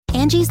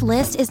Angie's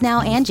List is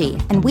now Angie,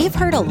 and we've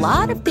heard a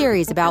lot of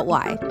theories about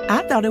why.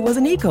 I thought it was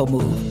an eco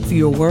move.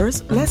 Fewer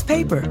words, less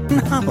paper.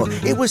 No,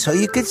 it was so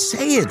you could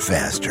say it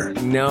faster.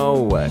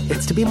 No,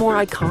 it's to be more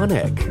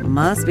iconic.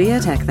 Must be a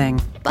tech thing.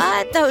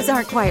 But those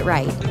aren't quite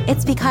right.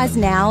 It's because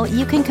now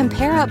you can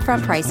compare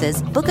upfront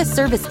prices, book a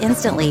service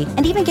instantly,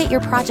 and even get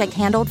your project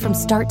handled from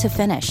start to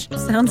finish.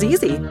 Sounds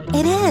easy.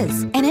 It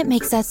is, and it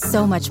makes us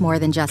so much more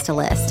than just a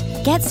list.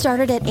 Get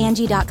started at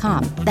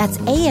Angie.com. That's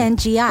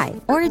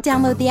ANGI, or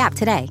download the app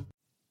today.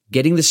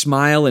 Getting the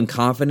smile and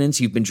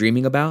confidence you've been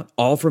dreaming about,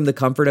 all from the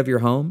comfort of your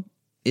home,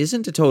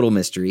 isn't a total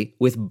mystery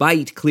with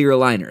Byte clear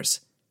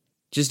aligners.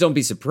 Just don't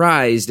be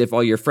surprised if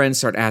all your friends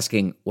start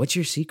asking, "What's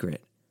your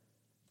secret?"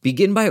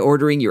 Begin by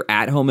ordering your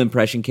at-home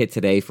impression kit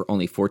today for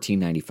only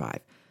 $14.95.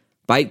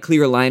 Byte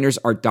clear aligners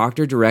are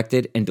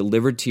doctor-directed and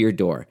delivered to your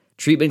door.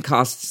 Treatment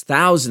costs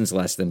thousands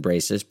less than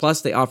braces, plus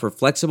they offer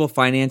flexible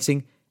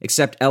financing,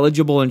 accept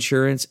eligible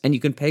insurance, and you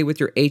can pay with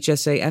your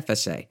HSA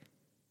FSA.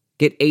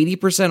 Get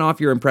 80% off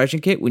your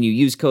impression kit when you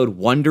use code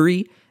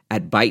WONDERY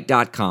at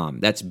Byte.com.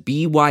 That's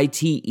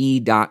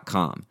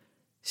BYTE.com.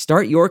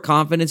 Start your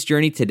confidence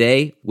journey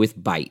today with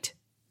Byte.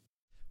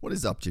 What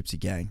is up, Gypsy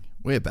Gang?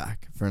 We're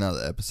back for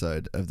another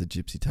episode of the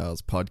Gypsy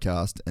Tales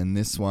podcast, and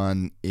this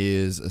one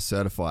is a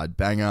certified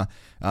banger.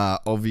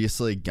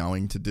 Obviously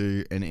going to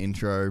do an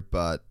intro,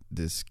 but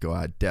this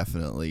guy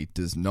definitely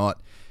does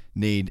not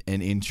need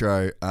an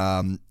intro.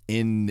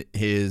 In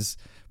his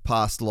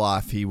past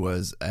life, he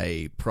was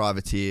a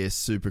privateer,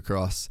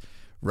 supercross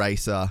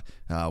racer,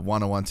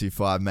 won a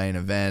 125 main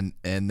event,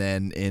 and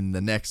then in the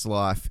next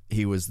life,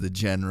 he was the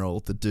general,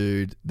 the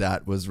dude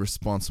that was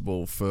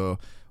responsible for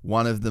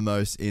one of the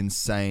most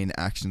insane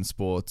action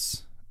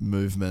sports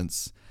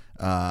movements.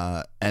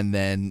 And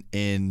then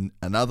in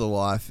another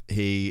life,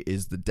 he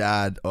is the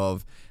dad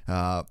of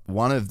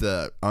one of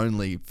the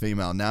only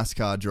female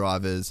NASCAR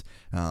drivers,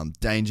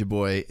 Danger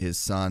Boy. His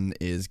son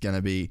is going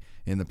to be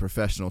in the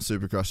professional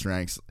supercross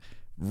ranks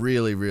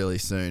really, really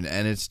soon.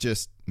 And it's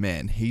just,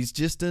 man, he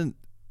is an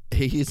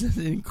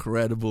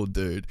incredible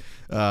dude.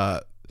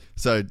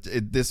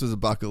 This was a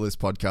bucket list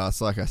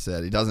podcast. Like I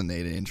said, he doesn't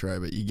need an intro,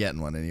 but you're getting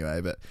one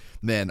anyway. But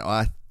man,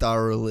 I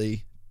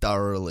thoroughly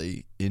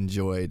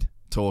enjoyed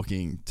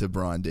talking to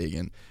Brian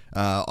Deegan.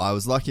 I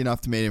was lucky enough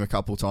to meet him a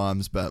couple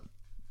times, but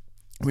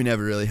we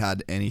never really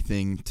had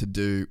anything to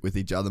do with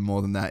each other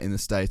more than that in the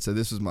States. So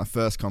this was my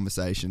first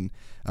conversation,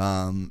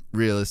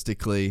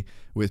 realistically,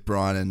 with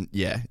Brian. And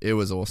yeah, it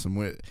was awesome.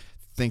 I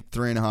think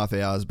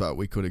 3.5 hours, but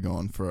we could have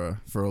gone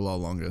for a lot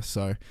longer.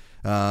 So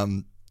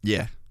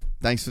yeah.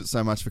 Thanks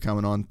so much for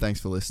coming on.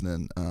 Thanks for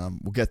listening.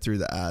 We'll get through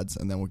the ads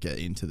and then we'll get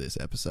into this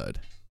episode.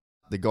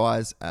 The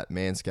guys at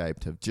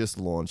Manscaped have just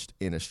launched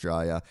in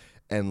Australia.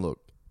 And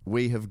look,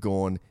 we have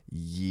gone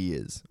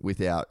years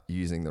without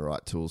using the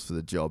right tools for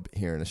the job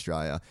here in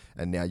Australia.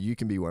 And now you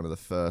can be one of the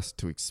first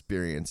to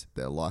experience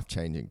their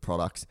life-changing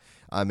products.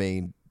 I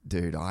mean,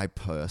 dude, I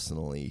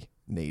personally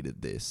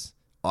needed this.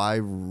 I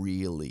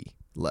really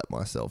let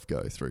myself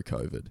go through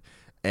COVID.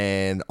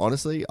 And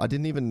honestly, I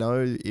didn't even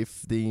know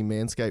if the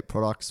Manscaped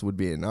products would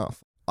be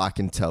enough. I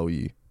can tell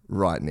you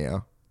right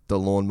now, the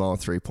Lawnmower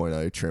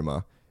 3.0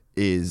 trimmer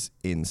is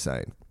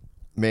insane.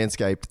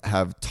 Manscaped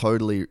have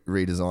totally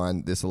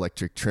redesigned this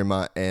electric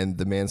trimmer, and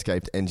the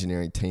Manscaped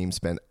engineering team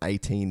spent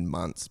 18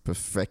 months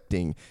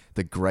perfecting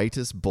the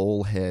greatest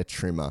ball hair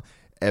trimmer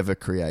ever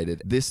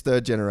created. This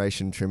third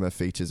generation trimmer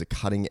features a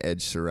cutting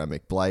edge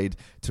ceramic blade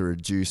to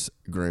reduce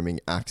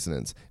grooming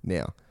accidents.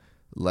 Now,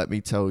 let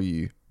me tell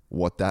you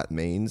what that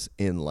means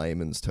in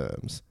layman's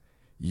terms.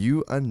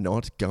 You are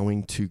not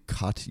going to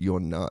cut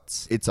your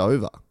nuts. It's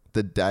over.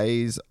 The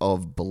days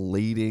of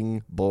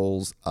bleeding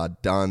balls are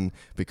done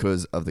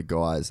because of the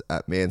guys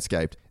at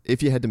Manscaped.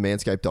 If you head to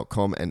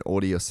manscaped.com and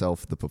order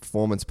yourself the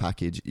performance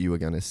package, you are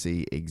going to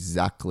see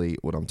exactly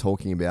what I'm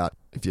talking about.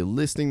 If you're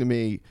listening to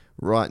me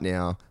right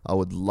now, I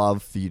would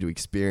love for you to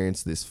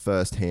experience this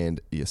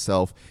firsthand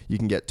yourself. You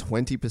can get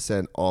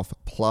 20% off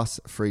plus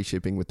free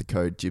shipping with the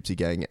code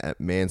GYPSYGANG at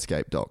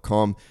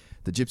manscaped.com.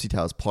 The Gypsy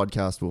Tales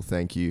podcast will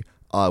thank you.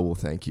 I will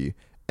thank you.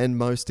 And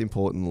most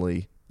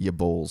importantly, your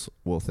balls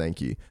will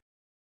thank you.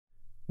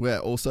 We're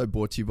also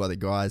brought to you by the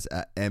guys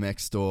at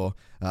MX Store.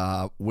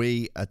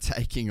 We are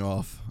taking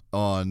off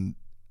on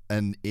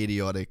an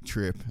idiotic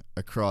trip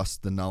across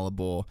the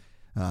Nullarbor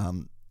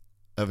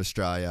of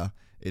Australia.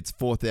 It's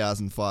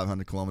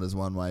 4,500 kilometers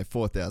one way,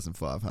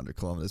 4,500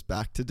 kilometers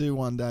back to do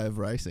one day of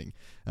racing.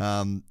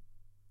 I'm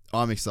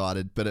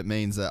excited, but it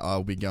means that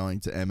I'll be going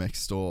to MX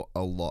Store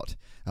a lot.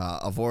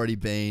 I've already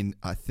been,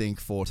 I think,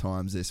 4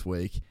 times this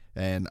week,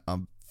 and I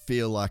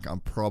feel like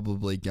I'm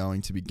probably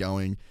going to be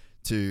going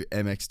to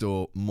MX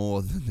Store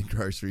more than the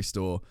grocery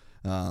store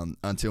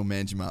until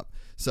Manjimup.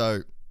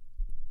 So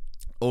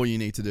all you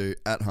need to do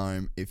at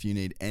home, if you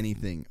need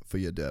anything for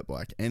your dirt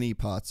bike, any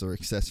parts or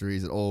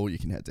accessories at all, you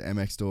can head to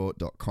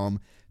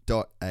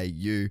mxstore.com.au.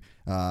 You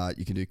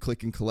can do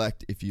click and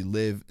collect if you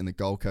live in the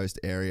Gold Coast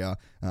area,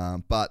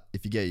 but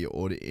if you get your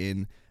order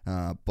in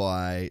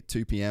by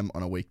 2 p.m.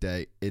 on a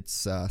weekday.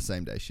 It's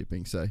same day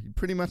shipping, so you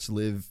pretty much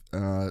live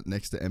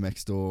next to MX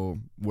Store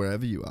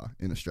wherever you are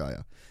in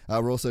Australia.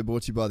 We're also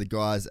brought to you by the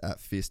guys at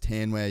Fist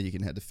Handwear. You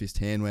can head to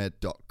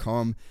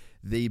fisthandwear.com.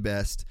 The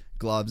best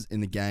gloves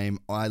in the game.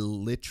 I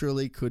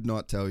literally could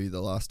not tell you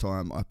the last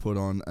time I put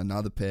on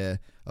another pair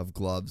of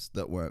gloves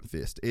that weren't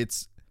Fist.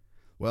 It's,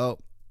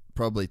 well,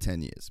 probably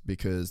 10 years,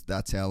 because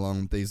that's how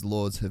long these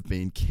lords have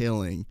been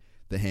killing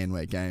the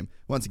handwear game.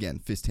 Once again,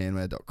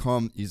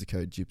 fisthandwear.com. Use the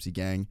code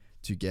GYPSYGANG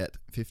to get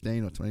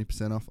 15 or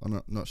 20% off.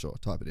 I'm not sure.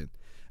 Type it in.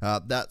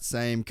 That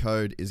same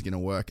code is going to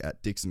work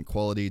at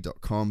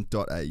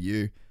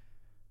dixonquality.com.au.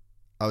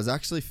 I was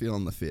actually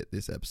feeling the fit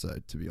this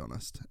episode, to be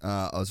honest.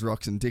 I was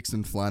rocking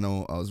Dixon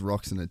flannel. I was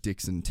rocking a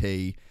Dixon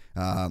tee.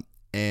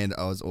 And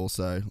I was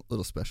also, a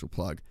little special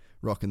plug,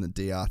 rocking the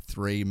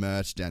DR3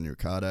 merch, Daniel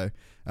Ricciardo.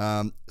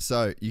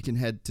 So you can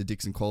head to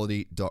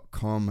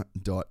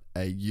dixonquality.com.au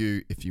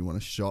if you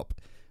want to shop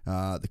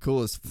the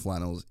coolest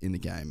flannels in the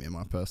game, in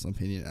my personal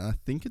opinion. And I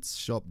think it's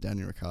shop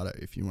Daniel Ricciardo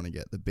if you want to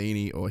get the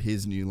beanie or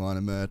his new line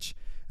of merch.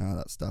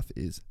 That stuff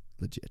is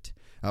legit.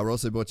 We're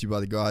also brought to you by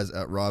the guys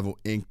at Rival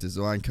Ink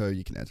Design Co.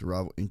 You can head to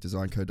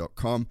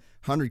rivalinkdesignco.com.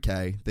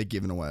 100K, they're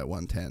giving away at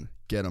 110.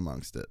 Get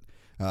amongst it.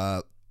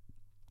 I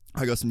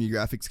got some new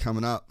graphics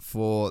coming up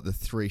for the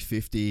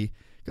 350.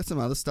 Got some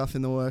other stuff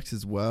in the works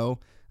as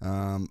well.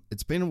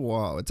 It's been a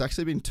while. It's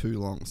actually been too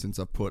long since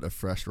I put a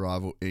fresh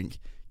Rival Ink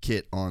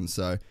kit on.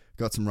 So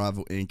got some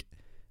Rival Ink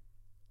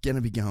going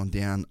to be going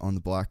down on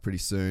the bike pretty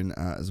soon,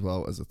 as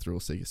well as a Thrill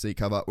Seeker seat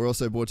cover. We're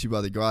also brought to you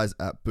by the guys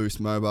at Boost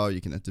Mobile.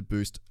 You can head to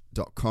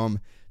boost.com.au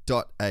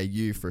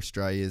for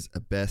Australia's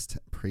best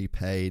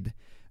prepaid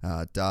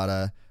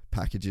data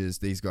packages.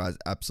 These guys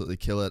absolutely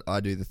kill it. I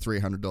do the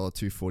 $300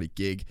 240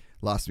 gig.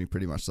 Lasts me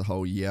pretty much the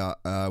whole year.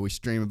 We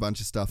stream a bunch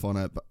of stuff on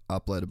it,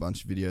 upload a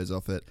bunch of videos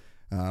off it.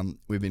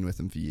 We've been with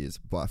them for years.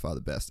 By far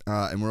the best.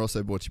 And we're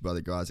also brought to you by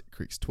the guys at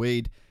Cricks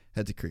Tweed.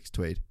 Head to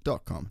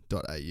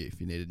crickstweed.com.au if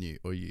you need a new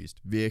or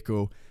used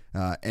vehicle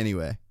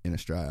anywhere in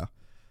Australia.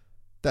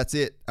 That's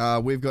it.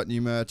 We've got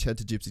new merch. Head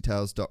to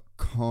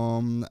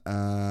gypsytales.com.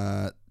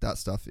 That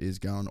stuff is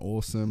going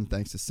awesome.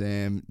 Thanks to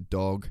Sam,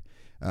 Dog.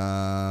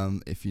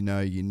 If you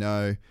know, you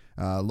know.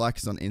 Like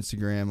us on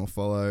Instagram or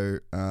follow,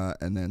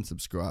 and then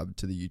subscribe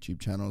to the YouTube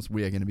channels.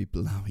 We are going to be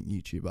blowing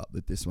YouTube up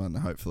with this one,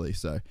 hopefully.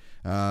 So,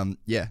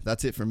 yeah,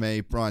 that's it from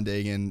me. Brian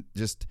Deegan.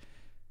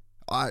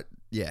 I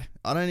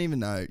don't even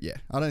know. Yeah,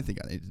 I don't think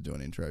I need to do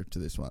an intro to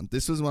this one.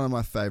 This was one of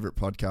my favorite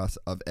podcasts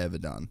I've ever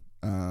done.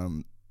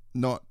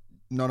 Not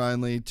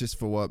only just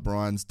for what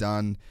Brian's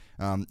done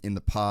in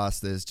the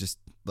past, there's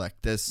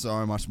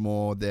so much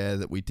more there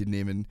that we didn't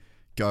even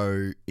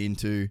go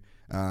into.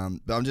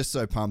 But I'm just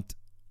so pumped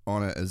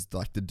on it as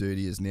like the dude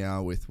he is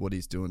now with what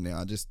he's doing now.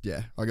 I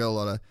got a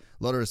lot of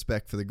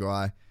respect for the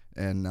guy,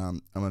 and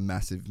I'm a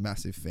massive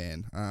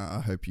fan.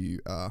 I hope you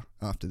are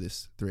after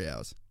this 3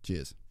 hours.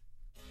 Cheers.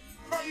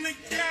 From the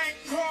gang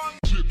called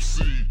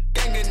Gypsy.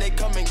 Gang and they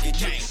come and get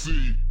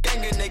Gypsy.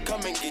 Gang and they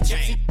come and get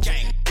Gypsy.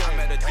 Gang. I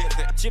met a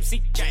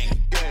Gypsy.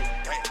 Gang.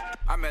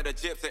 I met a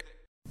Gypsy.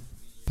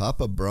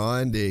 Papa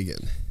Brian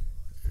Deegan.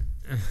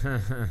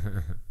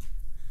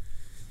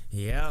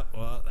 Yeah,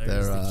 well,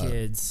 there's the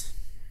kids.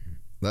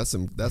 That's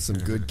some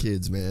good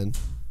kids, man.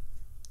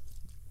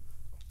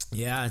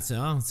 Yeah, it's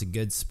a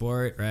good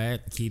sport, right?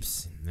 It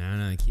keeps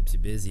you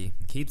busy.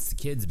 It keeps the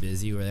kids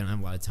busy where they don't have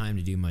a lot of time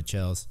to do much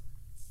else.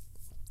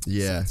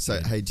 Yeah.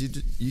 So hey,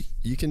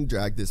 you can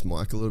drag this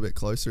mic a little bit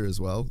closer as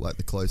well. Like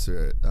the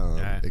closer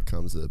it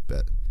comes, the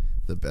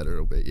better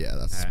it'll be. Yeah,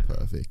 that's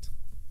perfect.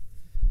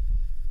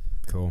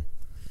 Cool.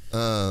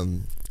 All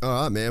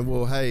right, man.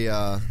 Well, hey,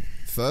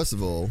 first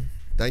of all,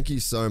 thank you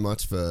so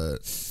much for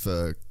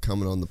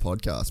coming on the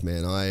podcast,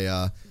 man.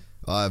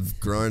 I've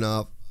grown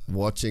up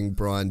watching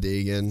Brian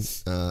Deegan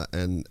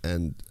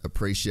and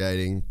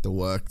appreciating the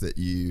work that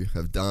you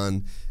have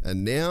done,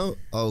 and now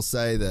I'll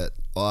say that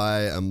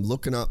I am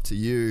looking up to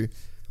you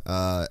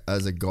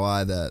as a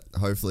guy that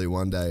hopefully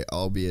one day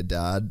I'll be a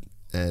dad,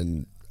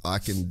 and I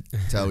can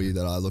tell you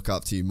that I look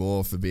up to you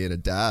more for being a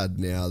dad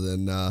now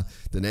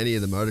than any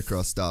of the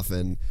motocross stuff.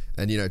 And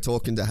you know,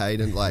 talking to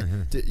Hayden, like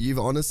you've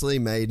honestly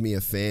made me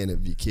a fan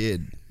of your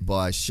kid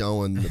by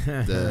showing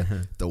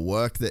the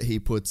work that he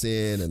puts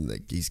in,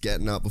 and he's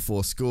getting up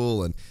before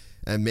school,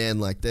 and man,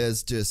 like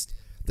there's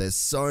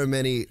so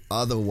many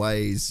other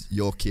ways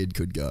your kid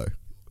could go.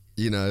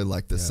 You know,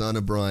 like the son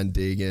of Brian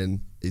Deegan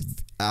is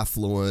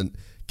affluent,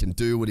 can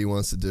do what he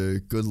wants to do,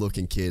 good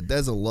looking kid.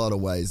 There's a lot of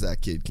ways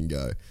that kid can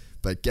go.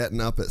 But getting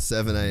up at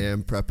 7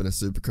 a.m, prepping a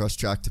supercross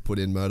track to put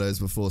in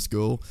motos before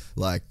school,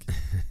 like,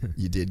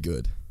 you did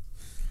good.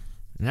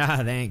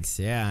 Nah, thanks.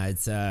 Yeah,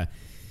 it's, you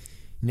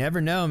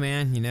never know,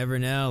 man. You never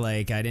know.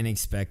 Like, I didn't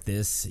expect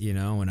this, you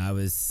know, when I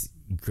was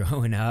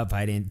growing up.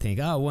 I didn't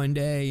think, one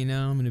day, you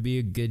know, I'm going to be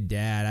a good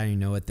dad. I don't even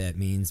know what that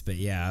means. But,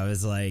 yeah, I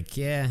was like,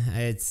 yeah,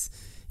 it's,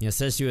 you know,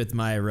 especially with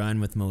my run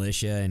with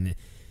Militia and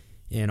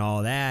and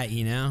all that,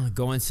 you know,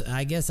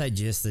 I guess I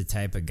just the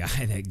type of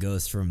guy that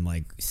goes from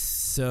like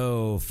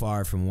so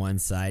far from one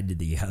side to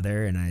the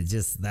other, and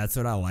that's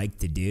what I like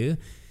to do,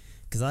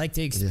 because I like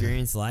to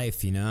experience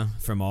life, you know,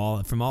 from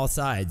all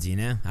sides, you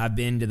know. I've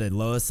been to the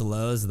lowest of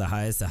lows, the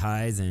highest of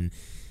highs, and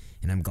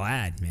I'm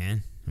glad,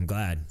 man. I'm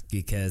glad,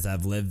 because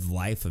I've lived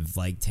life of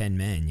like 10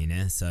 men, you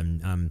know, so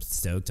I'm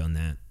stoked on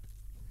that.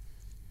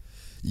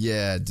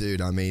 Yeah,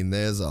 dude. I mean,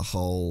 there's a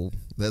whole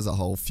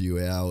few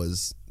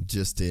hours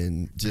just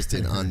in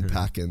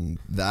unpacking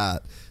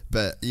that.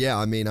 But yeah,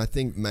 I mean, I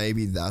think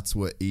maybe that's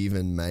what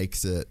even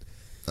makes it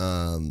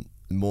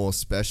more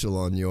special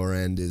on your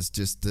end, is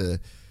just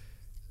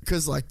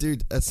because like,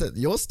 dude,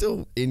 you're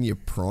still in your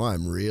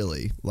prime,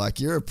 really. Like,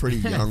 you're a pretty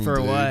young for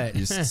dude. What?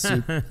 You're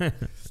super,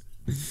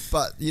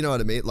 but you know what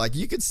I mean? Like,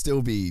 you could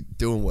still be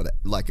doing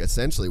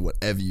essentially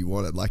whatever you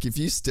wanted. Like, if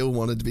you still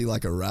wanted to be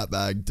like a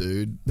ratbag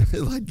dude,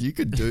 like you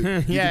could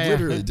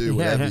literally do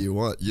whatever you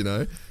want, you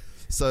know?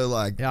 So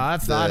like, yeah,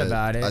 I've thought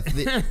about it.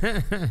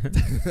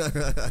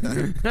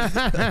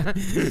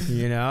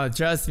 You know,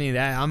 trust me,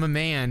 that I'm a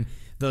man.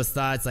 Those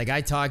thoughts, like,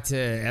 I talk to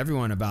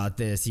everyone about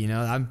this, you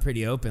know, I'm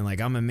pretty open. Like,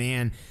 I'm a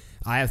man.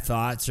 I have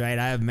thoughts, right?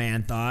 I have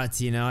man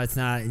thoughts, you know, it's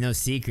no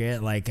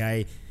secret. Like,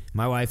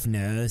 my wife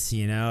knows,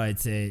 you know,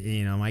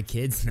 you know, my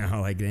kids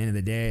know, like, at the end of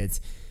the day, it's,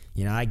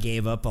 you know, I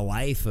gave up a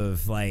life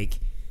of like,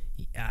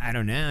 I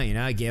don't know, you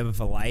know, I gave up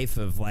a life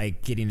of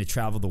like getting to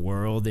travel the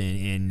world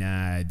and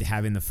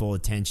having the full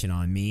attention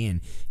on me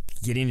and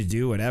getting to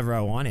do whatever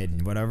I wanted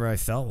and whatever I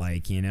felt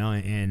like, you know,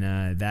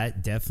 and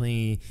that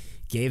definitely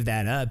gave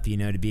that up, you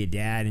know, to be a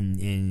dad, and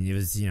it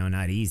was, you know,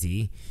 not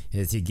easy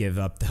to give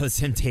up those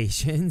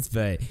temptations,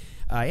 but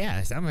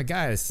yeah, so I'm a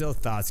guy that still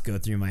thoughts go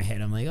through my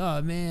head. I'm like,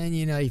 oh man,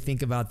 you know, you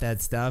think about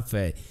that stuff,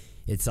 but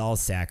it's all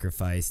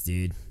sacrifice,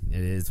 dude.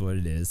 It is what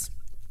it is.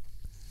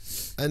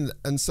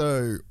 And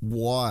so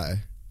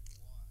why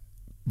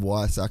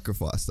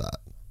sacrifice that?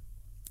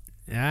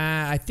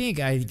 I think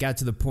I got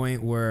to the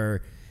point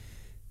where,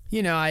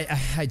 you know,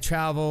 I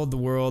traveled the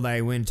world.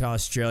 I went to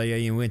Australia.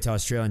 You know, went to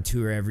Australia on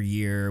tour every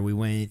year. We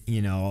went,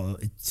 you know,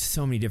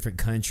 so many different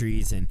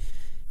countries and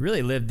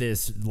really lived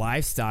this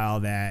lifestyle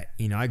that,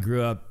 you know, I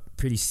grew up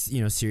pretty,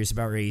 you know, serious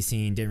about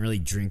racing. Didn't really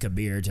drink a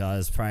beer till I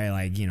was probably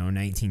like, you know,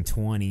 19,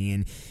 20.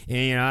 And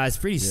you know, I was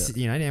pretty,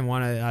 you know,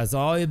 I was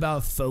all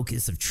about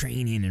focus of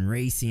training and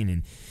racing,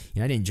 and, you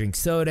know, I didn't drink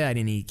soda. I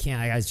didn't eat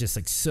candy. I was just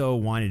like so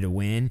wanted to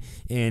win.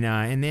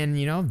 And then,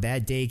 you know,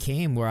 that day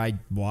came where I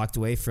walked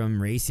away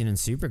from racing and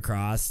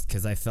Supercross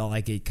because I felt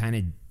like it kind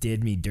of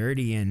did me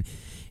dirty. And,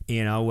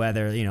 you know,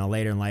 whether, you know,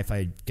 later in life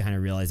I kind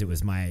of realized it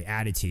was my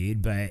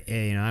attitude, but,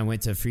 you know, I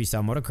went to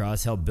freestyle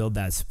motocross, helped build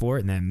that sport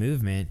and that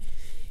movement.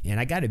 And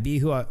I got to be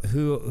who I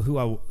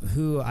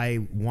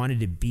wanted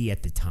to be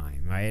at the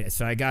time, right?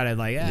 So I got to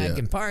like, I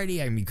can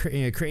party, I can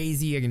be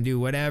crazy, I can do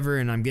whatever,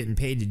 and I'm getting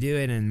paid to do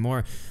it. And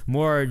more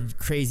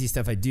crazy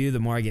stuff I do, the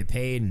more I get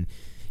paid.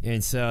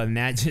 And so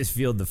that just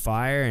fueled the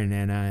fire. And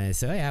then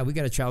so yeah, we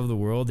got to travel the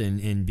world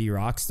and be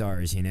rock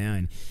stars, you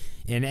know.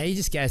 And you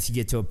just guess you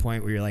get to a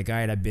point where you're like, all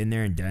right, I've been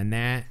there and done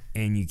that,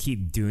 and you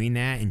keep doing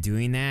that, and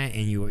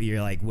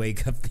you're like,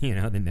 wake up, you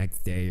know, the next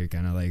day, you're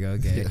kind of like,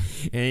 okay.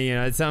 And, you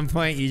know, at some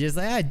point you just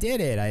like, I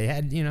did it. I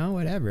had, you know,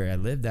 whatever. I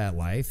lived that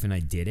life and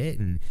I did it,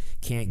 and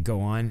can't go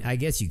on. I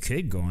guess you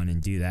could go on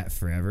and do that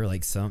forever,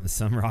 like some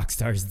rock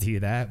stars do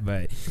that,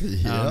 but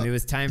it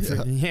was time for,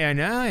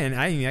 and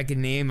I could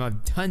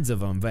name tons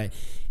of them, but,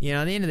 you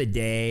know, at the end of the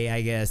day,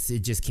 I guess it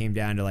just came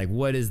down to like,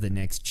 what is the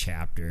next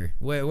chapter?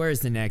 Where's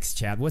the next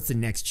chapter? What's the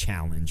next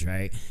challenge,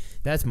 right?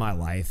 That's my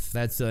life.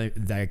 That's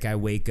like, I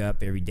wake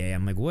up every day,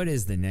 I'm like, what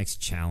is the next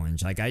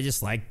challenge? Like, I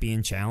just like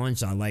being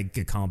challenged. I like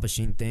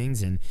accomplishing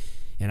things, and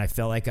I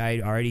felt like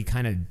I already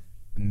kind of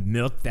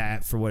milked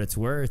that for what it's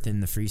worth in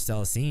the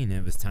freestyle scene.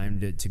 It was time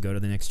to go to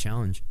the next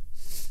challenge.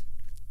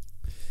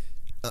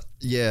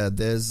 Yeah,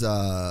 there's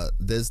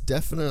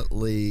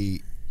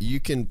definitely, you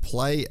can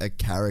play a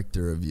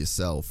character of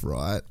yourself,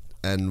 right?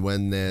 And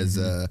when there's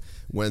a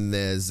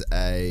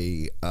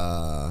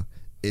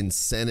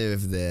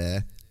incentive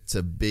there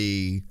to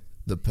be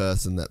the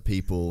person that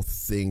people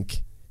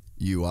think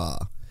you are,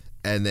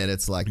 and then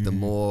it's like the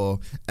more,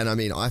 and I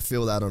mean, I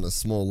feel that on a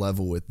small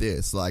level with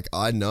this. Like,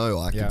 I know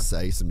I can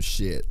say some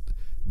shit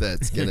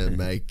that's gonna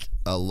make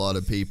a lot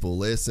of people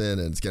listen,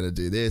 and it's gonna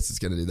do this, it's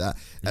gonna do that,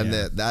 and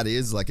that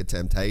is like a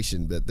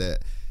temptation. But that,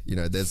 you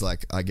know, there's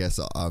like, I guess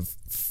I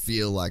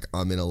feel like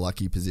I'm in a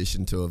lucky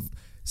position to have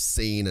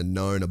seen and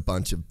known a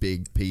bunch of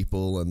big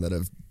people, and that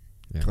have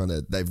kind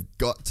of, they've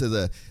got to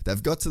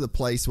the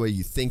place where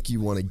you think you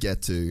want to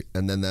get to,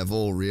 and then they've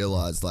all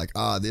realized like,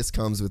 this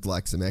comes with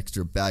like some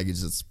extra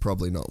baggage that's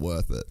probably not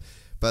worth it.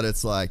 But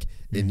it's like,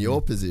 in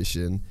your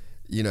position,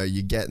 you know,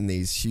 you're getting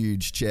these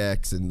huge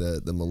checks and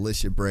the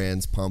militia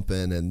brands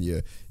pumping, and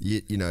you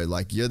know,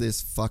 like, you're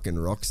this fucking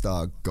rock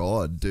star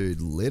god,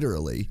 dude,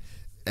 literally.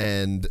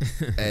 And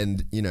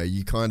you know,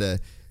 you kind of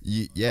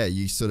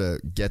you sort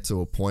of get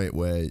to a point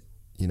where,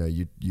 you know,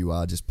 you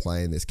are just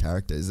playing this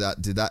character. Is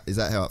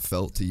that how it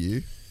felt to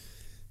you?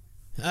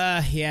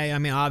 Yeah, I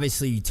mean,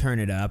 obviously you turn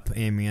it up.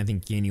 I mean, I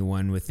think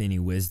anyone with any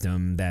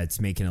wisdom that's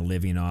making a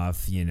living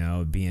off,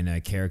 being a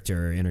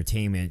character or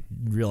entertainment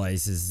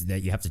realizes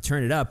that you have to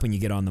turn it up when you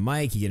get on the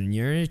mic.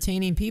 You're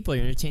entertaining people,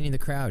 you're entertaining the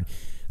crowd.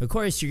 Of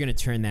course, you're going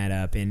to turn that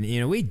up. And,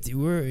 I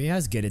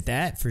was good at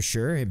that for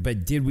sure.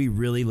 But did we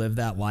really live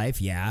that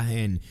life? Yeah.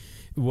 And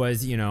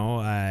was, I don't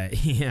want to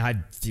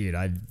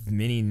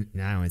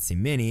say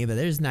many, but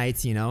there's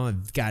nights,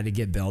 I've got to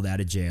get bailed out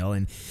of jail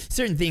and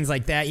certain things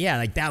like that. Yeah,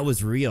 like that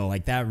was real.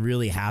 Like that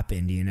really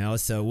happened,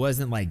 So it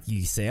wasn't like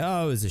you say,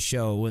 oh, it was a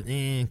show. Well,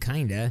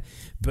 kind of.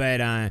 But,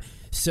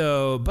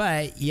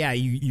 yeah,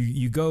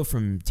 you go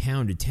from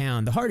town to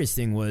town. The hardest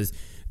thing was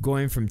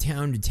going from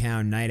town to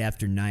town night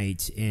after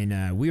night.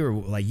 And we were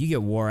like, you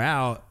get wore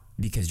out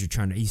because you're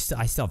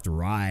I still have to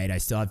ride. I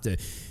still have to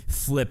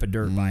flip a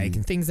dirt bike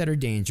and things that are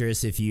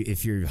dangerous. If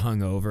you're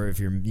hungover, if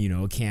you're,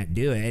 can't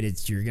do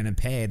it, you're going to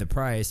pay the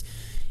price.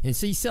 And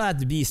so you still have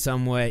to be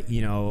somewhat,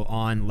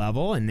 on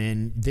level.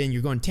 And then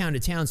you're going town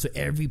to town. So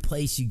every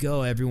place you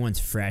go, everyone's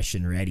fresh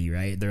and ready,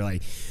 right? They're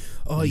like,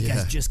 oh, you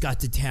guys just got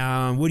to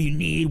town. What do you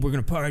need? We're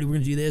going to party. We're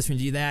going to do this. We're going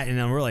to do that. And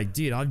then we're like,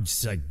 dude, I'm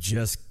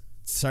just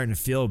starting to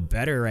feel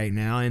better right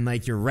now. And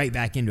like, you're right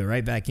back into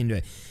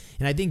it.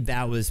 And I think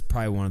that was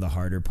probably one of the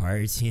harder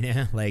parts,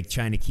 like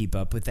trying to keep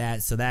up with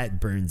that. So that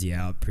burns you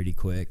out pretty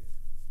quick.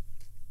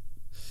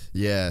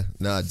 Yeah,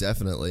 no,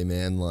 definitely,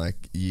 man.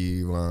 Like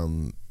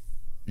you're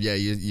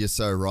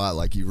so right.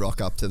 Like you rock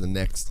up to the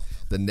next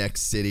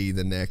city,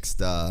 the next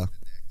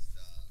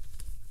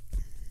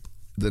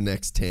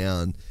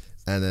town.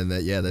 And then,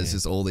 there's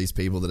just all these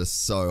people that are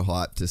so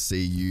hyped to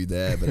see you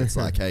there. But it's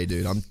like, hey,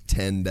 dude, I'm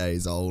 10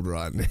 days old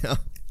right now.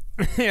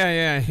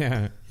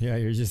 Yeah.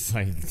 You're just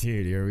like,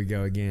 dude, here we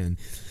go again.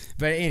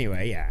 But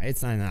anyway,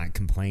 I'm not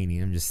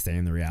complaining. I'm just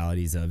saying the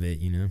realities of it,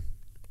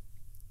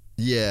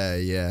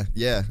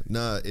 Yeah.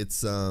 No,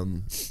 it's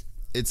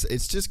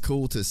just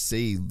cool to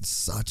see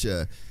such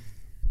a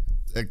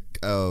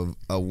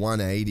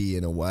 180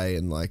 in a way,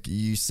 and like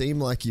you seem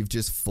like you've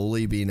just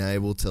fully been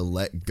able to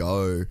let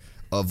go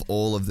of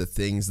all of the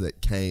things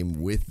that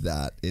came with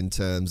that in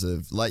terms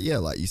of like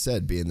you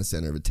said, being the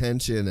center of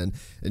attention, and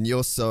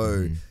you're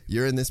so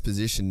you're in this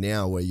position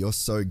now where you're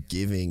so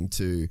giving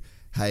to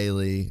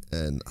Haley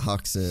and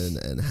Huxon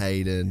and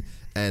Hayden,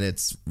 and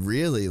it's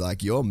really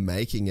like you're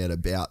making it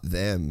about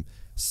them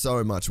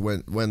so much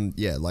when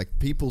like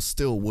people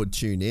still would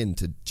tune in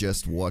to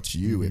just watch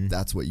you if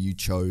that's what you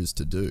chose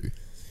to do.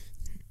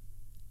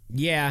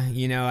 Yeah,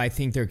 I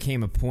think there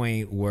came a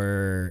point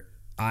where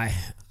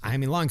I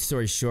mean, long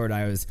story short,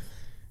 I was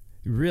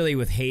really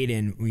with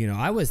Hayden.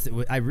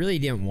 I really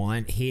didn't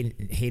want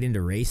Hayden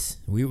to race.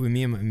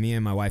 Me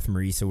and my wife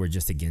Marisa were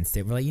just against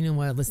it. We're like, you know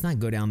what? Let's not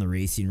go down the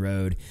racing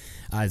road.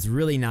 I was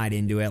really not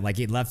into it. Like,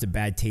 it left a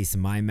bad taste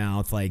in my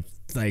mouth. Like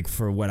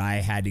for what I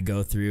had to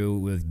go through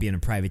with being a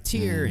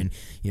privateer and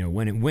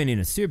winning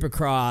a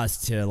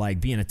Supercross to like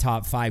being a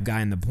top 5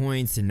 guy in the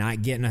points and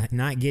not getting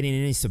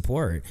any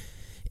support.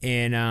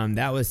 And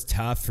that was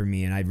tough for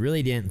me, and I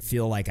really didn't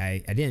feel like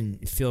I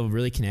didn't feel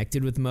really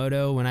connected with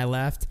moto when I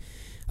left,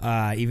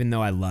 even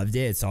though I loved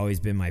it. It's always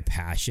been my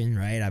passion,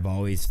 right? I've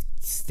always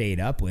stayed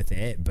up with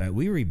it, but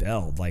we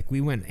rebelled. Like,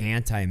 we went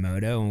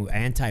anti-moto,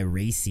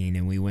 anti-racing,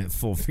 and we went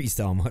full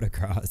freestyle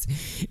motocross.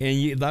 And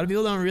a lot of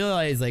people don't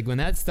realize, like, when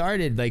that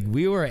started, like,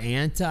 we were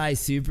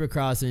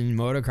anti-supercross and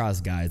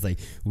motocross guys. Like,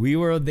 we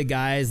were the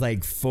guys,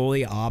 like,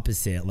 fully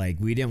opposite. Like,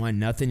 we didn't want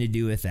nothing to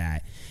do with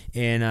that.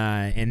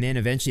 And then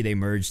eventually they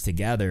merged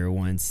together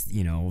once,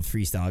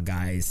 freestyle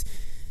guys,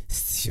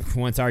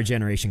 once our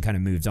generation kind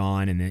of moved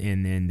on,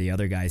 and then the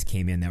other guys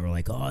came in that were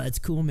like, oh, that's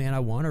cool, man. I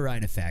want to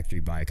ride a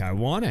factory bike. I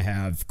want to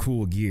have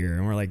cool gear.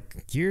 And we're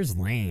like, gear's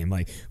lame.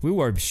 Like, we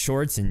wore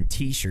shorts and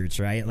t-shirts,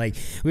 right? Like,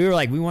 we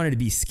wanted to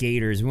be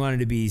skaters. We wanted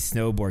to be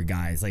snowboard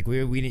guys. Like,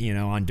 we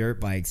on dirt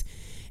bikes.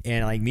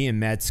 And like me and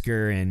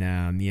Metzger and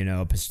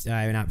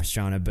not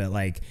Pastrana, but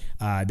like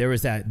there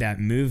was that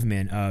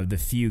movement of the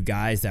few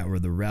guys that were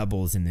the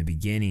rebels in the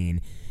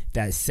beginning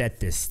that set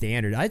this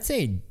standard. I'd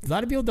say a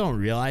lot of people don't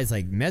realize,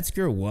 like,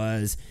 Metzger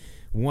was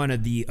one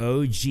of the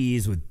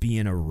OGs with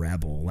being a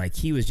rebel. Like,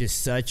 he was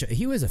just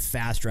he was a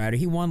fast rider.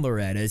 He won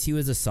Loretta's. He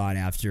was a sought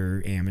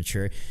after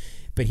amateur,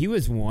 but he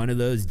was one of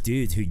those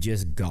dudes who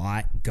just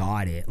got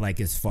it. Like,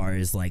 as far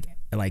as like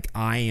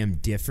I am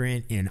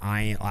different, and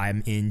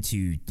I'm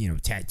into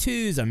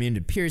tattoos, I'm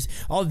into pierce,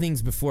 all the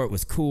things before it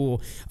was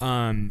cool.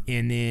 And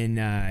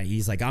then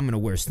he's like, I'm gonna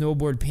wear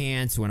snowboard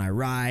pants when I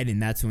ride,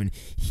 and that's when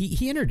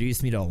he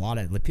introduced me to a lot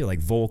of people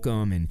like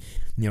Volcom and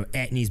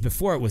Etnies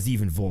before it was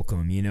even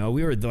Volcom.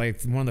 We were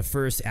like one of the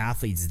first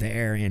athletes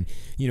there, and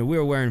we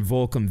were wearing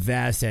Volcom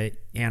vests at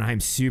Anaheim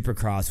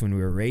Supercross when we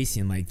were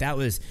racing. Like, that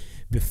was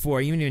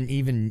before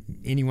even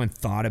anyone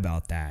thought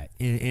about that.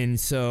 And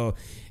so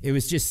it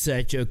was just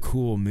such a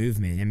cool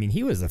movement. I mean,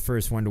 he was the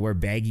first one to wear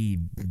baggy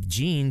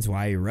jeans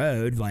while he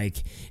rode,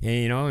 like,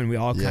 and we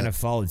all kind of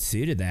followed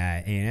suit of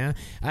that,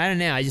 I don't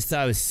know. I just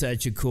thought it was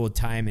such a cool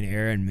time and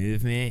era and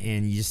movement,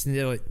 and you just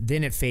know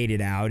then it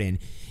faded out, and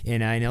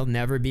it'll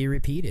never be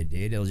repeated,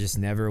 dude. It'll just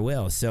never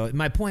will. So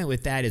my point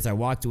with that is I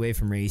walked away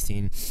from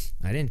racing.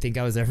 I didn't think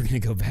I was ever going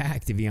to go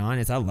back, to be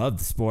honest. I love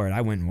the sport.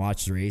 I went and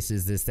watched the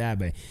races, this, that,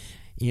 but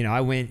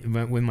I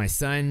went when my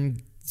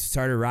son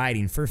started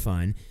riding for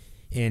fun,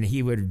 and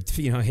he would,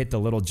 hit the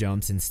little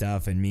jumps and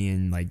stuff, and me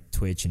and like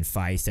Twitch and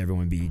Feist,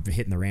 everyone would be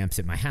hitting the ramps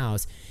at my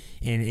house,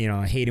 and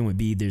Hayden would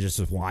be there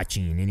just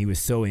watching, and he was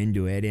so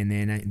into it. And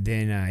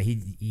then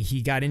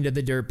he got into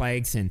the dirt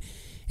bikes, and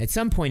at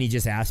some point he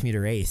just asked me to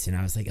race, and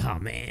I was like, oh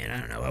man,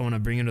 I don't know, I want to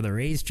bring him to the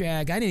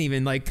racetrack. I didn't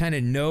even like kind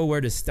of know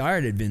where to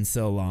start. It had been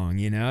so long,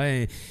 so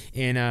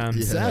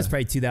that was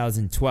probably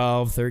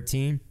 2012,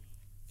 13.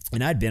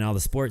 And I'd been out of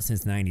the sport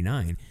since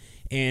 99.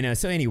 And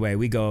so anyway,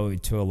 we go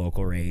to a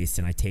local race,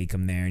 and I take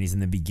him there, and he's in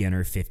the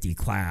beginner 50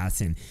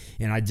 class, and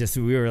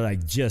we were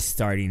like just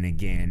starting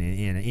again.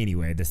 And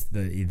anyway,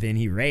 then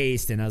he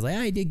raced, and I was like,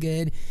 I did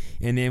good.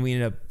 And then we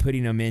ended up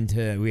putting him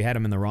we had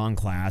him in the wrong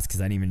class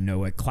because I didn't even know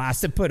what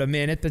class to put him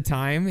in at the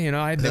time.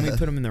 Then we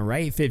put him in the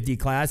right 50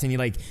 class,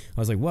 and I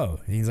was like, whoa.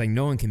 And he's like,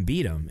 no one can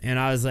beat him. And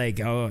I was like,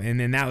 oh, and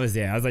then that was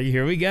it. I was like,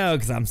 here we go,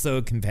 because I'm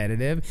so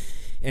competitive.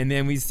 And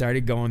then we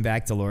started going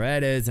back to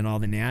Loretta's and all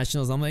the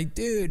nationals. I'm like,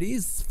 dude,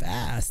 he's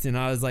fast. And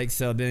I was like,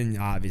 so then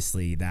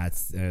obviously it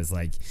was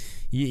like,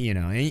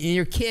 and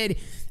your kid,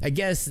 I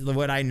guess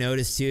what I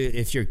noticed too,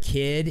 if your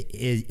kid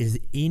is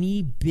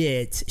any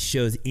bit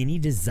shows any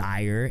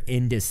desire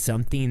into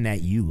something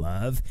that you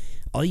love,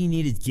 all you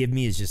need to give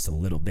me is just a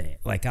little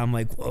bit. Like, I'm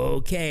like,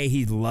 okay,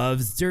 he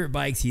loves dirt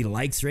bikes. He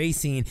likes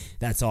racing.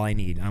 That's all I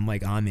need. I'm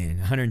like, I'm in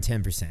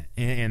 110%.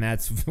 And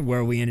that's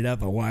where we ended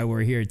up and why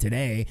we're here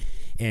today.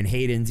 And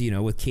Hayden's,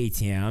 with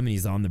KTM, and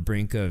he's on the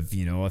brink of,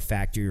 a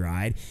factory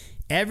ride.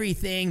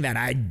 Everything that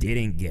I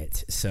didn't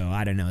get. So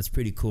I don't know. It's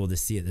pretty cool to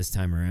see it this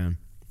time around.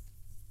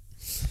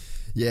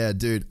 Yeah,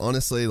 dude,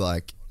 honestly,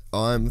 like,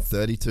 I'm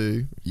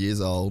 32 years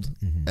old,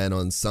 and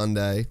on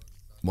Sunday,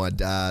 my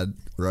dad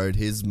rode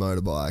his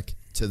motorbike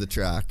to the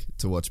track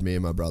to watch me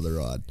and my brother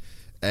ride.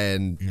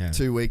 And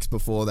 2 weeks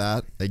before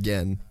that,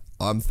 again,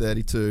 I'm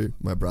 32,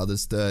 my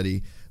brother's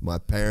 30. My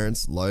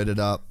parents loaded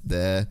up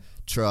their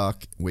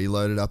truck, we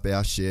loaded up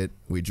our shit,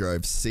 we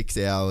drove 6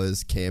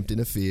 hours, camped in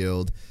a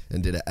field,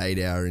 and did an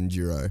 8-hour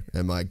enduro.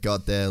 And I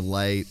got there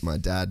late, my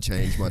dad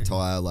changed my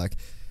tire. Like,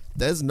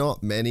 there's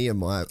not many of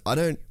my... I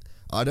don't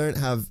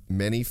have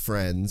many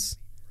friends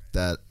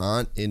that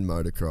aren't in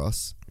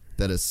motocross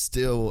that are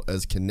still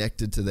as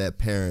connected to their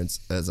parents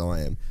as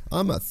I am.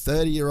 I'm a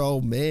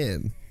 30-year-old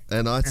man,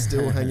 and I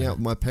still hang out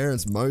with my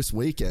parents most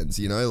weekends,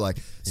 forget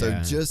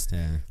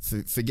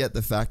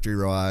the factory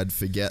ride,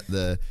 forget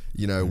the,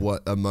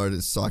 what a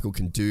motorcycle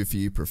can do for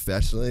you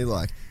professionally.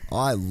 Like,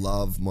 I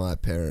love my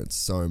parents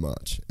so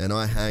much, and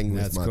I hang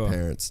with my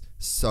parents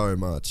so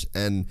much.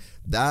 And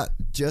that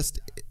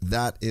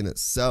in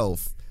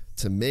itself,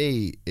 to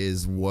me,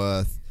 is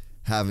worth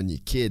having your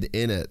kid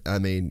in it. I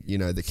mean,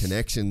 the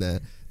connection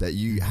that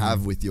you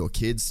have with your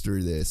kids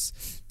through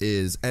this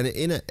is, and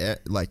in an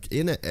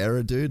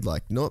era, dude,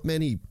 like not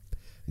many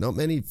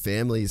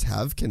families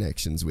have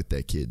connections with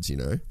their kids,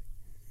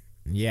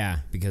 Yeah,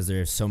 because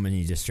there's so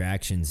many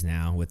distractions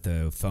now with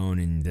the phone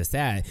and this,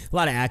 that. A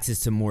lot of access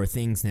to more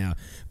things now.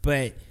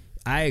 But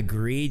I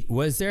agree.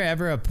 Was there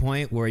ever a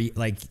point where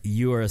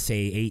you were, say,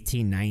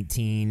 18,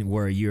 19,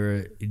 where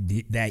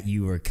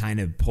you were kind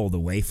of pulled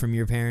away from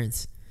your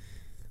parents?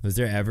 Was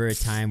there ever a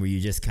time where you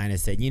just kind of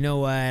said, you know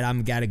what,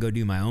 I'm got to go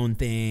do my own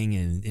thing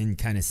and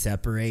kind of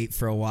separate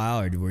for a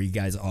while, or were you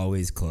guys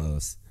always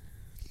close?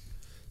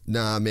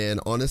 Nah, man,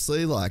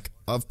 honestly, like,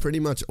 I've pretty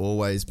much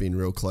always been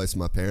real close to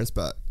my parents,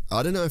 but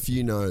I don't know if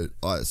you know,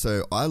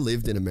 so I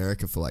lived in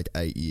America for like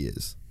 8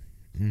 years.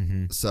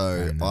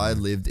 So I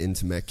lived in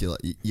Temecula.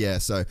 Yeah,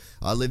 so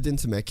I lived in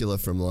Temecula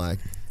from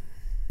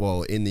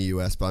in the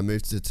US, but I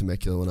moved to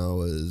Temecula when I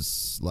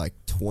was like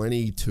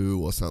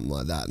 22 or something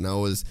like that. And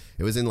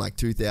it was in like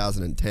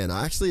 2010.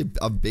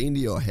 I've been to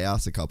your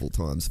house a couple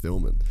times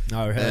filming.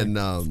 Oh, really?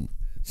 And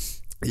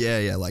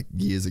yeah, like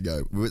years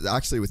ago.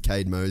 Actually with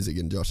Cade Mosig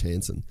and Josh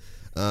Hansen.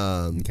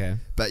 Okay.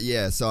 But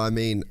yeah, so I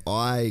mean,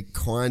 I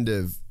kind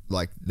of,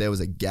 like, there was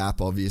a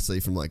gap obviously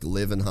from like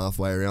living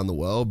halfway around the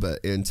world,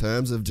 but in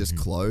terms of just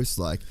close,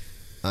 like,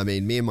 I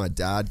mean, me and my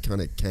dad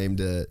kind of came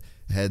to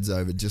heads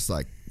over just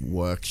like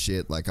work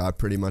shit. Like, I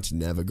pretty much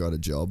never got a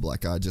job.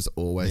 Like, I just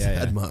always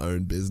had my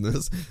own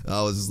business.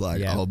 I was just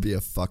like, I'll be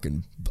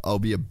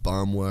a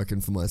bum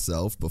working for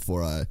myself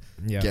before I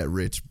get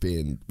rich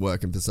being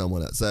working for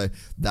someone else. So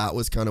that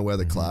was kind of where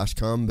the clash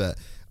come. But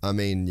I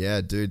mean,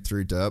 yeah, dude,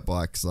 through dirt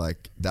bikes,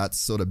 like, that's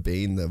sort of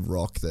been the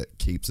rock that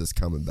keeps us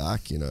coming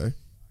back,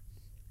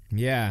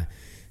 Yeah,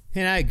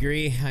 and I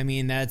agree. I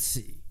mean, there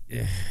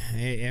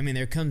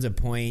comes a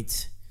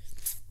point.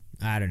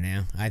 I don't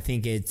know. I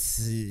think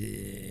it's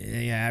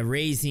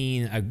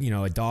raising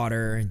a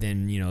daughter,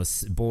 then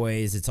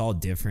boys. It's all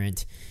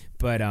different.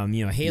 But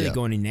Haley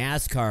going to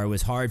NASCAR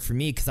was hard for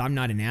me because I'm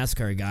not a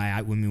NASCAR guy.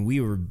 I mean, we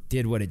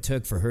did what it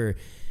took for her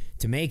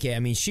to make it. I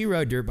mean, she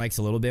rode dirt bikes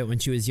a little bit when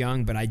she was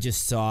young, but I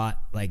just saw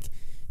like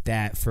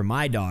that for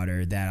my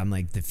daughter. That I'm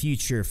like, the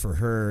future for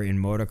her in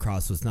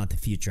motocross was not the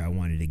future I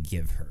wanted to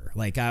give her.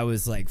 Like, I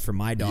was like, for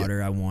my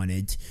daughter, I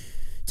wanted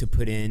to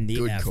put in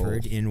the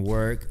effort in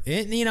work,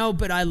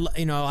 but I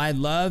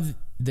love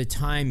the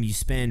time you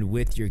spend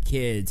with your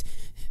kids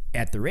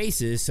at the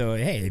races. So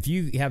hey, if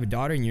you have a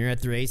daughter and you're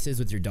at the races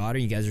with your daughter,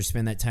 you guys are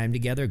spending that time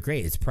together,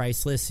 great. It's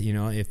priceless.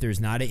 If there's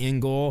not an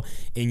end goal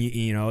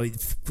and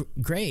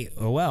great.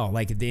 Oh well,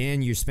 like at the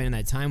end you're spending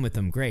that time with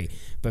them, great.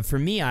 But for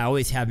me, I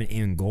always have an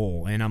end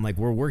goal, and I'm like,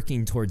 we're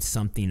working towards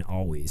something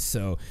always.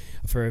 So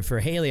for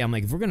Haley, I'm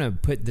like, if we're gonna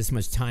put this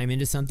much time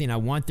into something, I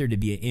want there to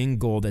be an end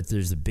goal, that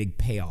there's a big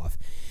payoff.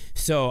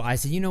 So I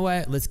said, you know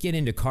what, let's get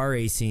into car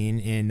racing.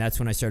 And that's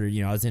when I started,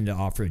 I was into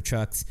off-road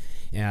trucks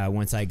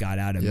once I got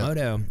out of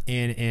moto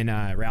and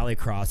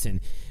rallycross,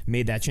 and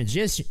made that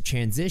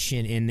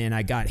transition. And then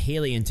I got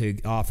Haley into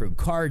off-road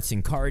karts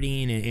and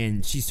karting,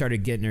 and she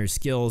started getting her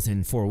skills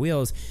in four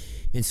wheels.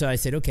 And so I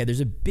said, okay, there's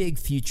a big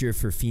future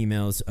for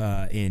females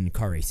in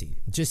car racing,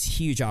 just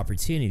huge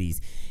opportunities.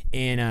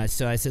 And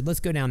so I said,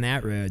 let's go down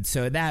that road.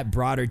 So that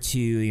brought her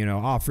to,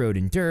 off-road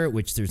and dirt,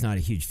 which there's not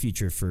a huge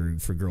future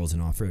for girls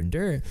in off-road and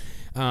dirt,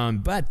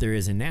 but there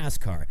is in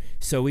NASCAR.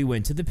 So we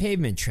went to the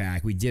pavement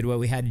track. We did what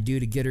we had to do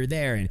to get her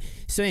there. And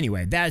so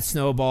anyway, that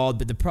snowballed.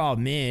 But the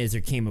problem is,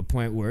 there came a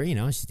point where,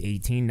 she's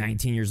 18,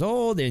 19 years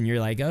old, and you're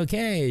like,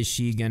 okay,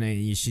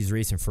 she's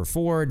racing for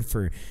Ford,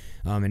 for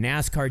a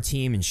NASCAR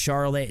team in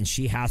Charlotte, and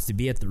she has to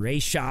be at the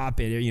race shop,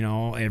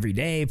 every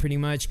day pretty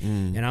much.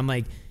 And I'm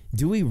like,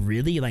 do we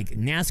really, like,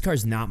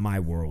 NASCAR's not my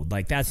world.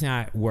 Like, that's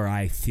not where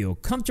I feel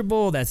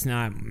comfortable. That's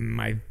not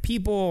my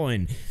people.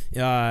 And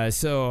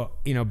so,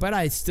 but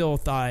I still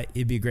thought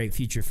it'd be a great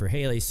future for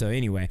Haley. So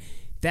anyway,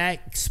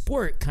 that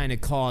sport kind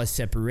of caused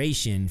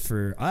separation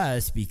for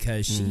us,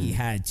 because she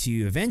had to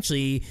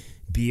eventually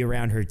be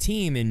around her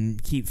team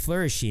and keep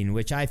flourishing,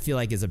 which I feel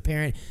like as a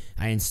parent,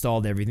 I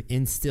instilled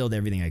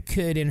everything I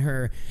could in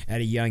her at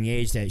a young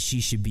age, that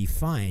she should be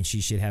fine. She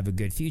should have a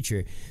good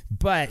future.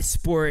 But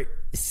sport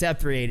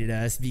separated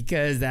us,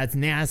 because that's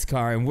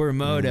NASCAR and we're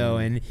moto,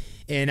 and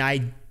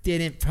I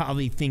didn't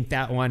probably think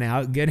that one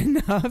out good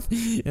enough.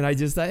 And I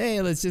just thought,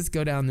 hey, let's just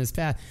go down this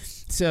path.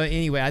 So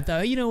anyway, I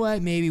thought, you know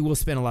what, maybe we'll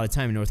spend a lot of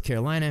time in North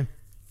Carolina.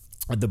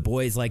 The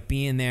boys like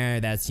being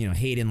there. That's,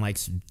 Hayden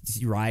likes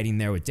riding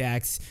there with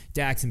Dax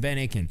and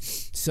Bennick. And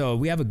so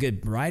we have a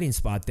good riding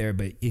spot there.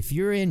 But if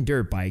you're in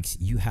dirt bikes,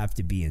 you have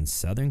to be in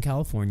Southern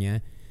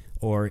California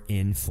or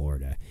in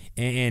Florida.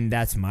 And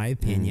that's my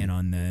opinion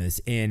on those.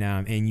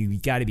 And you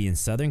got to be in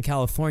Southern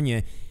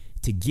California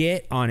to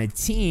get on a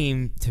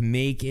team to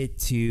make it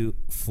to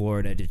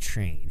Florida to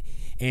train.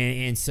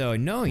 And so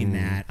knowing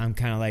that, I'm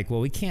kind of like, well,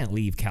 we can't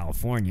leave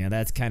California.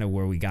 That's kind of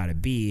where we got to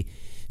be.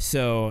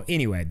 So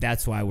anyway,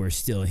 that's why we're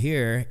still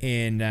here.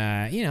 And,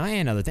 I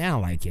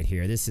don't like it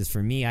here. This is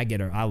for me. I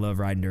love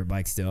riding dirt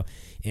bikes still.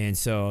 And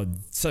so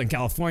Southern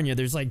California,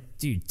 there's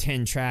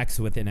 10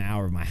 tracks within an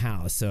hour of my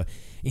house. So,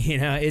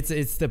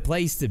 it's the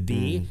place to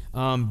be.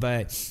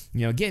 But,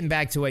 getting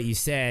back to what you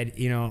said,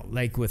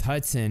 like with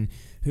Hudson,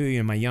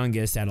 who, my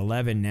youngest at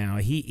 11 now,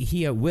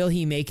 will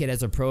he make it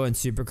as a pro in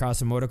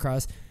Supercross and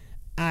motocross?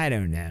 I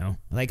don't know.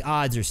 Like,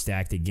 odds are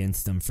stacked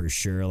against him for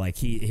sure. Like,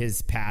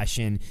 his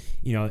passion,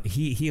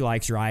 he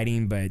likes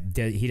riding, but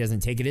he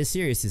doesn't take it as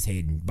serious as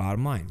Hayden,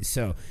 bottom line.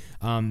 So,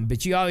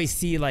 but you always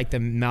see like the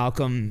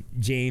Malcolm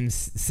James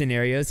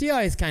scenarios. You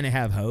always kind of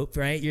have hope,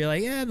 right? You're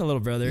like, the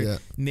little brother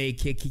may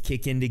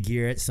kick into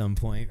gear at some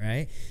point,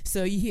 right?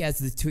 So he has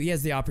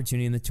the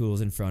opportunity and the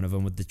tools in front of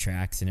him with the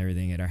tracks and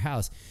everything at our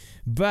house.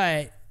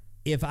 But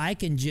if I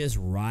can just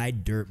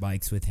ride dirt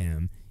bikes with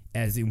him,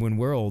 when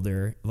we're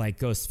older, like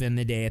go spend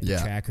the day at the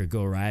track or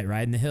go ride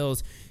in the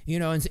hills,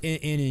 and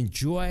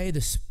enjoy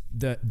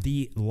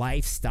the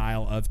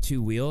lifestyle of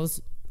two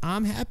wheels,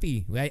 I'm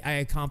happy. I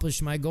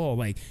accomplished my goal.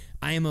 Like,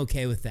 I am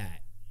okay with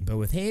that. But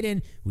with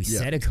Hayden, we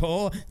set a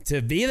goal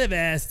to be the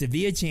best, to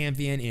be a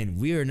champion, and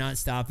we are not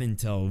stopping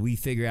until we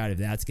figure out if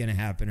that's going to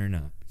happen or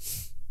not.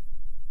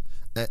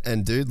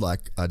 And dude,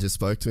 like, I just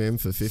spoke to him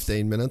for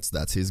 15 minutes.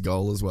 That's his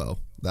goal as well.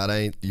 That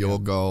ain't your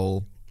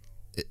goal.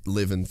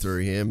 Living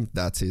through him,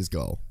 that's his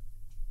goal.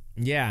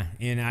 Yeah,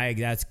 and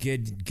that's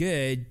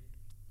good.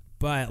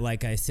 But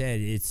like I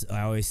said,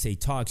 I always say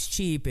talk's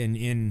cheap,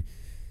 and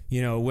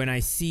when I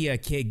see a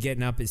kid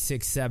getting up at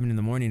 6, 7 in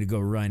the morning to go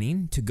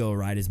running, to go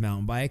ride his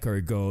mountain bike or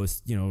go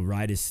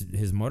ride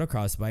his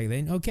motocross bike,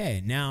 then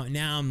okay, now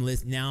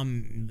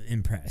I'm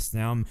impressed.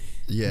 I'm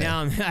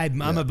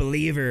a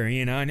believer.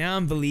 Now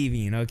I'm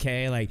believing.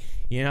 Okay, like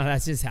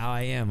that's just how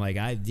I am. Like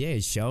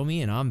show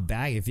me and I'm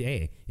back. If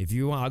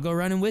you want, I'll go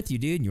running with you,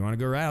 dude. You want to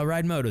go ride? I'll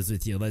ride motos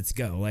with you. Let's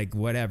go. Like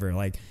whatever.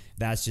 Like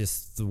that's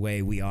just the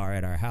way we are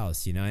at our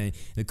house. And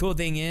the cool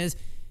thing is,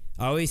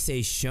 I always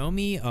say, show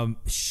me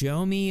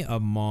a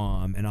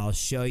mom, and I'll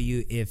show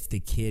you if the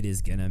kid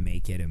is gonna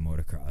make it in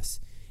motocross.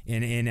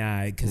 And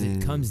because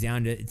it comes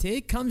down to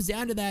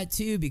that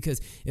too. Because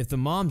if the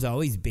mom's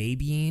always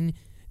babying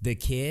the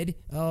kid,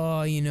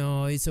 oh,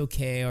 it's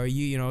okay, or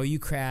you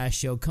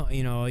crash,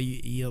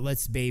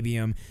 let's baby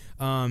him.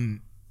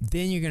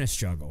 Then you're gonna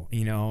struggle.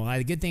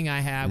 The good thing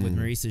I have with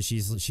Marisa,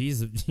 she's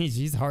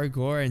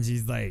hardcore, and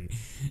she's like,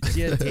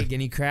 she doesn't take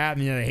any crap.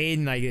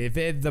 Hayden, like,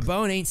 if the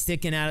bone ain't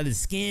sticking out of the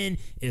skin,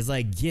 is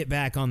like, get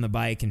back on the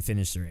bike and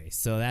finish the race.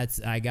 So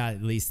I got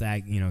at least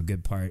that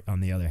good part on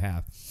the other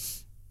half.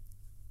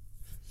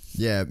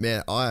 Yeah,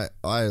 man. I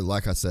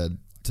like I said,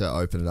 to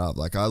open it up,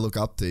 like, I look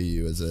up to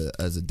you as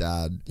a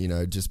dad,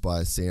 just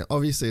by seeing.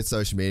 Obviously, it's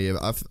social media.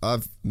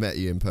 I've met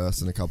you in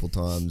person a couple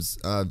times.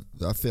 I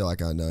feel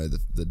like I know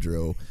the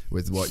drill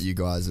with what you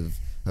guys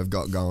have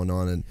got going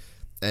on,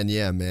 and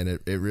yeah, man,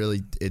 it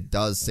really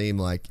does seem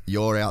like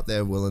you're out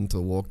there willing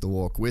to walk the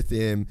walk with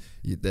him.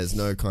 There's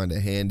no kind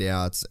of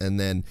handouts, and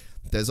then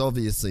there's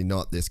obviously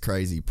not this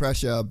crazy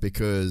pressure,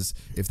 because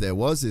if there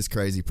was this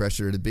crazy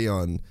pressure, it'd be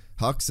on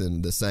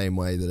Huxon the same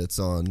way that it's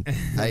on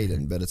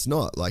Hayden, but it's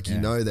not. Like,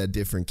 they're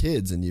different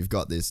kids, and you've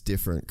got this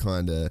different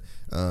kind of,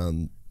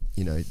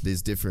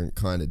 this different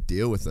kind of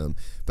deal with them.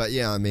 But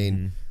yeah, I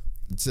mean,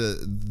 to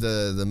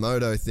the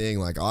moto thing,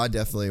 like, I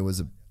definitely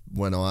was,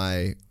 when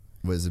I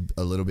was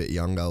a little bit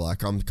younger,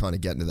 like, I'm kind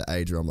of getting to the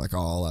age where I'm like, oh,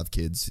 I'll have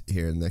kids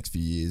here in the next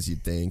few years,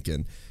 you'd think.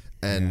 And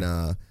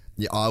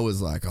yeah, I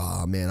was like,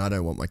 oh man, I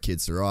don't want my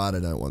kids to ride. I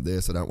don't want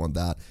this. I don't want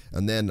that.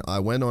 And then I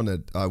went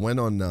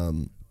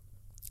on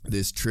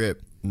this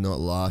trip, not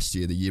last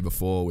year, the year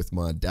before, with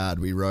my dad.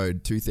 We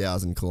rode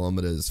 2,000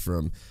 kilometers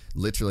from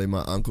literally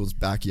my uncle's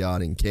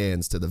backyard in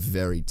Cairns to the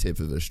very tip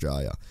of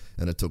Australia,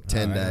 and it took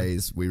 10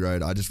 days. We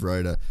rode. I just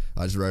rode a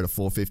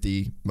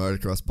 450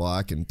 motocross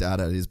bike, and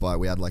Dad had his bike.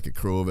 We had like a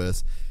crew of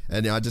us,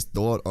 and I just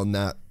thought on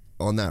that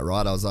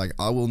ride, I was like,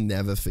 I will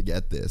never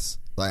forget this.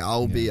 Like, I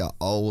will be an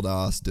old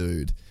ass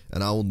dude,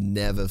 and I will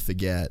never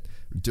forget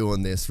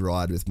doing this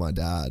ride with my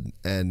dad.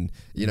 And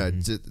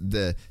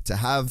to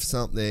have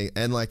something,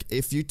 and like,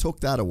 if you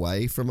took that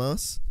away from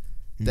us,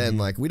 then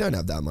like, we don't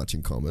have that much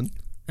in common.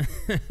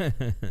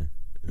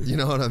 You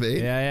know what I mean?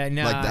 Yeah,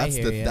 no, like,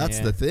 that's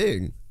the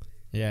thing.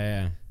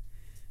 Yeah.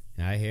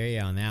 I hear you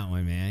on that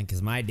one, man.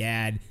 Because my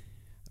dad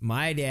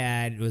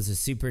was a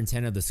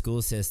superintendent of the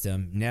school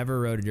system,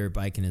 never rode a dirt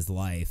bike in his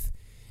life.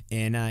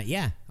 And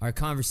our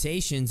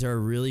conversations are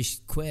really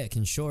quick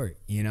and short.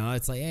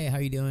 It's like, hey, how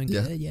you doing?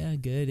 Good, yeah,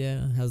 good,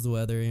 yeah. How's the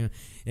weather? And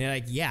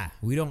like,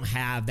 we don't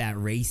have that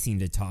racing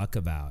to talk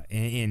about.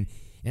 And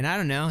I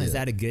don't know, is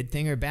that a good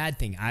thing or a bad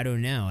thing? I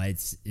don't know.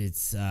 It's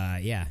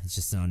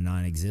just so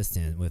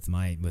non-existent with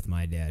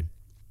my dad.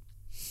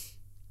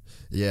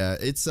 Yeah,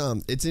 it's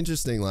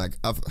interesting.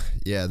 Like,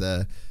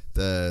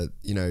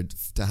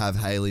 to have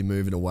Haley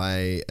moving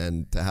away,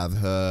 and to have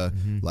her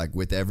like,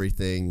 with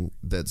everything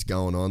that's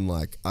going on,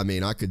 like, I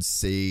mean, I could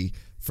see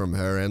from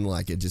her end,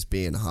 like, it just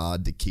being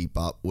hard to keep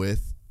up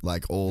with,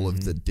 like, all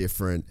of the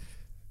different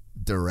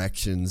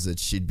directions that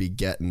she'd be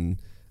getting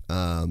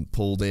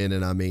pulled in.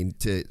 And I mean,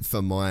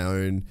 for my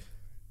own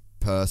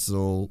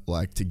personal,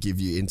 like, to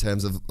give you in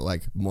terms of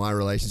like my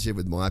relationship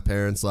with my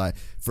parents, like,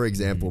 for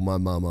example, my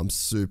mum, I'm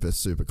super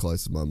super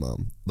close to my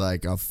mum,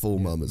 like a full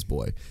mama's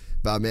boy.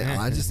 But man,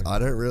 I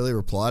don't really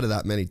reply to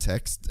that many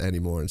texts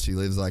anymore, and she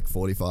lives like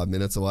 45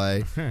 minutes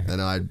away,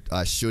 and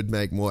I should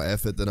make more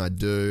effort than I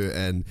do,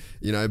 and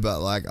but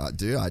like, I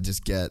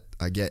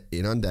get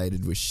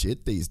inundated with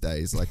shit these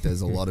days. Like,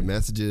 there's a lot of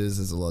messages,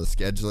 there's a lot of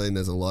scheduling,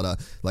 there's a lot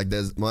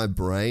of my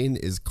brain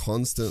is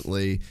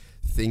constantly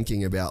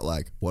thinking about,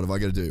 like, what have I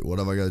got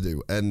to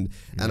do, and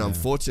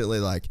unfortunately,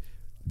 like,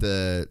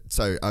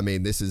 so I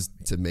mean, this is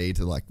to me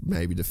to like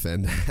maybe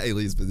defend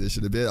Haley's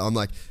position a bit. I'm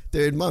like,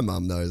 dude, my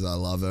mum knows I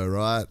love her,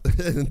 right?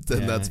 And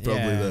that's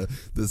probably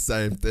the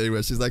same thing,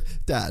 where she's like,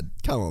 Dad,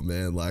 come on,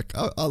 man, like,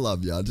 I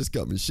love you, I just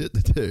got me shit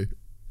to do.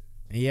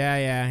 Yeah,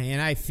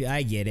 and I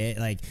get it.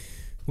 Like,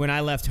 when I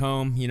left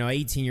home,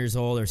 18 years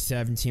old or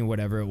 17,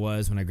 whatever it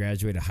was, when I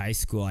graduated high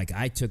school, like,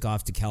 I took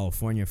off to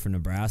California from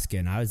Nebraska,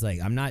 and I was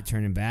like, I'm not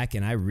turning back.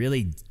 And I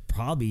really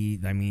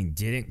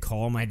didn't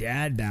call my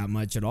dad that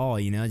much at all,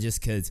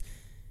 just because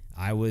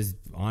I was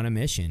on a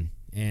mission.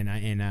 But I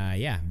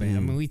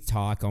mean, we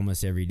talk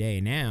almost every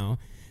day now,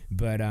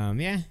 but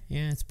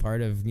it's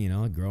part of,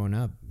 growing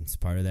up. It's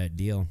part of that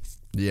deal.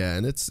 Yeah.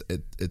 And it's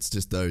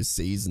just those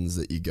seasons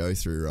that you go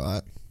through,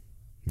 right?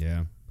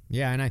 Yeah.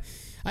 Yeah. And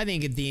I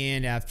think at the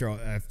end,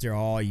 after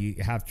all, you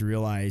have to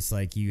realize,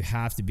 like, you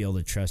have to be able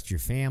to trust your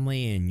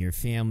family, and your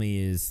family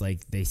is,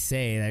 like they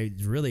say,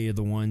 they really are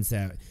the ones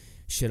that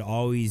should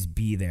always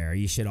be there.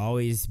 You should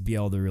always be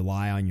able to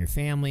rely on your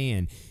family,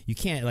 and you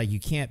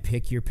can't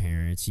pick your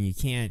parents, and you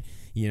can't,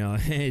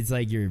 it's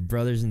like your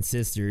brothers and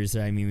sisters.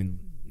 I mean,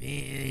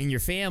 in your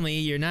family,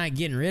 you're not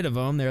getting rid of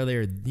them. They're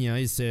there,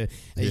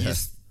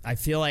 I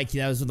feel like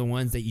those are the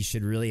ones that you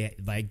should really,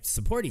 like,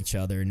 support each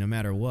other no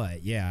matter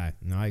what. Yeah,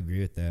 no, I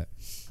agree with that.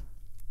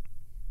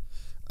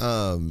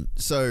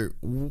 So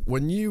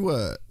when you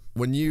were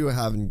when you were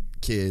having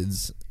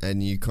kids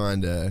and you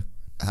kind of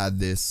had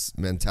this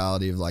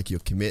mentality of like you're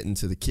committing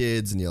to the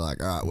kids and you're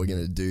like, all right, we're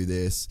going to do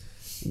this.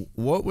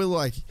 What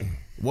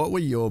were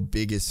your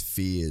biggest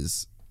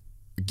fears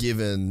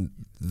given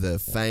the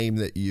fame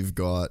that you've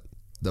got,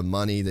 the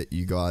money that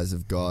you guys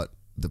have got,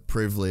 the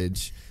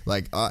privilege?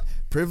 Like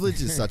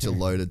privilege is such a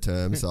loaded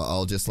term, so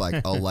I'll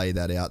lay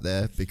that out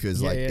there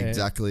because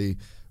exactly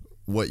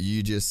what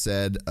you just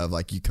said of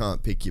like you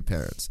can't pick your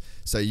parents.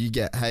 So you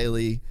get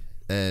Haley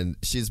and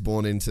she's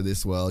born into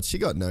this world. She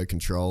got no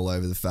control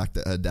over the fact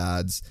that her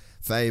dad's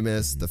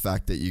famous, the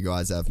fact that you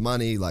guys have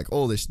money, like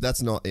all this,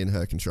 that's not in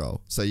her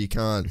control. So you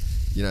can't,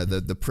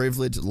 the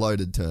privilege,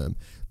 loaded term.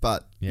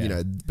 But,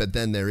 but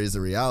then there is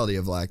a reality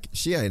of like,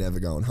 she ain't ever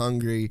going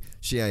hungry.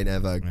 She ain't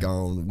ever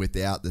going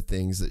without the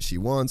things that she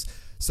wants.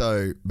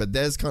 So, but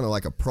there's kind of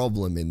like a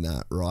problem in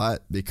that, right?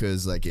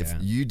 Because like if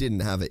you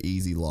didn't have an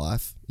easy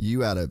life,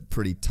 you had a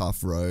pretty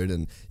tough road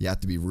and you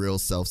had to be real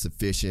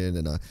self-sufficient.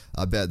 And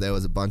I bet there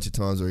was a bunch of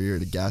times where you're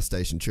at a gas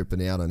station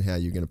tripping out on how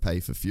you're going to pay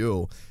for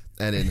fuel.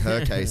 And in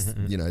her case,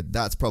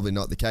 that's probably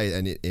not the case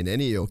and in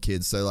any of your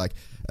kids. So like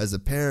as a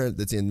parent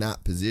that's in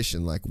that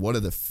position, like what are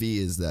the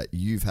fears that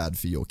you've had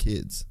for your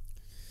kids?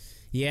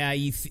 Yeah,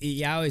 you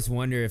always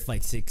wonder if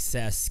like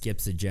success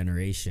skips a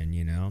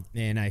generation,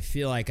 and I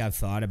feel like I've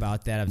thought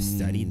about that. I've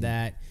studied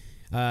that.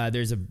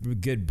 There's a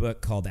good book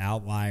called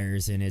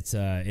Outliers, and it's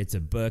a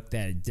book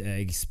that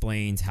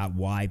explains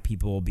why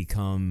people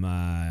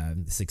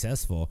become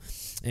successful,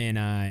 and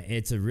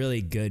it's a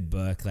really good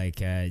book.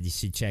 Like you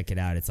should check it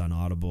out. It's on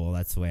Audible.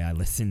 That's the way I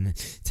listen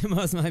to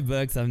most of my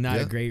books. I'm not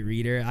a great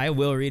reader. I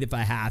will read if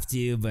I have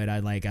to, but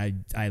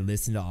I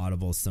listen to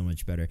Audible so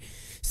much better.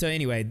 So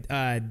anyway,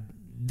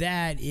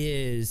 that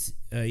is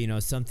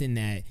something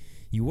that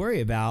you worry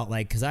about,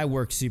 like, because I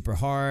worked super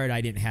hard. I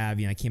didn't have,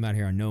 I came out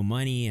here on no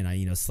money, and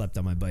I, slept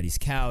on my buddy's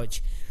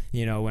couch,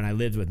 when I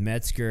lived with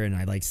Metzger, and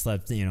I like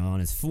slept, on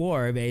his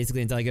floor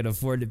basically until I could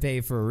afford to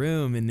pay for a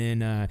room, and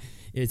then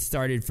it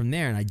started from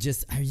there. And I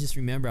just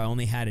remember I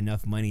only had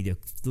enough money to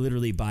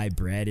literally buy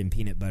bread and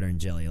peanut butter and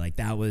jelly. Like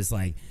that was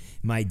like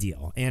my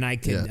deal, and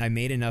I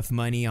made enough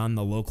money on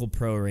the local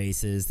pro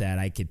races that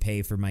I could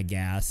pay for my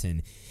gas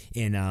and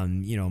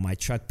my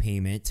truck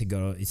payment to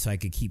go, so I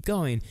could keep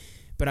going.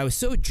 But I was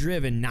so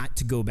driven not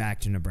to go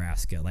back to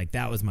Nebraska. Like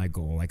that was my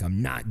goal. Like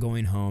I'm not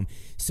going home.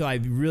 So I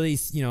really,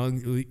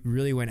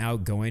 really went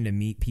out going to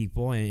meet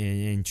people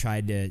and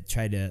tried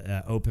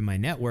to open my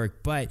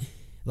network. But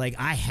like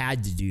I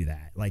had to do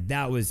that. Like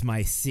that was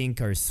my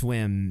sink or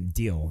swim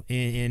deal.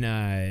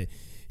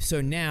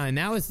 So now, and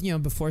that was,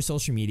 before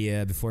social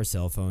media, before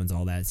cell phones,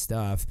 all that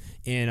stuff.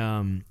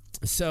 And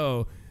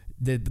so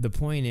the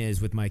point is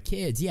with my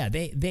kids,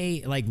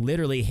 they like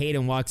literally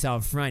Hayden walks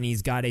out front.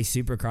 He's got a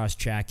Supercross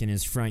track in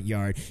his front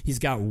yard. He's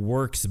got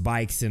Works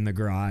bikes in the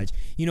garage.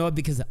 You know what?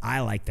 Because I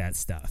like that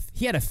stuff.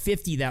 He had a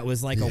 50 that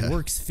was like a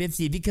Works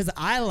 50 because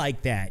I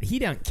like that. He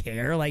don't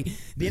care. Like at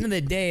the end of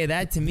the day,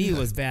 that to me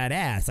was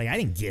badass. Like I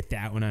didn't get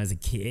that when I was a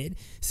kid.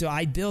 So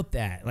I built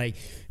that. Like,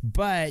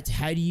 but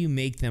how do you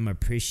make them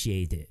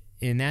appreciate it?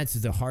 And that's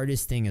the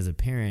hardest thing as a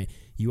parent.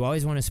 You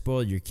always want to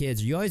spoil your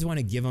kids. You always want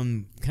to give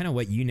them kind of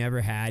what you never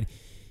had,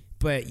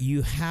 but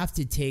you have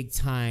to take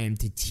time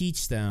to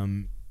teach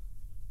them.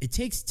 It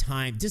takes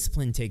time.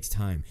 Discipline takes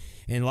time.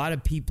 And a lot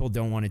of people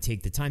don't want to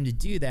take the time to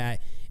do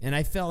that. And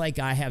I felt like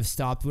I have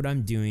stopped what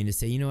I'm doing to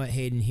say, you know what,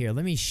 Hayden, here,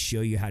 let me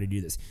show you how to do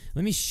this.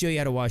 Let me show you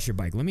how to wash your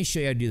bike. Let me show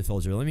you how to do the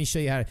filter. Let me show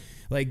you how to,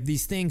 like,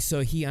 these things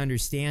so he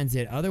understands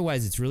it.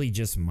 Otherwise, it's really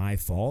just my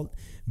fault.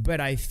 But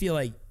I feel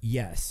like,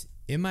 yes,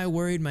 am I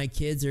worried my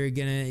kids are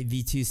going to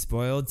be too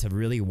spoiled to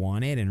really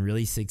want it and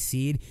really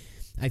succeed?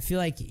 I feel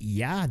like,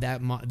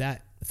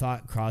 that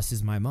thought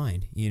crosses my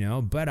mind,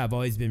 but I've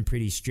always been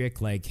pretty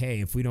strict. Like,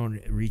 hey, if we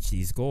don't reach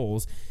these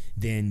goals,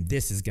 then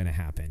this is going to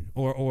happen,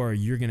 or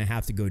you're going to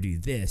have to go do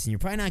this, and you're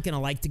probably not going to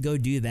like to go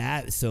do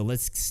that. So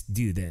let's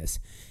do this.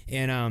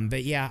 And,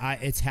 but yeah,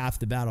 it's half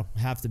the battle.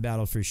 Half the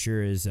battle for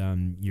sure is,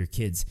 your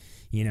kids.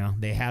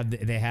 They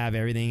have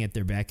everything at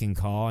their beck and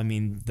call. I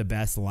mean, the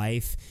best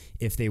life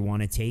if they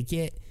want to take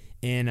it.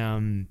 And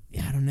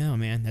I don't know,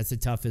 man. That's the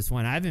toughest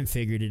one. I haven't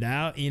figured it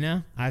out.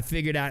 I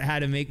figured out how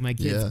to make my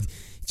kids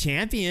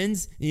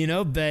champions.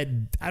 But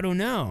I don't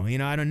know.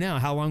 I don't know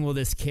how long will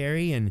this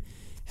carry, and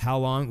how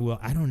long will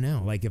I don't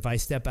know. Like if I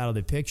step out of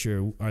the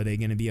picture, are they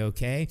going to be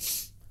okay?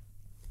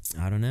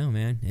 I don't know,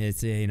 man.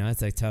 It's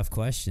it's a tough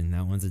question.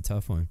 That one's a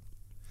tough one.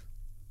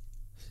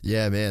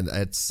 Yeah, man,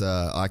 it's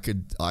I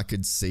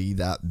could see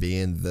that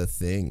being the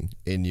thing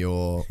in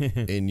your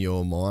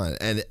mind,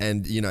 and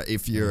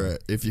if you're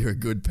a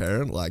good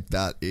parent, like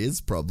that is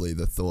probably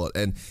the thought,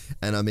 and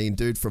I mean,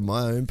 dude, from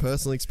my own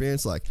personal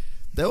experience, like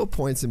there were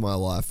points in my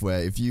life where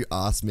if you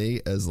asked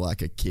me as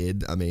like a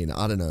kid, I mean,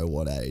 I don't know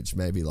what age,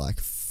 maybe like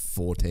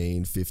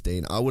 14,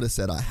 15, I would have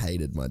said I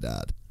hated my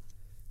dad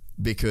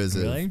because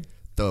of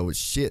the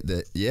shit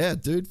that,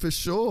 dude, for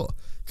sure.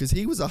 Because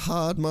he was a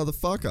hard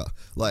motherfucker,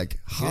 like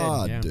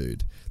hard,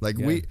 dude. Like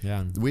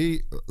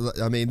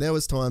I mean, there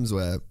was times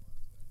where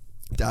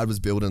Dad was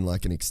building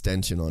like an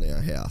extension on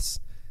our house,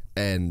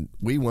 and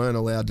we weren't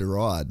allowed to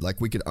ride. Like,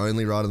 we could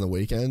only ride on the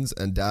weekends,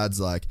 and Dad's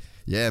like,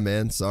 yeah,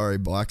 man, sorry,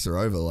 bikes are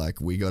over.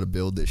 Like, we got to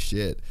build this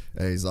shit.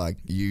 And he's like,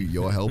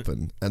 you're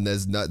helping. And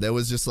there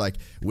was just like,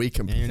 we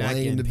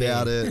complained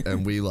about it,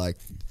 and we like,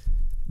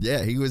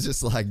 yeah, he was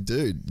just like,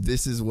 dude,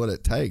 this is what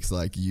it takes.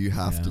 Like, you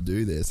have to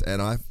do this. And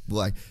I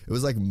like, it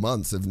was like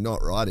months of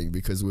not riding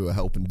because we were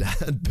helping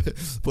Dad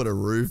put a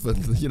roof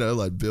and, you know,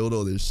 like build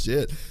all this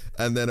shit.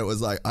 And then it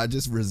was like, I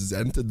just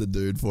resented the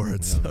dude for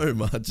it so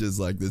much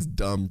as like this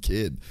dumb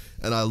kid.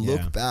 And I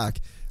look back,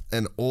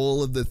 and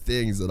all of the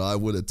things that I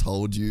would have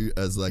told you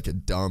as like a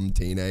dumb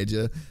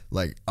teenager,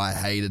 like I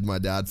hated my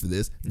dad for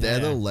this, they're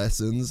the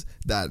lessons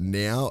that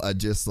now are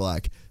just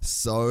like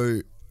so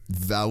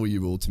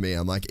valuable to me.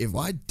 I'm like, if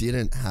I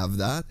didn't have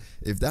that,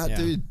 if that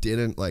dude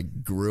didn't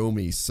like grill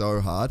me so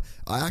hard,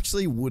 I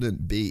actually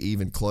wouldn't be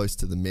even close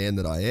to the man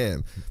that I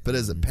am. But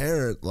as a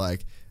parent,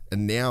 like,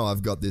 and now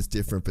I've got this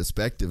different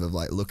perspective of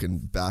like looking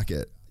back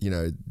at, you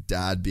know,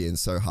 Dad being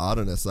so hard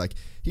on us. Like,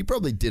 he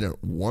probably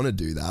didn't want to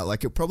do that.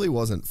 Like, it probably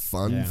wasn't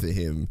fun for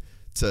him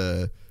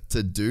to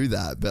do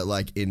that. But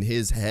like in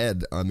his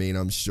head, I mean,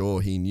 I'm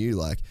sure he knew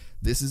like,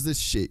 this is the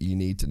shit you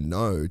need to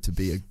know to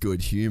be a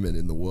good human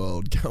in the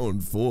world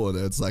going forward.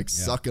 It's like,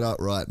 suck it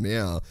up right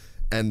now.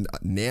 And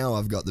now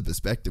I've got the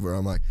perspective where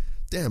I'm like,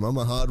 damn, I'm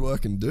a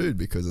hardworking dude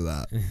because of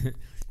that.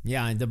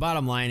 Yeah, and the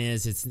bottom line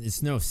is,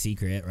 it's no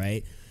secret,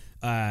 right?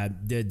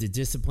 The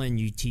discipline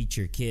you teach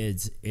your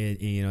kids,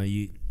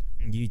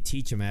 you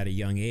teach them at a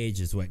young age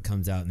is what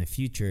comes out in the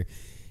future.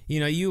 You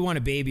know, you want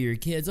to baby your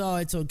kids. Oh,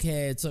 it's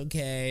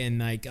okay. And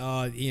like,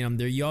 oh, you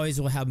know, you always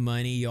will have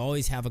money. You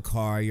always have a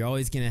car. You're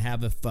always going to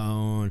have a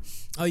phone.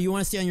 Oh, you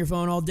want to stay on your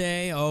phone all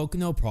day? Oh,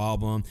 no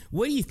problem.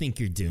 What do you think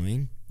you're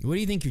doing? What do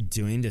you think you're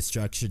doing to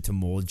structure, to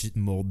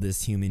mold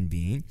this human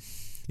being?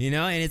 You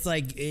know, and it's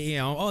like, you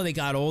know, oh, they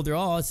got older.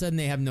 All of a sudden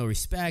they have no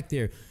respect.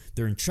 They're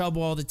in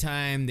trouble all the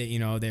time. That, you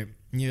know,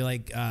 you're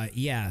like,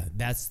 yeah,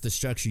 that's the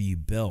structure you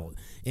built.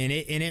 And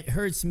it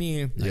hurts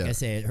me. Like I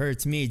say, it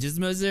hurts me just as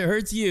much as it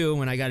hurts you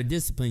when I got to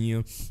discipline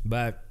you,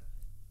 but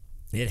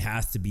it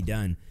has to be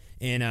done.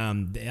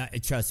 And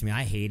trust me,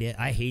 I hate it.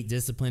 I hate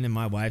discipline. And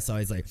my wife's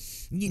always like,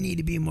 you need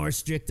to be more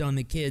strict on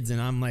the kids. And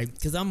I'm like,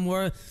 because I'm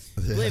more,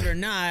 believe it or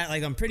not,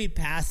 like I'm pretty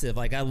passive.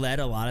 Like I let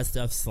a lot of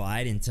stuff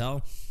slide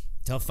until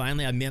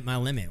finally I met my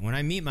limit. When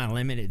I meet my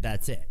limit,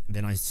 that's it.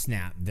 Then I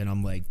snap. Then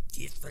I'm like,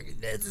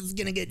 this is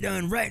going to get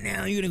done right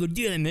now. You're going to go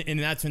do it. And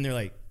that's when they're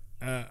like,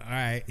 all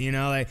right, you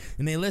know, like,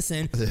 and they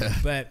listen.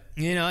 But,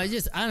 you know, I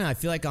don't know. I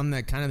feel like I'm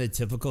the kind of the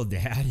typical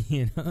dad,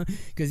 you know,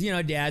 because, you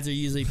know, dads are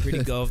usually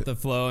pretty go with the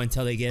flow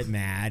until they get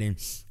mad.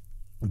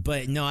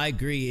 But no, I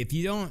agree. If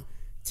you don't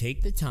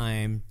take the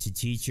time to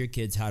teach your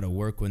kids how to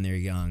work when they're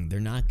young, they're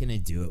not going to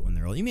do it when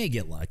they're old. You may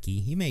get lucky,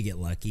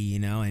 you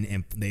know,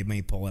 and they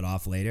may pull it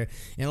off later.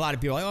 And a lot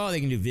of people are like, oh, they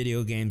can do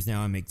video games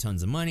now and make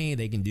tons of money.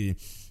 They can do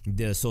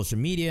the social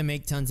media,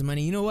 make tons of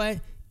money. You know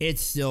what?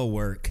 It's still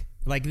work.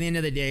 Like, at the end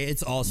of the day,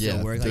 it's all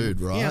still work.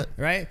 Dude, like, right? Yeah,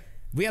 right?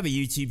 We have a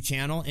YouTube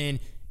channel, and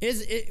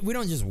we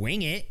don't just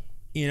wing it.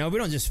 You know, we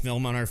don't just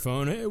film on our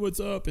phone, hey, what's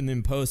up, and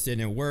then post it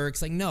and it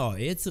works. Like, no,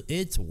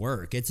 it's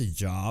work. It's a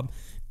job,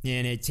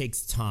 and it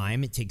takes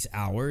time. It takes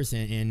hours,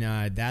 and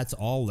that's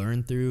all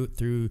learned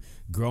through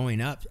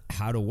growing up,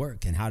 how to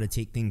work and how to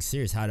take things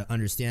serious, how to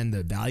understand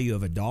the value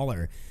of a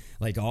dollar.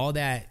 Like, all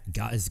that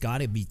has got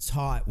to be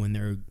taught when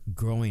they're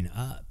growing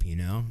up, you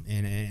know?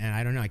 And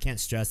I don't know. I can't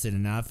stress it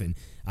enough, and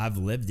I've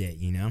lived it,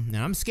 you know? And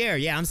I'm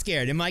scared. Yeah, I'm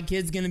scared. Am my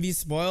kids going to be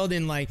spoiled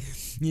and, like,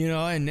 you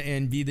know,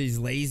 and be these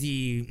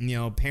lazy, you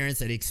know, parents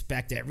that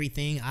expect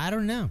everything? I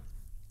don't know.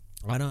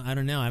 I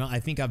don't know.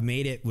 I think I've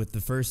made it with the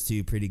first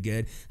two pretty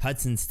good.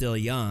 Hudson's still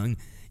young,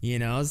 you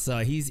know? So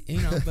he's,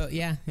 you know, but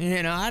yeah,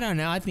 you know, I don't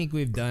know. I think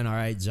we've done all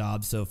right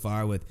job so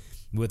far with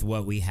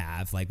what we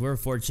have. Like, we're a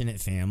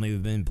fortunate family.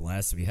 We've been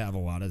blessed. We have a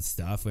lot of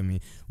stuff. I mean,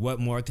 what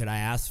more could I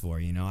ask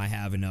for? You know, I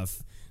have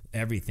enough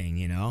everything,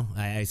 you know.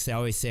 I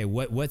always say,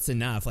 what's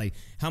enough? Like,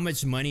 how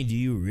much money do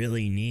you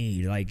really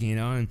need? Like, you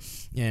know,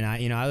 and I,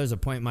 you know, there was a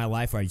point in my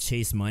life where I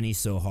chased money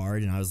so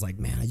hard, and I was like,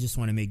 man, I just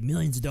want to make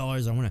millions of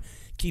dollars. I want to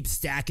keep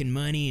stacking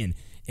money, and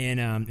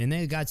then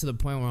it got to the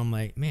point where I'm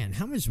like, man,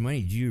 how much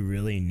money do you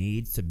really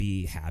need to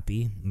be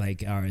happy?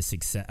 Like,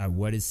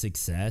 what is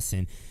success?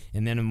 And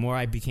then the more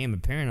I became a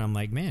parent, I'm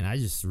like, man, I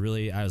just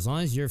really, as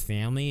long as your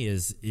family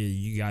is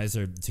you guys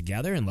are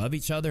together and love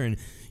each other and,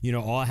 you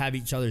know, all have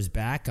each other's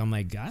back, I'm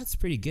like, God, that's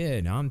pretty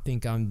good. I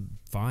think I'm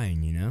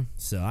fine, you know?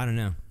 So I don't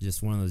know,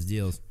 just one of those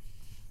deals.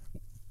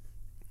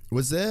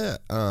 Was there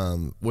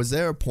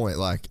a point,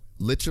 like,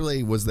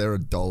 literally, was there a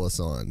dollar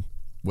sign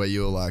where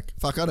you were like,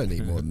 fuck, I don't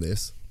need more than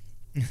this?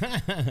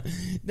 I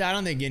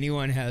don't think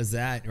anyone has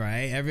that,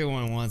 right?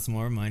 Everyone wants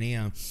more money.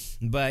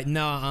 But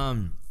no,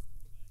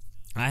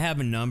 I have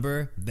a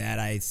number that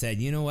I said,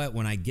 you know what?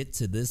 When I get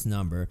to this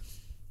number,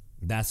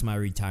 that's my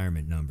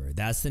retirement number.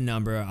 That's the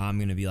number I'm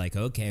going to be like,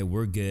 okay,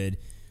 we're good.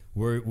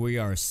 We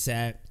are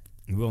set.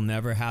 We'll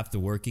never have to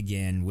work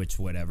again, which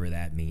whatever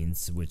that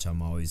means, which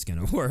I'm always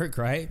going to work,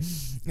 right?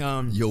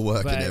 You'll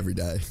work it every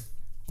day.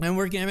 And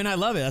working, I mean, I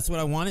love it. That's what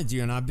I want to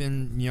do. And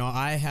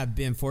I have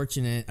been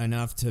fortunate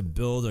enough to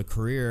build a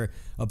career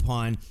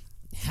upon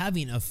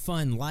having a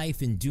fun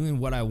life and doing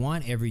what I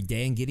want every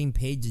day and getting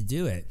paid to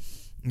do it.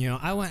 I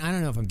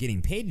don't know if I'm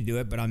getting paid to do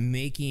it, but I'm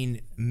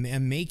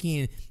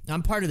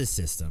part of the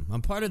system.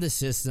 I'm part of the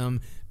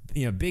system.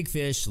 Big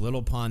fish,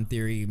 little pond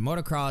theory,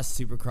 motocross,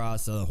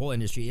 supercross, the whole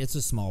industry. It's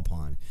a small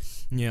pond.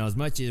 As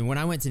much as when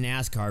I went to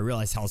NASCAR, I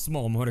realized how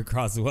small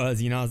motocross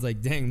was. I was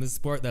like, dang, this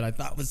sport that I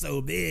thought was so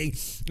big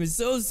was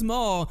so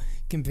small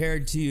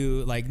compared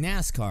to like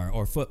NASCAR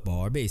or football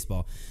or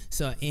baseball.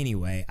 So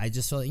anyway, I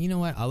just felt, you know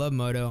what? I love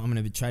moto. I'm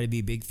going to try to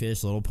be big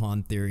fish, little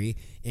pond theory.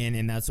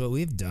 And that's what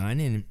we've done.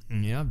 And,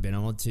 I've been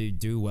able to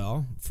do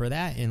well for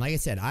that. And like I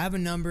said, I have a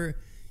number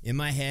in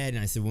my head,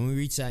 and I said when we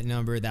reach that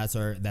number, that's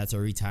our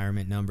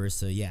retirement number.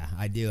 So yeah,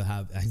 I do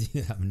have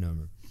a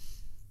number.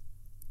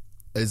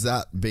 Is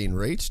that being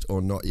reached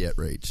or not yet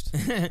reached?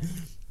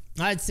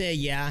 I'd say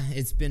yeah,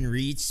 it's been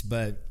reached,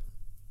 but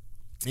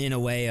in a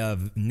way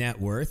of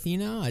net worth.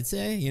 I'd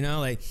say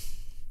like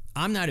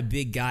I'm not a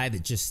big guy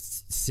that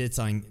just sits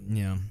on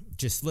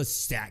just let's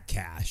stack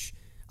cash.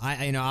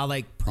 I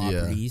like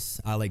properties.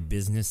 Yeah. I like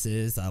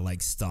businesses. I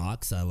like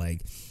stocks. I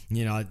like,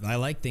 I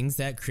like things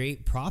that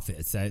create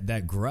profits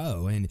that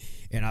grow. And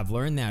I've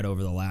learned that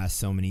over the last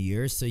so many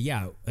years. So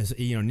yeah,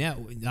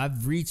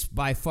 I've reached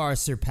by far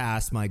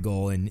surpassed my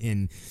goal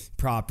in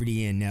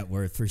property and net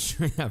worth for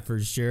sure. For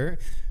sure.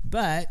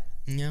 But,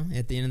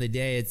 at the end of the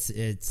day,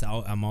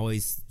 I'm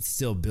always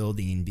still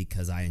building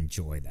because I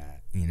enjoy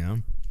that, Yeah.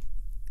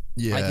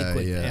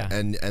 Yeah.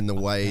 And the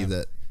way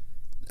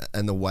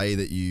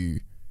that you,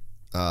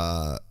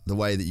 the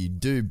way that you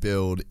do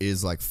build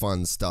is like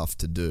fun stuff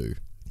to do.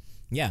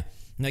 Yeah.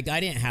 Like I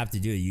didn't have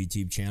to do a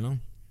YouTube channel.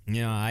 We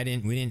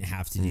didn't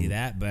have to do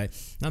that, but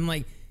I'm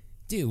like,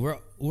 dude,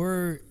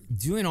 we're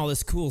doing all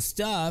this cool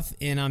stuff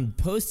and I'm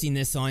posting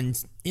this on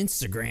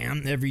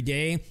Instagram every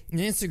day and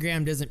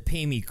Instagram doesn't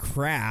pay me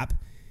crap.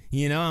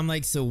 I'm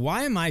like, so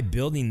why am I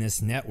building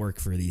this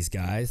network for these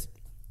guys?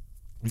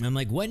 And I'm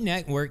like, what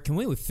network can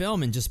we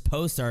film and just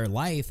post our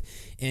life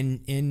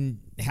and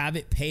have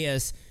it pay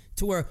us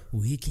to where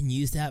we can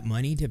use that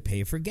money to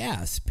pay for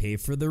gas, pay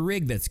for the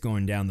rig that's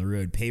going down the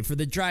road, pay for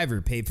the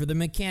driver, pay for the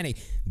mechanic.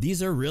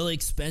 These are real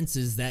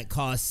expenses that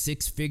cost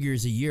 6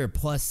 figures a year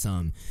plus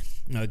some.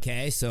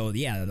 Okay, so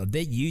yeah,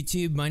 the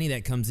YouTube money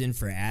that comes in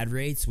for ad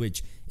rates,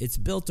 which it's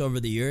built over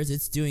the years,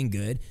 it's doing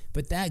good,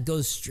 but that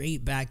goes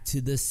straight back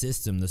to the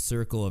system, the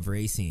circle of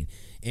racing.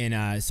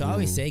 And so I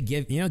always say,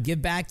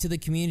 give back to the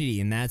community,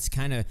 and that's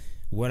kind of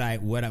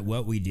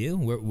what we do.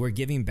 We're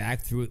giving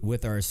back through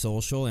with our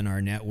social and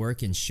our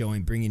network and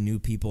bringing new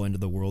people into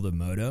the world of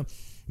moto,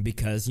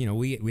 because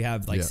we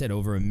have, like I said,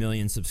 over 1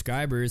 million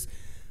subscribers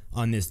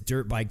on this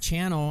dirt bike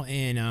channel,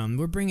 and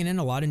we're bringing in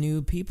a lot of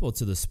new people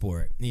to the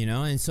sport,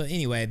 and so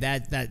anyway,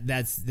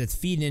 that's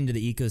feeding into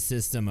the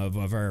ecosystem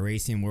of our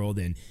racing world,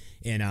 and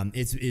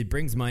it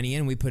brings money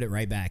in. We put it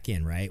right back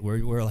in, right?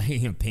 We're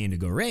like paying to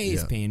go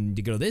race, paying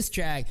to go to this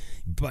track,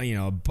 but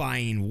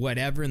buying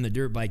whatever in the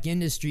dirt bike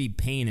industry,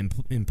 paying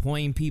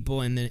employing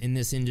people in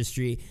this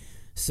industry.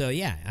 So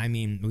yeah, I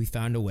mean, we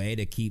found a way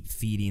to keep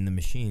feeding the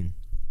machine.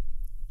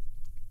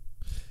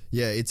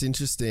 Yeah, it's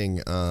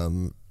interesting.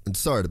 I'm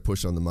sorry to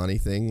push on the money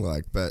thing,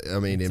 but I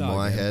mean, it's in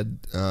my head,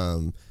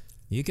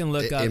 you can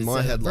look up in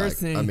my head, first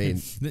thing, I mean,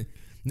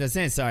 no,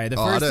 sorry, the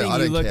first thing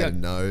you look up,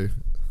 no,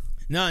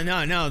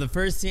 the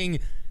first thing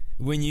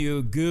when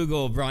you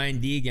Google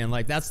Brian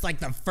Deegan, that's like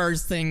the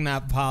first thing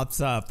that pops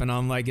up, and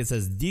I'm like, it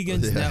says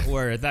Deegan's net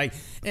worth,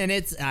 and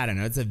it's, I don't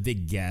know, it's a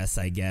big guess,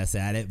 I guess,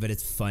 at it, but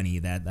it's funny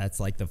that that's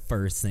like the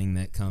first thing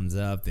that comes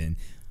up,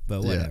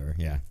 but whatever,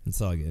 yeah, it's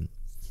all good.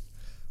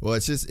 Well,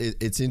 it's just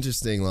it's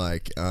interesting,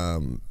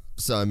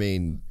 so I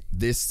mean,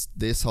 this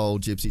whole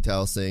Gypsy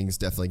Tales thing is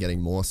definitely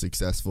getting more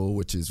successful,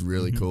 which is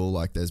really cool.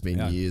 Like, there's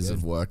been years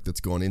of work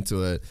that's gone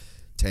into it,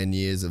 10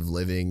 years of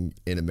living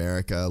in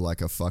America like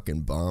a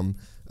fucking bum,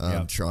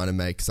 trying to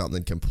make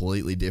something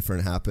completely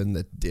different happen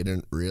that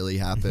didn't really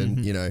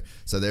happen,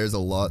 So there's a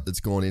lot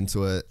that's gone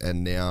into it,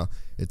 and now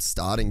it's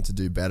starting to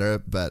do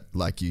better. But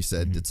like you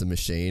said, it's a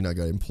machine. I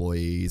got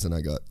employees and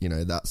I got,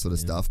 that sort of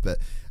stuff. But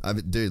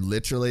dude,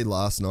 literally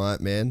last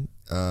night, man,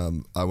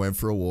 I went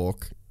for a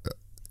walk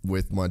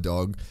with my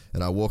dog,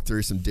 and I walked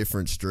through some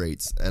different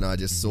streets, and I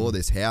just saw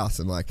this house,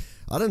 and I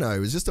don't know, it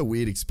was just a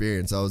weird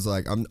experience. I was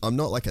like, I'm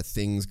not like a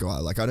things guy.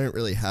 I don't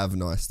really have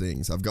nice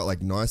things. I've got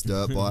nice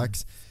dirt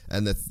bikes,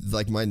 and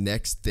my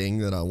next thing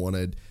that I want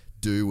to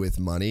do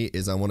with money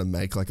is I want to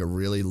make a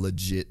really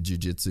legit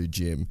jiu-jitsu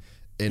gym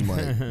in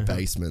my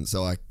basement.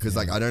 So I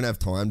don't have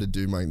time to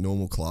do my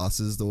normal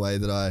classes the way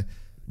that I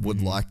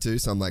would like to,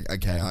 so I'm like,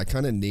 okay, I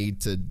kind of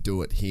need to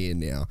do it here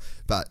now.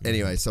 But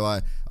anyway, so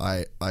I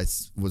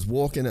was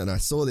walking and I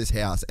saw this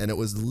house, and it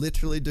was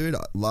literally, dude,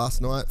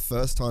 last night,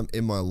 first time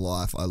in my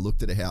life, I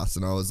looked at a house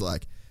and I was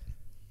like,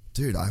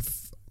 dude,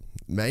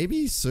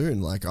 maybe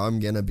soon, I'm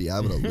gonna be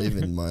able to live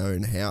in my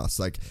own house,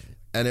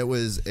 and it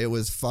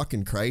was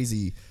fucking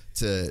crazy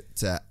to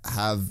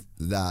have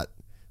that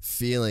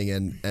feeling,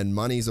 and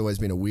money's always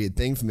been a weird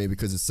thing for me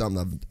because it's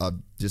something I've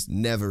just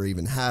never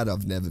even had.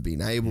 I've never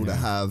been able to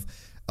have.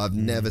 I've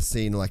never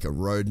seen like a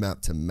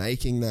roadmap to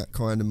making that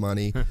kind of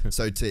money.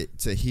 So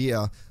to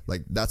hear,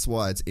 like, that's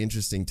why it's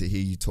interesting to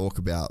hear you talk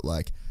about,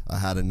 like, I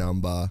had a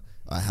number,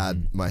 I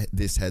had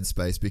this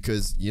headspace,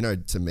 because, you know,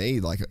 to me,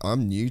 like,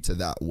 I'm new to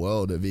that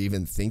world of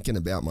even thinking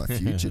about my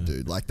future,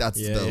 dude. Like, that's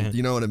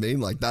you know what I mean?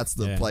 Like, that's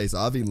the place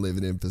I've been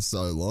living in for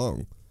so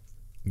long.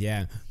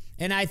 Yeah.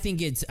 And I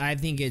think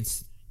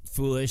it's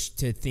foolish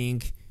to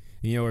think,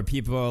 you know, where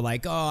people are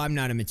like, oh, I'm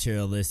not a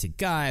materialistic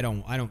guy. I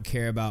don't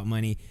care about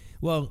money.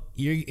 Well,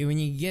 when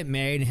you get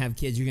married and have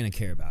kids, you're going to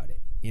care about it.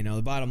 You know,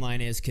 the bottom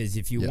line is, because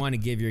if you want to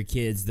give your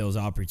kids those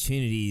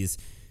opportunities,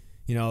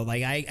 you know,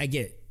 like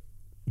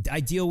I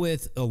deal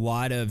with a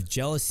lot of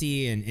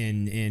jealousy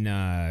and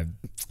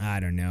I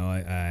don't know,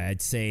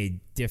 I'd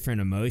say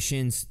different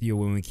emotions. You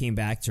know, when we came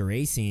back to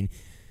racing,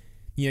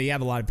 you know, you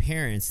have a lot of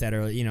parents that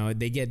are, you know,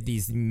 they get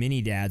these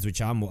mini dads, which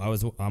I'm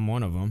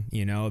one of them,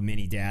 you know, a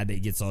mini dad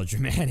that gets all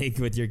dramatic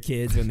with your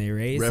kids when they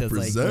race.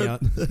 Represent. So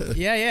it's like,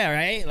 you know,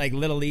 right? Like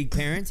little league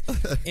parents.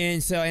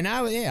 And so, and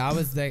I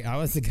was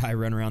the guy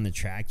running around the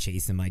track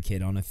chasing my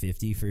kid on a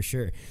 50 for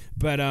sure.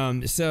 But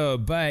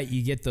but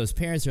you get those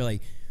parents who are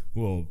like,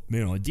 well,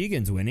 you know,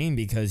 Deegan's winning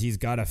because he's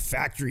got a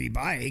factory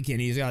bike and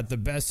he's got the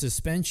best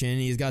suspension,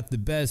 he's got the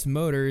best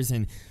motors.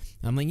 And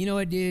I'm like, you know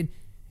what, dude?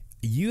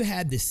 You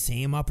had the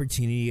same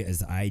opportunity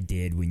as I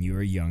did when you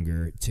were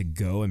younger to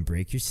go and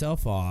break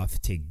yourself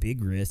off, take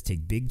big risks,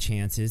 take big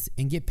chances,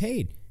 and get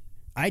paid.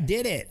 I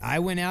did it. I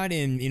went out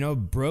and, you know,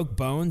 broke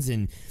bones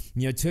and,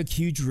 you know, took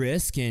huge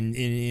risk. And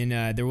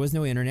there was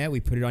no internet.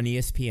 We put it on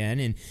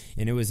ESPN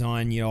and it was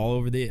on, you know, all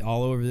over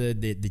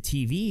the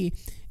TV.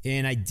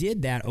 And I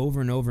did that over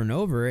and over and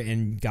over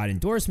and got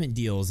endorsement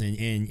deals and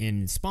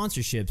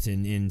sponsorships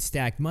and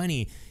stacked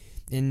money.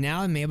 And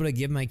now I'm able to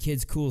give my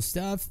kids cool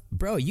stuff.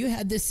 Bro, you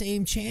had the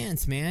same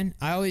chance, man.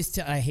 I always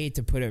I hate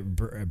to put it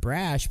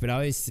brash, but I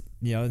always,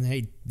 you know,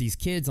 hey, these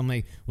kids, I'm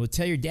like, well,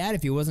 tell your dad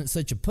if he wasn't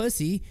such a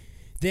pussy,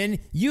 then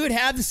you would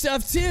have the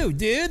stuff too,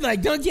 dude.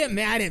 Like, don't get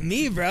mad at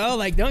me, bro.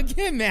 Like, don't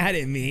get mad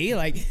at me.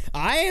 Like,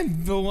 I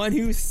am the one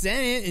who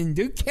sent it, and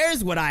who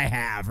cares what I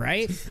have,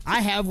 right?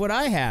 I have what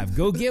I have.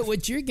 Go get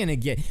what you're gonna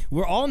get.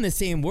 We're all in the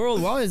same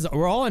world.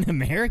 We're all in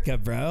America,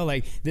 bro.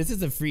 Like, this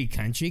is a free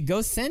country.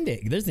 Go send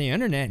it. There's the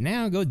internet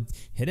now. Go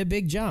hit a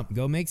big jump.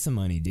 Go make some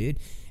money, dude.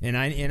 And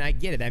I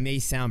get it. That may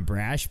sound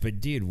brash, but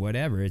dude,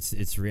 whatever.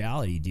 It's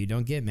reality, dude.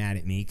 Don't get mad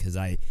at me because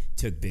I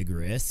took big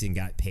risks and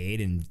got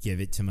paid and give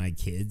it to my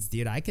kids,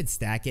 dude. I could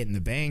stack it in the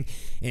bank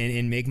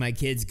and make my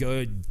kids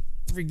go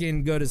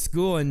to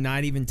school and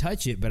not even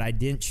touch it, but I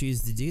didn't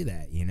choose to do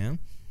that, you know?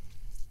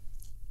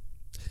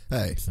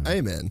 Hey, so.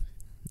 Amen.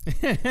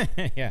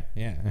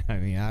 yeah. I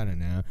mean, I don't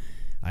know.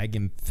 I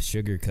can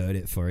sugarcoat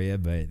it for you,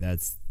 but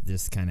that's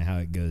just kind of how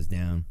it goes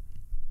down.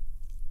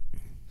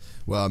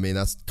 Well, I mean,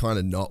 that's kind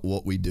of not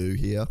what we do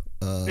here.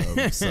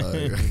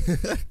 So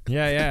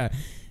yeah.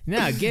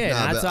 No, good.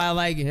 That's why I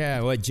like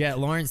what Jet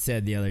Lawrence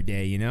said the other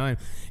day, you know?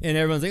 And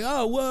everyone's like,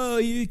 oh, whoa,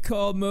 you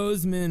called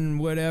Mosman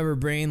whatever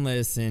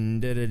brainless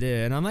and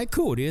da-da-da. And I'm like,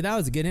 cool, dude. That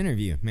was a good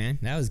interview, man.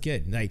 That was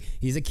good. Like,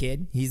 he's a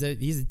kid. He's a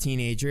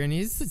teenager. And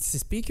he's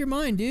speak your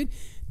mind, dude.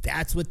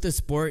 That's what the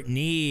sport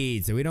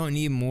needs. We don't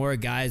need more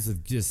guys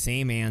with just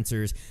same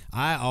answers.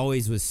 I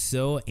always was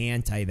so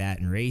anti that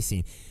in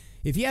racing.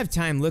 If you have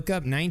time, look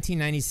up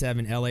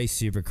 1997 LA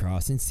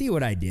Supercross and see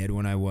what I did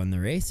when I won the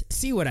race.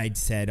 See what I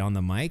said on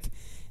the mic.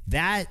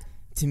 That,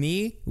 to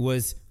me,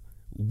 was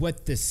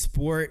what the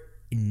sport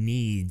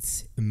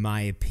needs, in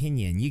my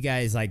opinion. You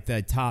guys, like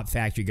the top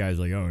factory guys,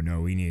 are like, oh,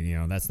 no, we need, you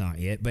know, that's not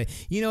it. But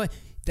you know what?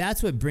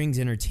 That's what brings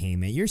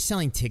entertainment. You're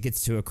selling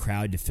tickets to a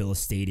crowd to fill a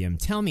stadium.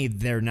 Tell me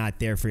they're not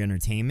there for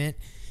entertainment,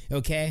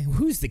 okay?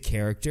 Who's the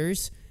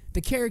characters?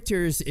 The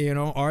characters, you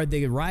know, are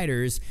the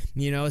riders,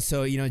 you know.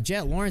 So, you know,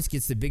 Jet Lawrence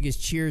gets the biggest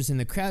cheers in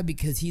the crowd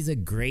because he's a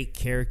great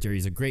character.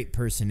 He's a great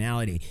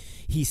personality.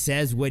 He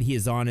says what he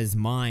is on his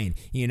mind,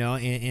 you know,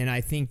 and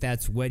I think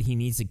that's what he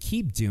needs to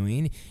keep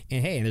doing.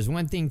 And hey, there's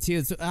one thing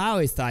too. So I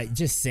always thought,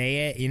 just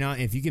say it, you know.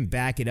 If you can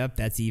back it up,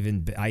 that's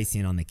even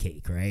icing on the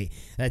cake, right?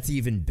 That's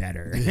even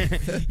better.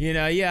 You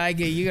know, yeah, I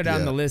get you go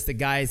down the list of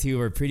guys who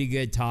were pretty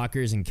good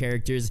talkers and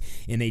characters,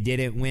 and they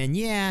didn't win.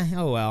 Yeah,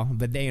 oh well,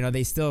 but they, you know,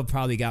 they still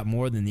probably got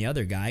more than the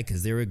other guy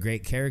because they were a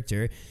great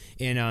character.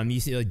 And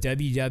you see, like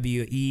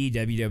WWE,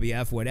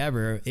 WWF,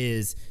 whatever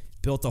is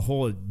built a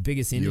whole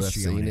biggest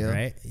industry UFC on it,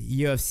 right?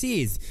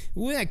 UFC's.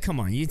 Well, come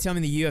on, you tell me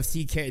the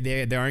UFC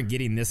they aren't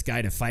getting this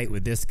guy to fight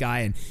with this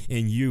guy,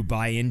 and you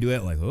buy into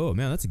it like, oh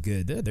man, that's a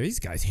good. These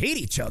guys hate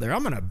each other.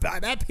 I'm gonna buy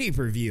that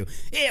pay-per-view.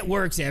 It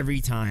works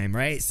every time,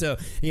 right? So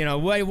you know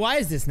why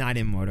is this not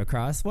in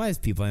motocross? Why is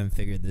people haven't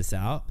figured this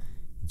out?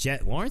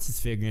 Jet Lawrence is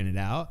figuring it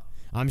out.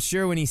 I'm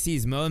sure when he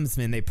sees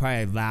Mosman, they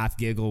probably laugh,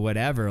 giggle,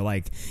 whatever.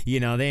 Like,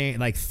 you know, they ain't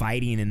like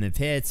fighting in the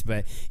pits,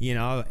 but, you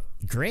know,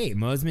 great.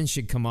 Mosman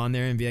should come on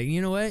there and be like,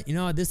 you know what?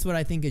 This is what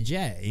I think of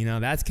Jet.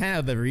 That's kind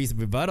of the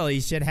rebuttal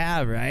he should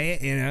have, right?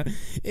 And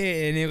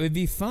it would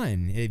be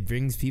fun. It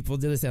brings people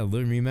to this.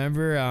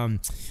 Remember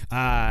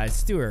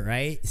Stewart,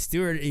 right?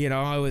 Stewart,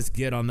 always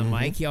good on the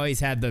mic. He always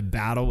had the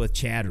battle with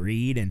Chad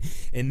Reed,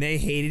 and they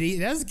hated it.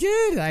 That was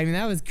good. I mean,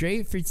 that was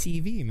great for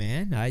TV,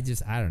 man. I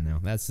don't know.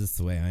 That's just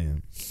the way I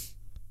am.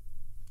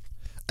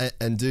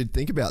 And dude,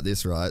 think about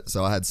this, right?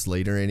 So I had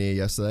Sleater in here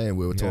yesterday, and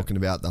we were talking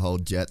about the whole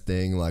Jet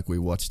thing. Like, we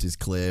watched his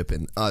clip,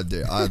 and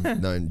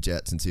I've known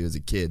Jet since he was a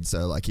kid,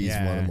 so like he's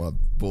one of my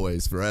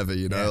boys forever.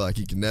 Like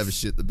he can never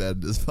shit the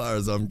bed as far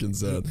as I'm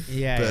concerned.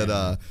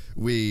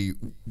 We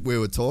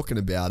were talking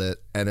about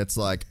it, and it's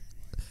like,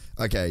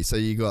 okay, so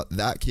you got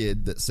that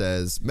kid that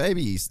says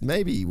maybe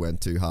he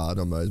went too hard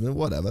on Mosman,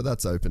 whatever,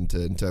 that's open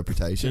to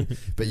interpretation.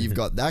 But you've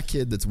got that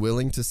kid that's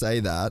willing to say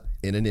that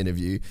in an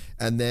interview,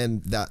 and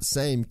then that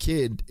same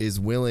kid is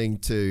willing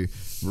to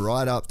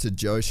ride up to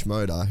Joe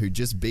Schmoder, who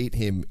just beat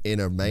him in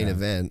a main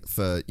event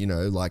for,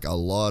 like a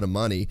lot of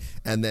money,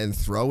 and then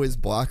throw his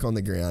bike on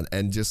the ground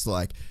and just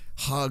like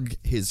hug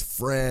his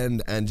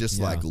friend and just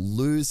like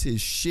lose his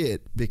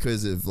shit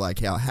because of like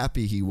how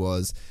happy he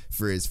was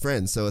for his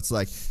friend. So it's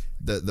like,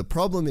 the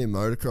problem in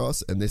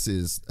motocross, and this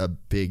is a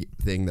big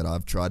thing that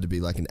I've tried to be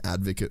like an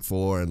advocate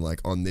for, and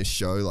like on this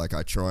show, like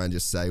I try and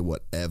just say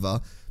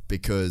whatever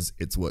because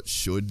it's what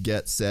should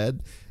get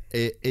said,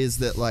 it is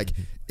that like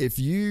if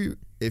you're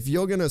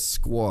gonna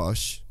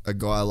squash a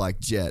guy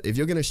like Jet, if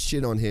you're gonna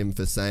shit on him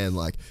for saying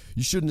like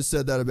you shouldn't have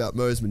said that about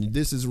Mosman,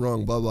 this is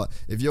wrong, blah blah,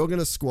 if you're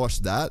gonna squash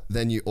that,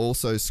 then you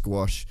also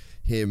squash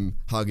him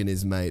hugging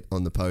his mate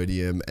on the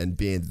podium and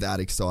being that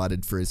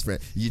excited for his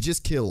friend. You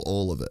just kill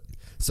all of it.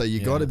 So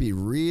you got to be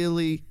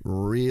really,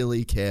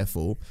 really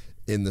careful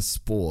in the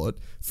sport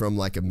from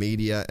like a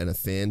media and a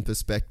fan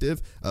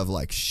perspective of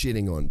like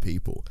shitting on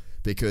people,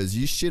 because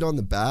you shit on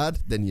the bad,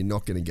 then you're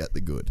not going to get the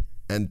good.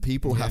 And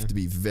people have to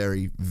be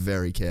very,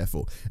 very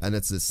careful. And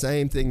it's the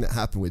same thing that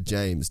happened with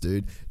James,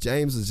 dude.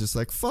 James was just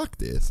like, fuck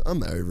this.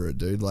 I'm over it,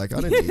 dude. Like,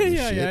 I don't need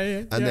this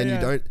shit. And then you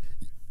don't,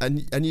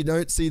 and you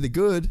don't see the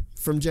good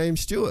from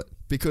James Stewart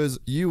because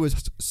you were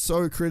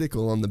so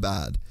critical on the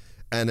bad.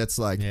 And it's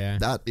like,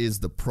 that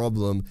is the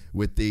problem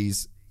with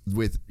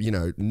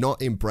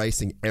not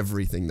embracing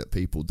everything that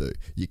people do.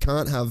 You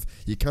can't have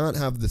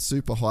the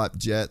super hype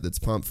Jet that's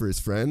pumped for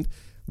his friend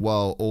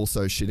while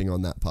also shitting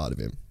on that part of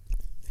him.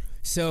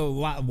 So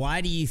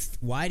why do you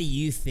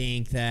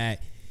think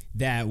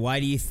why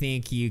do you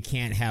think you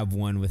can't have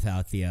one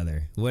without the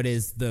other? What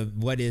is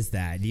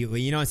that? You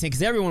know what I'm saying?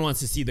 Because everyone wants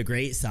to see the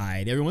great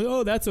side. Everyone,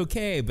 oh, that's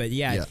okay, but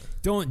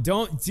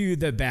don't do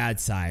the bad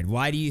side.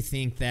 Why do you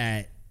think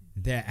that?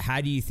 How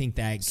do you think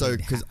that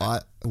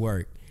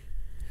work?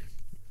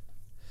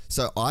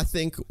 So I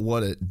think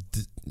when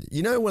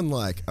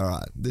like, all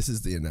right, this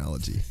is the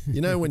analogy.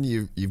 When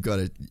you've got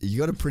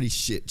a pretty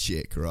shit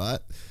chick, right?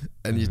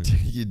 And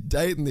you're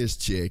dating this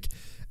chick,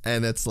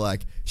 and it's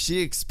like she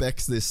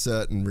expects this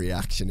certain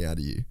reaction out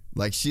of you.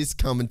 Like she's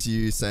coming to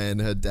you saying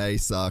her day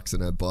sucks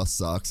and her boss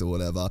sucks or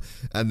whatever,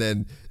 and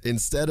then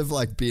instead of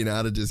like being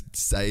able to just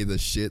say the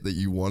shit that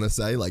you want to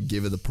say, like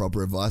give her the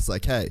proper advice,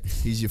 like, hey,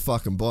 he's your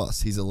fucking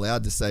boss, he's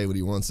allowed to say what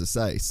he wants to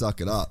say,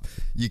 suck it up.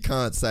 You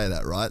can't say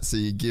that, right? So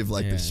you give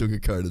like the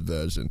sugar-coated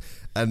version,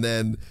 and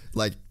then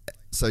like,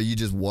 so you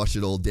just wash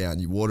it all down,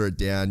 you water it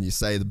down, you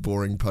say the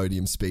boring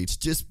podium speech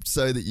just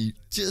so that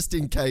just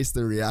in case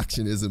the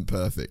reaction isn't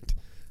perfect.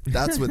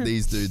 That's what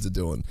these dudes are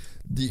doing.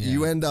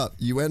 You end up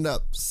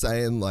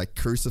saying like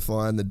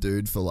crucifying the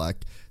dude for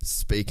like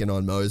speaking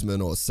on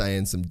Mosman or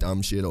saying some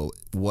dumb shit or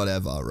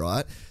whatever,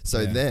 right?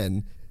 So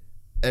then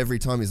every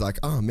time he's like,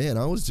 oh man,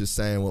 I was just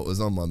saying what was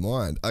on my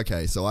mind.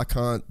 Okay, so I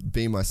can't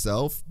be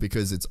myself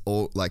because it's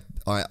all like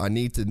I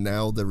need to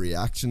nail the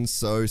reaction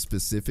so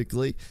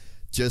specifically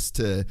just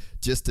to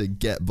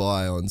get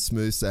by on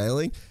smooth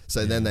sailing.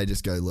 So then they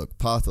just go, look,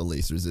 path of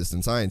least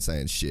resistance. I ain't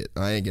saying shit.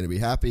 I ain't gonna be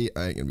happy.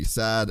 I ain't gonna be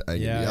sad. I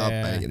ain't gonna be up.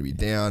 I ain't gonna be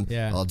down.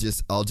 I'll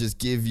just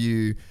give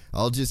you.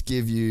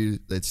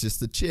 It's just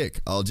the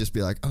chick. I'll just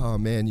be like, oh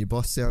man, your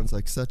boss sounds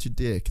like such a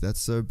dick.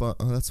 That's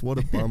that's what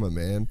a bummer,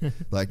 man.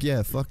 Like,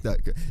 yeah, fuck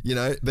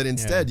that. But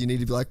instead you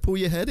need to be like, pull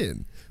your head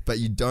in. But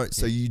you don't.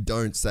 So you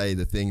don't say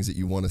the things that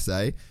you want to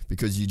say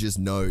because you just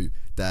know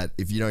that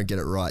if you don't get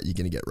it right, you're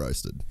gonna get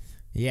roasted.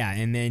 Yeah,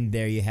 and then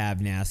there you have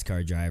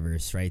NASCAR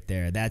drivers right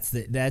there. That's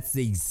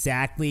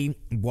exactly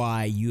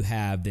why you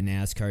have the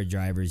NASCAR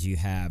drivers you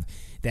have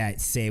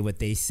that say what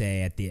they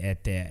say at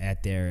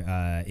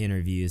their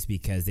interviews,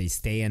 because they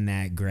stay in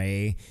that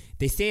gray.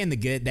 They stay in the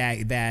good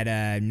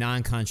that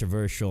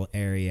non-controversial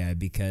area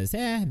because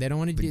they don't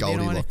want to do the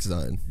Goldilocks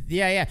zone.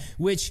 Yeah,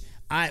 which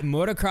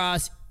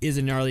motocross is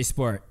a gnarly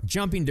sport.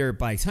 Jumping dirt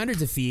bikes,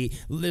 hundreds of feet,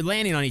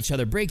 landing on each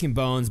other, breaking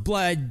bones,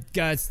 blood,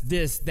 guts,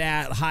 this,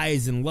 that,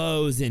 highs and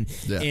lows, and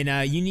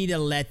you need to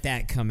let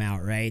that come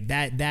out, right?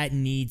 That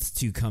needs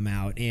to come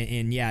out.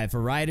 And if a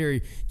rider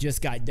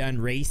just got done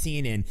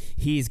racing and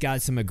he's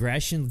got some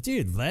aggression,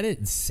 dude, let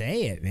it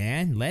say it,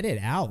 man. Let it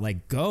out.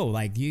 Like, go.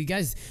 Like, you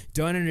guys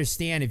don't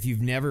understand, if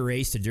you've never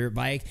raced a dirt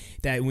bike,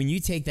 that when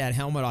you take that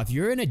helmet off,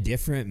 you're in a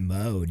different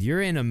mode.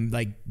 You're in a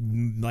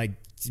like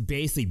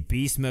basically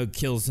beast mode,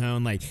 kill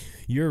zone. Like,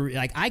 you're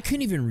like, I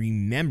couldn't even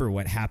remember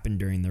what happened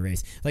during the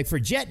race. Like, for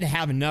Jet to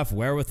have enough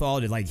wherewithal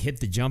to like hit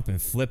the jump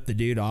and flip the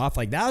dude off,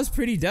 like, that was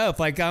pretty dope.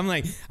 Like, I'm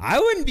like, I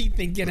wouldn't be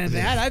thinking of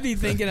that. I'd be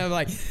thinking of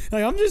like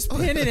I'm just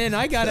pinning it,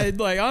 I gotta,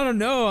 like, I don't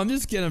know,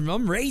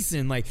 I'm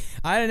racing. Like,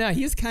 I don't know.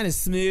 He was kind of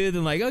smooth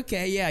and like,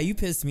 okay, yeah, you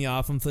pissed me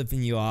off, I'm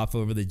flipping you off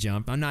over the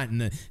jump. I'm not in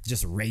the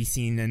just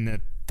racing in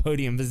the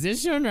podium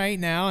position right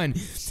now, and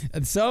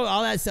so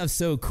all that stuff's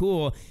so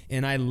cool,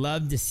 and I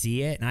love to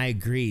see it. And I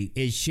agree,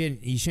 you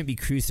shouldn't be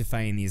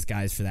crucifying these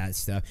guys for that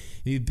stuff.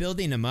 You're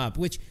building them up,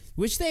 which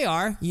they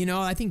are. You know,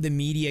 I think the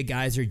media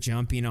guys are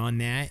jumping on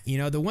that. You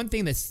know, the one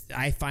thing that's,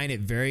 I find it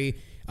very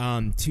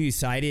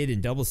two-sided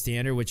and double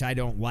standard, which I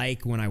don't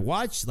like when I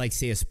watch, like,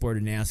 say, a sport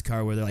of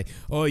NASCAR, where they're like,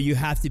 oh, you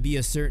have to be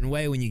a certain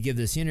way when you give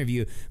this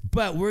interview,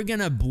 but we're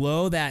gonna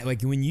blow that,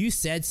 like, when you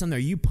said something,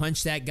 or you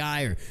punched that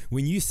guy, or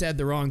when you said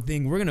the wrong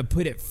thing, we're gonna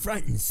put it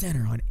front and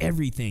center on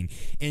everything.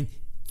 And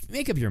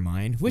make up your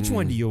mind, which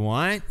one do you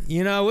want?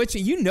 You know, which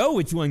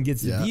one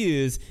gets the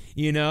views,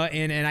 you know,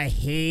 and I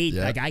hate,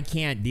 like, I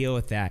can't deal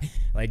with that.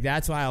 Like,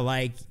 that's why I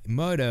like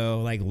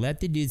Moto. Like, let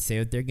the dudes say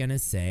what they're gonna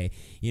say.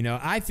 You know,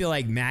 I feel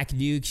like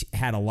McAdoo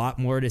had a lot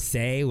more to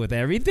say with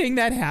everything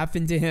that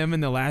happened to him in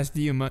the last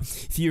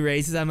few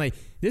races. I'm like,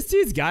 this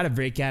dude's got to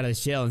break out of the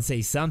shell and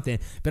say something.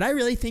 But I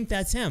really think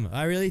that's him.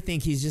 I really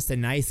think he's just a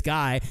nice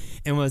guy,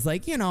 and was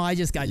like, you know, I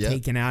just got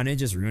taken out and it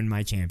just ruined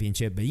my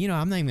championship. But, you know,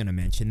 I'm not even going to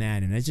mention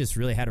that. And I just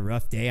really had a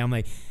rough day. I'm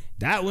like,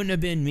 that wouldn't have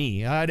been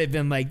me. I'd have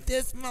been like,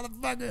 this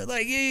motherfucker,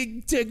 like,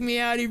 he took me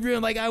out. He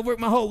ruined, like, I worked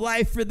my whole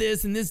life for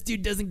this, and this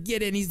dude doesn't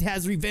get it, and he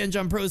has revenge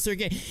on Pro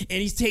Circuit, and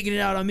he's taking it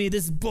out on me.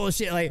 This is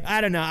bullshit. Like,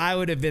 I don't know. I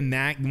would have been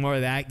more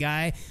that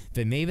guy,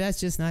 but maybe that's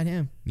just not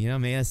him. You know,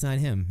 maybe that's not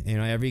him. You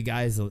know, every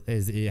guy is a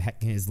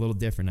little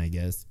different, I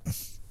guess.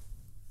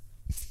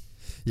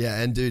 Yeah,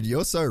 and dude,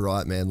 you're so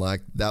right, man.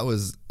 Like, that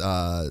was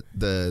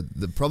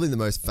the probably the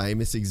most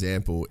famous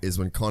example is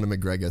when Conor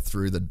McGregor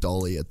threw the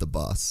dolly at the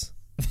bus.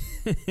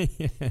 You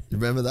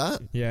remember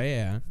that?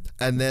 Yeah.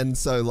 And then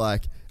so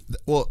like,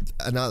 well,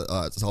 another.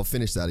 So I'll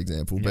finish that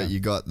example. But you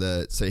got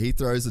so he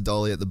throws the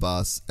dolly at the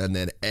bus, and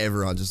then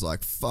everyone just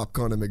like, fuck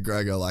Conor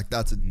McGregor, like,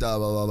 that's a blah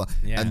blah blah.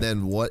 Yeah. And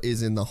then what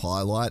is in the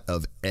highlight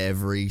of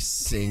every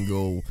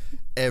single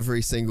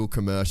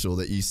commercial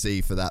that you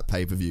see for that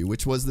pay-per-view,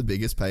 which was the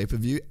biggest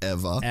pay-per-view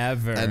ever.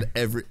 And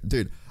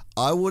dude,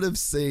 I would have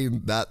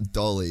seen that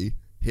dolly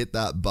hit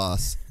that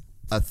bus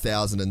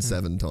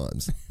 1,007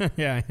 times.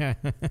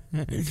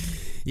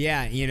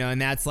 Yeah, you know,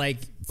 and that's like,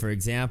 for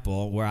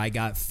example, where I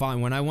got fun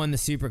when I won the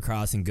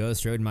Supercross and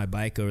Ghost rode my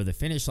bike over the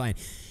finish line,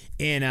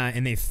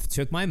 and they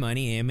took my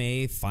money.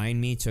 AMA fined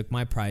me, took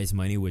my prize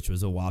money, which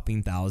was a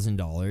whopping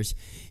 $1,000,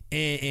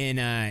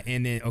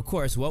 and then of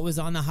course, what was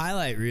on the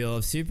highlight reel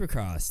of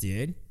Supercross,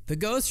 dude? The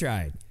Ghost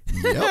ride.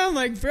 Yep. I'm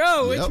like,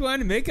 bro, which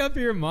one? Make up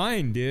your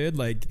mind, dude.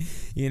 Like,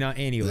 you know,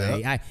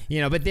 anyway,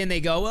 but then they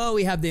go, well,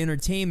 we have the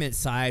entertainment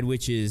side,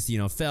 which is, you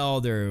know,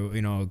 Feld or,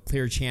 you know,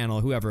 Clear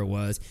Channel, whoever it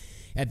was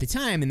at the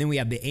time. And then we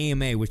have the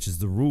AMA, which is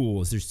the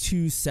rules. There's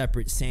two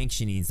separate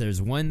sanctionings.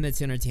 There's one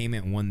that's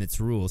entertainment and one that's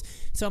rules.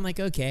 So I'm like,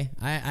 okay,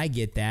 I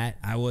get that.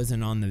 I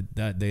wasn't on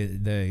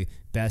the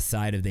best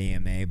side of the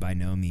AMA by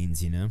no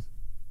means, you know.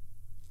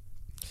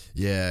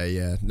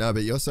 Yeah. No,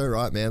 but you're so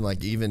right, man.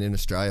 Like, even in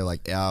Australia,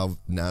 like, our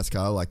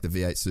NASCAR, like the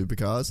V8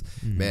 supercars,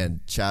 man,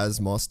 Chaz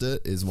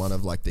Mostert is one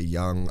of, like, the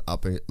young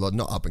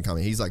not up and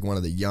coming. He's like one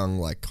of the young,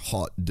 like,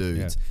 hot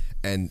dudes,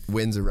 and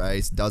wins a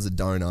race, does a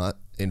donut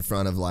in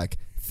front of, like,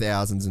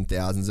 thousands and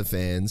thousands of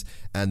fans,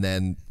 and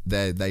then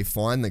they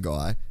find the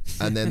guy,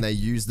 and then they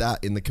use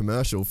that in the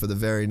commercial for the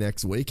very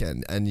next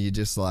weekend, and you're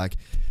just like,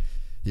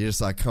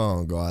 come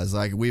on, guys,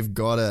 like, we've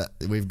got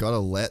to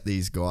let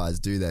these guys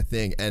do their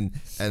thing. And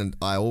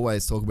I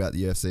always talk about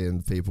the UFC,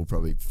 and people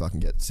probably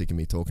fucking get sick of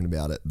me talking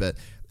about it, but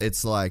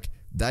it's like,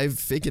 they've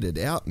figured it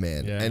out,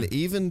 man. Yeah. And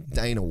even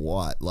Dana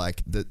White,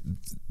 like,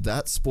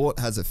 that sport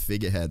has a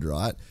figurehead,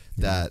 right?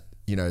 That,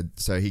 you know,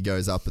 so he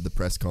goes up at the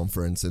press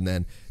conference, and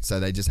then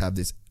so they just have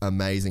this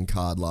amazing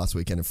card last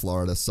weekend in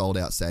Florida, sold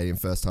out stadium,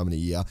 first time in a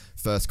year.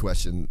 First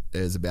question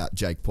is about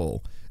Jake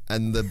Paul,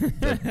 and the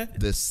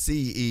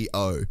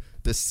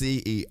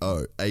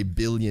CEO, a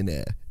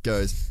billionaire,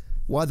 goes,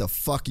 why the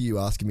fuck are you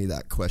asking me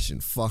that question?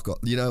 Fuck off.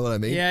 You know what I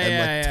mean?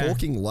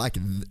 Talking like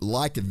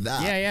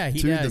that. Yeah,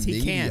 he to does. The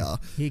media.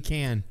 He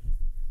can.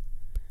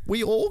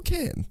 We all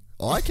can.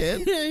 I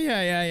can.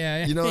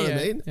 Yeah. You know what I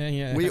mean?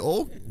 Yeah. We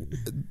all,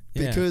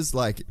 Because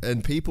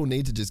and people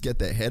need to just get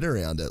their head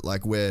around it.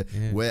 Like we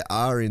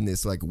are in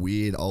this like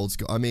weird old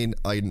school. I mean,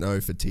 I know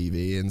for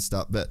TV and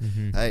stuff, but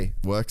hey,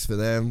 works for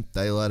them.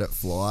 They let it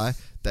fly.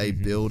 They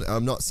build.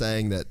 I'm not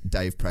saying that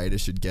Dave Prater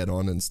should get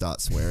on and start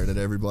swearing at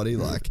everybody.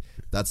 Like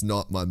that's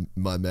not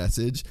my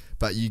message.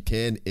 But you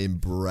can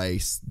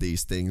embrace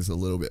these things a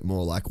little bit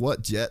more. Like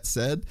what Jet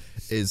said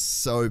is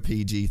so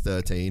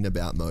PG-13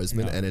 about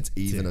Mosman, and it's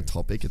even a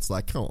topic. It's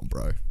like, come on,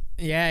 bro.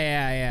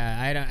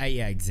 Yeah.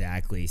 Yeah,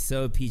 exactly.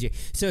 So PJ.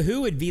 So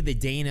who would be the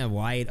Dana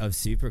White of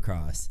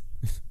Supercross?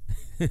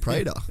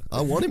 Prater.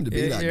 I want him to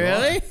be that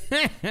guy.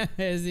 Really?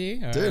 Is he?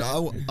 Dude,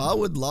 I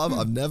would love.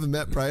 I've never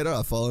met Prater.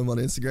 I follow him on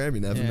Instagram. He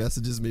never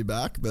messages me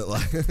back. But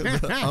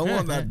I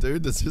want that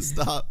dude to just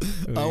start.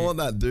 I want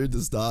that dude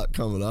to start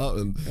coming up.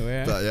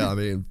 But yeah, I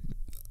mean,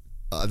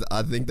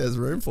 I think there's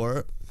room for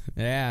it.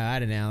 Yeah, I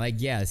don't know.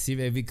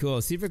 It'd be cool.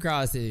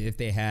 Supercross, if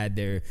they had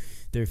their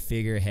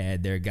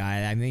figurehead, their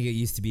guy. I think it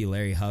used to be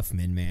Larry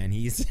Huffman, man. He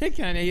used to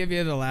he'd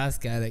be the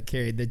last guy that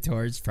carried the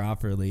torch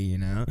properly, you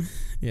know?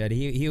 Yeah,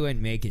 he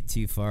wouldn't make it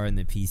too far in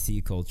the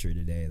PC culture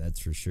today, that's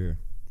for sure.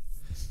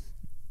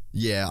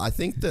 Yeah, I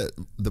think that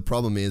the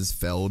problem is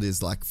Feld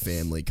is like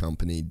family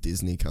company,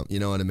 Disney company, you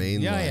know what I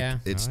mean? Yeah.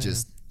 It's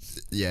just...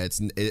 Yeah,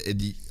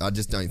 I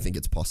just don't think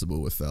it's possible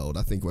with Feld.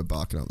 I think we're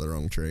barking up the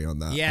wrong tree on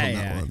that.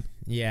 That one.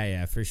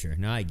 Yeah, for sure.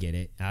 No, I get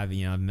it. I've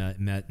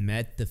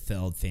met the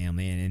Feld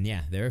family, and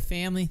yeah, they're a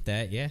family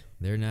that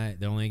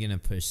they're only gonna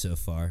push so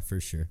far for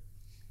sure.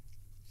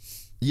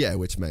 Yeah,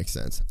 which makes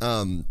sense.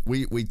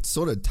 We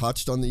sort of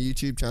touched on the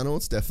YouTube channel.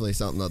 It's definitely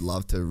something I'd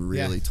love to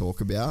really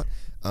talk about,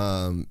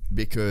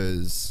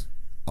 because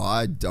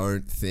I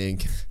don't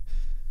think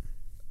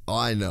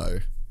I know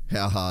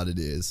how hard it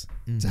is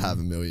to have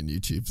 1 million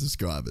YouTube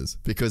subscribers,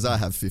 because I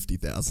have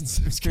 50,000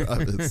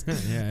 subscribers.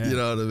 You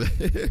know what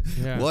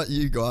I mean? What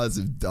you guys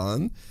have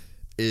done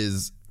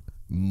is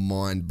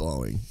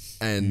mind-blowing.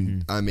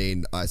 And I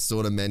mean, I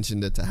sort of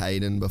mentioned it to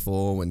Hayden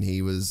before when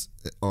he was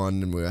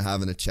on and we were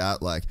having a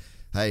chat, like,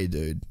 hey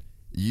dude,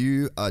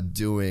 you are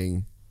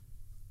doing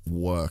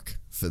work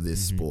for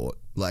this sport.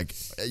 Like,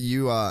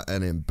 you are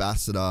an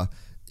ambassador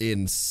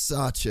in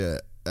such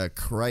a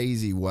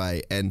crazy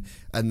way, and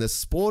the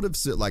sport of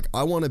like,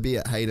 I want to be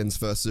at Hayden's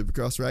first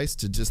Supercross race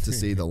to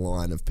see the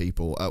line of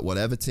people at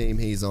whatever team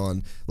he's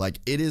on. Like,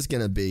 it is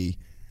gonna be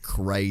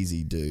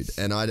crazy, dude.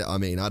 And I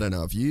mean, I don't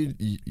know if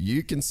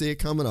you can see it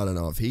coming. I don't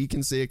know if he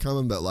can see it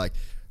coming, but like,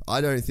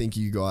 I don't think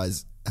you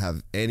guys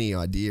have any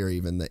idea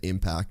even the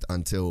impact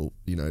until,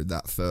 you know,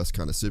 that first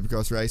kind of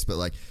Supercross race. But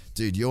like,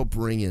 dude, you're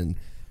bringing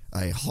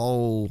a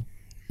whole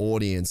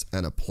audience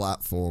and a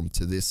platform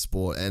to this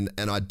sport, and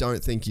I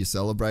don't think you're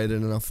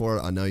celebrated enough for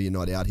it. I know you're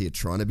not out here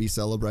trying to be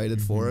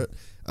celebrated for it,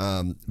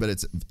 but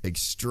it's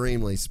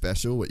extremely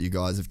special what you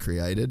guys have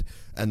created,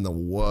 and the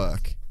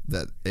work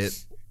that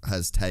it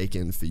has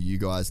taken for you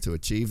guys to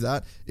achieve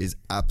that is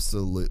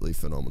absolutely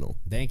phenomenal.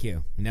 Thank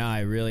you. No,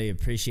 I really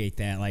appreciate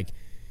that. Like,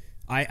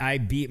 I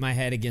beat my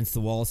head against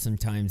the wall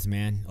sometimes,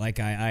 man. Like,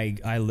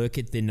 I look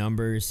at the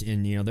numbers,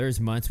 and, you know, there's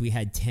months we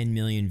had 10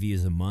 million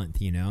views a month,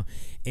 you know,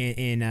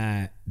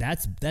 and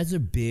that's a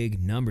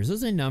big numbers.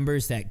 Those are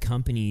numbers that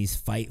companies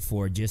fight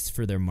for just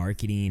for their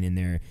marketing, and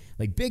their,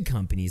 like, big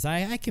companies.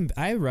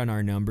 I run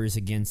our numbers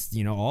against,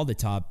 you know, all the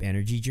top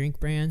energy drink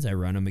brands. I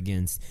run them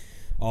against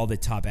all the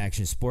top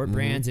action sport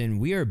brands, and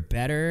we are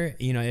better,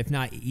 you know, if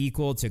not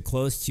equal to,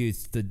 close to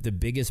the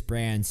biggest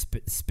brands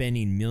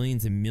spending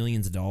millions and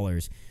millions of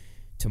dollars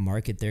to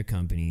market their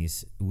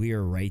companies. We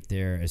are right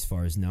there as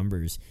far as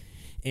numbers.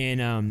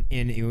 And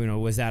you know,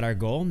 was that our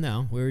goal?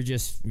 No, we were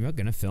just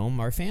going to film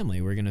our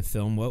family. We're going to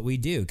film what we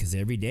do, because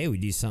every day we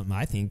do something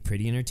I think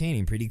pretty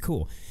entertaining, pretty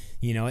cool.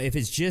 You know, if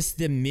it's just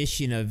the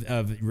mission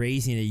of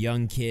raising a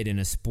young kid in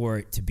a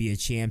sport to be a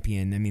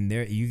champion, I mean,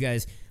 you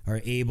guys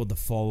are able to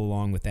follow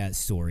along with that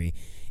story.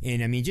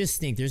 And I mean, just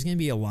think, there's going to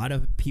be a lot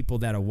of people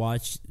that have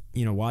watched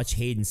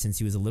Hayden since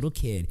he was a little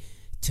kid,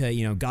 to,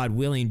 you know, God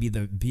willing,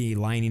 be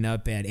lining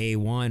up at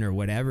A1 or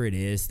whatever it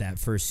is, that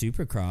first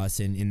Supercross,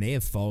 and they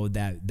have followed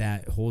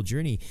that whole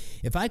journey.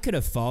 If I could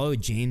have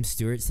followed James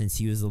Stewart since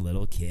he was a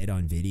little kid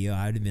on video,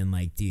 I would have been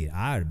like, dude,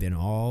 I would have been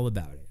all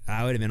about it.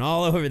 I would have been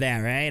all over that,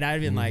 right? I'd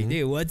have been like,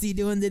 dude, what's he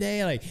doing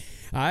today? Like,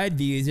 I'd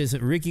be just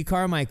Ricky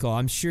Carmichael.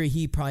 I'm sure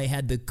he probably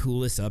had the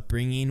coolest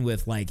upbringing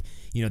with, like,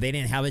 you know, they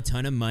didn't have a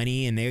ton of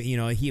money, and they, you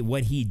know,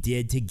 what he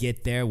did to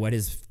get there, what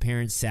his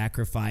parents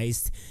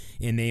sacrificed,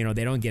 and they, you know,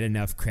 they don't get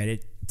enough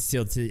credit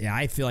still to,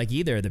 I feel like,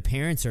 either. The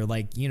parents are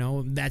like, you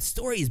know, that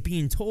story is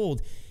being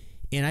told,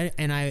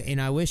 and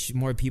I wish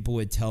more people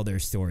would tell their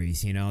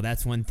stories. You know,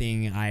 that's one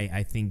thing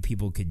I think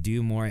people could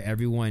do more.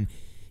 Everyone,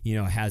 you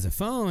know, has a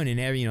phone, and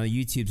you know,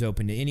 YouTube's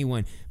open to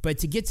anyone. But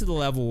to get to the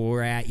level where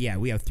we're at, yeah,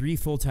 we have 3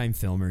 full-time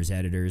filmers,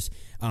 editors.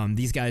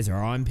 These guys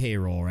are on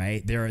payroll,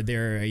 right?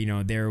 They're you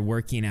know, they're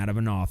working out of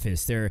an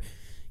office. They're,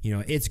 you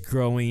know, it's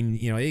growing.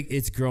 You know,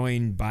 it's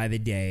growing by the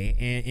day.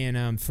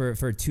 And for a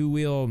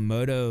 2-wheel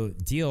moto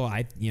deal,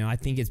 I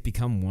think it's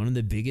become one of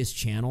the biggest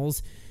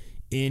channels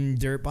in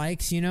dirt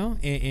bikes. You know,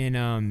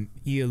 and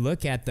you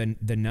look at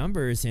the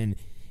numbers, and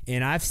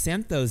And I've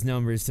sent those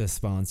numbers to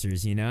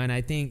sponsors, you know, and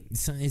I think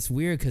it's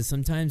weird because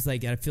sometimes,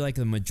 like, I feel like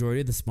the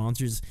majority of the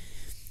sponsors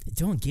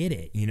don't get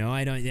it, you know.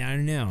 I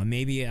don't know.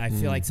 Maybe I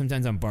feel like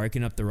sometimes I'm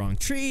barking up the wrong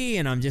tree,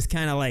 and I'm just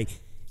kind of like,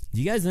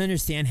 do you guys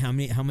understand how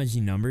much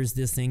numbers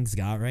this thing's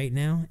got right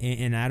now?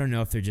 And I don't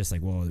know if they're just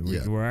like, well, we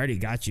already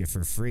got you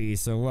for free,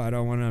 so I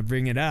don't want to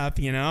bring it up,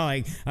 you know.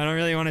 Like, I don't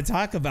really want to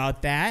talk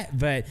about that,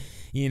 but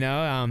you know,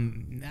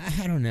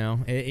 I don't know.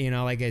 You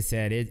know, like I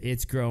said,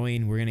 it's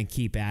growing. We're gonna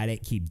keep at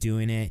it, keep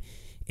doing it.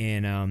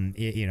 And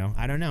you know,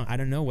 I don't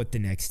know what the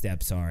next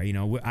steps are. You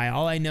know,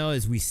 all I know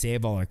is we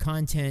save all our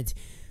content.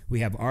 We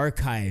have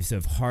archives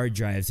of hard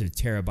drives of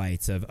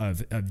terabytes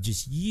of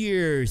just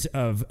years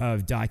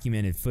of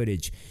documented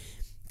footage.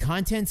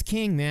 Content's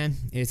king, man.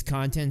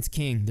 Content's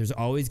king. There's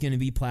always going to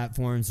be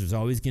platforms. There's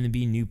always going to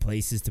be new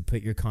places to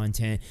put your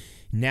content.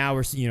 Now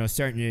we're, you know,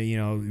 starting to, you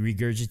know,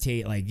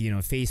 regurgitate, like, you know,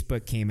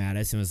 Facebook came at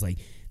us and was like,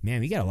 man,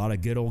 we got a lot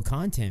of good old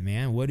content,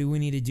 man. What do we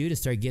need to do to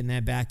start getting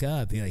that back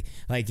up? And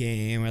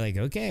we're like,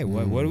 okay,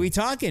 what are we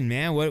talking,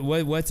 man?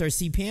 What's our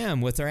CPM?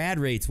 What's our ad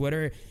rates? What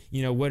are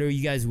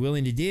you guys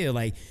willing to do?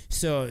 Like,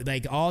 so,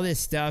 like, all this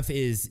stuff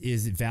is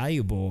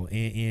valuable,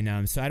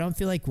 and so I don't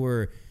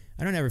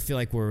ever feel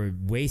like we're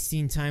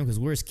wasting time, because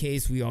worst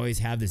case, we always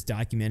have this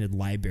documented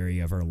library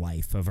of our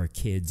life, of our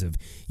kids, of,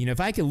 you know, if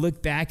I could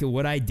look back at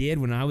what I did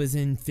when I was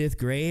in 5th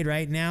grade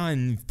right now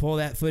and pull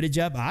that footage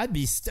up, I'd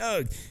be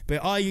stoked. But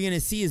all you're going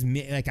to see is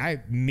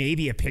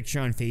maybe a picture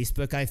on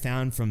Facebook I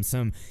found from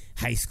some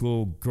high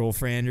school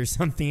girlfriend or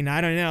something.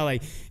 I don't know,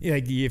 like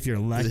if you're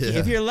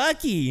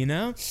lucky, you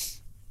know?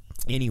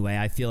 Anyway,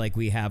 I feel like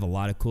we have a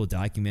lot of cool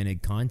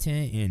documented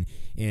content,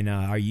 and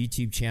our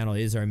YouTube channel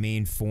is our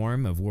main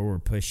form of where we're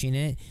pushing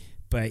it.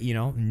 But, you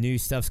know, new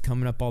stuff's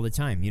coming up all the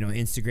time. You know,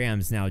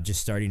 Instagram's now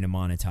just starting to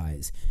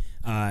monetize.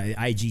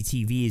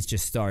 IGTV is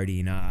just starting.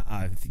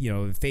 You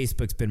know,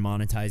 Facebook's been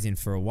monetizing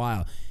for a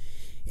while.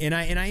 And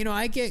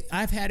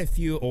I've had a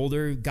few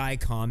older guy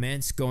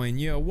comments going,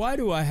 you know, why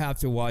do I have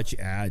to watch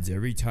ads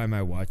every time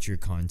I watch your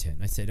content?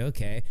 I said,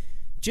 okay.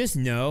 Just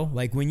know,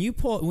 like, when you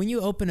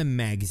open a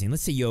magazine,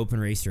 let's say you open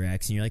Racer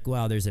X and you're like,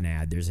 well, there's an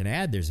ad.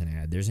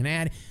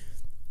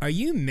 Are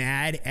you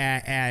mad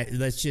at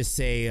let's just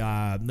say,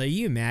 are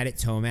you mad at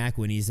Tomac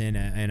when he's in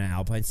an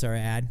Alpine Star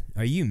ad?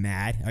 Are you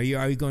mad? Are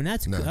you going,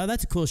 that's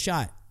a cool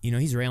shot. You know,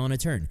 he's railing a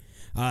turn.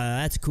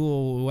 That's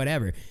cool,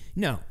 whatever.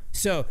 No.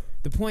 So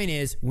the point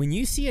is, when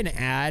you see an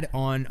ad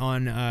on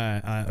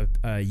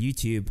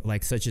YouTube,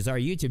 like such as our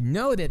YouTube,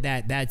 know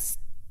that's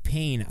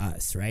paying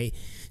us, right?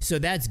 So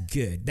that's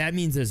good. That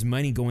means there's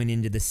money going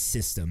into the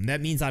system.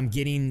 That means I'm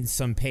getting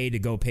some pay to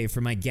go pay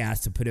for my gas,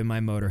 to put in my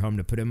motorhome,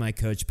 to put in my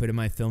coach, put in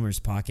my filmer's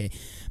pocket,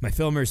 my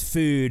filmer's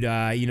food,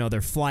 you know,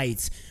 their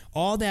flights.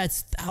 All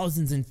that's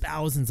thousands and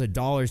thousands of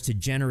dollars to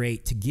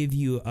generate, to give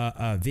you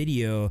a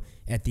video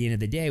at the end of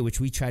the day, which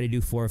we try to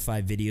do 4 or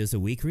 5 videos a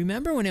week.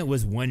 Remember when it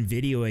was 1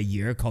 video a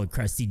year called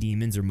Krusty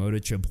Demons or Moto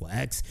Triple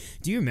X?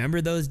 Do you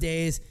remember those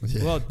days?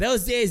 Yeah. Well,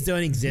 those days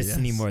don't exist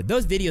anymore.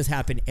 Those videos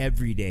happen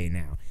every day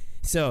now.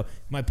 So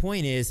my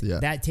point is,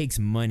 that takes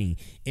money.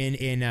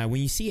 And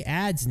when you see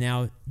ads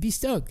now, be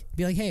stoked.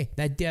 Be like, hey,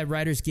 that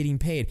rider's getting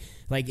paid.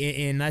 Like,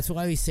 and that's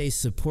why we say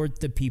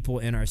support the people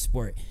in our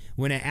sport.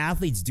 When an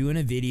athlete's doing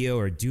a video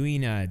or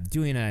doing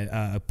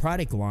a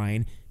product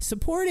line,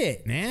 support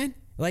it, man.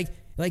 Like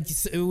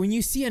when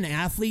you see an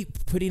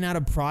athlete putting out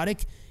a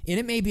product, and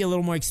it may be a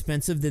little more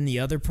expensive than the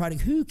other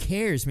product, who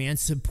cares, man?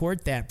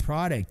 Support that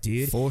product,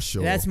 dude. For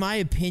sure. That's my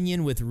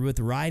opinion with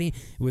riding,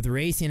 with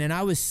racing. And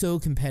I was so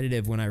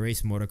competitive when I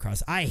raced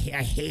motocross. I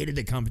hated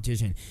the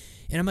competition.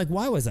 And I'm like,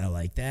 why was I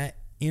like that?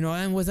 You know,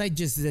 and is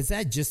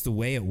that just the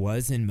way it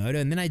was in moto?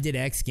 And then I did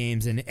X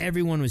Games, and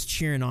everyone was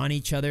cheering on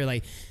each other.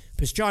 Like,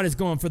 Pastrana's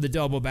going for the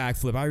double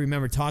backflip. I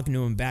remember talking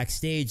to him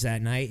backstage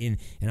that night, and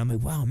I'm like,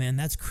 wow, man,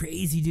 that's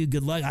crazy, dude.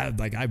 Good luck.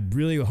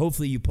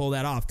 Hopefully you pull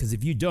that off, because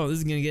if you don't, this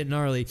is going to get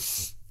gnarly.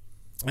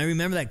 I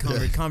remember that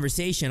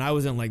conversation. I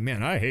wasn't like,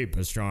 man, I hate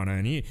Pastrana,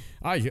 and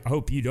I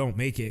hope you don't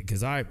make it,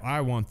 because I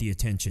want the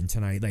attention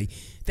tonight. Like,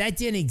 that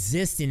didn't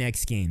exist in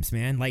X Games,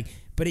 man. Like,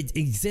 but it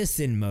exists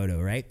in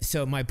moto, right?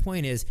 So my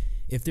point is,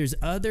 if there's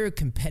other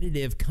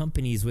competitive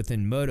companies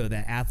within moto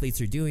that athletes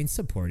are doing,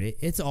 support it.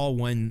 It's all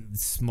one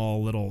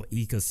small little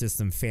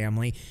ecosystem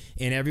family,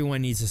 and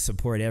everyone needs to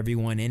support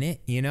everyone in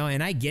it, you know?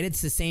 And I get it's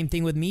the same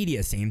thing with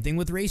media, same thing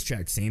with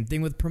racetracks, same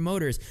thing with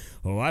promoters.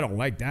 Oh, I don't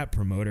like that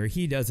promoter.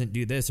 He doesn't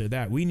do this or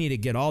that. We need to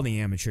get all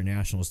the amateur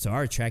nationals to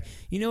our track.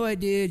 You know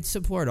what, dude?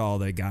 Support all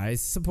the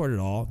guys. Support it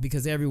all,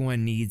 because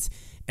everyone needs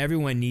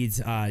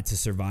to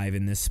survive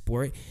in this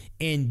sport.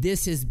 And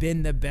this has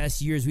been the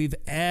best years we've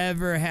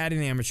ever had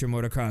in amateur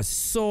motocross.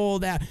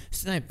 Sold out.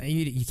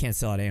 You can't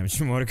sell out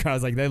amateur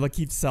motocross. Like, they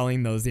keep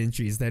selling those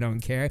entries. They don't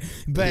care.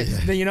 But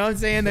you know what I'm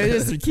saying? They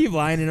just keep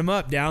lining them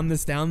up down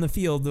the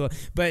field.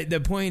 But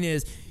the point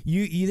is,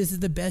 This is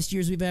the best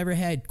years we've ever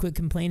had. Quit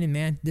complaining,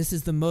 man. This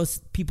is the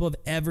most people have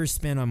ever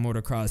spent on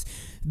motocross.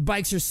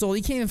 Bikes are sold.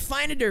 You can't even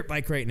find a dirt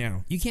bike right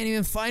now. You can't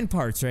even find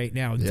parts right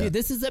now. Yeah. Dude,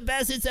 this is the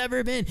best it's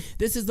ever been.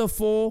 This is the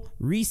full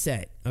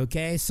reset,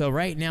 okay? So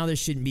right now there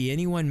shouldn't be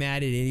anyone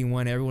mad at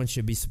anyone. Everyone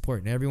should be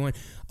supporting everyone.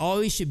 All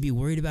we should be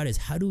worried about is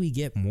how do we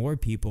get more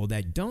people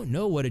that don't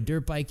know what a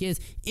dirt bike is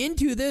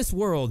into this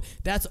world.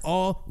 That's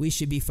all we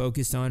should be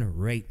focused on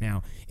right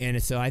now.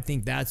 And so I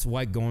think that's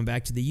why, going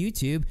back to the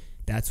YouTube,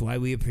 that's why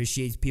we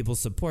appreciate people's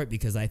support,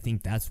 because I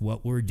think that's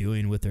what we're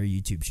doing with our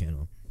YouTube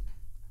channel.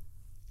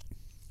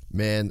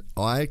 Man,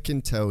 I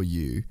can tell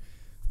you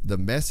the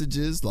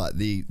messages, like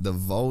the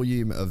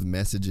volume of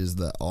messages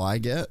that I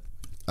get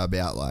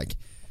about like,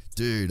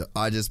 dude,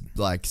 I just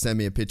like send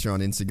me a picture on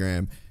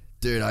Instagram.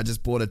 Dude, I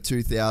just bought a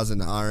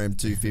 2000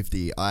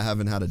 RM250. I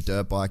haven't had a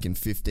dirt bike in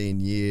 15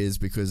 years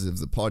because of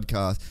the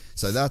podcast.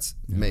 So that's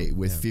me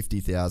with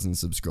 50,000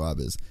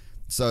 subscribers.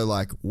 So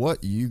like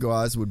what you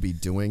guys would be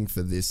doing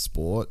for this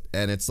sport,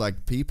 and it's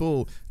like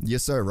people, you're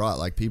so right,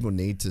 like people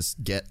need to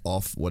get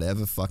off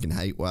whatever fucking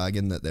hate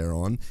wagon that they're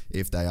on,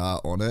 if they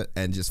are on it,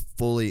 and just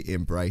fully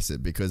embrace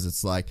it, because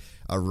it's like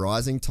a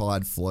rising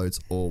tide floats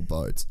all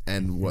boats.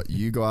 And what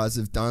you guys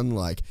have done,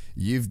 like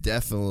you've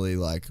definitely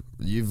like,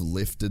 you've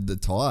lifted the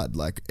tide.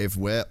 Like if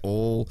we're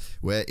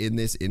in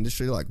this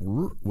industry, like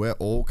we're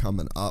all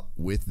coming up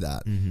with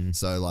that.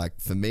 So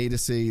like for me to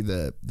see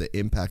the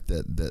impact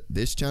that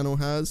this channel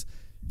has,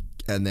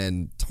 and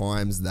then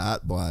times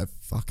that by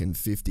fucking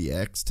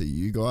 50x to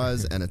you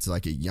guys, and it's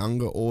like a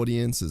younger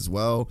audience as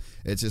well.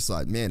 It's just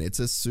like, man, it's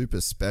a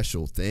super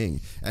special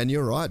thing. And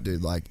you're right,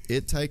 dude, like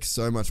it takes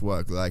so much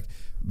work. Like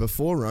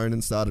before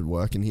Ronan started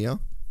working here,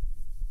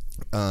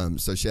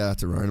 so shout out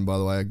to Ronan, by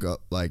the way. I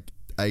got like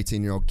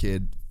 18-year-old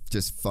kid,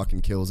 just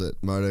fucking kills it.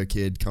 Moto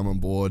kid, come on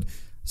board,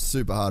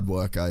 super hard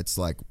worker. It's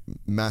like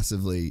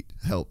massively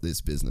helped this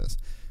business.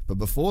 But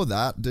before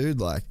that, dude,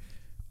 like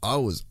I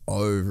was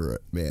over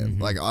it, man.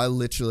 Like I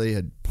literally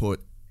had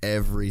put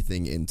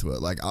everything into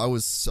it. Like I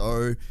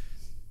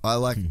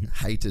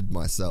hated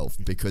myself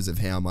because of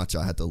how much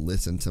I had to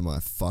listen to my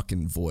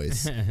fucking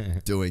voice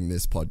doing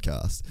this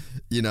podcast.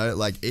 You know,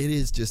 like it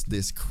is just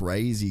this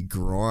crazy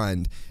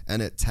grind,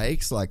 and it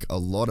takes like a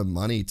lot of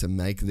money to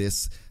make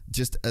this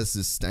just a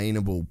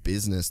sustainable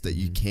business that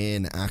you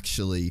can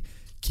actually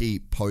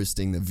keep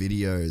posting the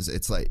videos.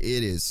 It's like,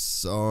 it is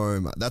so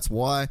much. That's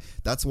why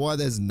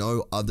there's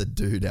no other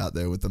dude out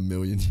there with 1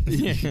 million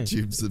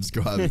YouTube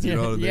subscribers. You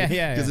know what I mean?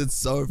 Yeah. Because it's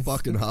so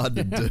fucking hard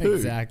to do.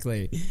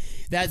 Exactly.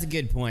 That's a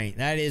good point.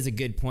 That is a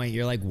good point.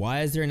 You're like,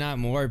 why is there not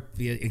more?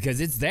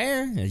 Because it's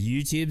there.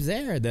 YouTube's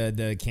there.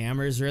 The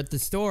cameras are at the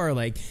store.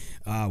 Like,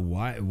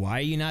 why are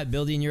you not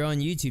building your own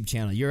YouTube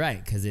channel? You're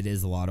right, because it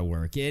is a lot of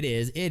work. It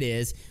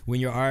is when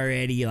you're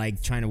already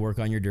like trying to work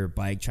on your dirt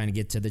bike, trying to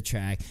get to the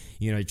track.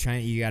 You know,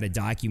 you got to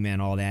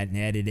document all that and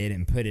edit it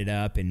and put it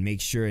up and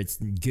make sure it's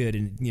good,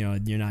 and you know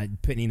you're not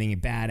putting anything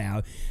bad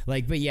out.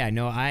 Like, but yeah,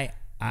 no, I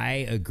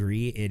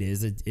agree. It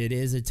is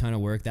a ton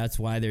of work. That's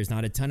why there's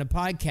not a ton of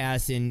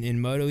podcasts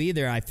in Moto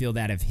either. I feel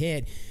that have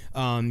hit.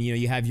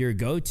 You have your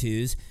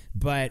go-tos,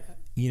 but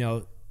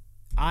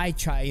I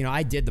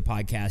did the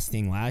podcast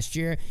thing last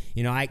year,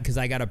 because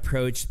I got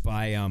approached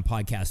by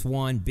Podcast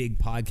One, big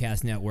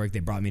podcast network. They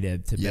brought me to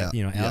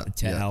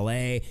LA.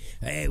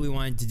 Hey, we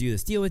wanted to do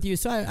this deal with you.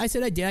 So I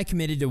said I did. I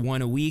committed to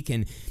one a week,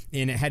 and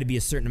it had to be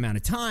a certain amount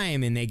of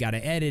time, and they got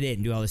to edit it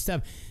and do all this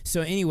stuff.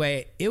 So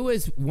anyway, it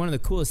was one of the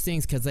coolest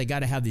things because I got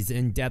to have these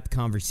in-depth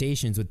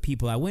conversations with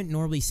people I wouldn't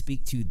normally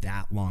speak to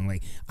that long.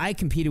 Like I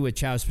competed with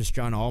Chaves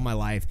Pastrana all my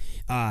life.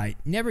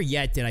 Never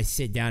yet did I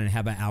sit down and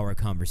have an hour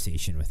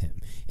conversation with him.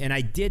 And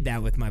I did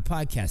that with my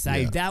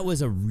podcast. That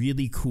was a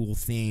really cool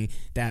thing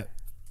that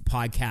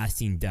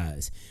podcasting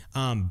does.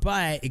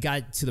 But it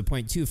got to the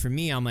point too for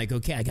me, I'm like,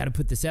 okay, I got to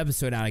put this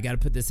episode out. I got to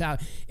put this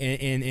out.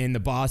 And the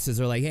bosses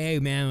are like, hey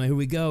man, here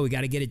we go. We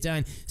got to get it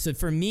done. So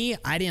for me,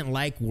 I didn't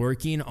like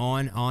working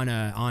on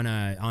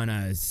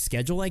a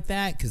schedule like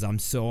that because I'm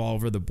so all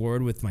over the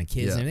board with my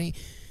kids and everything.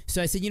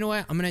 So I said, you know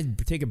what? I'm going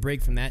to take a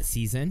break from that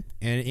season.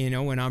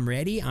 And, when I'm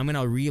ready, I'm going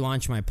to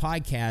relaunch my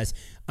podcast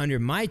under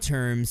my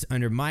terms,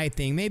 under my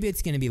thing. Maybe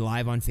it's going to be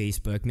live on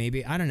Facebook.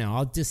 Maybe, I don't know.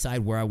 I'll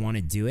decide where I want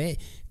to do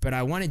it. But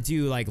I want to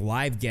do like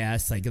live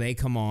guests, like they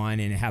come on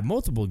and have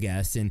multiple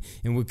guests and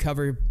we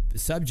cover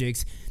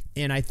subjects.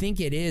 And I think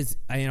it is,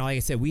 like I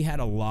said, we had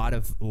a lot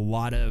of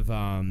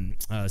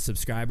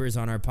subscribers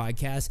on our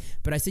podcast.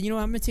 But I said, I'm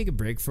going to take a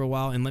break for a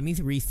while and let me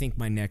rethink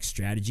my next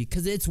strategy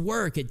because it's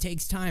work. It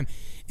takes time.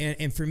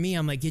 And for me,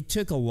 I'm like,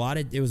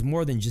 it was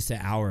more than just an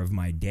hour of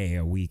my day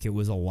a week. It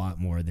was a lot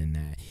more than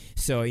that.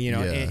 So,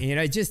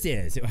 it just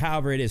is.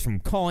 However it is, from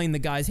calling the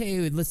guys,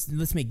 hey,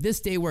 let's make this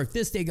day work.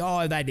 This day,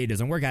 that day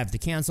doesn't work. I have to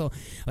cancel.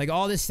 Like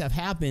all this stuff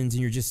happens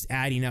and you're just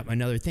adding up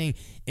another thing.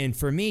 And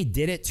for me,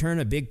 did it turn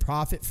a big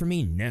profit for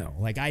me? No. know.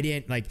 Like I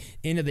didn't like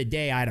end of the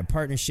day I had a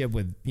partnership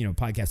with,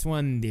 Podcast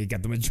One. They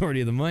got the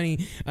majority of the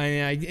money. I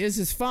mean, this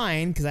is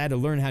fine because I had to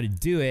learn how to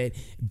do it.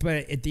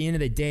 But at the end of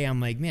the day, I'm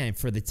like, man,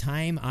 for the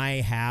time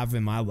I have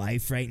in my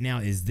life right now,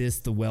 is this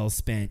the well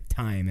spent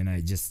time? And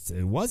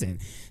it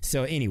wasn't.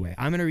 So anyway,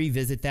 I'm going to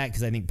revisit that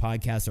because I think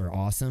podcasts are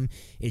awesome.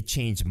 It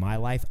changed my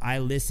life. I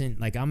listen,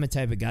 like I'm the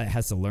type of guy that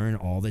has to learn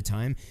all the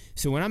time.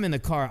 So when I'm in the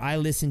car, I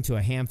listen to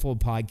a handful of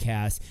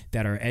podcasts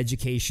that are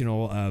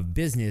educational of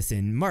business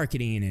and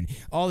marketing and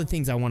all the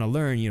things I want to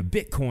learn,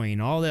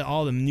 Bitcoin,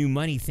 all the new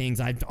money things.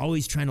 I'm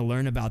always trying to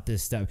learn about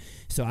this stuff.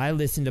 So I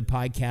listen to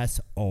podcasts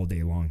all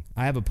day long.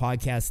 I have a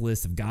podcast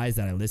list of guys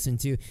that I listen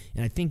to,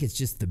 and I think it's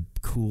just the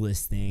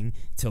coolest thing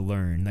to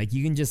learn. Like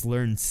you can just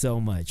learn so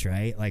much,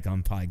 right? Like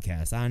on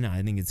podcasts. I don't know.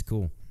 I think it's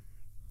cool.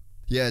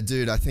 Yeah,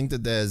 dude, I think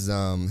that there's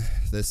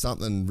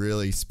something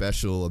really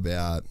special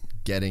about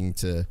getting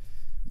to,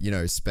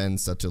 spend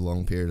such a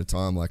long period of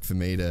time. Like for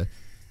me to,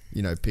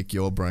 pick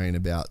your brain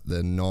about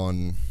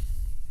the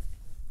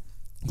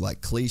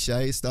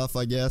cliche stuff,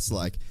 I guess,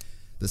 like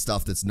the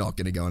stuff that's not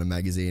going to go in a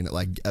magazine,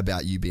 like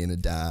about you being a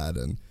dad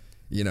and,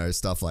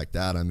 stuff like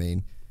that. I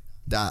mean,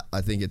 that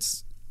I think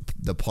it's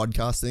the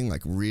podcasting,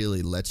 like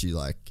really lets you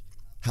like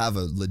have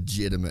a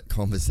legitimate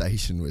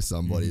conversation with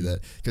somebody that,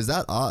 because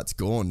that art's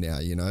gone now,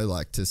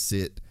 like to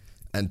sit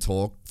and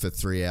talk for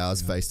 3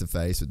 hours face to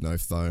face with no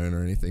phone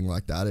or anything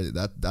like that.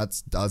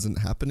 That doesn't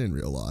happen in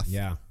real life.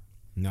 Yeah.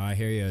 No, I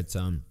hear you. It's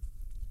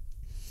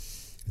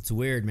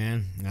weird,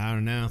 man. I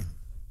don't know.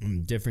 I'm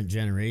a different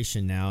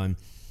generation now, and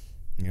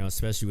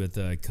especially with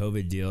the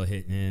COVID deal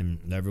hitting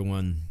in,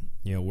 everyone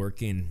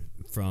working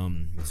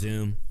from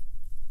Zoom.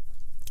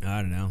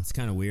 I don't know. It's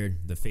kind of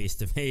weird. The face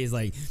to face,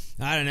 like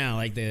I don't know,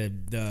 like the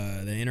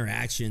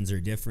interactions are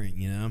different.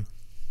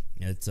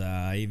 It's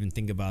I even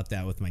think about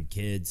that with my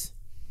kids.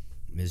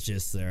 It's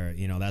just there.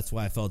 That's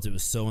why I felt it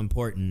was so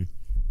important.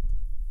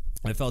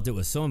 I felt it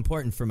was so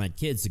important for my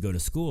kids to go to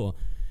school.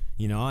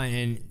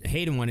 And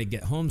Hayden wanted to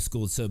get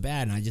homeschooled so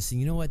bad, and I just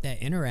said, what,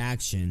 that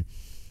interaction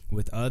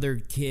with other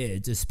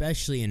kids,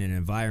 especially in an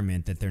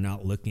environment that they're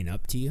not looking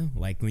up to you.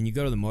 Like when you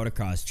go to the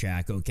motocross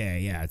track,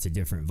 okay, yeah, it's a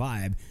different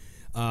vibe.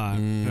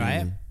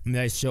 Right? And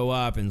I show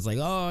up and it's like,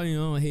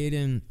 oh,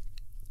 Hayden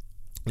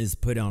is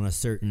put on a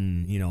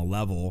certain,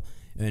 level,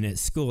 and at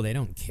school they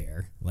don't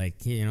care. Like,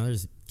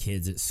 there's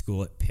kids at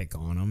school that pick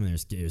on him.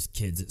 There's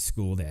kids at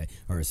school that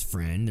are his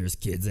friend. There's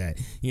kids that,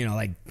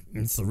 like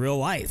it's the real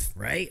life,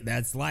 right?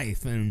 That's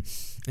life. And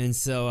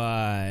so,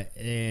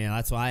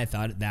 that's why I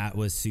thought that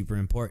was super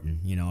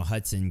important.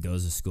 Hudson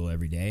goes to school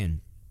every day, and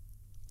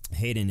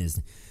Hayden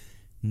is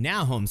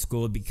now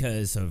homeschooled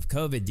because of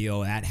COVID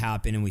deal that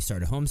happened, and we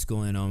started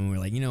homeschooling him, and we're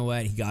like, you know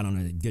what? He got on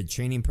a good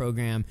training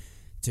program,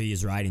 so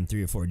he's riding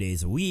 3 or 4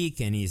 days a week,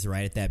 and he's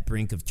right at that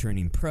brink of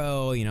turning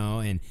pro,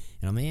 and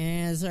I'm like,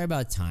 it's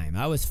about time.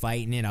 I was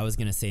fighting it. I was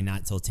gonna say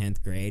not till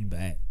 10th grade,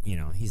 but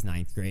he's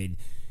 9th grade,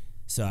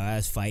 so I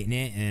was fighting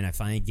it, and I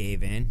finally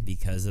gave in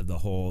because of the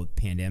whole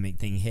pandemic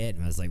thing hit,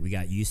 and I was like, we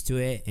got used to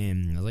it,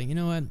 and I was like, you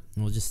know what?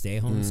 We'll just stay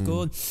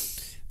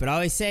homeschooled. But I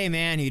always say,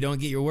 man, you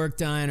don't get your work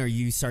done or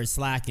you start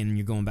slacking and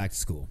you're going back to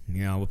school.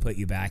 We'll put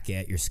you back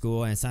at your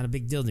school, and it's not a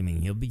big deal to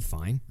me. He'll be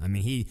fine. I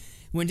mean, he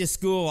went to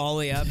school all the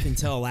way up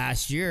until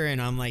last year,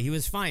 and I'm like, he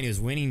was fine. He was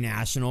winning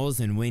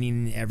nationals and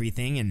winning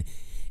everything,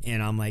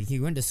 and I'm like, he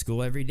went to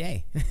school every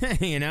day,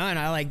 and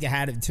I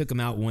took him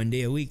out 1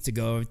 day a week to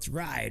go to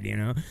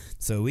ride,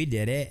 So we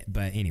did it.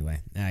 But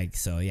anyway,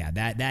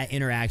 that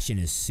interaction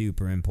is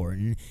super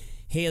important.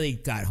 Haley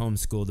got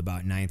homeschooled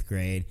about 9th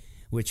grade.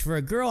 Which for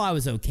a girl, I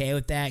was okay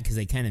with that because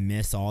they kind of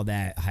miss all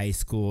that high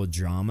school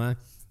drama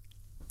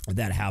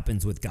that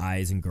happens with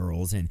guys and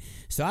girls. And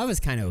so I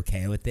was kind of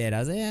okay with it. I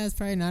was like, it's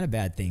probably not a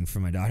bad thing for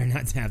my daughter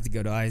not to have to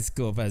go to high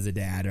school if I was a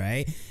dad,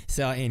 right?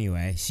 So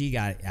anyway, she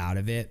got out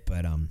of it.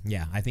 But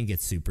I think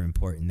it's super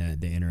important,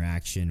 the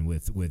interaction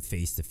with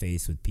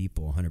face-to-face with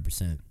people,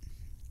 100%.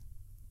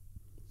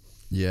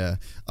 Yeah,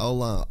 I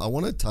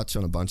want to touch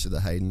on a bunch of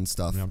the Hayden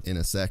stuff in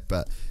a sec,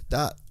 but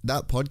that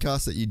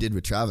podcast that you did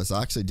with Travis,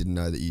 I actually didn't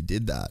know that you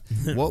did that.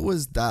 What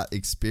was that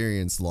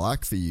experience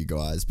like for you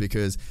guys?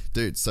 Because,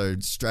 dude, so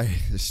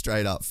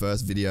straight up,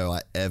 first video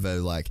I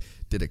ever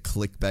did a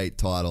clickbait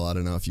title. I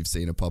don't know if you've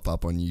seen it pop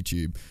up on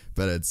YouTube,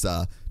 but it's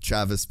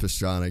Travis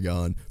Pastrana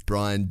going,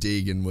 Brian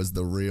Deegan was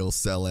the real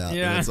sellout,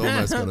 and it's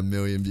almost got 1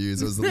 million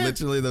views. It was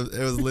literally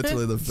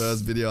the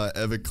first video I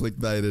ever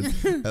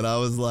clickbaited, and I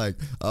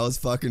was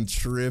fucking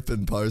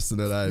tripping posting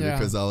it,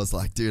 because I was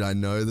like, dude, I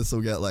know this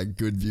will get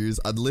good views.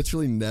 I'd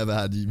literally never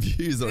had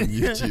views on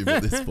YouTube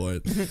at this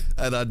point,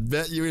 and I'd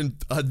met you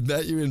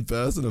in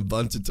person a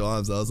bunch of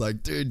times. I was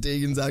like, dude,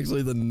 Deegan's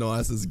actually the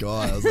nicest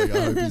guy. I was like,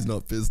 I hope he's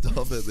not pissed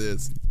off at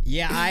this.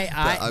 Yeah,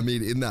 I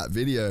mean, in that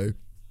video.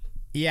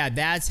 Yeah,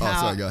 that's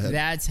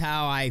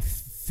how I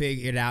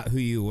figured out who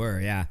you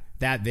were. Yeah,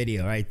 that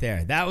video right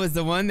there. That was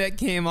the one that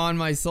came on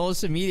my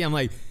social media. I'm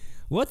like,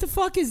 what the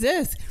fuck is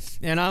this?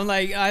 And I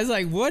was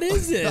like, what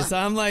is this?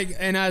 I'm like,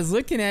 and I was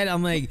looking at it,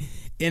 I'm like,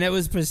 and it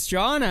was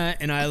Pastrana,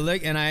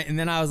 and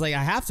then I was like,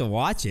 I have to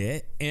watch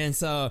it. And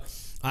so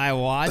I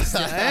watched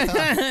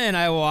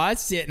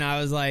it, and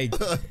I was like,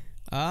 oh,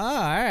 all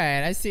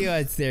right, I see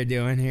what they're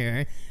doing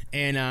here.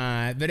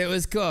 And but it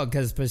was cool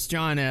because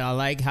Pastrana, I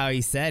like how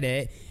he said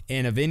it.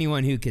 And of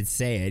anyone who could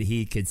say it,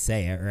 he could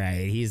say it,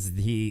 right?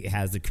 He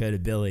has the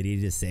credibility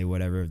to say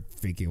whatever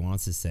freak he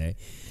wants to say.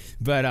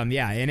 But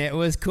yeah, and it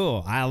was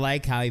cool. I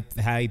like how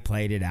he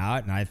played it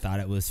out, and I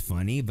thought it was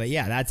funny. But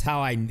yeah, that's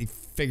how I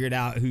figured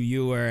out who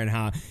you were and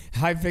how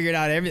I figured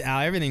out how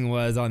everything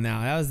was on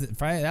that.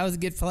 That was a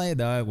good play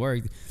though. It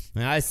worked.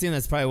 And I assume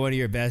that's probably one of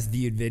your best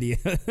viewed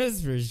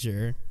videos for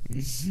sure.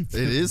 It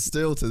is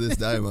still to this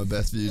day my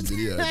best viewed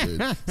video,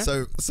 dude.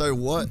 So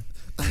what?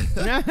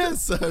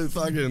 So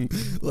fucking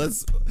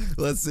let's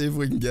see if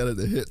we can get it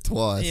to hit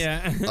twice.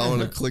 Yeah. I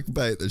want to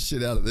clickbait the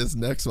shit out of this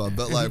next one.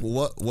 But like,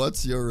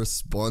 what's your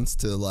response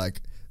to like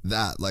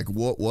that? Like,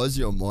 what was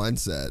your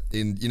mindset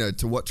in, you know,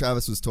 to what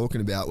Travis was talking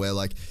about, where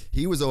like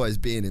he was always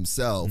being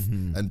himself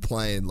and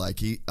playing like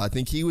I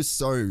think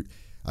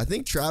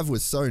Trav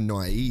was so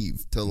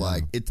naive to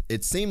like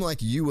it seemed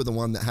like you were the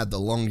one that had the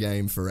long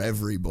game for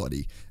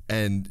everybody,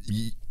 and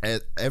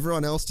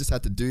everyone else just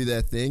had to do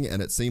their thing,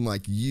 and it seemed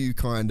like you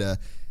kind of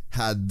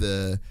had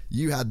the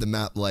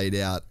map laid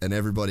out, and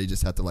everybody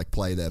just had to like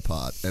play their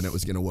part, and it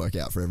was going to work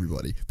out for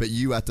everybody, but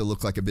you had to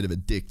look like a bit of a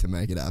dick to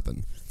make it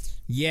happen.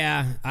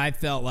 Yeah, I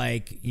felt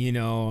like, you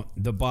know,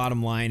 the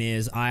bottom line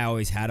is I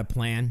always had a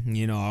plan.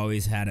 You know, I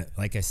always had it.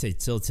 Like I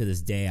said, still to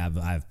this day, I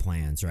have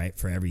plans, right,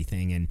 for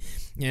everything.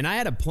 And I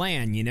had a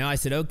plan, you know. I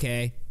said,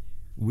 okay,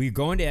 we're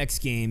going to X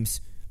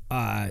Games.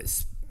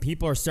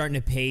 People are starting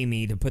to pay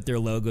me to put their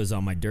logos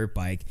on my dirt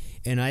bike.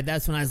 And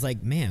that's when I was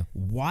like, man,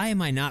 why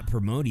am I not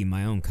promoting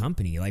my own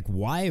company? Like,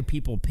 why are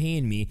people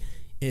paying me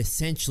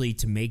essentially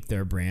to make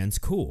their brands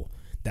cool?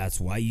 That's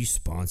why you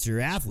sponsor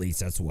athletes.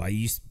 That's why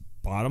you...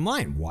 Bottom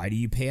line, why do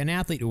you pay an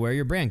athlete to wear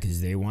your brand?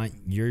 Because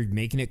you're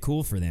making it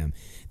cool for them.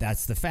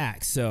 That's the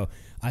fact. So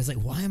I was like,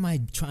 why am I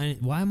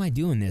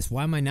doing this?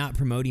 Why am I not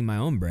promoting my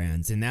own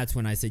brands? And that's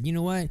when I said, you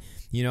know what?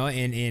 You know,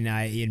 and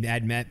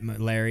I'd met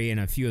Larry and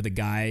a few of the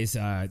guys,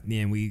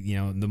 and we, you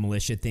know, the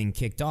militia thing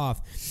kicked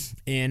off.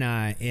 And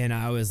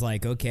I was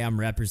like, okay, I'm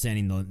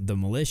representing the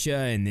militia,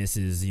 and this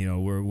is, you know,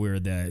 we're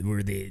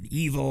the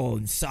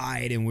evil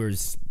side, and we're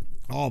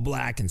all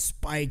black and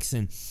spikes,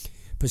 and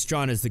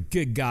Pastrana's the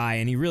good guy,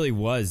 and he really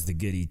was the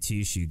goody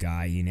two-shoe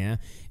guy, you know?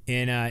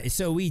 And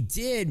so we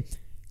did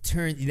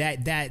turn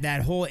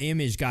that whole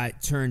image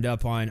got turned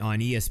up on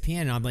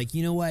ESPN, and I'm like,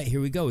 you know what?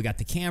 Here we go. We got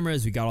the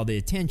cameras, we got all the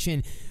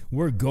attention.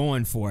 We're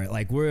going for it.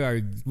 Like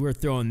we're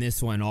throwing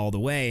this one all the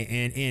way,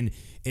 and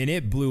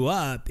it blew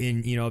up,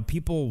 and you know,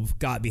 people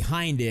got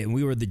behind it, and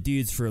we were the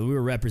dudes we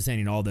were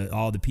representing all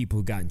the people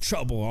who got in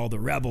trouble, all the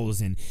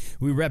rebels, and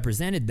we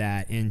represented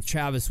that, and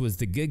Travis was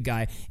the good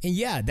guy. And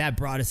yeah, that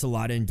brought us a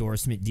lot of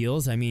endorsement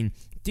deals. I mean,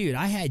 dude,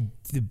 I had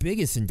the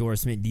biggest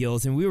endorsement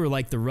deals, and we were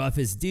like the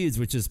roughest dudes,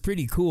 which is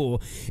pretty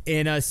cool.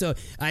 And so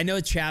I know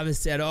Travis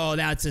said, oh,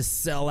 that's a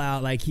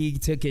sellout, like he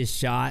took his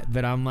shot,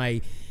 but I'm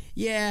like,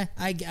 yeah,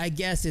 I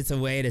guess it's a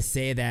way to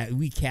say that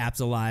we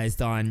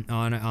capitalized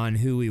on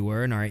who we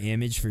were and our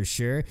image for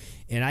sure.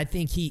 And I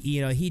think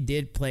he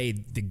did play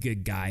the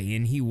good guy,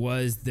 and he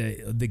was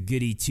the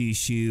goody two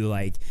shoe,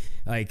 like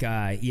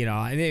you know.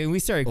 I mean, we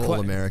started all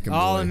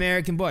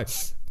American boy,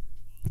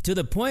 to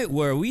the point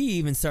where we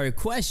even started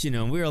questioning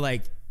him. We were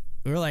like,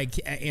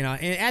 you know,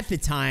 and at the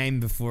time,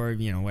 before,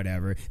 you know,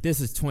 whatever,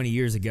 this was 20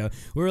 years ago,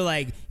 we were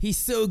like, he's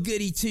so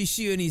goody two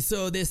shoe, and he's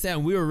so this, that,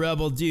 and we were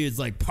rebel dudes,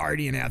 like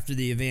partying after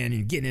the event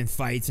and getting in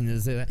fights and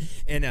this, that.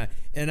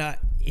 And I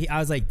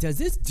was like, does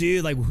this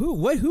dude, like,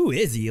 who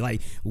is he?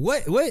 Like,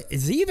 what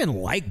is he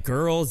even like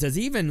girls? Is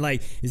he even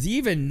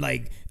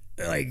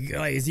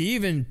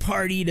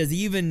party? Does he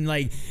even,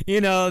 like,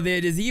 you know,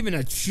 is he even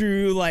a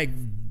true, like,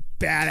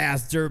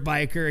 badass dirt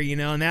biker, you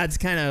know? And that's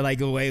kind of like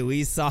the way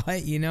we saw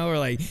it, you know? We're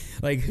like,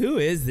 who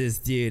is this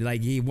dude?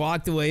 Like, he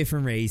walked away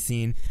from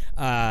racing,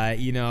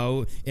 you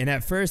know, and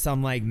at first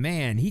I'm like,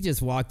 man, he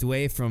just walked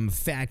away from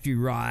Factory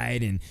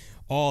Ride and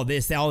all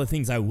the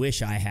things I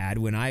wish I had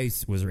when I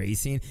was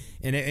racing.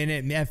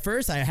 And at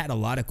first I had a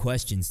lot of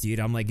questions,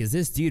 dude. I'm like, is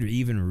this dude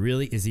even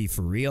really, is he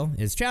for real?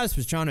 Is Travis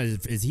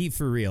Pastrana, is he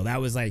for real?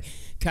 That was like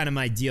kind of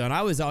my deal. And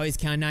I was always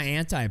kind of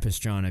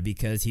anti-Pastrana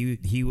because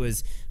he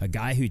was a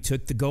guy who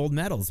took the gold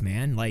medals,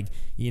 man. Like,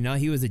 you know,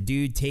 he was a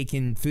dude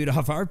taking food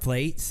off our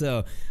plate.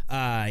 So,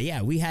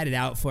 yeah, we had it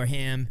out for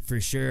him for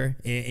sure.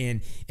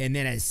 And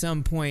then at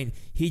some point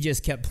he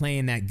just kept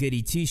playing that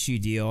goody two-shoe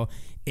deal.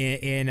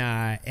 And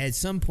at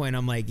some point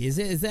I'm like,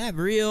 is that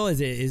real?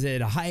 Is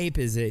it a hype?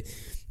 Is it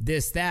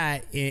this,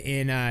 that?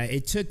 And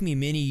it took me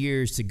many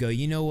years to go,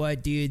 you know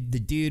what, dude? The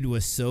dude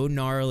was so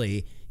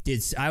gnarly.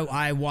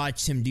 I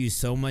watched him do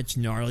so much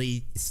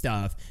gnarly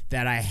stuff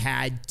that I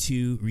had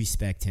to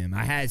respect him.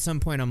 At some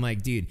point I'm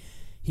like, dude,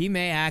 he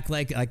may act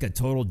like a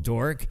total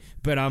dork,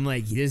 but I'm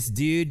like, this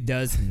dude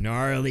does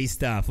gnarly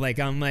stuff. Like,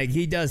 I'm like,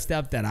 he does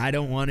stuff that I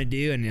don't want to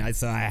do, and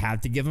so I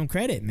have to give him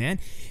credit, man.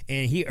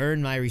 And he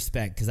earned my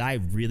respect because I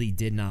really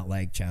did not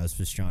like Travis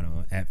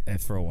Pastrana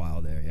for a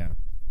while there, yeah.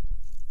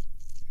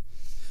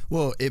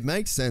 Well, it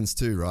makes sense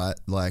too, right?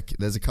 Like,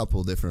 there's a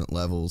couple different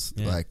levels.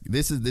 Yeah. Like,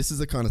 this is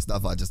the kind of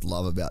stuff I just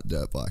love about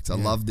dirt bikes. I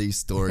love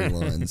these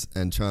storylines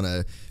and trying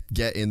to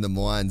get in the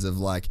minds of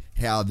like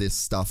how this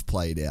stuff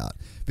played out,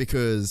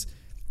 because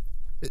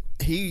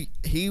he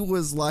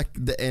was like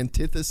the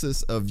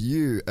antithesis of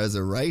you as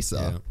a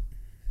racer.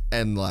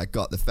 And like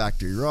got the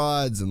factory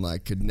rides and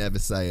like could never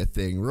say a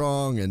thing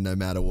wrong, and no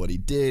matter what he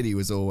did, he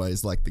was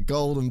always like the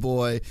golden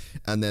boy.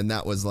 And then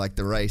that was like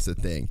the racer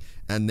thing.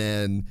 And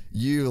then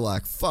you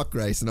like, fuck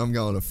racing, I'm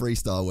going to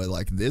freestyle where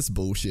like this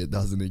bullshit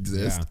doesn't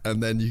exist. Yeah.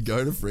 And then you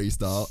go to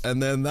freestyle,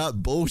 and then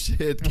that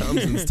bullshit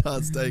comes and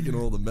starts taking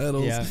all the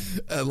medals. Yeah.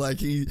 And like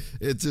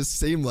it just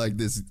seemed like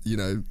this, you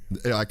know,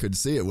 I could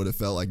see it would have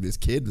felt like this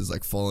kid was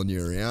like following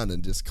you around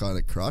and just kind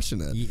of crushing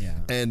it. Yeah.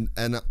 And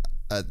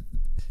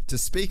to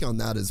speak on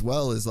that as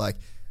well is like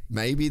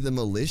maybe the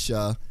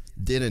militia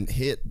didn't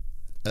hit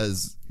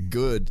as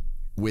good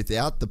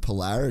without the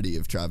polarity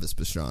of Travis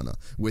Pastrana,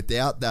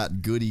 without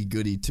that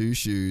goody two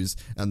shoes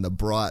and the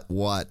bright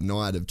white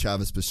knight of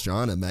Travis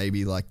Pastrana.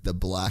 Maybe like the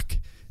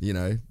black, you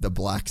know, the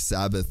Black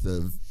Sabbath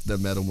of the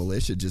metal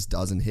militia just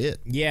doesn't hit.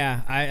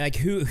 Yeah, I like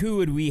who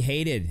would we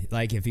hated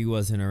like if he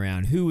wasn't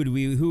around? Who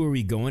were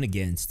we going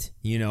against?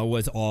 You know,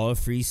 was all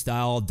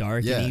freestyle,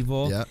 dark and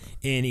evil. Yeah.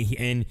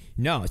 And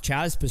no,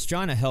 Travis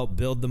Pastrana helped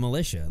build the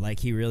militia. Like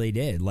he really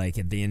did. Like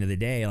at the end of the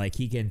day, like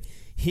he can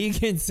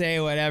say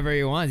whatever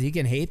he wants. He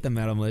can hate the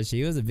metal militia.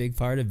 He was a big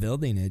part of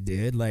building it,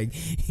 dude. Like,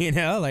 you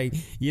know, like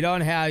you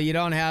don't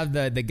have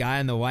the guy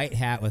in the white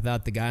hat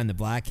without the guy in the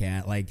black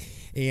hat. Like,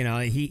 you know,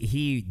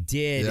 he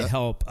did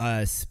help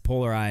us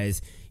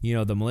polarize, you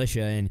know, the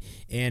militia.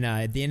 And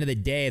at the end of the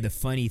day, the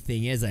funny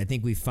thing is, I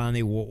think we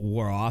finally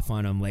wore off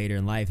on him later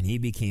in life, and he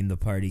became the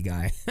party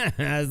guy.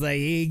 I was like,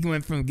 he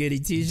went from goody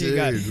two-shoe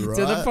guy to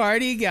the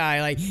party guy.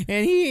 Like,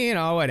 and he, you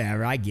know,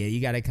 whatever. I get it. You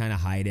got to kind of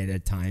hide it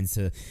at times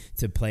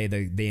to play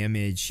the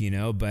image, you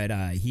know. But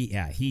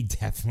he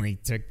definitely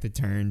took the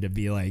turn to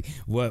be like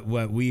what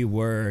we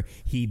were.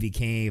 He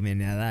became,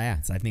 and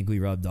so I think we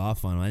rubbed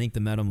off on him. I think the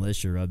metal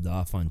militia rubbed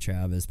off on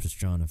Travis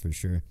Pastrana for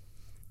sure.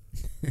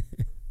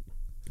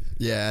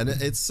 Yeah, and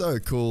it's so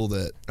cool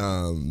that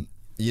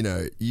you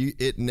know,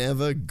 it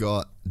never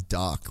got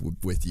dark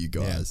with you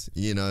guys.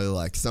 Yeah. You know,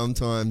 like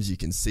sometimes you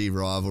can see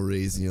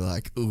rivalries and you're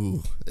like,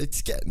 ooh,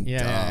 it's getting dark.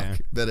 Yeah.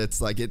 But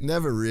it's like it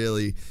never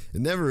really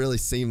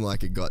seemed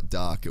like it got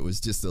dark. It was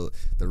just the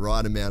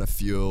right amount of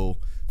fuel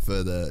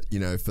for the, you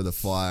know, for the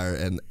fire,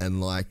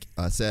 and like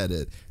I said,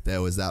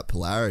 there was that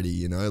polarity,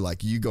 you know,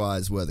 like you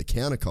guys were the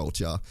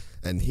counterculture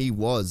and he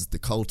was the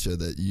culture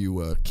that you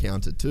were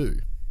counter to.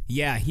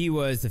 Yeah, he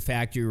was the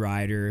factory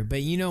rider,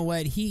 but you know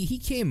what? He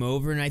came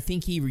over, and I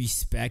think he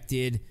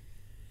respected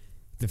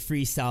the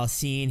freestyle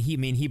scene.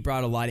 He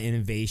brought a lot of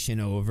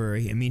innovation over.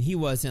 I mean, he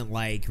wasn't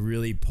like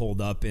really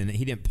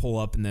he didn't pull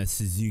up in the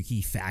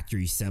Suzuki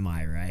factory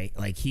semi, right?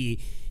 Like you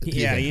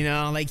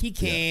know, like he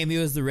came, he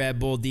was the Red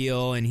Bull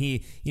deal, and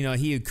he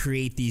would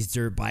create these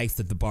dirt bikes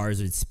that the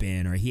bars would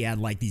spin, or he had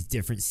like these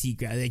different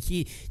secrets. Like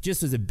he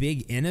just was a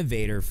big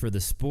innovator for the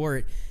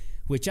sport,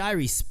 which I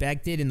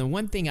respected. And the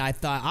one thing I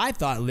thought,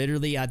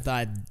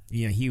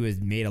 you know, he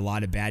made a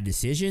lot of bad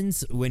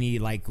decisions when he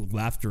like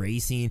left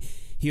racing.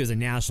 He was a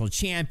national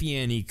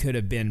champion. He could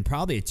have been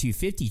probably a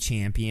 250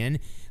 champion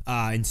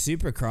in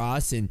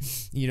Supercross. And,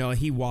 you know,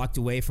 he walked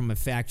away from a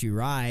factory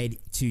ride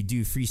to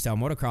do freestyle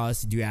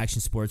motocross, to do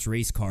action sports,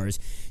 race cars,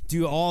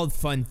 do all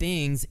fun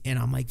things. And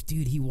I'm like,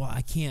 dude,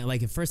 I can't.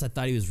 Like at first I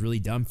thought he was really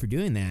dumb for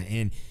doing that.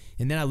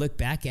 And then I look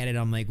back at it,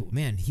 I'm like,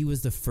 man, he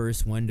was the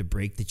first one to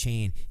break the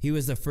chain. He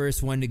was the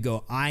first one to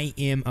go, I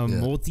am a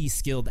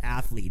multi-skilled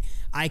athlete.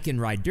 I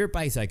can ride dirt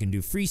bikes. I can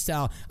do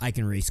freestyle. I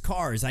can race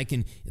cars.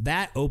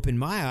 That opened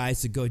my eyes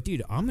to go,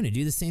 dude, I'm going to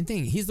do the same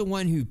thing. He's the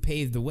one who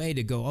paved the way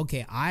to go,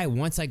 okay,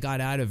 once I got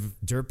out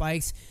of dirt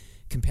bikes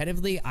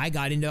competitively, I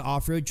got into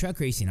off-road truck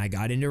racing. I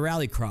got into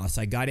rallycross.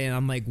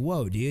 I'm like,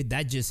 whoa, dude,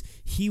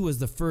 he was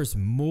the first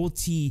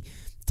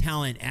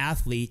multi-talent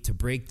athlete to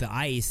break the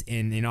ice.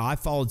 And, you know, I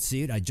followed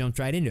suit. I jumped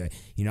right into it.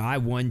 You know, I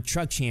won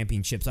truck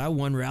championships. I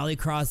won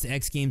rallycross,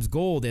 X Games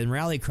gold in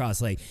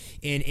rallycross. Like,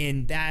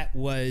 and that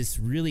was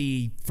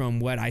really from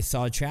what I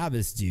saw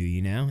Travis do,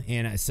 you know?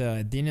 And so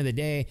at the end of the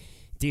day,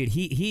 dude,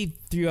 he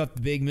threw up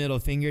the big middle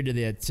finger to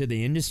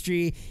the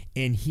industry,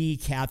 and he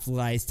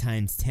capitalized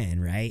times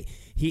 10, right?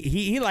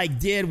 He like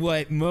did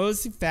what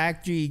most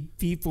factory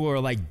people are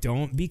like,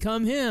 don't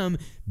become him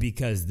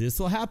because this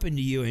will happen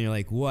to you. And you're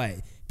like, what?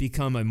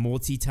 Become a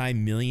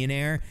multi-time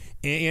millionaire,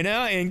 you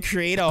know, and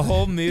create a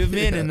whole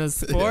movement in the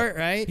sport,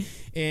 right?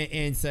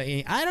 And so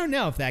I don't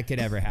know if that could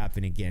ever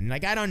happen again.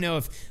 Like, I don't know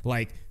if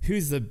like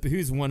who's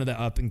one of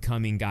the up and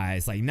coming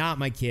guys, like not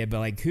my kid, but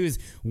like who's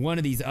one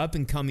of these up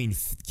and coming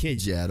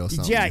kids. Jet or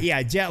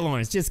something. Jet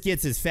Lawrence just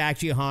gets his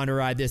factory Honda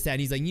ride, this, that.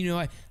 And he's like, you know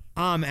what?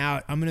 I'm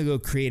out. I'm going to go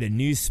create a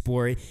new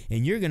sport,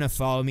 and you're going to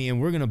follow me,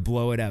 and we're going to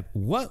blow it up.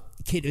 What,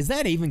 kid, is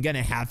that even going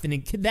to happen?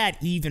 Could that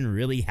even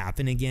really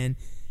happen again?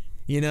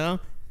 You know?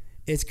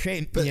 It's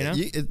crazy, but you know?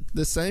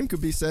 The same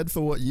could be said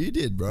for what you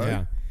did,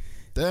 bro.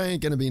 there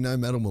ain't gonna be no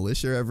metal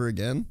militia ever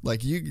again.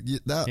 Like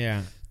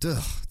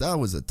that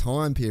was a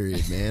time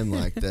period, man,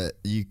 like that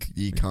you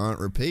can't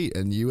repeat,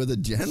 and you were the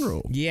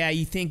general. Yeah,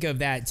 you think of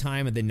that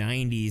time of the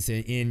 90s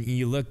and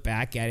you look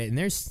back at it, and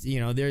there's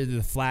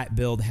the flat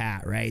billed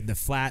hat, right? The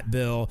flat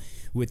bill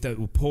with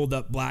the pulled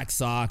up black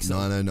socks,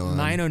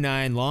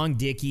 909 long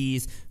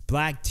dickies,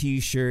 black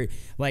t-shirt,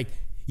 like.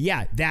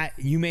 Yeah, that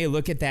you may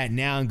look at that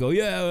now and go,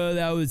 yeah,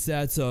 well,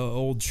 that's a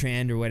old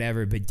trend or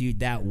whatever. But dude,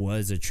 that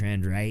was a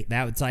trend, right?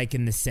 That was like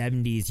in the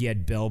 70s. You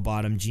had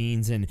bell-bottom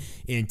jeans and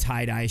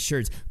tie-dye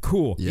shirts.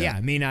 Cool. Yeah,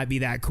 it may not be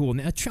that cool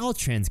now. All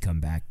trends come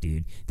back,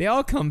 dude. They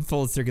all come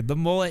full circle. The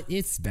mullet,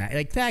 it's back.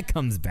 Like that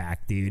comes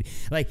back, dude.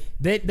 Like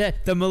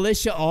the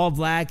militia all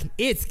black,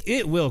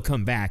 it will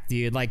come back,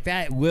 dude. Like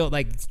that will,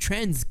 like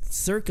trends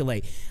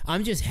circulate.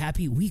 I'm just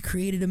happy we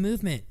created a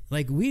movement.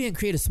 Like we didn't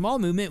create a small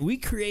movement. We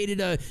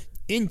created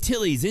in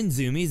Tilly's, in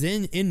Zoomies,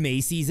 in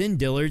Macy's, in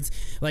Dillard's.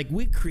 Like,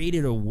 we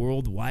created a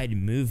worldwide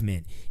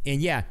movement.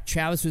 And yeah,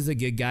 Travis was a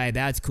good guy.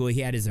 That's cool.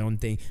 He had his own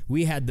thing.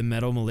 We had the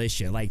Metal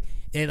Militia.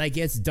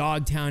 It's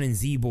Dogtown and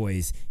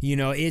Z-Boys. You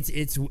know, it's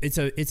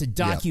a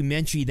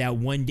documentary that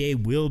one day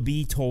will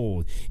be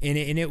told. And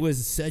it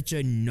was such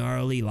a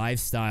gnarly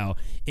lifestyle.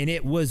 And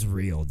it was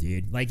real,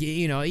 dude. Like,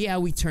 you know, yeah,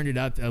 we turned it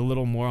up a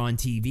little more on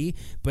TV,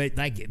 but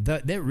like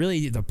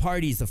the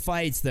parties, the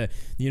fights,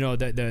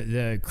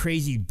 the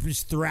crazy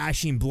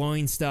thrashing,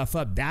 blowing stuff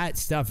up, that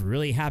stuff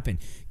really happened.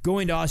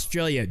 Going to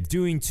Australia,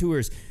 doing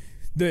tours,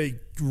 the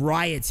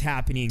riots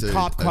happening, dude,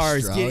 cop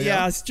cars,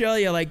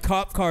 Australia, like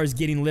cop cars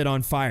getting lit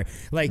on fire,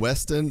 like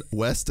Western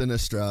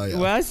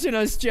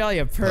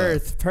Australia,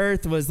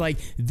 Perth was like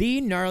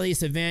the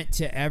gnarliest event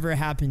to ever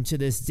happen to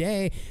this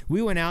day.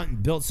 We went out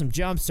and built some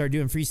jumps, started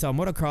doing freestyle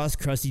motocross,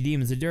 Crusty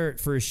Demons of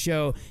Dirt for a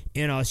show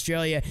in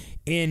Australia,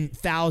 and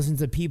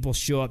thousands of people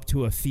show up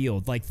to a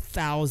field, like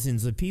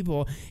thousands of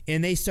people,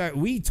 and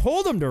we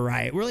told them to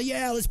riot. We're like,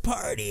 yeah, let's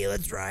party,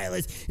 let's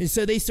riot, and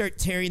so they start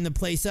tearing the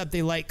place up.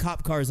 They light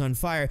cop cars on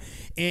fire.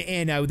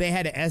 And they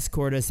had to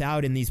escort us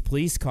out in these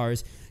police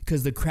cars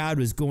because the crowd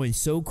was going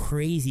so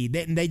crazy.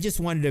 They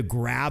just wanted to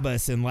grab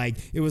us, and like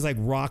it was like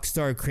rock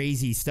star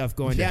crazy stuff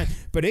going down.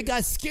 But it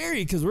got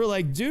scary because we're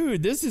like,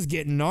 dude, this is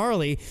getting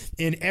gnarly,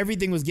 and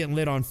everything was getting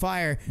lit on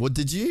fire. Well,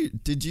 did you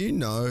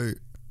know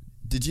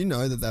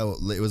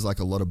that it was like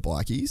a lot of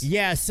bikies?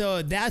 Yeah,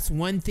 so that's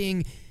one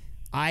thing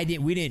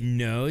we didn't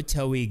know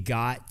till we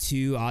got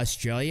to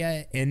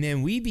Australia, and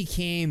then we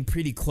became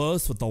pretty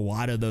close with a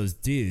lot of those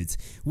dudes,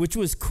 which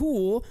was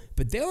cool.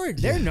 But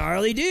they're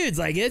gnarly dudes.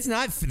 Like that's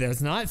not fake.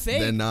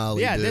 They're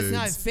gnarly dudes. That's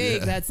not fake.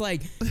 Yeah. That's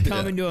like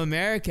coming to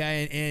America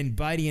and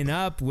buddying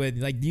up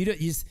with like you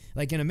just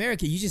like in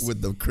America you just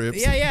with the Crips.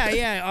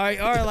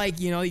 Yeah. Or like,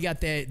 you know, you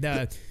got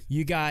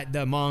you got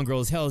the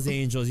Mongrels, Hells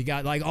Angels. You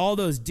got like all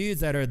those dudes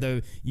that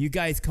are you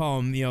guys call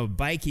them, you know,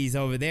 bikies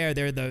over there.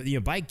 They're the, you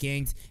know, bike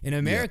gangs in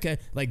America.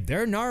 Like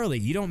they're gnarly.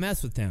 You don't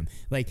mess with them.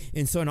 Like,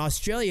 and so in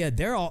Australia,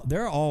 they're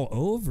all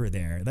over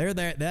there. They're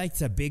there.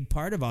 That's a big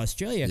part of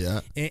Australia.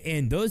 Yeah.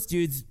 And those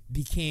dudes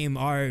became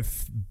our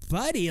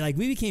buddy. Like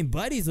we became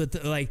buddies with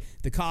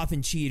the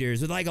Coffin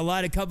Cheaters, with like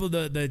a couple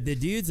of the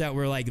dudes that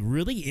were like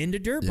really into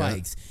dirt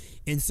bikes.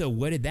 And so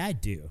what did that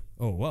do?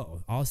 Oh,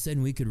 whoa. All of a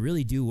sudden we could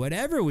really do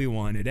whatever we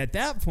wanted at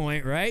that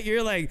point, right?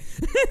 You're like,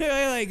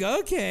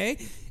 okay.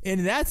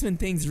 And that's when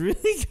things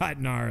really got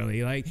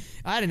gnarly. Like,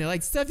 I don't know,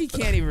 like stuff you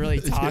can't even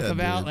really talk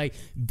about. Dude. Like,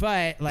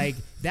 but like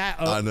that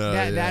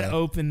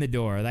opened the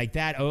door. Like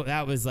that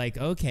was like,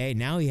 okay,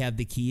 now we have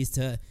the keys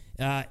to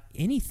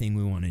anything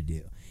we want to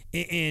do.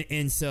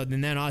 And so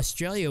then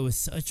Australia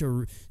was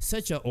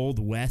such a old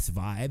West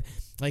vibe.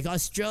 Like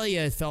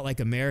Australia felt like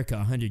America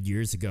 100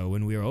 years ago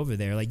when we were over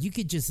there. Like you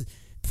could just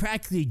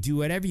practically do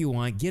whatever you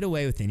want, get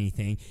away with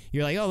anything.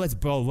 You're like, oh, let's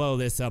blow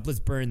this up, let's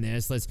burn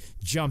this, let's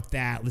jump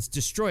that, let's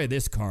destroy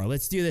this car,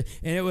 let's do that,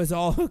 and it was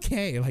all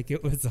okay. Like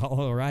it was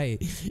all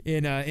right.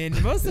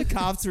 And most of the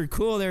cops were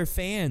cool. They're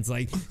fans.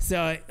 Like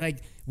so, like.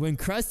 When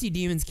Crusty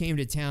Demons came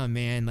to town,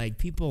 man, like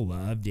people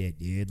loved it,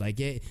 dude. Like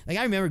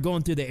I remember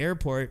going through the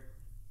airport.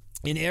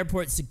 In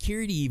airport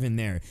security even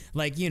there,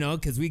 like, you know,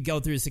 because we go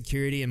through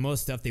security and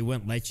most stuff they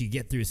wouldn't let you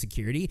get through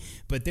security,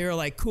 but they were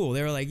like cool.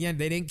 They were like, yeah,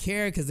 they didn't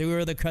care because they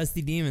were the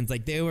Crusty Demons.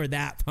 Like they were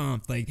that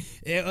pumped. Like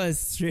it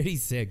was pretty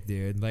sick,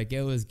 dude. Like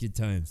it was good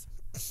times.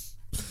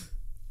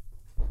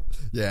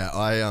 Yeah,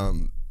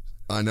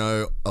 I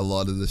know a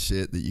lot of the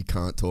shit that you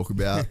can't talk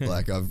about.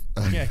 Like I've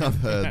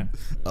heard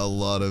a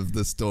lot of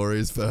the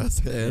stories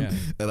firsthand,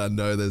 and I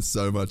know there's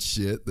so much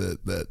shit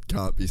that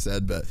can't be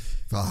said. But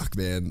fuck,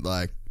 man,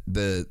 like.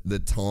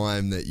 The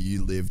time that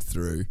you lived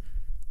through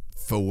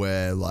for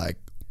where like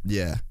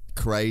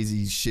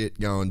crazy shit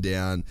going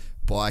down,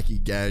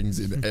 bikie gangs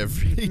in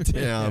every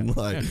town,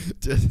 like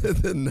just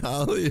the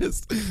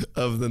gnarliest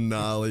of the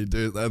gnarly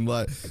dude. And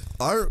like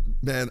I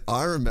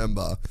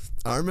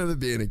remember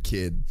being a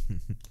kid,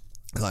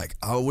 like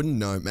I wouldn't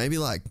know, maybe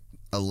like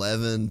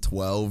 11,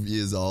 12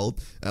 years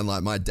old, and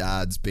like my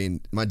dad's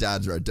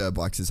rode dirt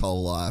bikes his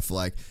whole life,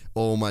 like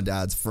all my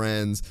dad's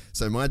friends.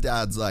 So my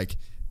dad's like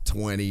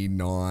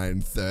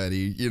 29, 30,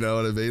 you know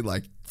what I mean?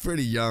 Like,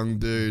 pretty young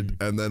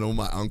dude. And then all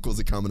my uncles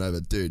are coming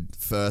over. Dude,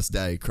 first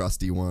day,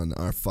 Krusty 1,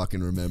 I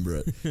fucking remember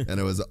it. And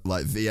it was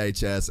like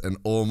VHS and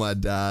all my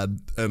dad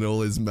and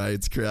all his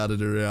mates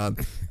crowded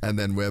around. And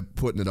then we're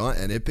putting it on.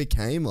 And it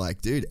became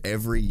like, dude,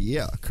 every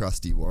year,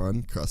 Krusty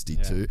 1,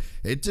 Krusty 2.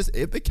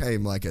 It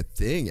became like a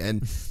thing.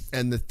 And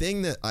the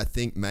thing that I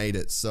think made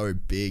it so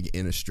big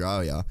in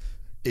Australia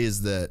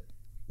is that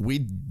we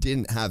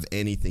didn't have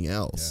anything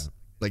else. Yeah.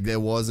 Like,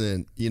 there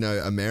wasn't, you know,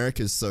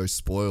 America's so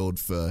spoiled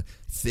for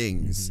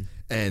things.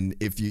 And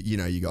if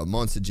you got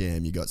Monster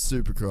Jam, you got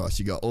Supercross,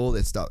 you got all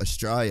this stuff.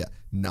 Australia,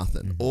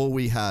 nothing. All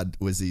we had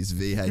was these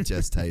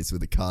VHS tapes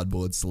with a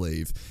cardboard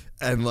sleeve.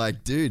 And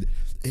like, dude,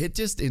 it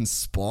just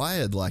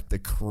inspired like the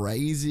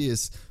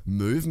craziest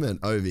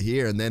movement over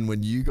here. And then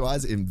when you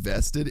guys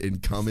invested in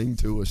coming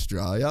to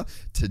Australia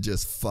to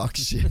just fuck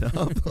shit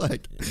up,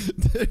 like,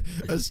 dude,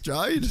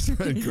 Australia just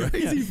went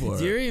crazy for it.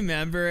 Do you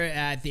remember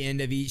at the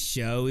end of each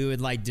show, we would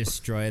like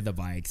destroy the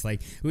bikes?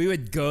 Like, we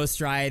would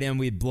ghost ride them,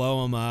 we'd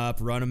blow them up,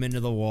 run them into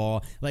the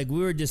wall. Like, we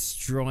were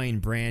destroying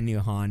brand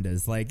new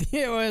Hondas. Like,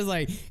 it was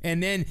like,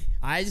 and then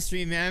I just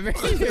remember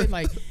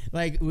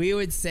like we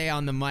would say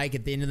on the mic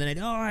at the end of the night,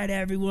 all right,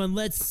 everyone,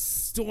 let's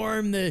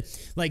storm the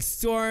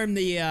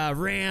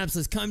ramps,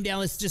 let's come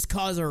down, let's just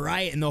cause a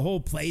riot, and the whole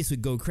place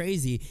would go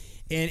crazy.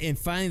 And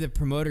finally the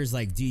promoter's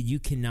like, dude, you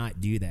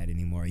cannot do that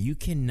anymore. You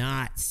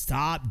cannot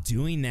stop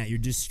doing that. You're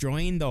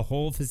destroying the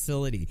whole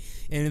facility.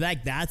 And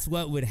like, that's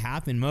what would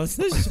happen most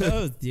of the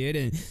shows, dude.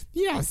 And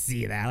you don't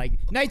see that. Like,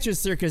 Nitro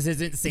Circus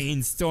isn't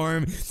saying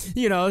storm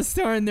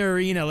the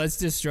arena, let's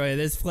destroy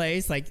this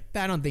place. Like,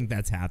 I don't think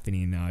that's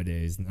happening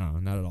nowadays. No,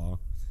 not at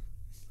all.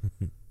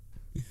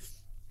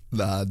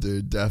 Nah,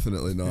 dude,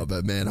 definitely not.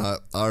 But man,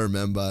 I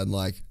remember, and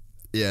like,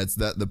 yeah, it's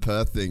that the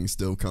Perth thing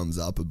still comes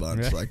up a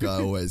bunch. Like, I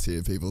always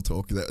hear people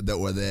talk that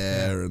were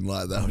there, and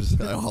like, they were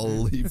just like,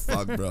 holy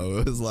fuck, bro.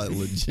 It was like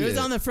legit. It was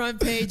on the front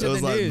page of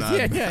the like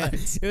news. Yeah.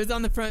 It was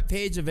on the front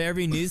page of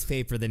every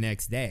newspaper the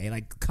next day.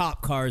 Like,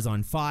 cop cars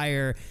on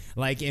fire.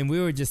 Like, and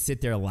we would just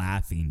sit there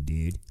laughing,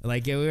 dude.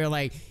 Like, we were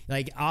like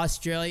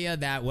Australia,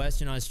 that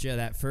Western Australia,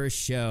 that first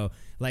show.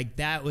 Like,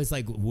 that was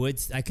like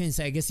I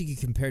guess you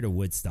could compare to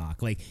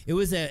Woodstock. Like, it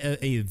was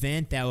a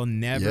event that will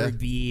never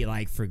be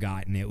like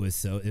forgotten. It was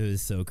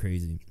so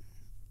crazy.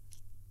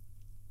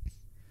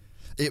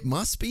 It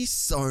must be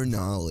so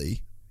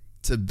gnarly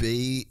to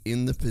be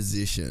in the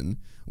position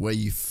where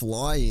you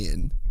fly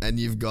in and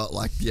you've got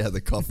like,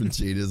 the coffin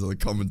cheaters or the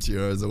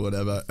commentators or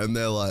whatever, and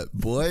they're like,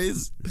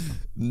 boys,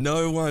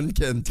 no one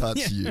can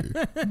touch you.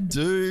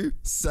 Do,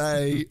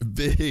 say,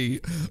 be,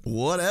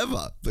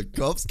 whatever. The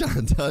cops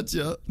can't touch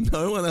you.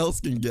 No one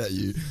else can get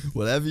you.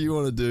 Whatever you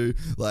want to do,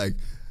 like,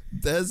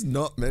 there's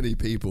not many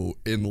people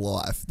in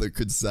life that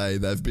could say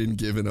they've been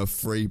given a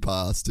free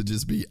pass to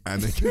just be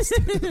anarchist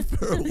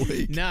for a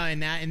week. No,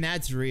 and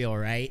that's real,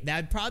 right?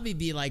 That'd probably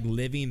be like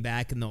living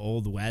back in the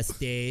Old West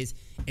days,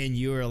 and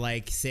you were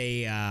like, say,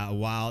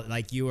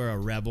 you were a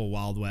rebel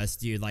Wild West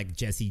dude, like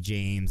Jesse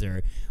James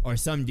or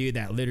some dude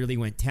that literally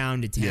went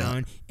town to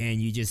town, and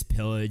you just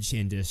pillaged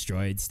and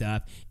destroyed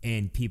stuff,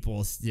 and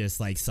people just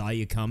like saw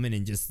you coming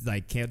and just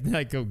like kept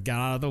like got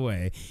out of the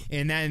way,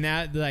 and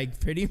that like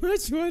pretty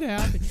much what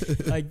happened.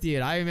 Like,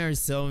 dude, I remember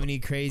so many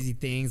crazy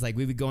things. Like,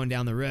 we'd be going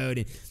down the road,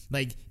 and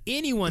like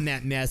anyone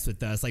that messed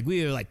with us, like,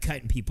 we were like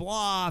cutting people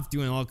off,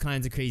 doing all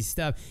kinds of crazy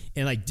stuff,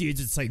 and like dudes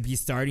would like be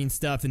starting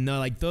stuff, and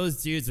like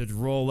those dudes would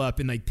roll up,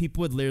 and like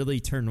people would literally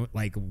turn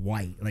like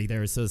white, like they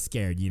were so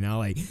scared, you know,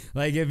 like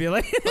it'd be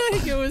like,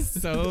 like it was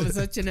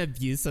such an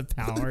abuse of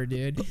power,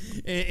 dude.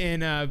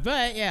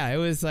 But yeah, it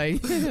was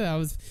like that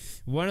was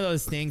one of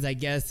those things. I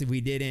guess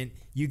we didn't.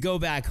 You go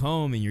back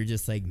home and you're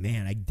just like,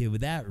 man,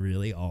 would that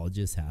really all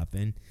just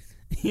happen?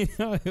 You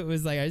know, it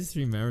was like, I just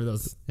remember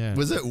those. Yeah.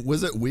 Was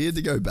it weird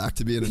to go back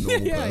to being a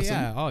normal person?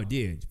 Yeah. Oh,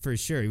 dude, for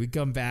sure. We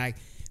come back,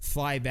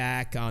 fly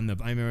back I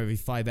remember we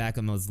fly back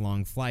on those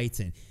long flights,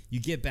 and you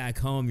get back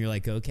home, you're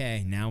like,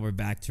 okay, now we're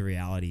back to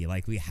reality.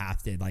 Like, we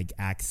have to like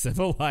act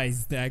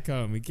civilized back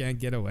home. We can't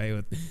get away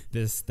with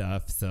this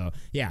stuff. So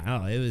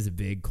yeah, it was a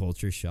big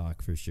culture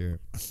shock for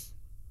sure.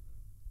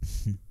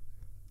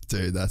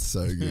 Dude, that's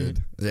so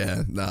good.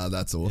 Yeah, nah,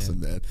 that's awesome,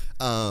 man.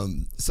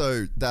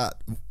 So that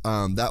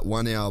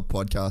 1 hour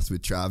podcast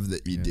with Trav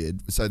that you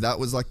did, so that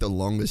was like the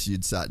longest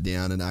you'd sat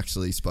down and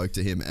actually spoke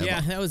to him ever.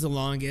 Yeah, that was the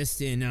longest,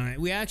 and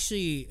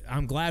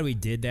I'm glad we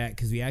did that,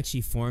 because we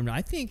actually formed,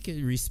 I think,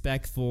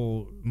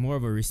 more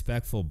of a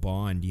respectful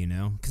bond, you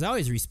know, because I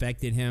always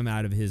respected him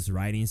out of his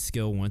writing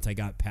skill once I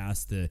got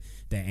past the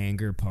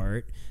anger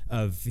part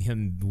of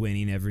him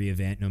winning every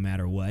event no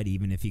matter what.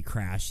 Even if he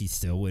crashed, he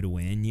still would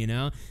win, you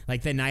know.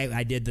 Like the night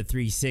I did the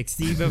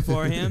 360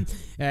 before him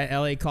at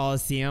LA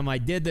Coliseum, I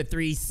did the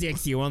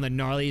 360, one of the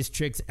gnarliest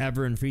tricks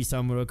ever in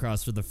freestyle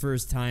motocross, for the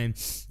first time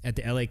at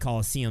the LA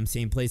Coliseum,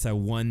 same place I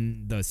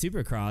won the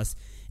Supercross.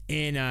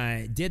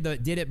 And did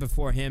it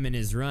before him in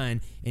his run,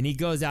 and he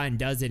goes out and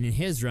does it in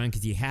his run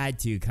because he had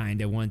to,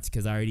 kind of, once,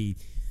 because I already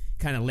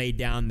kind of laid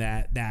down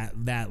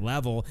that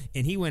level,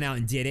 and he went out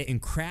and did it and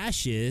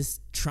crashes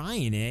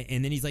trying it,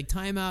 and then he's like,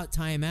 time out,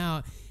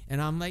 and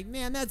I'm like,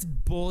 man, that's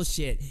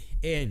bullshit.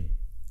 And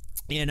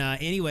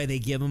anyway, they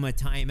give him a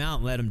timeout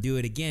and let him do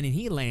it again, and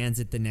he lands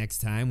it the next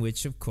time,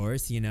 which of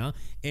course, and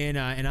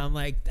I'm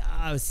like,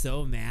 I was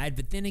so mad.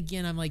 But then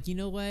again, I'm like, you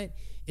know what?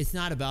 It's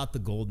not about the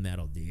gold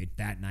medal, dude,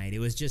 that night. It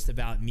was just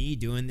about me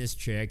doing this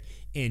trick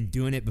and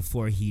doing it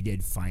before he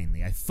did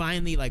finally. I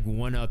finally like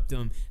one-upped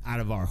him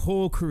out of our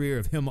whole career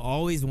of him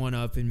always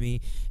one-upping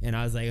me. And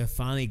I was like, I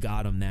finally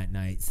got him that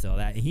night. So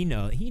that he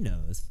knows.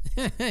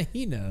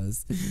 He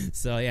knows.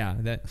 So yeah.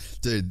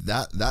 Dude,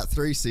 that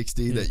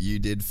 360 that you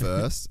did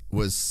first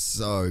was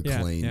so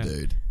clean,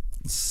 dude.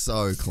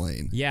 So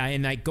clean. Yeah,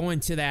 and like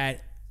going to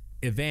that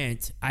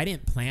event, I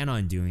didn't plan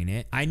on doing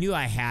it. I knew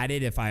I had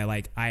it if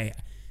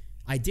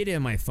I did it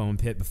in my foam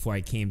pit before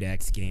I came to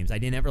X Games. I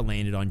didn't ever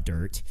land it on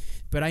dirt,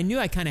 but I knew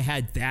I kind of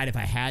had that if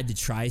I had to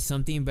try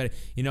something. But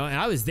and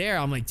I was there.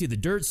 I'm like, dude, the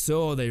dirt's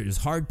there's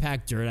hard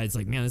packed dirt. I was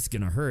like, man, this is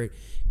gonna hurt.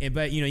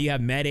 But you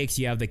have medics,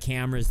 you have the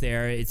cameras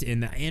there. It's in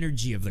the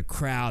energy of the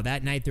crowd.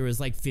 That night there was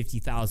like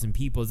 50,000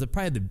 people. It's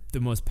probably the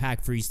most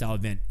packed freestyle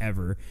event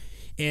ever.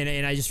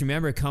 And I just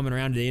remember coming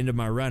around to the end of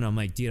my run. I'm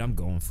like, dude, I'm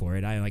going for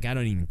it. I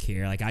don't even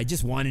care. Like, I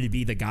just wanted to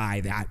be the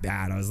guy that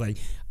bad. I was like,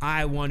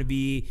 I want to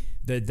be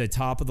the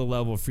top of the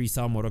level of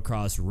freestyle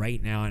motocross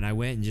right now. And I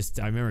went and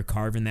I remember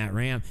carving that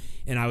ramp,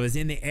 and I was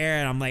in the air,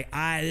 and I'm like,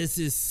 this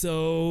is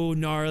so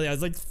gnarly. I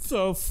was like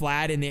so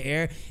flat in the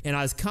air, and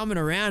I was coming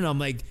around, and I'm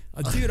like,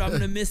 dude, I'm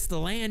going to miss the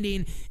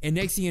landing. And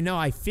next thing you know,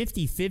 I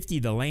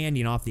 50-50 the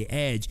landing off the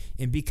edge.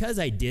 And because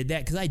I did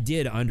that, because I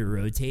did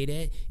under-rotate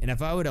it, and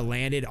if I would have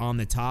landed on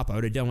the top, I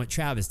would have done what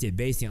Travis did,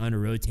 basically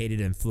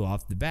under-rotated and flew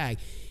off the back.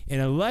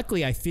 And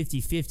luckily, I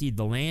 50-50'd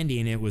the landing,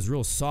 and it was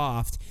real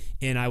soft,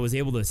 and I was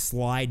able to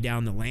slide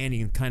down the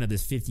landing, kind of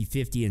this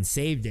 50-50, and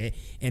saved it.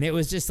 And it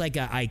was just like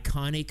an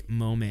iconic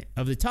moment.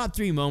 Of the top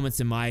 3 moments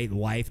in my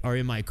life, or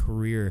in my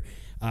career,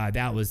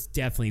 that was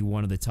definitely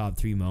one of the top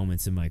 3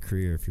 moments in my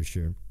career, for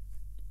sure.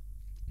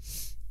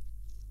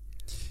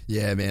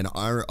 Yeah, man,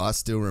 I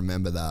still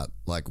remember that,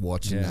 like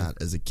watching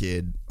that as a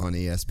kid on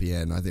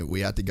ESPN. I think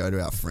we had to go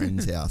to our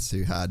friend's house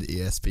who had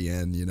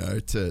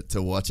ESPN,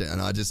 to watch it.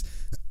 And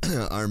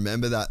I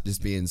remember that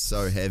just being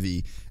so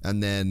heavy.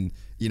 And then,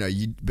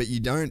 but you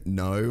don't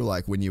know,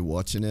 like when you're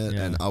watching it,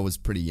 and I was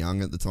pretty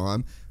young at the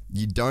time,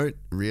 you don't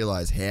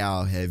realize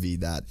how heavy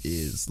that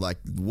is. Like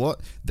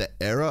what the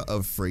era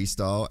of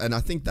freestyle, and I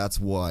think that's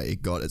why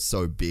it got it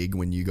so big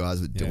when you guys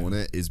were doing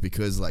it, is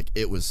because like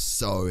it was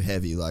so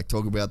heavy. Like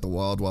talk about the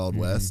Wild Wild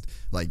West,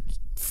 like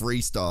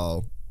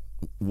freestyle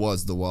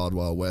was the Wild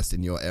Wild West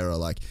in your era.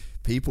 Like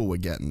people were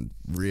getting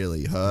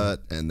really hurt,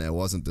 and there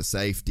wasn't the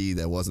safety,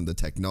 there wasn't the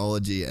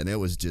technology, and it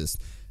was just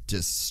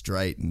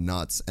straight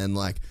nuts. And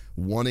like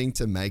wanting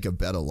to make a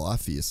better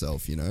life for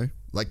yourself,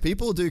 Like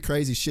people do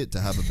crazy shit to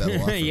have a better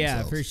life for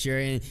yeah, themselves. for sure.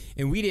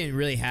 And we didn't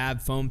really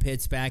have foam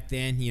pits back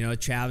then.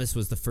 Travis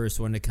was the first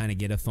one to kind of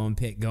get a foam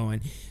pit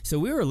going. So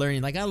we were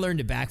learning, like I learned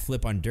to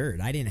backflip on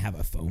dirt. I didn't have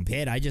a foam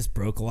pit. I just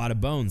broke a lot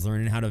of bones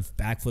learning how to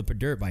backflip a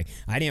dirt bike.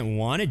 I didn't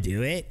want to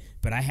do it,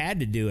 but I had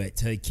to do it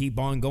to keep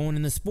on going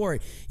in the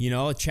sport.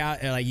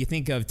 Like you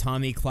think of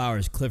Tommy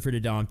Clowers, Clifford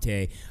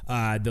Adamte,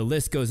 the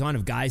list goes on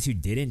of guys who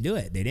didn't do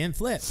it. They didn't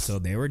flip, so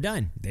they were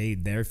done.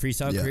 Their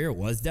freestyle career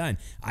was done.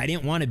 I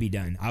didn't want to be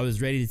done. I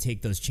was ready to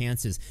take those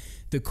chances.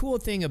 The cool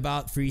thing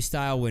about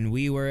freestyle when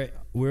we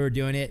were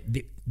doing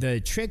it, the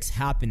tricks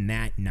happened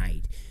that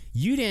night.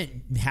 You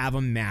didn't have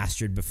them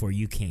mastered before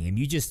you came.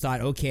 You just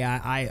thought, okay,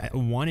 I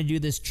want to do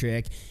this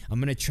trick. I'm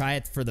going to try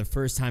it for the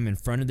first time in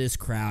front of this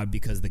crowd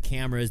because the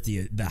cameras,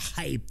 the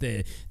hype,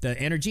 the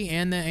energy,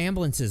 and the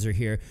ambulances are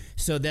here.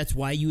 So that's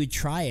why you would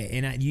try it.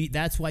 And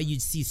that's why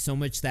you'd see so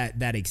much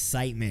that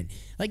excitement.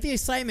 Like the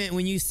excitement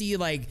when you see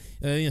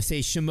say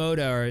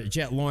Shimoda or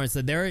Jet Lawrence,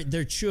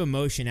 their true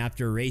emotion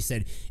after a race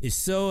that is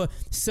so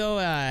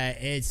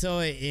it's so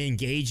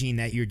engaging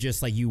that you're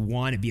just like, you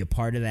want to be a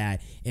part of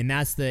that. And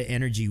that's the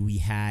energy we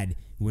had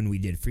when we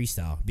did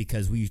freestyle,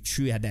 because we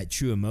truly had that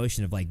true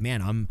emotion of like,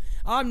 man,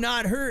 I'm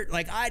not hurt.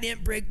 Like I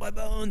didn't break my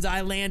bones.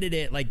 I landed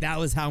it. Like that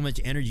was how much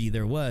energy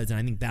there was. And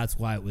I think that's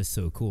why it was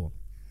so cool.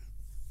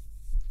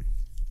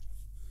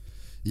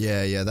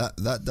 Yeah,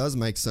 that does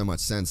make so much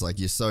sense. Like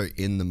you're so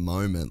in the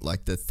moment,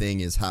 like the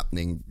thing is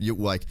happening.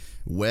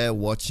 We're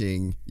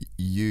watching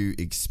you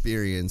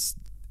experience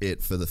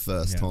it for the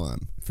first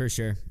time. For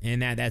sure.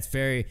 And that's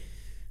very,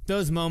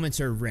 those moments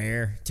are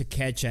rare to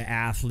catch an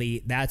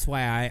athlete. That's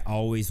why I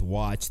always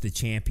watch the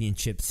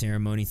championship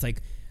ceremonies.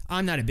 Like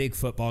I'm not a big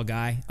football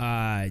guy.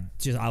 I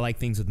like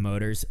things with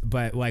motors.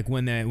 But like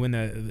when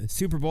the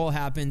Super Bowl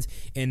happens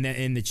and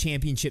the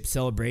championship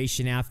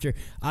celebration after,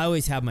 I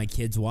always have my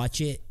kids watch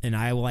it, and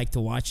I like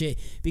to watch it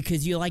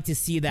because you like to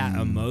see that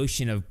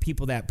emotion of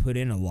people that put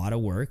in a lot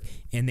of work,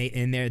 and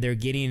they're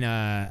getting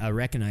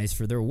recognized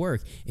for their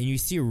work, and you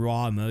see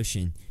raw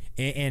emotion,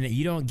 and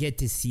you don't get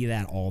to see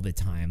that all the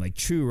time, like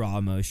true raw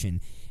emotion,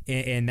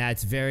 and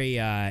that's very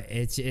I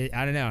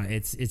don't know.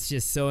 It's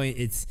just so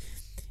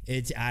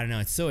I don't know,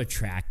 it's so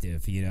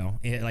attractive, you know,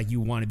 like you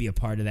want to be a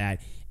part of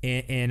that.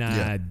 And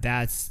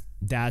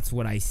that's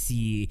what I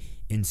see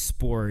in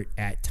sport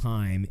at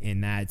time.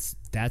 And that's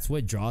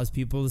what draws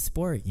people to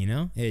sport, you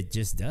know, it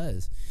just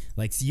does.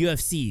 Like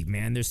UFC,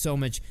 man, there's so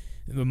much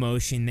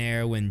emotion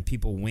there when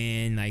people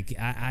win. Like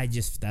I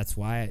just, that's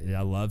why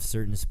I love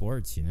certain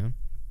sports, you know?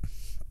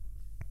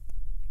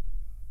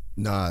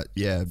 Nah,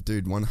 yeah,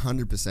 dude,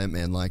 100%,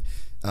 man. Like,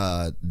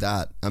 I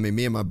mean,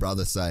 me and my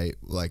brother say,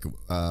 like,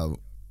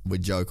 we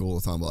joke all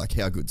the time, like,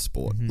 how good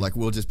sport. Like,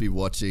 we'll just be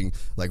watching,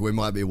 like, we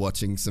might be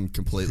watching some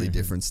completely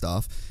different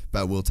stuff,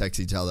 but we'll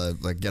text each other,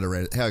 like, get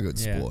around how good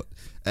sport.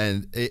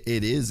 And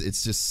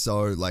it's just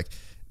so, like,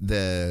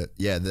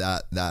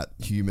 that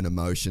human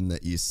emotion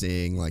that you're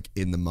seeing, like,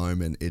 in the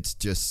moment, it's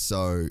just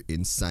so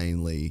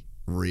insanely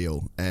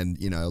real. And,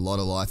 you know, a lot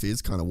of life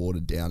is kind of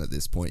watered down at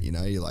this point, you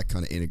know, you're like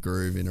kind of in a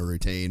groove, in a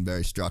routine,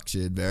 very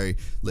structured, very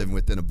living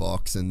within a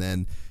box. And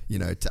then, you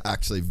know, to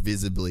actually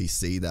visibly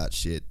see that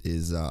shit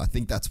is, I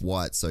think that's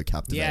why it's so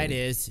captivating. Yeah, it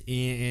is.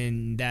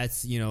 And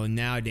that's, you know,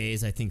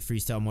 nowadays I think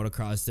freestyle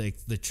motocross,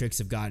 the tricks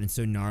have gotten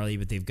so gnarly,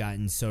 but they've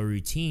gotten so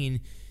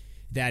routine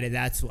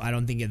that's, I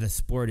don't think the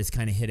sport has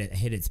kind of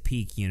hit its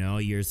peak, you know,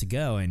 years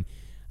ago. And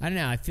I don't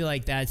know, I feel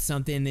like that's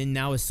something. Then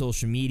now with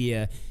social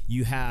media,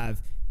 you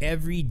have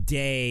every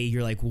day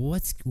you're like,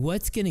 what's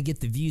gonna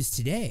get the views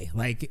today?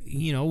 Like,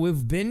 you know,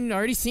 we've been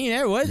already seeing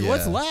it.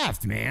 What's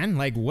left, man?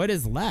 Like, what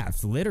is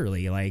left?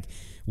 Literally, like,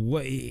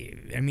 what?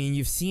 I mean,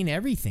 you've seen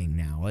everything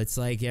now. It's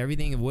like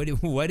everything. What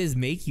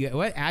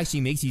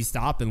actually makes you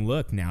stop and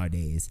look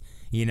nowadays?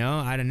 You know,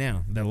 I don't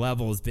know.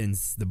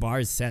 The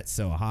bar's set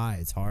so high.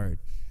 It's hard.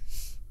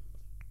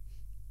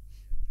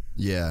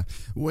 Yeah.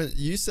 When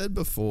you said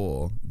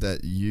before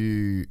that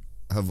you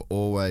have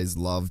always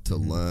loved to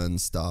learn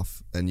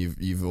stuff, and you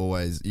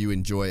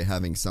enjoy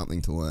having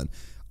something to learn.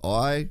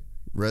 I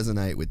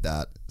resonate with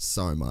that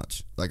so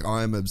much. Like,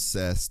 I'm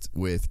obsessed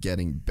with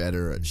getting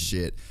better at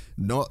shit.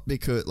 Not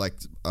because, like,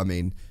 I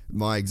mean,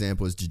 my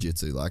example is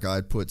jiu-jitsu. Like,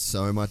 I put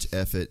so much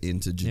effort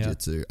into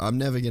jiu-jitsu. Yeah. I'm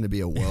never going to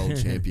be a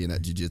world champion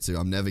at jiu-jitsu.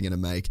 I'm never going to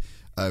make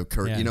a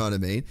career, you know what I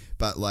mean?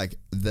 But, like,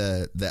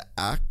 the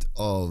act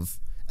of...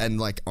 And,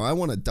 like, I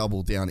want to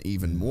double down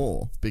even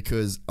more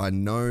because I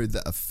know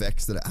the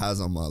effects that it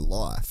has on my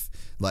life.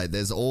 Like,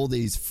 there's all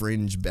these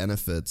fringe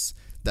benefits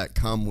that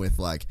come with,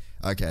 like,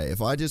 okay, if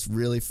I just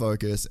really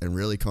focus and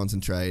really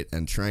concentrate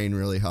and train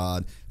really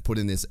hard, put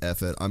in this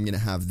effort, I'm going to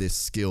have this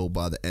skill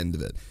by the end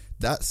of it.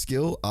 That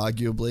skill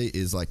arguably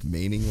is, like,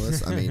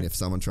 meaningless. I mean, if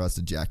someone tries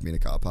to jack me in a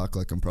car park,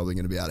 like, I'm probably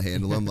going to be able to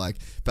handle them. Like,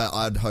 but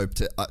I'd hope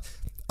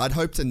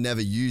to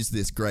never use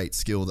this great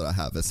skill that I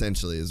have,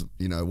 essentially, is,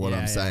 you know, what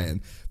I'm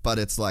saying. But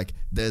it's like,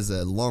 there's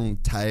a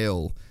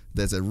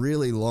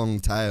really long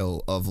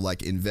tail of,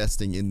 like,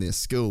 investing in this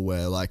skill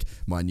where, like,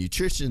 my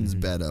nutrition's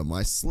better,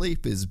 my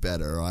sleep is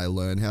better, I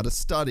learn how to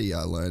study,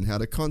 I learn how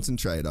to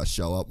concentrate, I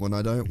show up when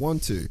I don't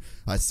want to,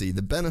 I see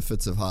the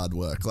benefits of hard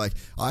work. Like,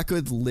 I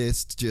could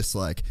list just,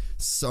 like,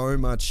 so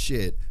much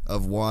shit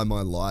of why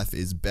my life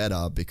is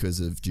better because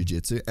of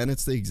jiu-jitsu, and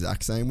it's the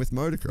exact same with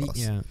motocross.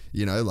 Yeah.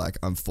 You know, like,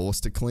 I'm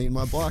forced to clean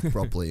my bike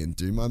properly and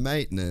do my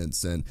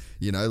maintenance, and,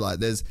 you know, like,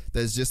 there's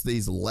just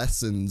these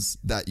lessons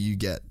that you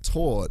get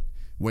taught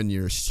when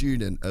you're a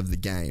student of the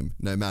game,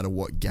 no matter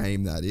what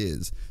game that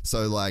is.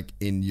 So, like,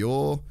 in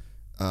your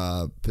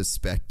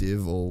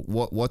perspective, or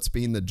what's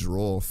been the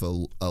draw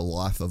for a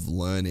life of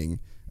learning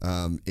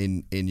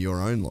in your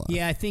own life?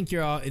 Yeah, I think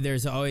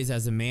there's always,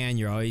 as a man,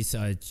 you're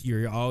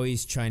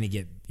always trying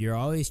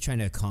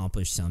to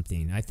accomplish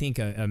something. I think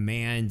a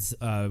man's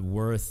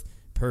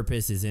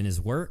purpose is in his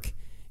work.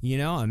 You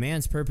know, a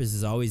man's purpose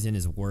is always in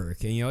his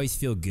work, and you always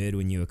feel good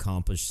when you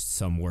accomplish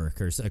some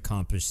work or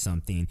accomplish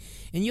something,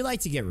 and you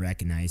like to get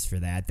recognized for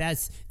that.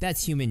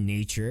 That's human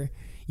nature,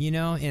 you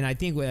know. And I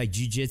think like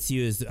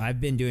jiu-jitsu I've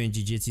been doing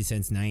jiu-jitsu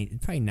since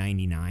probably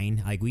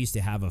 99. Like, we used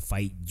to have a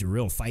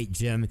real fight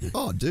gym.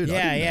 Oh, dude,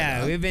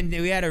 yeah.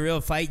 We had a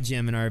real fight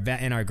gym in our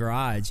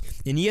garage,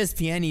 and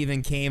ESPN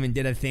even came and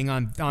did a thing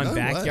on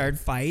backyard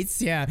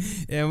fights. Yeah,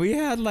 and we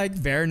had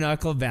like bare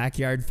knuckle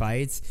backyard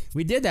fights.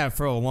 We did that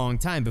for a long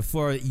time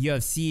before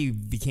UFC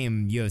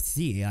became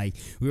UFC. Like,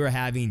 we were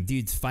having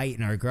dudes fight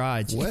in our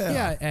garage. Wow.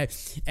 Yeah,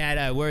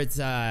 at where it's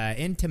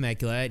in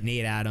Temecula.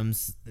 Nate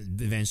Adams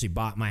eventually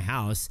bought my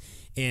house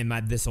in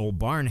this old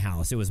barn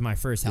house. It was my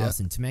first house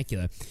in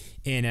Temecula,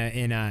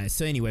 and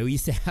so anyway, we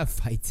used to have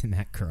fights in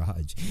that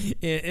garage,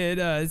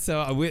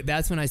 so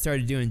that's when I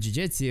started doing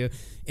jiu-jitsu.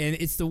 And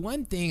it's the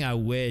one thing I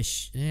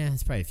wish,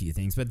 it's probably a few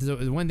things, but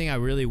the one thing I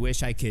really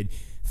wish I could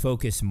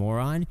focus more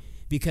on,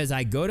 because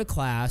I go to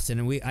class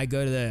and I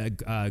go to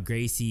the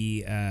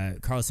Gracie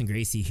Carlson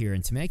Gracie here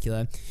in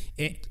Temecula,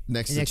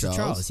 next to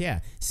Charles. Yeah.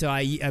 So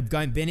I've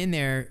been in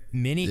there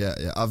many.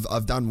 Yeah.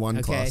 I've done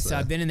one class. Okay, so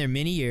I've been in there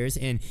many years,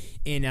 and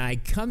I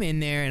come in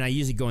there and I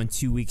usually go in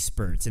 2-week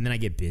spurts, and then I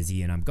get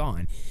busy and I'm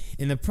gone.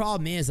 And the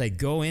problem is I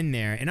go in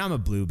there and I'm a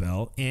blue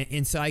belt,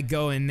 and so I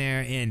go in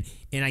there and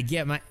I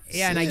get my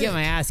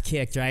ass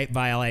kicked, right,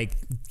 by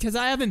because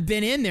I haven't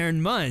been in there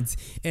in months,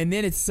 and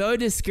then it's so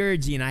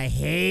discouraging. I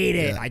hate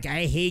it. Like,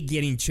 I hate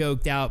getting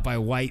choked out by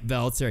white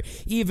belts or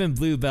even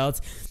blue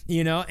belts,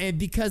 and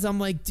because I'm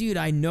like, dude,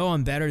 I know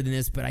I'm better than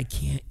this, but I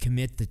can't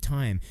commit the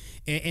time.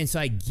 And so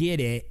I get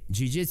it.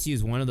 Jiu-jitsu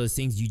is one of those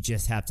things you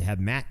just have to have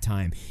mat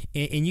time.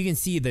 And you can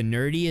see the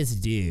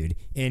nerdiest dude,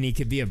 and he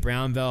could be a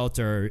brown belt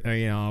or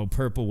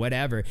purple,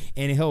 whatever,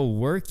 and he'll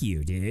work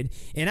you, dude.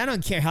 And I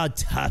don't care how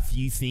tough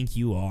you think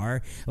you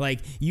are. Like,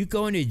 you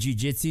go into a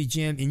jiu-jitsu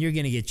gym and you're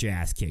going to get your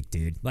ass kicked,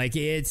 dude. Like,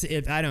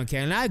 I don't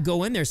care. And I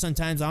go in there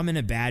sometimes I'm in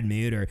a bad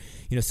mood or,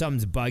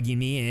 something's bugging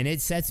me, and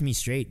it sets me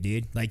straight,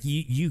 dude. Like,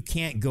 you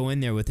can't go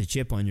in there with a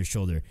chip on your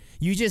shoulder.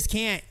 You just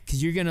can't,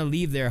 because you're going to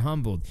leave there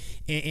humbled.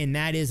 And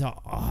that is an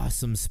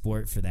awesome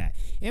sport for that.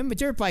 But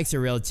dirt bikes are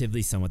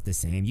relatively somewhat the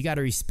same. You got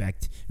to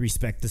respect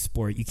the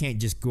sport. You can't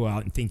just go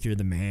out and think you're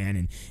the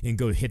man and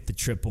go hit the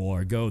triple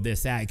or go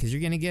this, that, because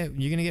you're gonna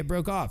get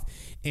broke off.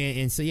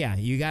 And so, yeah,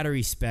 you got to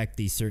respect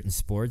these certain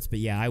sports. But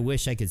yeah, I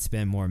wish I could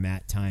spend more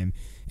mat time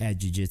at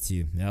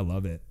jiu-jitsu. I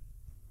love it.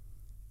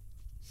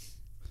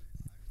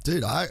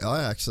 Dude, I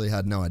actually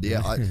had no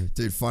idea.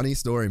 Dude, funny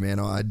story, man.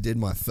 I did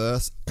my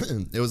first,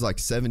 it was like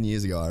 7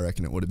 years ago, I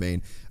reckon it would have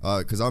been,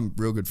 because I'm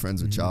real good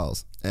friends with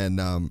Charles.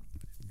 And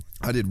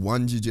I did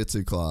one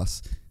jiu-jitsu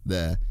class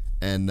there,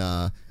 and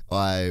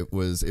it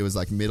was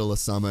like middle of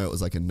summer. It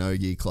was like a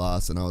no-gi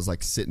class, and I was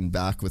like sitting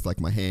back with like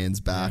my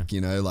hands back,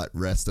 like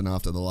resting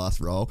after the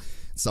last roll.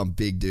 Some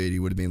big dude, he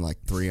would have been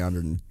like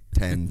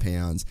 310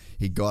 pounds.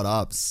 He got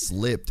up,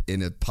 slipped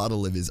in a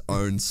puddle of his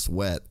own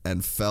sweat,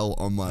 and fell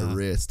on my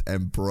wrist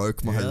and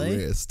broke my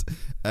wrist.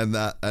 And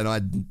I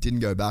didn't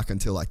go back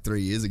until like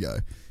 3 years ago,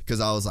 because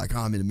I was like,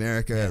 I'm in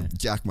America,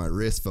 jacked my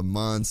wrist for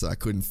months, I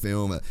couldn't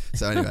film it.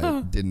 So anyway,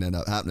 it didn't end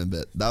up happening.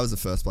 But that was the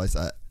first place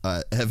I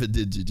ever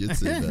did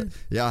jiu-jitsu. But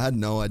yeah, I had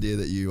no idea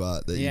that you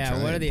you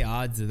trained. What are the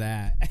odds of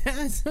that?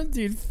 Some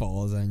dude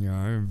falls on your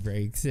arm and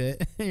breaks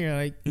it. You're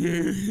like,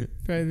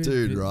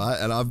 dude, right?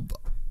 And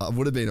I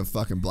would have been a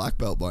fucking black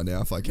belt by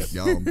now if I kept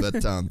going.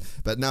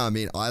 But no, I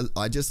mean,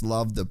 I just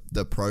love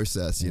the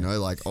process,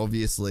 like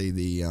obviously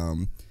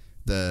the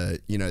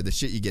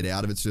shit you get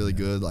out of it's really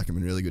good. Like, I'm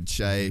in really good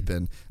shape,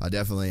 and I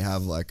definitely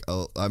have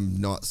I'm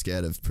not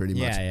scared of pretty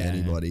much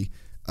anybody.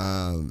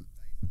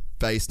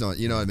 Based on,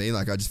 you know what I mean?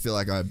 Like, I just feel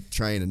like I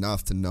train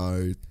enough to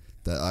know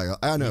that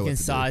I know you can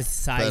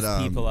size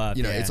people up.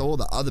 It's all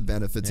the other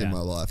benefits in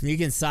my life. You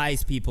can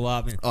size people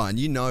up. And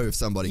you know if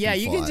somebody can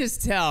you fight. can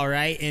just tell,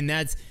 right? And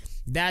that's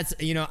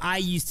I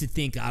used to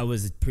think I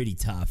was pretty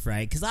tough,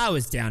 right? Because I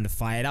was down to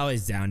fight, I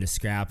was down to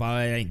scrap,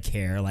 I didn't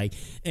care, like,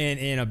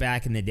 and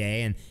back in the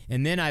day,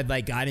 and then I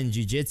got in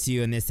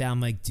jiu-jitsu and this, I'm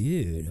like,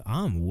 dude,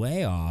 I'm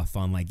way off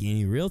on like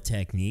any real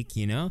technique,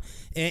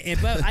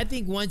 but I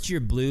think once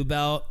you're blue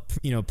belt,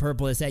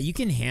 purple is that you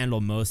can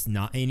handle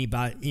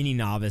any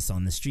novice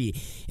on the street,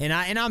 and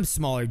I'm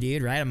smaller,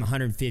 dude, right? I'm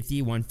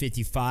 150,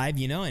 155,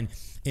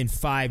 and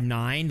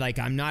 5'9", like,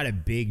 I'm not a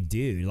big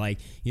dude. Like,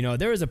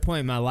 there was a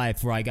point in my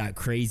life where I got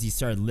crazy,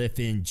 started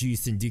lifting,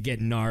 juicing,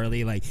 getting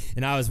gnarly, like,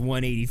 and I was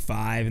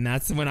 185, and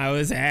that's when I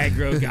was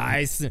aggro,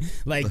 guys,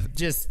 like,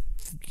 just,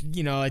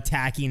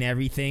 attacking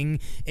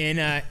everything,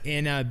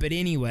 but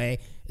anyway,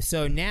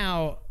 so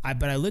now, I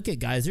look at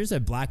guys, there's a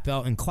black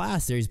belt in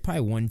class, there's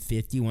probably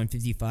 150,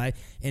 155,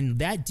 and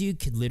that dude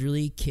could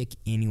literally kick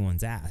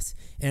anyone's ass.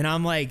 And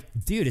I'm like,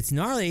 dude, it's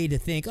gnarly to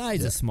think,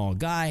 he's a small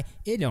guy.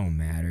 It don't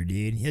matter,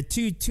 dude. A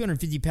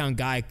 250-pound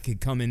guy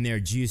could come in there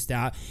juiced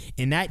out,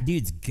 and that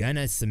dude's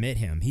gonna submit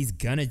him. He's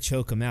gonna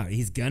choke him out.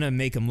 He's gonna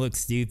make him look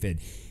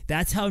stupid.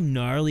 That's how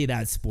gnarly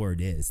that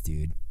sport is,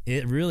 dude.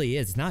 It really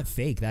is. It's not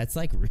fake. That's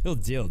like real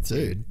deal,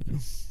 dude.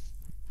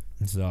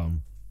 So...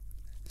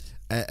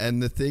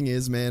 And the thing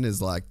is, man,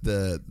 is like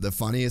the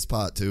funniest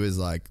part too is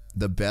like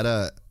the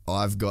better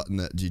I've gotten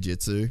at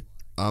jiu-jitsu,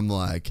 I'm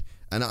like,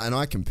 and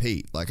I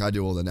compete, like I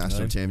do all the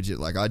national championship,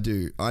 like I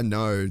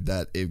know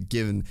that if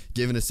given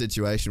a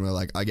situation where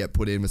like I get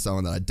put in with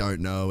someone that I don't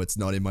know, it's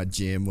not in my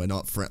gym, we're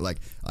not like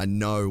I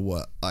know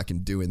what I can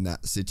do in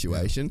that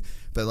situation,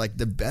 but like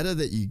the better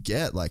that you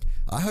get, like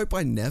I hope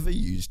I never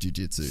use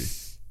jiu-jitsu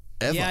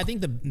ever. Yeah, I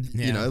think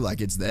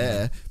like it's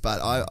there, but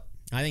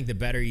I think the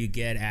better you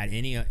get at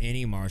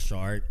any martial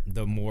art,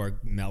 the more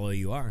mellow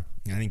you are.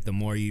 I think the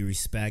more you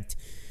respect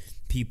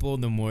people,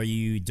 the more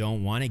you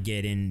don't want to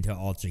get into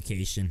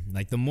altercation.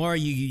 Like, the more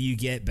you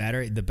get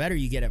better, the better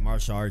you get at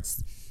martial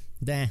arts,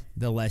 the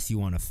less you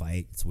want to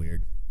fight. It's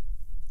weird.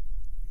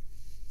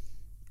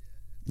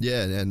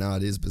 Yeah, no,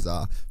 it is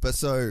bizarre. But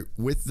so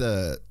with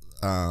the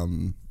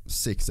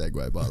sick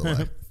segue, by the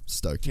way.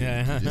 Stoked you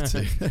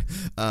jiu-jitsu.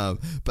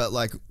 But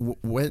like,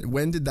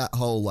 when did that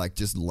whole like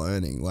just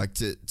learning, like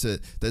to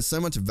there's so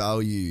much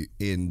value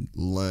in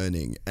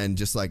learning and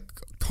just like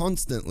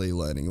constantly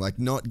learning, like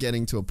not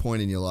getting to a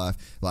point in your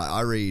life. Like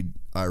I read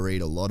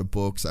a lot of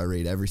books. I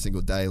read every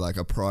single day. Like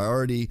a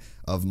priority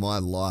of my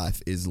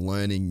life is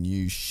learning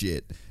new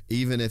shit,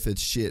 even if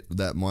it's shit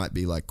that might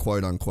be like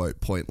quote unquote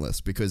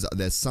pointless, because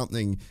there's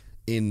something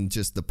in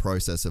just the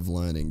process of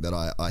learning that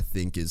I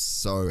think is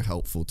so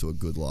helpful to a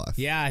good life.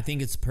 Yeah, I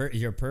think it's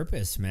your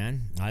purpose,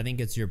 man. I think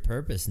it's your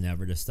purpose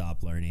never to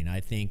stop learning. I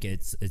think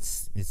it's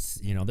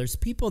there's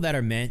people that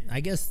are meant,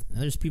 I guess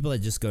there's people that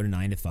just go to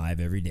 9 to 5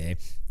 every day,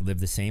 live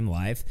the same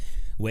life,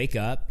 wake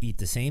up, eat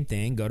the same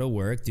thing, go to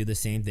work, do the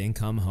same thing,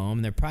 come home,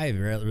 and they're probably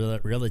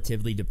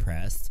relatively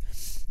depressed,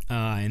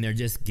 and they're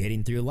just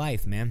getting through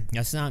life, man.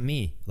 That's not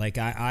me. Like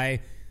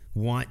I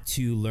want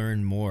to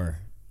learn more.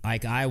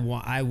 Like I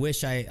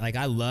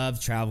love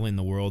traveling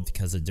the world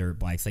because of dirt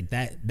bikes. Like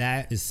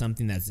that is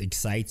something that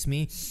excites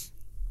me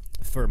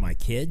for my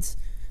kids.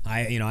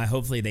 I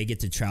hopefully they get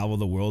to travel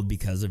the world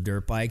because of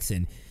dirt bikes.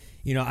 And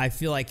I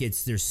feel like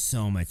there's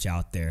so much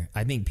out there.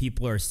 I think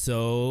people are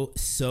so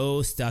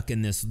stuck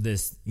in this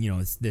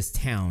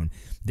town,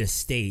 this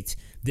state,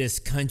 this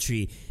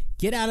country.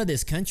 Get out of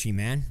this country,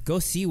 man. Go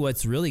see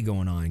what's really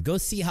going on. Go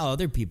see how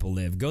other people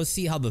live. Go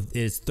see how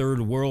it's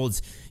third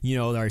worlds,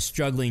 are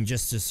struggling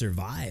just to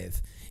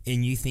survive.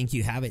 And you think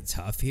you have it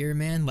tough here,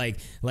 man? Like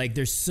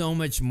there's so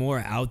much more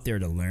out there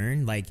to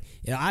learn. Like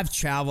I've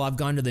traveled, I've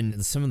gone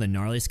to some of the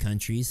gnarliest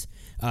countries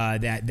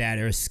that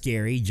are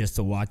scary just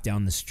to walk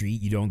down the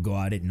street. You don't go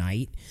out at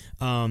night.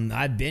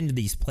 I've been to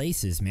these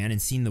places, man,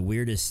 and seen the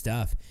weirdest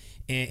stuff.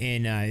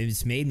 And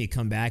it's made me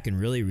come back and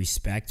really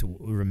respect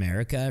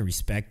America,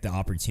 respect the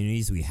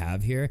opportunities we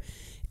have here.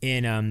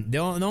 And the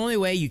only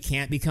way you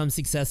can't become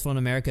successful in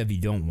America if you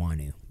don't want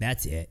to.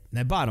 That's it.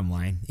 The bottom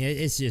line.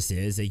 It just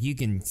is. Like you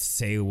can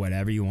say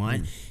whatever you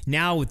want.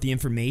 Now with the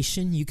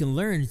information, you can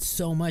learn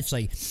so much.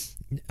 Like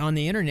on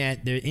the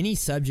internet, any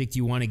subject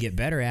you want to get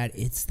better at,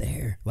 it's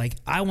there. Like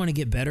I want to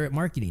get better at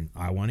marketing.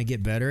 I want to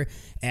get better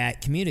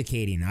at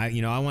communicating.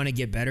 I want to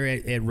get better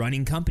at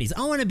running companies.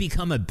 I want to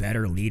become a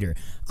better leader.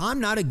 I'm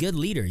not a good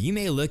leader. You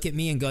may look at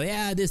me and go,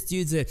 yeah, this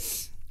dude's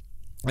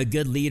a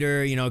good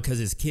leader, because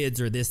his kids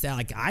or this, that.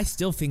 Like I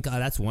still think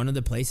that's one of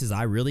the places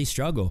I really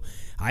struggle.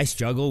 I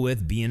struggle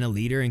with being a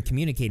leader and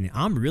communicating.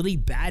 I'm really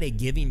bad at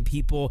giving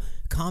people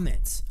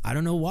comments. I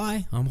don't know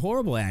why. I'm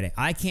horrible at it.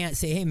 I can't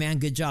say, hey man,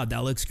 good job.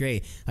 That looks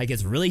great. Like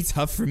it's really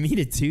tough for me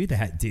to do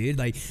that, dude.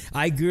 Like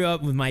I grew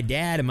up with my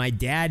dad, and my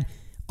dad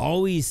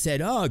always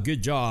said, oh,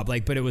 good job.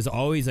 Like, but it was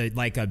always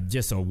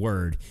just a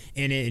word.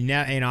 And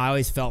I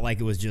always felt like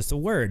it was just a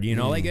word,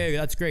 like, hey,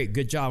 that's great.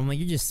 Good job. I'm like,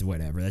 you're just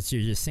whatever. You're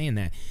just saying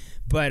that.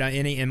 But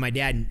and my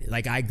dad,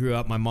 like I grew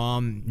up, my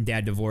mom and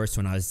dad divorced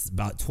when I was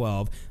about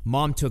 12.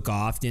 Mom took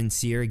off, didn't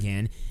see her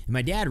again. And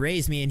my dad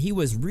raised me, and he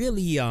was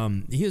really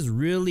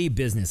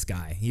business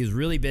guy. He was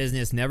really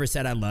business, never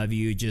said I love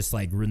you, just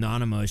like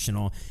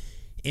non-emotional.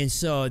 And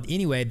so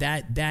anyway,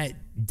 that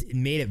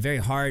made it very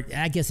hard.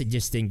 I guess it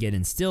just didn't get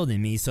instilled in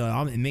me. So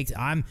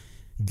I'm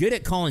good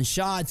at calling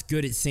shots,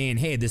 good at saying,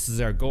 hey, this is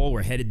our goal,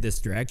 we're headed this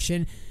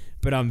direction.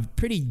 But I'm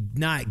pretty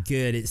not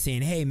good at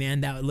saying, hey man,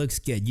 that looks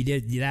good. You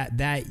did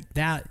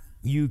that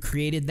you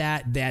created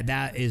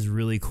that is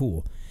really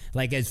cool.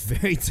 Like it's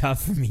very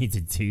tough for me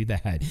to do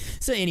that.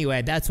 So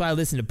anyway, that's why I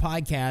listen to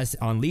podcasts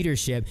on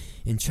leadership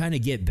and trying to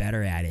get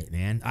better at it,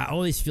 man. I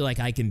always feel like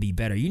I can be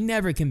better. You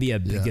never can be a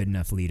good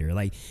enough leader.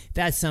 Like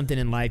that's something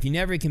in life. You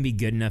never can be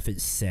good enough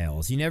at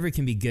sales. You never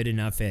can be good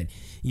enough at,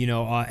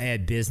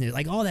 at business,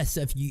 like all that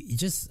stuff.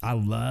 I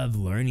love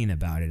learning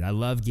about it. I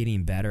love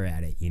getting better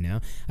at it.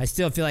 I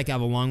still feel like I have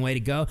a long way to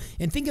go.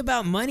 And think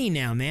about money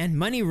now, man.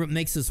 Money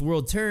makes this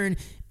world turn.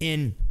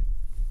 And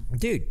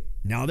dude,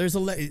 now there's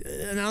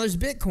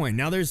Bitcoin.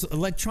 Now there's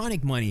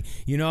electronic money.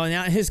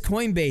 Now his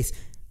Coinbase.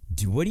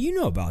 Dude, what do you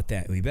know about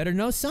that? We better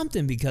know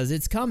something because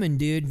it's coming,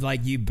 dude.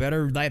 Like you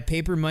better, that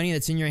paper money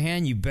that's in your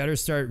hand, you better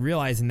start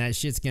realizing that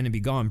shit's gonna be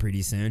gone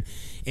pretty soon,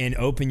 and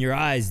open your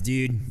eyes,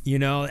 dude.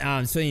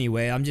 So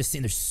anyway, I'm just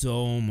saying there's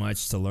so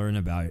much to learn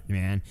about it,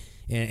 man.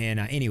 And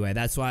anyway,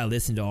 that's why I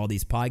listen to all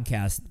these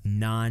podcasts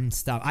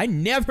nonstop. I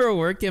never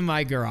work in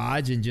my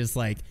garage and just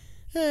like,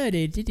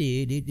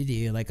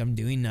 like I'm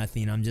doing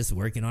nothing. I'm just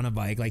working on a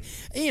bike. Like,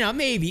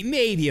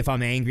 maybe if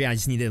I'm angry, I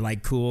just need to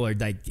like cool or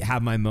like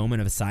have my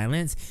moment of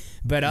silence.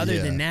 But other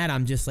than that,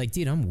 I'm just like,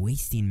 dude, I'm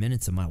wasting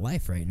minutes of my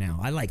life right now.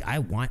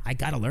 I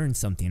gotta learn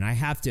something. I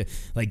have to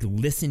like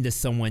listen to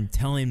someone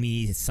telling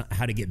me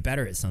how to get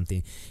better at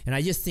something. And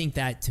I just think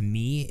that to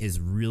me is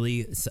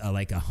really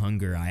like a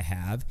hunger I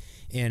have.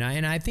 And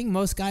I think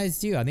most guys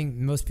do. I think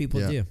most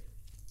people do.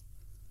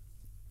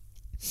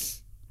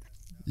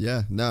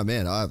 Yeah, no,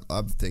 man, I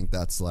think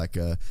that's like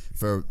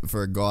for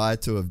a guy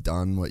to have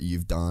done what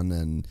you've done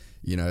and,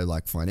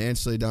 like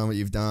financially done what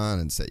you've done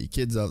and set your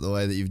kids up the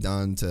way that you've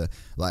done to,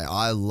 like,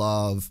 I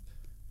love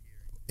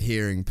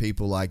hearing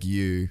people like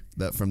you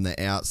that from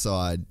the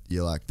outside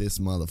you're like, this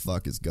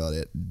motherfucker's got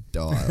it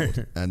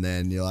dialed, and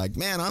then you're like,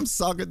 man, I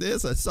suck at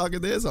this,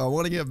 I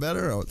want to get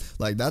better.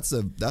 Like that's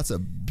a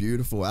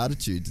beautiful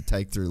attitude to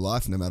take through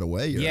life, no matter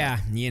where you're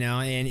at. You know,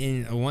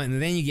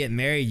 and then you get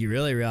married, you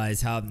really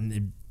realize how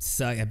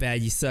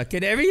bad you suck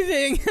at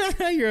everything.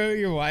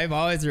 your wife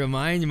always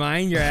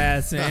mind your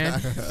ass,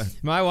 man.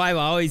 My wife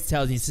always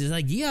tells me, she's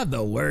like, you have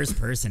the worst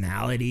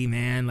personality,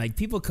 man. Like,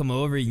 people come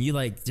over and you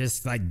like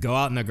just like go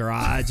out in the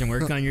garage and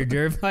work on your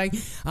dirt bike.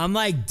 I'm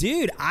like,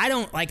 dude,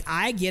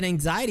 I get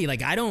anxiety.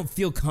 Like, I don't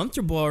feel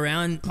comfortable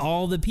around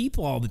all the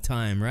people all the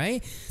time,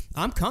 right?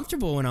 I'm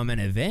comfortable when I'm at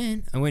an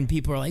event and when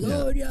people are like,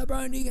 oh yeah,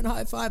 Brian Deegan,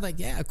 high five. Like,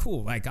 yeah,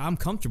 cool. Like, I'm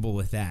comfortable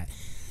with that.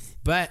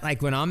 But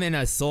like when I'm in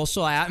a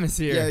social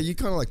atmosphere, yeah, you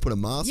kind of like put a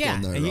mask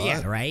on there, right?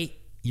 Yeah, right.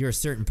 You're a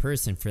certain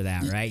person for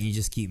that, right? You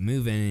just keep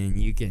moving, and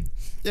you can.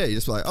 Yeah, you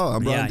just like, oh,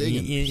 I'm Brian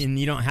Deegan, and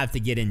you don't have to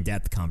get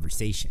in-depth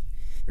conversation,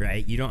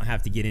 right? You don't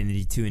have to get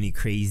into any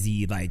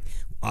crazy like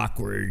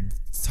awkward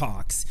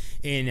talks,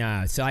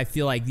 and so I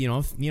feel like you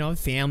know,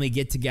 family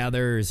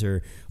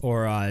get-togethers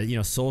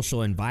or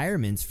social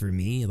environments for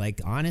me,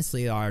 like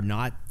honestly, are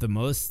not the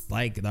most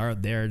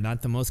they're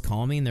not the most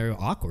calming. They're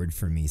awkward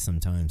for me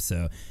sometimes.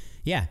 So.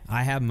 Yeah,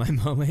 I have my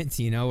moments,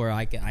 where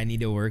I need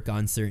to work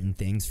on certain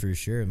things for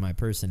sure. My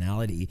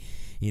personality,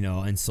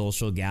 and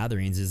social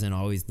gatherings isn't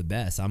always the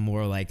best. I'm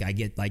more like, I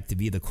get like to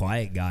be the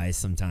quiet guy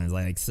sometimes.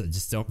 Like, so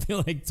just don't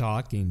feel like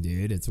talking,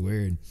 dude. It's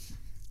weird.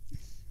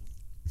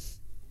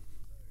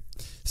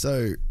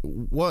 So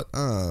what,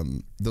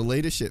 the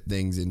leadership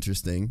thing's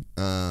interesting,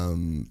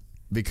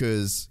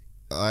 because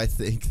I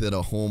think that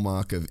a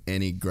hallmark of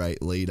any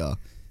great leader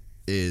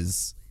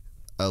is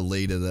a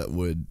leader that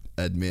would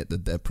admit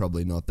that they're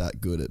probably not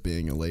that good at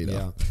being a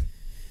leader.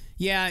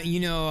 Yeah,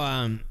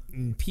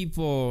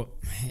 people,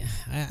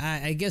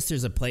 I guess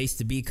there's a place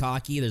to be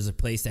cocky. There's a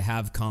place to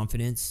have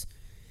confidence,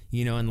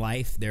 in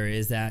life. There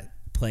is that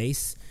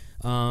place.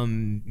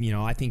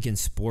 I think in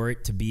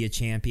sport, to be a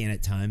champion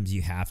at times,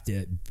 you have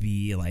to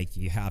be like,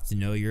 you have to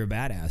know you're a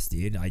badass,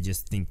 dude. I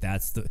just think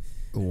that's the...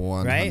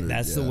 right?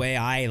 That's the way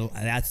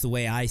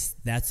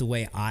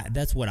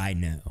that's what I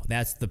know.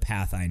 That's the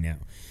path I know.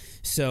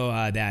 So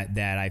that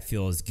I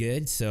feel is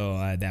good.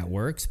 So that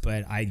works.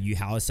 But you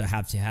also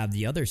have to have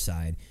the other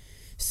side.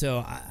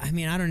 So I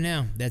mean, I don't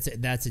know.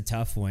 That's a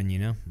tough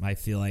one. I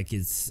feel like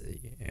it's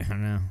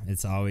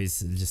always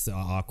just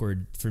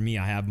awkward for me.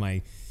 I have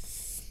my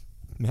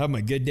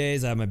good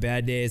days. I have my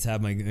bad days. I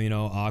have my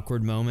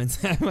awkward moments.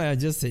 I'm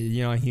just a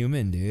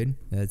human, dude.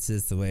 That's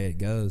just the way it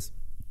goes.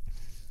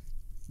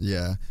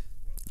 Yeah.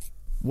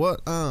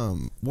 What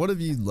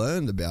have you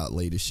learned about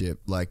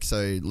leadership? Like,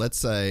 so let's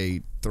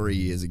say 3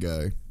 years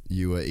ago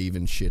you were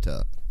even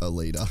shitter a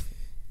leader.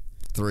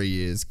 3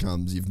 years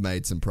comes, you've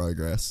made some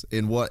progress.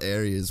 In what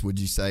areas would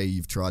you say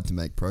you've tried to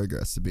make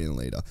progress to being a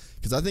leader?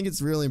 Because I think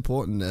it's really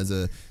important as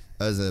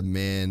a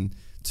man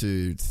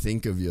to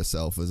think of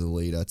yourself as a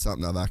leader. It's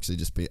something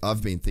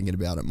I've been thinking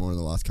about it more in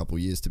the last couple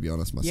of years, to be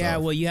honest myself. Yeah,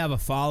 well, you have a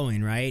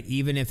following, right?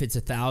 Even if it's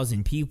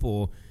 1,000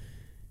 people.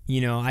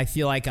 I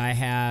feel like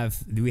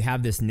we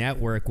have this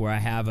network where I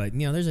have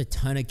there's a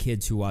ton of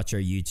kids who watch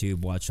our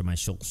YouTube, watch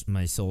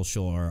my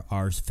social or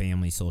our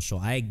family social.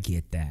 I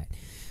get that.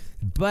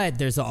 But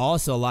there's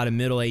also a lot of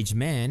middle-aged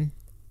men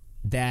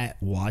that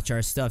watch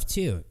our stuff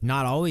too.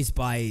 Not always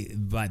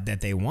but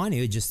that they want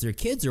to, just their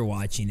kids are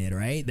watching it,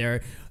 right?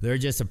 They're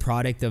just a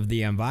product of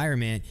the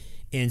environment.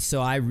 And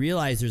so I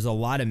realize there's a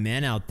lot of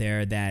men out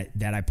there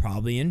that I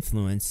probably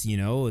influence,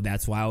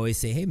 that's why I always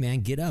say, hey man,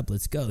 get up,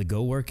 let's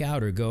go work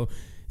out or go,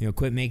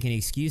 quit making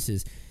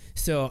excuses.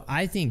 So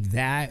I think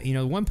that,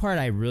 one part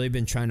I've really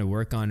been trying to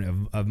work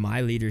on of my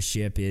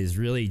leadership is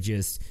really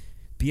just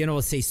being able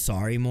to say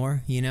sorry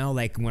more,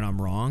 like when I'm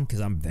wrong,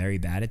 because I'm very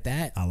bad at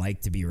that. I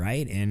like to be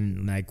right.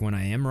 And like when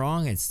I am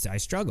wrong, I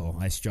struggle.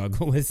 I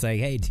struggle with like,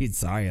 hey dude,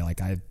 sorry,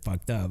 like I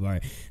fucked up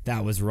or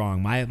that was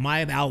wrong.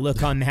 My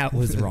outlook on that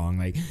was wrong.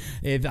 Like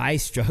if I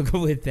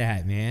struggle with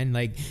that, man,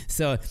 like,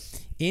 so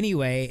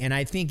anyway, and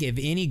I think if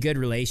any good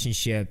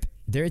relationship,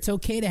 it's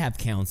okay to have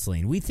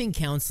counseling. We think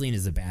counseling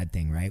is a bad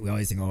thing, right? We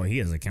always think, oh, he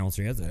has a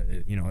counselor, he has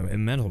a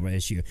mental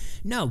issue.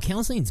 No,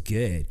 counseling's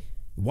good.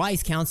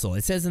 Wise counsel.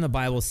 It says in the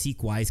Bible,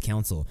 seek wise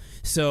counsel.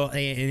 So,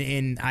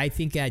 and I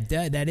think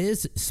that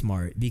is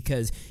smart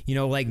because,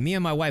 like me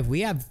and my wife,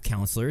 we have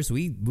counselors.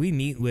 We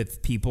meet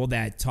with people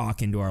that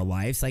talk into our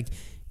lives. Like,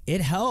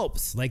 it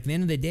helps. Like, at the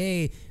end of the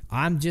day,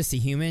 I'm just a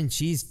human.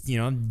 She's,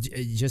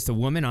 just a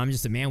woman. I'm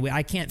just a man.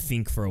 I can't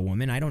think for a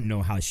woman. I don't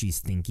know how she's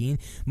thinking.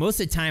 Most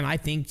of the time, I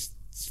think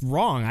it's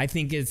wrong. I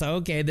think it's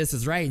okay, this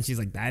is right. And she's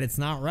like, it's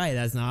not right.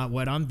 That's not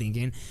what I'm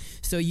thinking.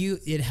 So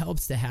it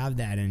helps to have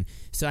that. And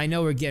so I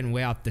know we're getting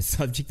way off the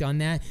subject on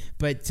that,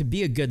 but to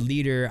be a good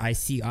leader, I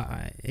see,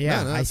 I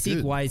seek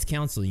good wise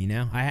counsel,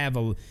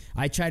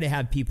 I try to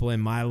have people in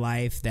my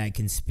life that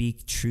can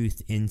speak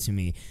truth into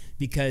me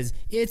because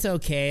it's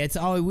okay.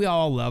 We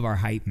all love our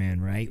hype men,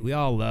 right? We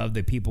all love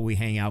the people we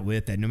hang out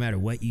with that no matter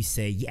what you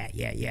say,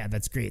 yeah,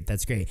 that's great.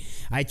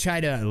 I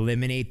try to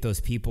eliminate those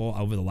people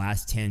over the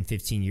last 10,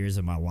 15 years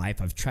of my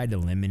life. I've tried to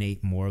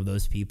eliminate more of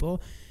those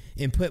people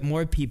and put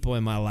more people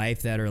in my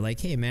life that are like,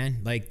 hey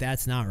man, like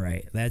that's not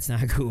right. That's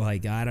not cool.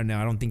 Like, I don't know.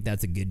 I don't think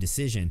that's a good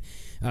decision.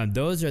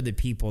 Those are the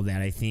people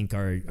that I think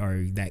are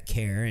that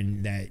care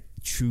and that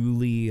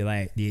truly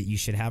like you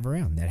should have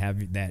around, that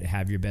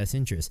have your best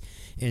interest.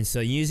 And so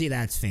usually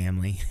that's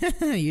family.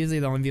 Usually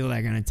the only people that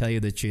are going to tell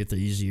you the truth are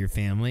usually your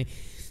family.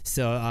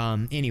 So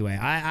anyway,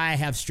 I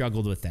have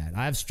struggled with that.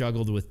 I've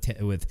struggled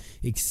with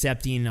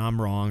accepting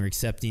I'm wrong or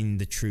accepting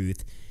the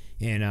truth.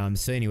 And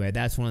so anyway,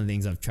 that's one of the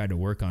things I've tried to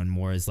work on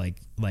more is like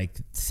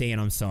saying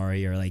I'm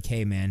sorry, or like,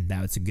 hey man,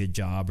 that was a good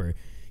job, or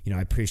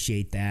I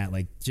appreciate that.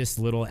 Like just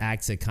little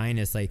acts of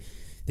kindness, like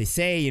they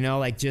say,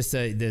 like just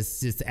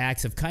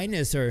acts of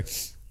kindness or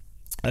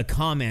a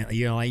comment,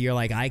 like you're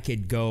like, I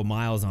could go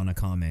miles on a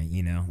comment,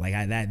 like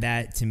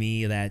that to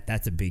me,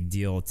 that's a big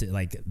deal. To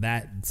like,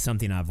 that's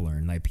something I've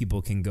learned. Like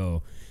people can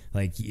go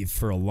like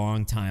for a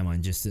long time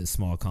on just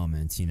small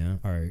comments,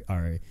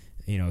 or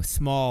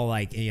small,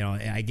 like,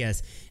 I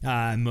guess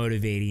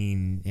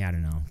motivating, I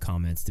don't know,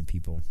 comments to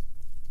people.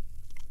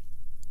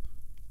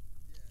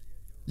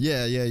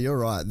 Yeah, you're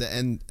right.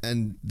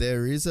 And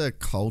there is a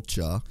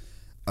culture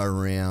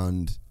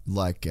around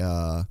like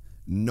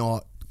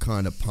not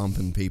kind of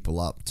pumping people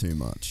up too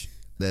much.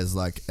 There's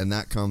like, and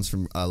that comes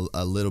from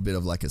a little bit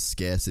of like a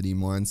scarcity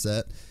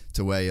mindset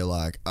to where you're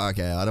like,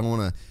 okay, I don't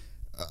want to.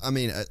 I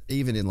mean,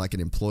 even in like an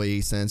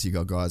employee sense, you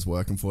got guys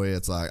working for you.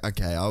 It's like,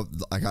 okay,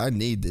 I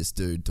need this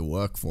dude to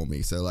work for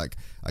me. So like,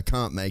 I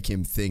can't make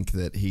him think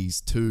that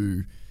he's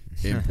too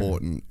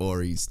important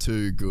or he's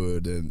too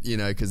good, and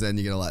because then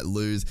you're gonna like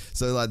lose.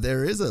 So like,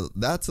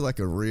 that's like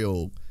a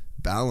real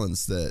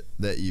balance that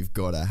you've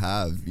got to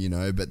have,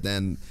 But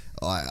then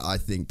I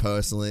think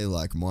personally,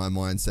 like my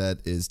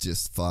mindset is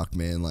just fuck,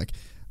 man. Like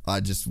I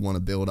just want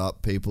to build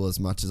up people as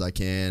much as I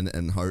can,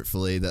 and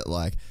hopefully that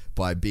like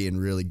by being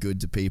really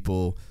good to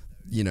people,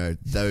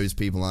 those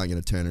people aren't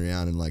going to turn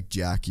around and like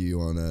jack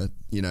you on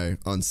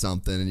on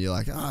something, and you're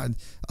like,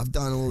 I've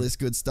done all this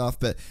good stuff.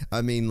 But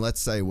I mean, let's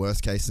say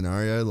worst case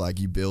scenario, like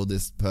you build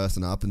this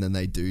person up and then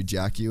they do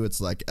jack you. It's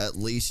like, at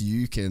least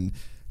you can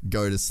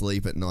go to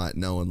sleep at night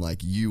knowing like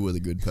you were the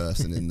good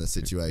person in the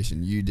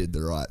situation. You did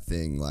the right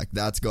thing. Like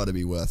that's got to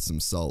be worth some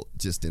salt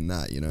just in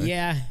that,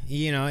 Yeah,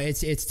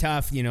 it's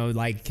tough,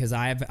 like because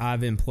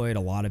I've employed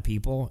a lot of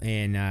people,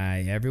 and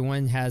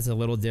everyone has a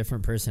little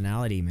different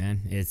personality,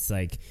 man. It's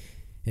like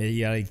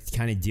you gotta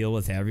kind of deal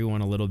with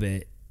everyone a little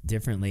bit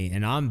differently.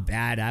 And I'm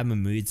a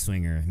mood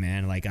swinger,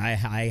 man. Like I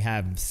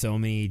have so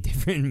many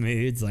different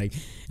moods. Like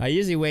I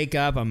usually wake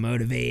up, I'm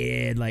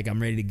motivated, like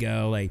I'm ready to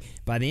go. Like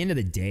by the end of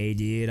the day,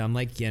 dude, I'm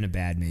like in a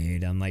bad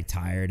mood. I'm like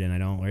tired and I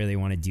don't really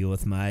want to deal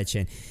with much.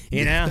 And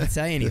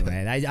so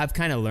anyway, I've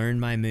kind of learned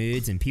my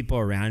moods, and people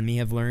around me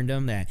have learned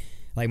them. That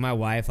like my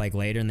wife, like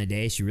later in the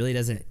day, she really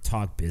doesn't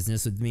talk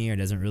business with me or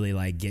doesn't really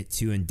like get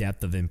too in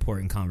depth of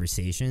important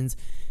conversations,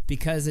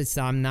 because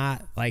I'm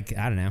not like,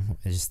 I don't know,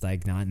 it's just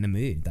like not in the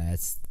mood.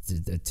 That's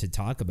to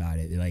talk about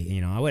it, like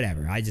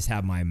whatever. I just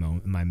have my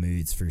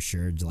moods for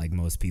sure, like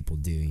most people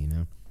do,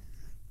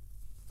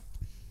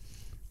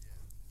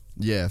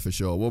 Yeah, for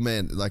sure. Well,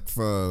 man, like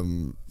for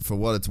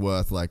what it's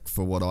worth, like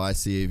for what I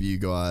see of you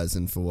guys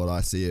and for what I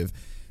see of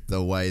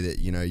the way that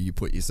you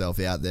put yourself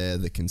out there,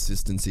 the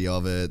consistency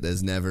of it,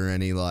 there's never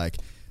any like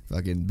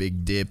fucking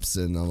big dips,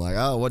 and I'm like,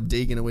 oh, what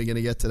Deegan are we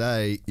gonna get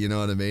today? You know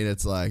what I mean?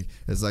 It's like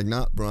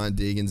nah, Brian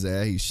Deegan's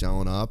there. He's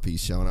showing up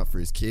for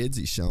his kids.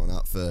 He's showing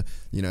up for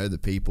the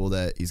people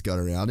that he's got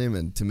around him,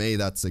 and to me,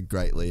 that's a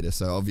great leader.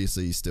 So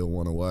obviously, you still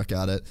want to work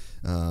at it,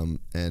 and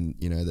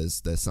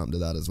there's something to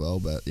that as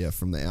well. But yeah,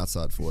 from the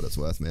outside, for what it's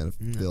worth, man,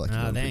 I feel like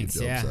you're doing thanks. a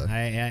good job.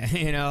 Yeah,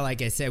 So.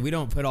 Like I said, we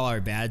don't put all our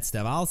bad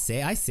stuff.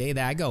 I say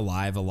that I go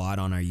live a lot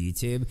on our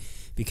YouTube,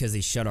 because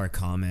they shut our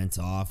comments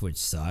off, which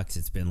sucks.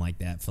 It's been like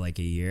that for like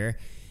a year.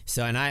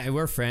 So, and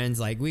we're friends.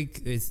 Like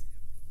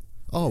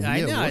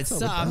I know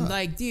it's. I'm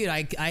like, dude,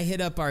 I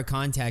hit up our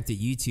contact at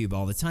YouTube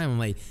all the time. I'm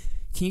like,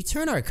 can you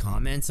turn our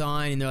comments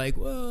on? And they're like,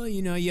 well,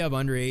 you have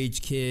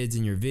underage kids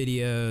in your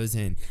videos,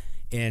 and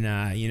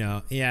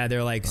yeah,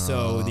 they're like,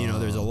 so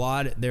there's a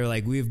lot. They're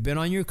like, we've been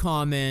on your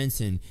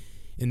comments, and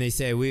they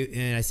say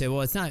and I say,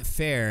 well, it's not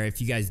fair if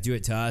you guys do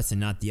it to us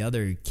and not the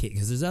other kid,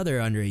 because there's other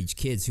underage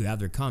kids who have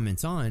their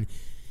comments on.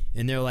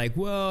 And they're like,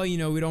 well, we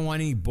don't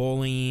want any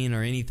bullying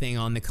or anything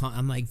on the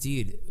I'm like,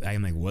 dude,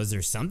 was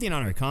there something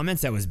on our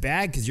comments that was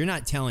bad? Because you're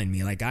not telling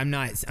me. Like, I'm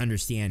not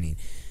understanding.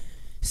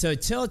 So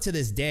till to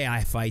this day,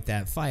 I fight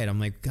that fight. I'm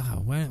like,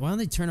 God, why don't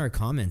they turn our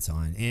comments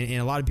on? And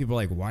a lot of people are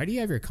like, why do you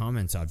have your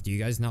comments off? Do you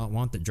guys not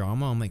want the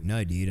drama? I'm like,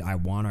 no, dude, I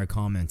want our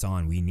comments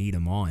on. We need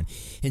them on.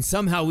 And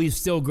somehow we've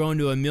still grown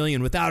to 1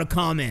 million without a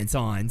comments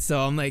on.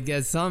 So I'm like,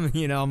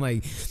 I'm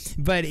like,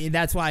 but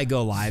that's why I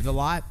go live a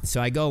lot.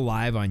 So I go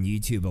live on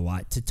YouTube a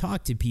lot to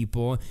talk to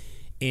people.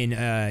 and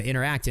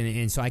interact,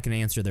 and so I can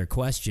answer their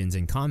questions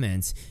and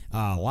comments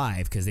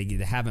live because they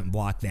haven't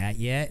blocked that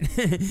yet.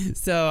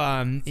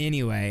 So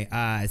anyway,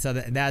 so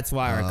that's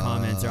why our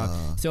comments are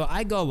off. So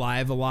I go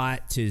live a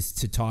lot to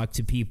talk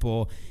to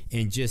people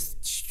and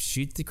just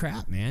shoot the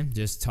crap, man.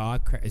 Just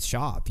talk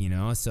shop, you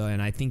know. So,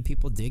 and I think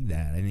people dig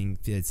that. I think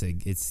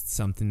it's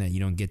something that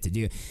you don't get to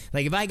do.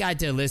 Like if I got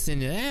to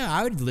listen,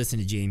 I would listen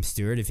to James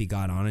Stewart if he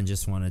got on and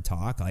just want to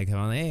talk. Like,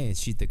 hey,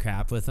 shoot the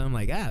crap with him.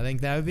 Like, I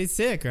think that would be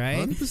sick,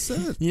 right?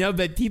 100%. You know,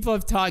 but people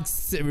have talked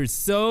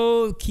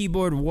so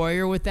keyboard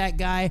warrior with that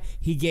guy.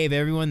 He gave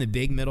everyone the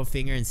big middle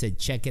finger and said,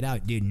 "Check it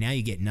out, dude. Now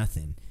you get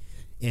nothing."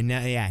 And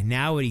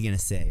now what are you gonna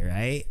say,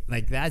 right?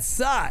 Like that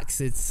sucks.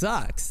 It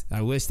sucks.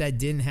 I wish that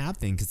didn't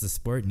happen because the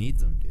sport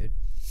needs them, dude.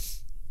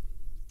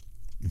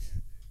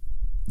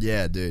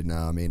 Yeah, dude. No,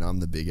 I mean I'm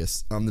the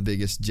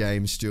biggest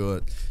James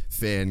Stewart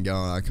fan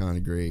going. I can't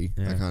agree.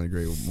 Yeah. I can't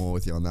agree more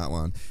with you on that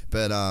one.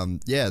 But I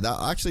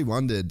actually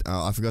wondered.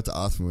 I forgot to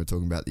ask when we were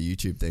talking about the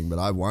YouTube thing, but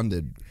I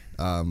wondered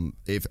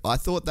if I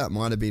thought that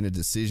might have been a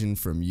decision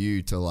from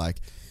you to like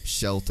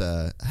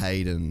shelter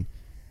Hayden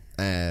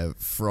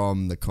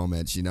from the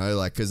comments, you know,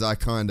 like because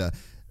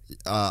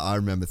I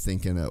remember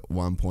thinking at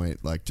one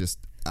point, like just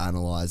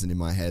analyzing in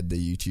my head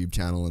the YouTube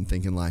channel and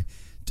thinking like,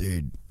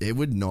 dude, it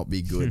would not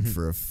be good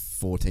for a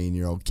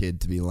 14-year-old kid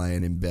to be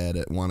laying in bed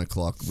at 1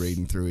 o'clock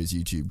reading through his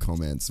YouTube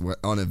comments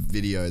on a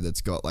video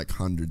that's got like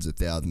hundreds of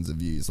thousands of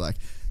views. Like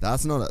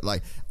that's not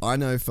like, I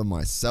know for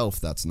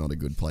myself that's not a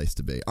good place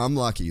to be. I'm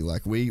lucky,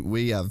 like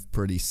we have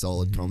pretty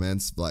solid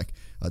comments. Like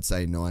I'd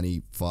say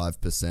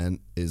 95%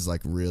 is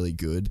like really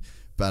good.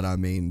 But I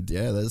mean,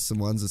 yeah, there's some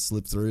ones that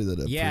slip through that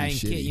are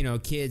pretty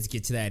shitty. Kids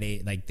get to that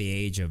age, like the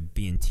age of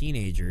being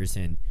teenagers,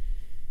 and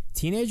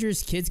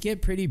kids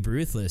get pretty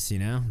ruthless, you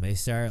know. They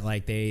start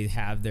like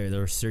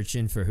they're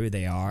searching for who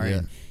they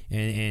are,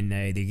 and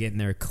they getting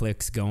their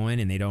clicks going,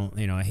 and they don't,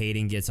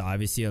 Hayden gets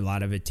obviously a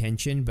lot of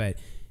attention, but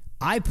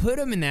I put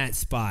him in that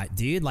spot,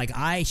 dude. Like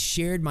I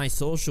shared my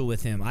social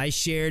with him. I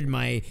shared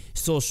my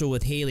social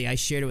with Haley. I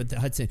shared it with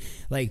Hudson.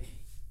 Like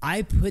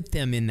I put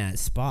them in that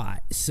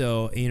spot.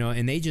 So,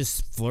 and they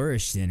just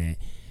flourished in it.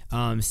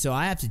 So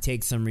I have to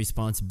take some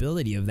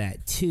responsibility of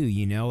that too,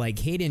 like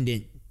Hayden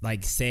didn't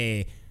like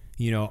say,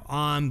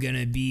 I'm going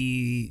to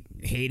be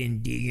Hayden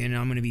Deegan.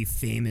 I'm going to be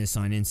famous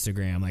on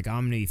Instagram. Like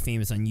I'm going to be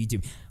famous on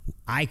YouTube.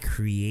 I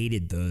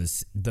created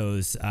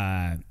those,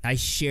 I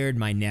shared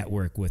my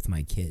network with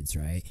my kids,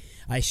 right?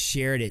 I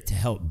shared it to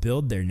help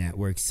build their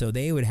network so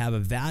they would have a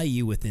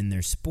value within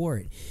their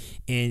sport,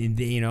 and,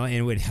 and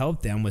it would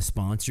help them with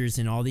sponsors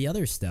and all the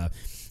other stuff,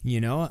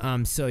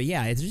 So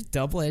yeah, it's just a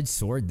double-edged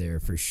sword there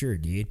for sure,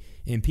 dude.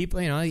 And people,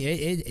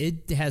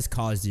 it has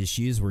caused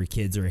issues where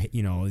kids are,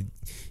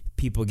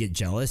 people get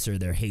jealous or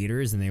they're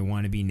haters and they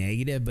want to be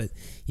negative. But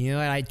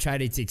I try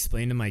to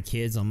explain to my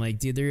kids, I'm like,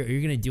 dude, you're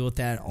going to deal with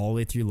that all the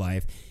way through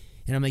life.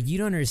 And I'm like, you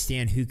don't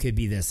understand who could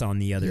be this on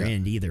the other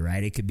end either,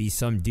 right? It could be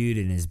some dude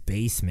in his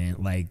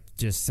basement, like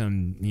just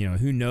some,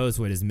 who knows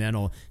what his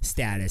mental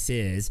status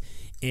is.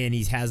 And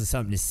he has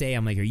something to say.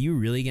 I'm like, are you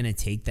really going to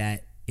take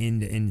that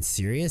in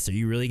serious? Are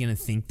you really going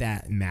to think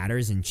that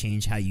matters and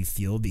change how you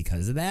feel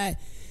because of that?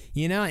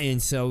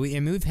 And so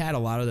we've had a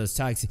lot of those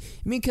talks. I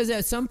mean, because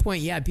at some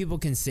point, people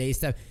can say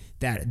stuff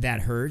that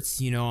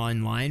hurts,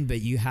 online,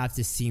 but you have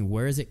to see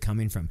where is it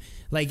coming from.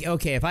 Like,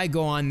 okay, if I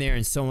go on there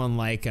and someone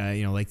like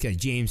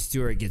James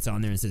Stewart gets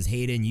on there and says,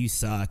 Hayden, you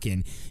suck,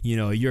 and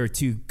you're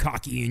too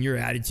cocky in your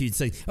attitude.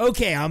 It's like,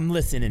 okay, I'm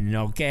listening.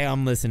 Okay,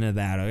 I'm listening to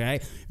that. Okay,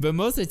 but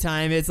most of the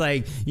time it's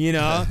like,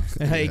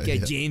 a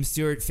James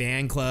Stewart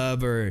fan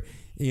club or.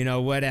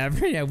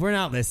 Whatever. Yeah, we're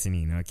not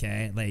listening,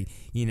 okay? Like,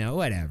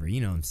 whatever.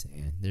 You know what I'm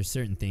saying? There's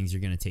certain things you're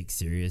going to take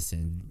serious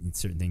and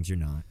certain things you're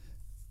not.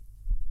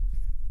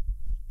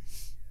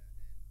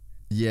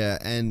 Yeah,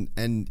 and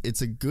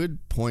it's a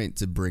good point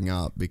to bring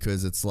up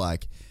because it's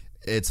like,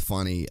 it's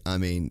funny. I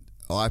mean,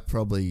 I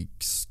probably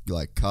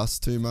like cuss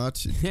too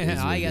much.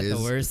 I got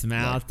the worst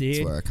mouth, dude.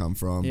 That's where I come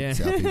from. Yeah,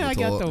 I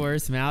got the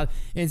worst mouth,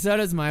 and so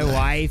does my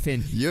wife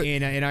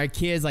and our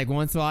kids. Like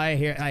once in a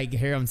while, I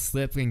hear them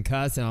slip and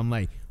cuss, and I'm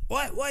like,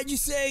 Why'd you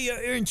say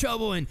you're in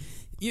trouble and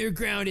you're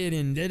grounded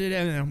and da-da-da?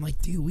 And I'm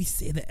like, dude, we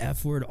say the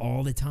F word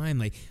all the time.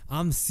 Like,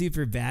 I'm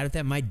super bad at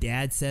that. My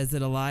dad says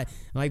it a lot.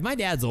 Like, my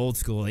dad's old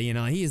school,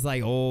 he's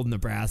like old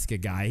Nebraska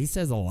guy. He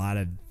says a lot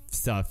of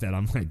stuff that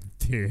I'm like,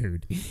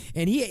 dude.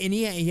 And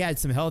he had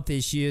some health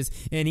issues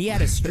and he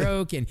had a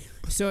stroke. And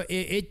so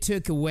it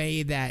took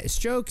away that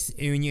strokes,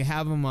 when you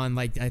have them on,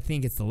 like, I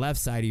think it's the left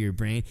side of your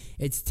brain,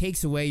 it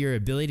takes away your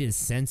ability to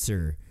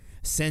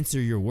censor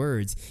your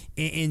words,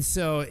 and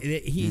so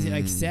he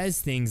like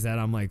says things that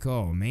I'm like,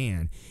 oh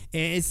man.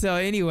 And so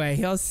anyway,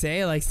 he'll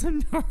say like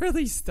some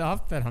gnarly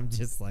stuff that I'm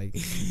just like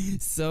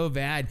so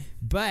bad,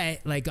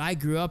 but like I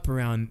grew up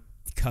around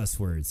cuss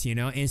words,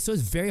 and so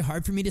it's very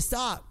hard for me to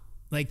stop.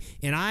 Like,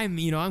 and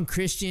I'm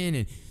Christian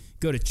and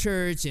go to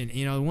church, and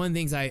one of the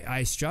things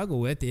I struggle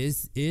with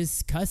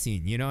is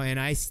cussing, and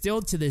I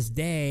still to this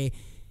day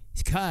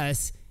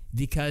cuss.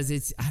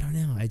 because I don't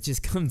know, it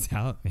just comes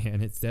out,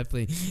 man. It's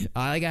definitely,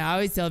 like I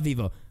always tell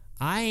people,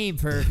 I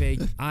ain't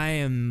perfect. I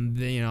am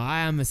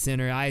a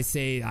sinner.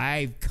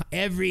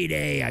 Every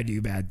day I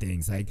do bad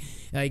things. I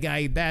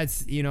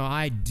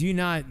do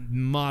not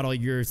model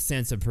your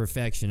sense of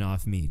perfection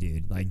off me,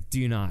 dude. Like,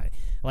 do not.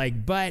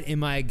 Like, but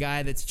am I a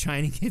guy that's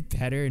trying to get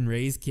better and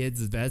raise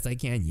kids as best I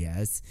can?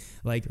 Yes.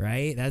 Like,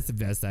 right? That's the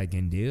best I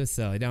can do.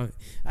 So don't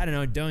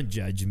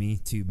judge me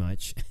too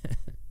much.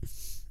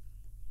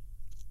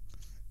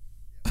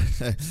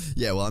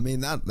 Yeah, well, I mean,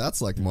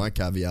 that's like my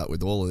caveat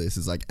with all of this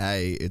is like,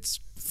 A,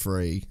 it's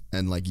free,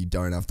 and like you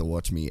don't have to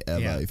watch me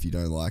ever if you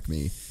don't like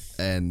me,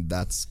 and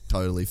that's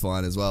totally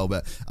fine as well.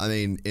 But I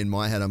mean, in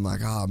my head, I'm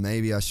like,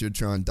 maybe I should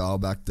try and dial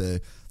back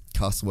the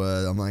cuss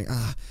word. I'm like,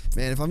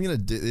 man, if I'm gonna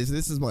do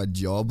this is my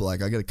job.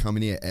 Like, I gotta come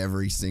in here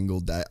every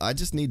single day. I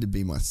just need to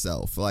be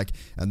myself. Like,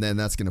 and then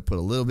that's gonna put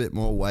a little bit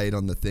more weight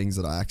on the things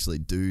that I actually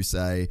do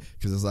say,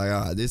 because it's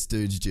like, this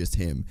dude's just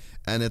him.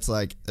 And it's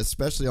like,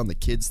 especially on the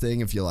kids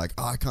thing, if you're like,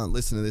 I can't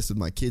listen to this with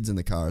my kids in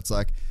the car, it's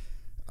like,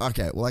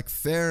 okay, well, like,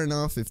 fair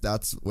enough if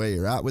that's where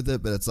you're at with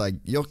it, but it's like,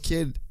 your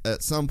kid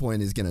at some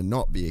point is gonna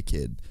not be a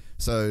kid,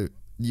 so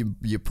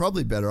you're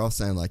probably better off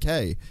saying like,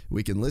 hey,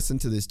 we can listen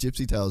to this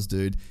Gypsy Tales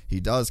dude.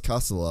 He does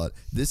cuss a lot.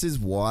 This is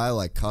why,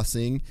 like,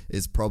 cussing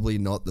is probably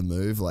not the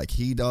move. Like,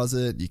 he does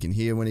it. You can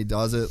hear when he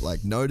does it.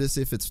 Like, notice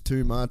if it's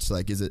too much.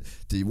 Like,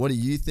 what do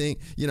you think?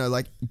 You know,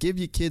 like, give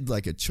your kid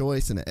like a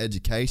choice and an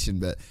education.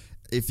 But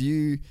if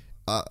you...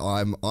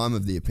 I'm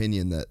of the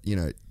opinion that, you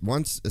know,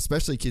 once,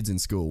 especially kids in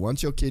school,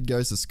 once your kid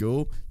goes to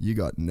school, you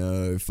got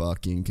no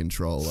fucking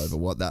control over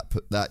what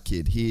that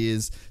kid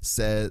hears,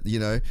 says, you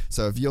know.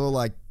 So if you're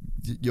like,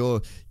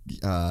 you're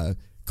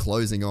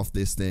closing off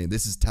this thing,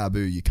 this is taboo,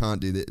 you can't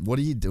do that. What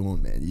are you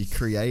doing, man? You're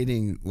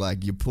creating,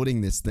 like, you're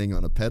putting this thing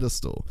on a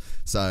pedestal.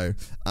 So,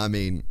 I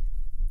mean,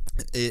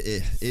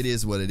 it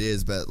is what it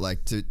is. But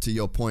like, to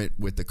your point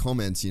with the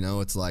comments, you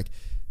know, it's like,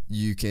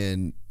 you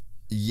can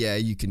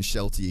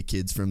shelter your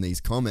kids from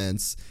these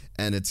comments,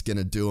 and it's going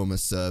to do them a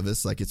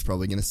service. Like, it's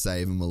probably going to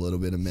save them a little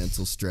bit of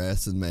mental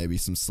stress and maybe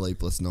some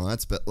sleepless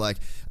nights. But like,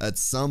 at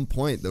some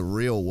point, the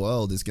real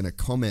world is going to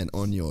comment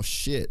on your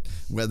shit,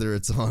 whether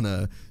it's on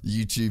a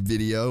YouTube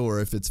video or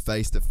if it's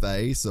face to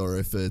face, or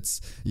if it's,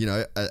 you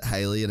know,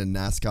 Haley in a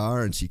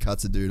NASCAR and she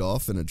cuts a dude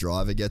off and a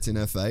driver gets in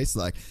her face.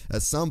 Like,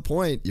 at some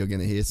point, you're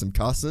going to hear some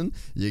cussing.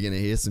 You're going to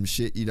hear some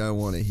shit you don't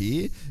want to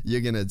hear.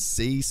 You're going to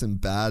see some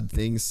bad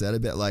things said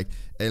about, like,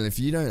 and if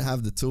you don't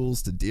have the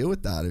tools to deal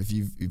with that, if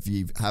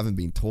you haven't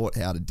been taught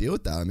how to deal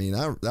with that, I mean,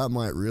 that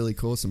might really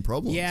cause some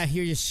problems. Yeah,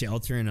 you're just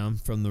sheltering them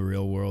from the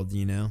real world,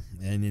 you know,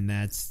 and then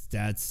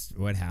that's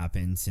what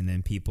happens. And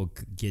then people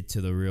get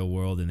to the real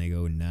world and they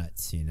go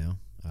nuts, you know.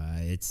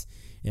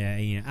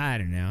 You know, I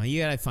don't know.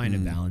 You gotta find a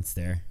balance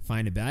there.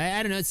 I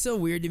don't know. It's so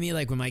weird to me.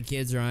 Like, when my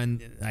kids are on,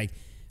 like,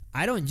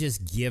 I don't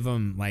just give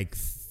them like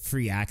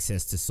free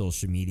access to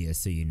social media,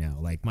 so you know.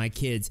 Like, my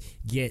kids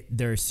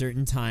there are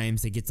certain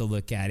times they get to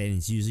look at it, and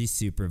it's usually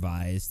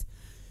supervised,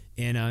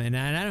 and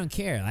I don't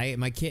care. Really?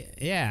 My That's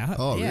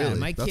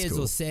kids cool.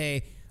 Will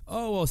say,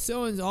 oh, well,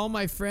 so and all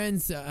my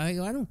friends, I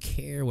don't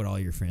care what all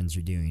your friends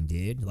are doing,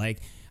 dude.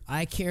 Like,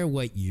 I care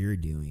what you're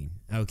doing,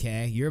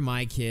 okay? You're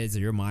my kids,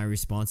 you're my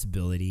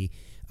responsibility.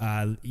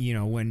 You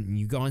know, when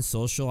you go on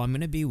social, I'm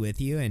going to be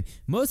with you. And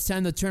most of the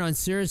time they'll turn on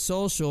serious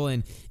social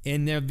and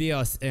there'll be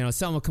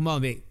someone will come on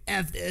and be,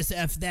 F this,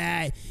 F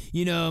that,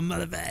 you know,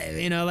 motherfucker,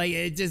 you know, like,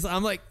 it just,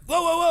 I'm like,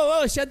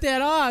 whoa, shut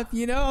that off,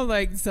 you know? I'm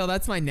like, so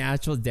that's my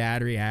natural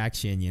dad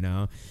reaction, you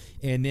know?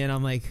 And then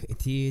I'm like,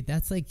 dude,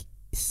 that's like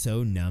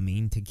so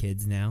numbing to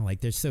kids now.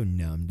 Like, they're so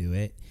numb to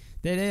it.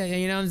 You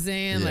know what I'm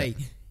saying? Yeah. Like,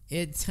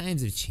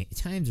 times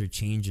are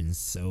changing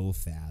so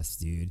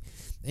fast, dude.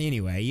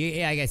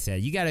 Anyway, like I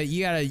said, you gotta,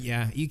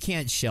 you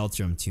can't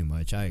shelter them too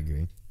much. I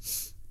agree.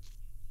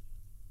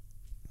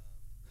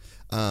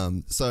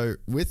 So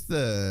with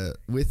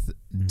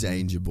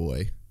Danger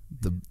Boy,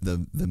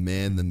 the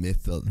man, the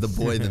myth, the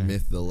boy, the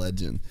myth, the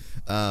legend.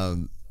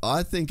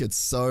 I think it's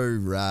so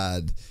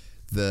rad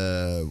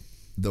the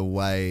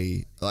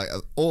way, like,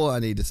 all I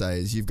need to say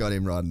is you've got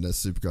him riding a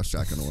Supercross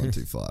track on a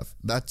 125.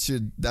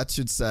 That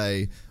should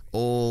say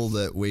all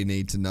that we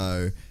need to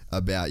know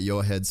about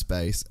your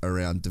headspace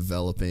around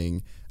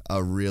developing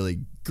a really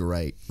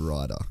great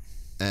rider.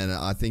 And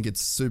I think it's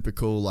super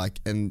cool.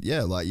 Like, and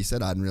yeah, like you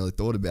said, I hadn't really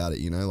thought about it,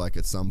 you know, like,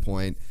 at some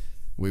point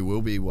we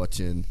will be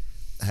watching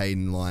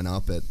Hayden line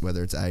up at,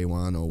 whether it's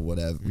A1 or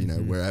whatever, you know,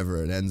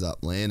 wherever it ends up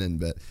landing.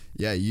 But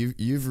yeah,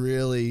 you've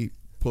really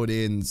put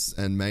in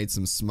and made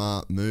some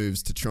smart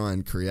moves to try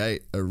and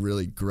create a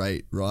really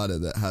great rider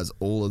that has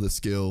all of the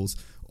skills,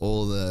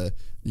 all the,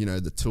 you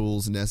know, the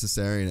tools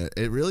necessary, and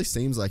it really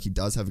seems like he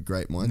does have a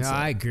great mindset. No,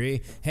 I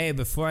agree. Hey,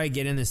 before I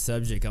get in the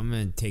subject, I'm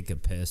gonna take a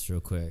piss real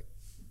quick.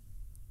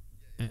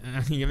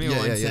 Give me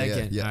 1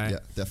 second. Yeah,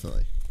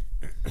 definitely.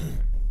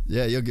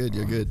 Yeah, you're good.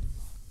 You're good.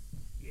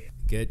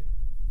 Good.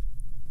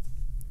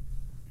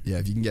 Yeah,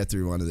 if you can get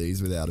through one of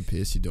these without a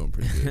piss, you're doing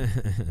pretty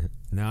good.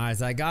 No,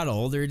 as I got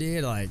older,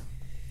 dude, like,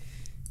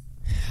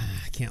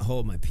 can't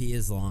hold my pee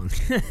as long.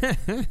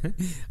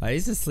 I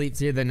used to sleep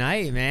through the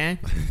night, man.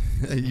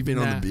 You been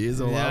on the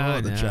beers or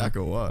what? The track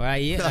or what? Well,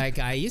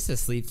 I used to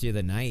sleep through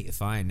the night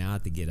fine. Now I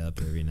have to get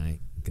up every night,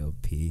 go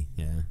pee.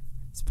 Yeah,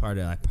 it's part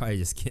of. I probably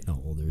just getting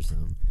old or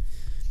something.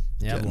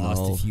 Yeah, I've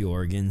lost a few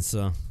organs,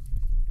 so.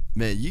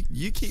 Man,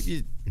 you keep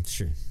your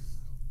sure.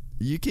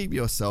 You keep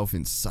yourself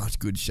in such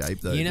good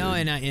shape, though. You know,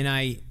 dude.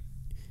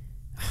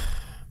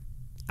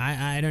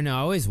 I don't know. I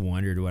always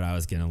wondered what I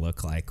was gonna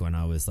look like when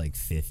I was like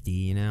 50.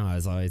 You know, I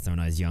was always when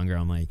I was younger.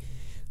 I'm like,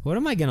 what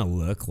am I gonna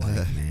look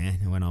like,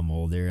 man, when I'm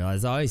older? I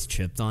was always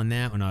tripped on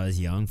that when I was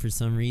young for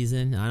some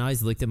reason. I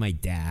always looked at my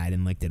dad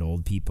and looked at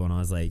old people, and I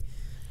was like,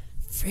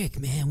 frick,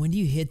 man, when do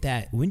you hit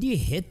that? When do you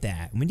hit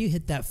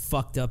that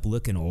fucked up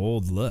looking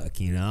old look?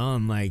 You know,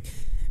 I'm like,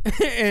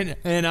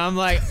 and I'm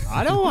like,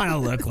 I don't want to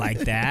look like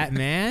that,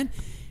 man.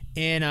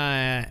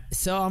 And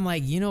so I'm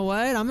like, you know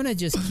what? I'm gonna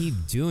just keep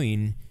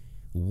doing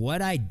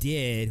what I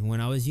did when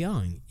I was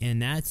young,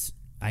 and that's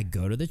I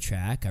go to the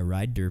track, I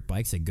ride dirt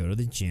bikes, I go to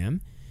the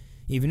gym.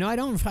 Even though I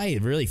don't probably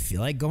really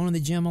feel like going to the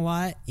gym a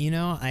lot, you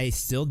know, I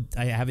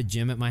have a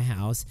gym at my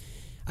house.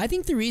 I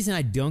think the reason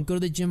I don't go to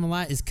the gym a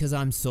lot is because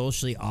I'm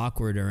socially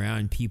awkward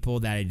around people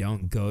that I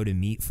don't go to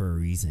meet for a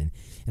reason.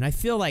 And I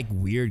feel like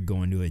weird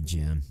going to a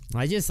gym.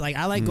 I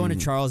like going to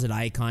Charles at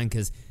Icon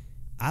because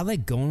I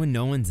like going when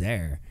no one's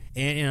there.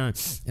 And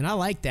I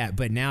like that,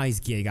 but now he's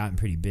gotten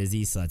pretty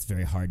busy, so it's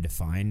very hard to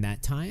find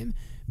that time.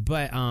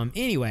 But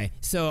anyway,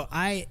 so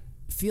I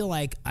feel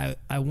like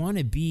I want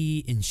to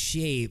be in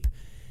shape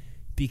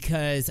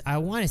because I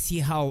want to see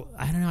how,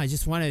 I don't know, I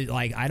just want to,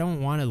 like, I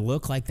don't want to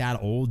look like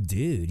that old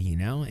dude, you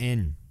know?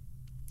 And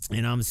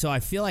so I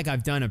feel like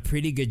I've done a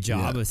pretty good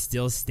job of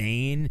still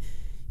staying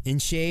in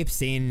shape,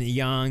 staying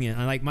young.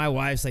 And like my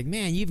wife's like,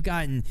 man, you've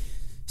gotten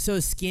so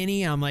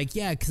skinny. I'm like,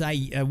 yeah, because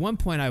at one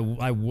point I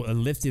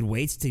lifted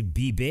weights to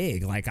be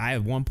big. Like I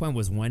at one point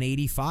was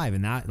 185,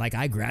 and that, like,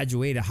 I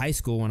graduated high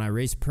school when I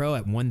raced pro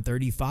at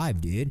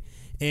 135, dude.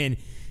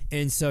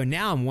 And so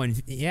now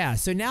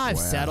so now I've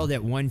settled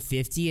at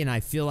 150, and I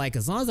feel like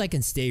as long as I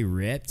can stay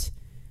ripped,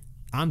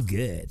 I'm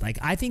good. Like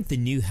I think the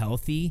new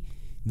healthy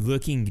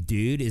looking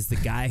dude is the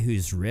guy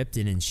who's ripped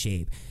and in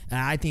shape. And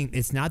I think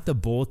it's not the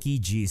bulky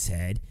juice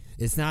head.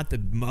 It's not the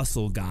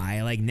muscle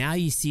guy. Like now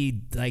you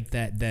see like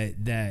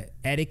the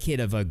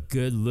etiquette of a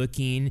good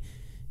looking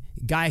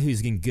guy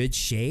who's in good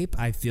shape.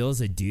 I feel is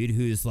a dude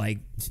who's like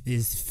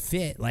is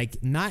fit,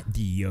 like not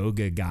the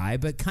yoga guy,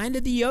 but kind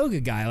of the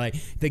yoga guy, like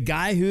the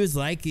guy who's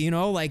like, you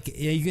know, like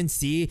you can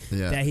see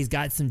that he's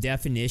got some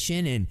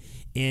definition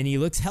and he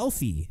looks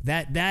healthy.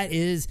 That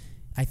is,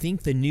 I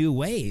think, the new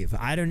wave.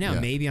 I don't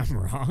know. Maybe I'm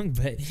wrong,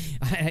 but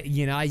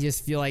I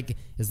just feel like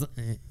as long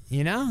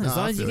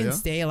as you can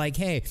stay like,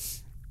 hey,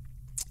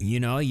 you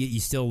know, you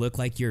still look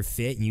like you're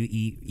fit and you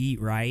eat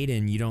right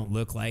and you don't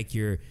look like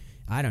you're,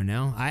 I don't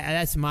know.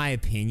 That's my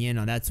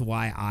opinion. That's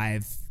why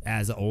I've,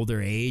 as an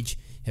older age,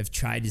 have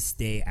tried to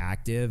stay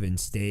active and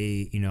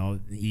stay, you know,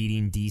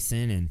 eating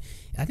decent. And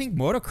I think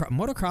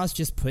motocross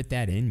just put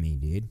that in me,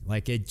 dude.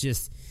 Like it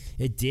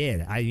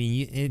did. I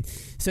mean,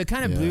 so it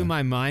kind of blew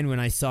my mind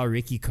when I saw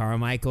Ricky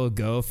Carmichael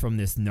go from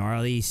this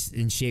gnarly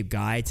in shape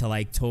guy to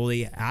like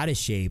totally out of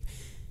shape.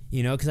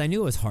 You know, because I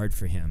knew it was hard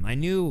for him. I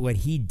knew what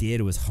he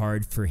did was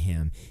hard for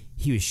him.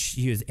 He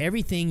was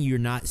everything you're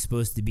not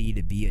supposed to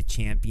be a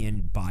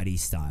champion body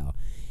style.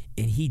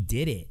 And he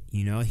did it,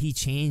 you know, he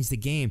changed the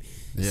game.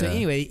 So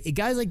anyway,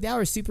 guys like that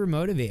are super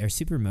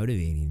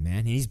motivating, man.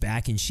 And he's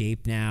back in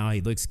shape now.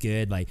 He looks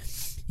good. Like,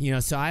 you know,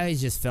 so I always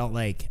just felt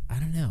like, I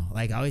don't know,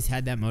 like I always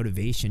had that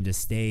motivation to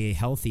stay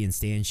healthy and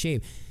stay in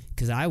shape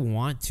because I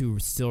want to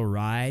still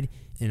ride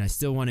and I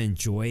still want to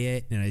enjoy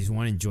it. And I just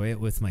want to enjoy it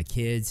with my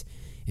kids.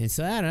 And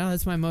so I don't know,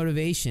 that's my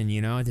motivation, you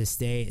know, to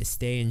stay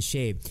in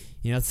shape.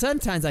 You know,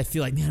 sometimes I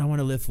feel like, man, I want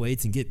to lift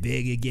weights and get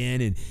big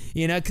again. And,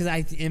 you know,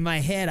 because in my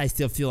head, I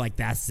still feel like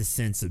that's the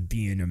sense of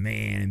being a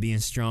man and being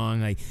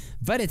strong. Like,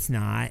 but it's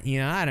not, you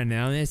know, I don't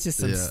know. It's just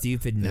some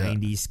stupid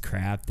 90s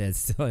crap that's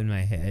still in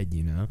my head,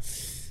 you know.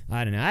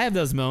 I don't know. I have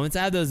those moments.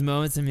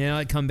 And, you know,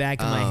 I come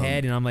back in my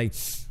head and I'm like,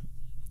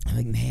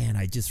 man,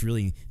 I just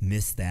really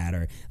miss that,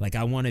 or like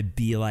I want to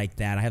be like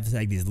that. I have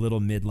like these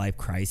little midlife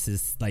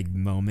crisis like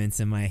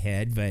moments in my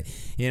head, but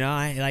you know,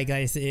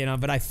 I say, you know,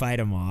 but I fight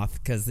them off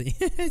because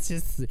it's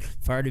just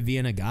part of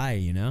being a guy,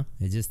 you know.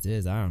 It just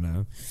is. I don't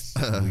know.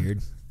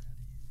 Weird.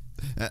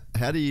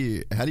 How do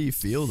you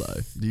feel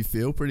though? Do you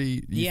feel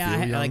pretty?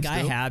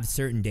 I have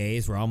certain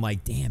days where I'm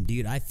like, damn,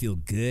 dude, I feel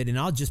good, and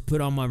I'll just put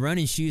on my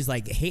running shoes.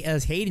 Like,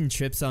 as Hayden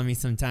trips on me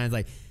sometimes,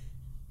 like.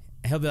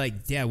 He'll be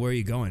like, Dad, where are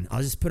you going?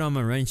 I'll just put on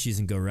my running shoes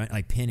and go run,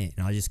 like pin it,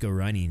 and I'll just go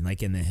running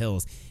like in the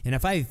hills. And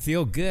if I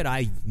feel good,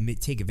 I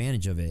take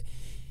advantage of it.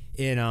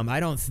 And I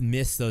don't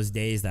miss those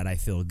days that I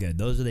feel good.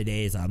 Those are the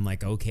days I'm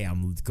like, okay,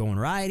 I'm going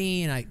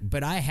riding.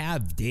 But I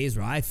have days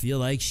where I feel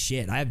like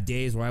shit. I have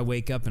days where I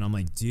wake up and I'm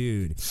like,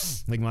 dude,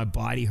 like my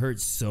body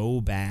hurts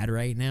so bad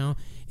right now.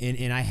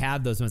 And I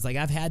have those moments. Like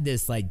I've had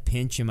this like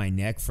pinch in my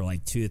neck for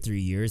like 2 or 3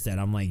 years that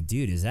I'm like,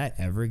 dude, is that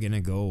ever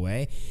gonna go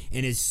away?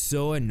 And it's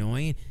so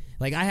annoying.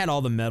 like I had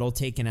all the metal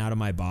taken out of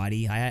my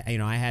body.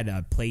 I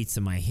had plates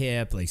in my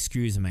hip, like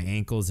screws in my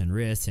ankles and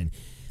wrists, and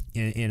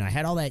I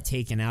had all that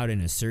taken out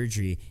in a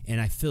surgery, and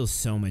I feel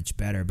so much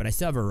better. But I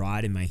still have a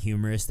rod in my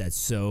humerus that's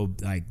so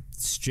like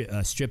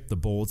stripped the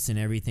bolts and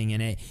everything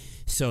in it,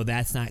 so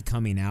that's not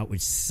coming out,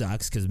 which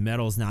sucks because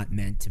metal's not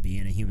meant to be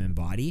in a human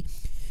body,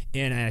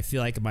 and I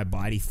feel like my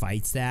body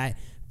fights that.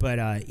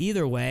 But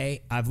either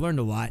way, I've learned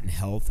a lot in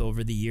health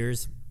over the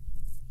years.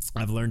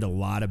 I've learned a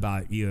lot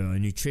about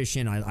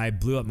nutrition. I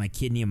blew up my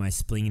kidney and my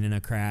spleen in a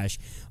crash,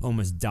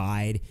 almost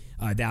died.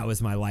 That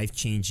was my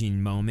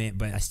life-changing moment.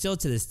 But I still,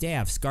 to this day,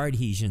 have scar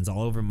adhesions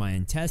all over my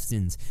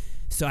intestines.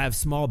 So I have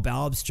small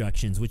bowel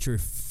obstructions, which are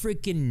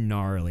freaking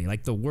gnarly,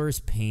 like the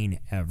worst pain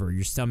ever.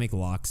 Your stomach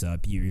locks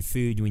up. Your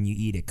food, when you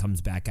eat it,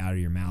 comes back out of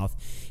your mouth.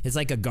 It's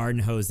like a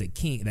garden hose that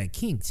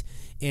kinked.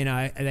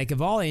 And like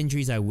of all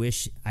injuries I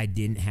wish I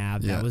didn't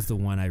have, that was the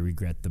one I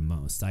regret the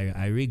most.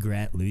 I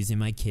regret losing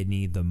my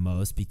kidney the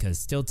most because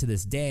still to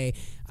this day,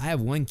 I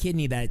have one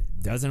kidney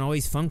that doesn't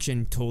always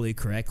function totally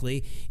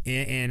correctly.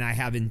 And I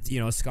haven't,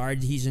 scar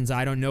adhesions.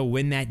 I don't know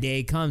when that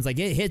day comes. Like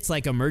it hits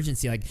like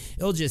emergency. Like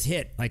it'll just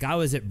hit. Like I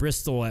was at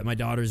Bristol at my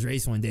daughter's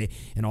race one day,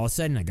 and all of a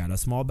sudden I got a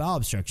small bowel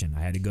obstruction.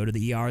 I had to go to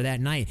the ER that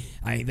night.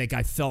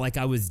 I felt like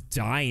I was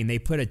dying. They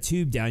put a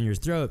tube down your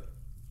throat.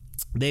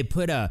 They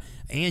put a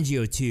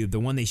angio tube, the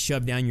one they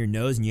shove down your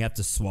nose and you have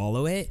to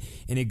swallow it,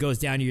 and it goes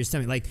down to your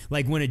stomach.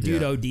 Like when a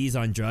dude ODs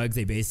on drugs,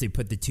 they basically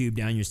put the tube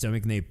down your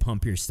stomach and they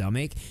pump your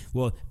stomach.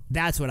 Well,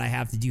 that's what I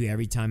have to do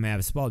every time I have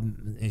a small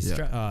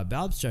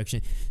bowel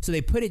obstruction. So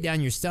they put it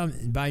down your stomach,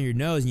 by your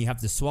nose, and you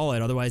have to swallow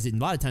it. Otherwise, a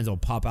lot of times it'll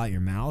pop out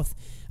your mouth.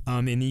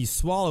 And then you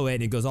swallow it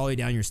and it goes all the way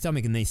down your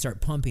stomach, and they start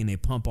pumping. They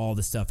pump all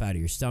the stuff out of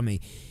your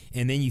stomach,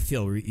 and then you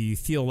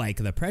feel like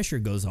the pressure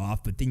goes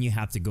off. But then you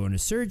have to go into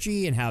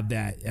surgery and have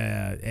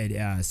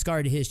that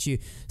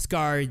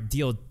scar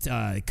deal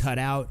cut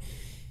out.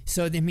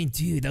 So I mean,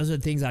 dude, those are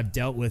the things I've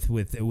dealt with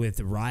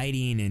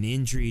riding and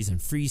injuries and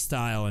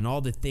freestyle and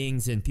all the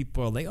things. And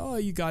people are like, "Oh,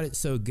 you got it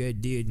so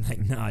good, dude."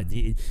 Like, nah,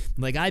 dude.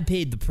 Like I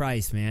paid the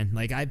price, man.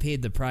 Like I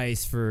paid the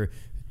price for.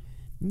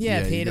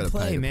 Yeah, pay to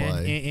play,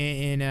 man.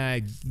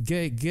 And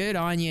good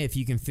on you if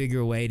you can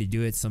figure a way to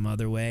do it some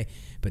other way.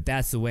 But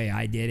that's the way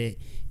I did it.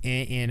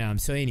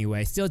 And so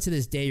anyway, still to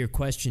this day, your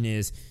question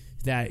is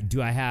that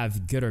do I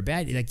have good or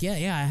bad? Like, yeah,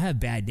 I have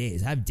bad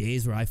days. I have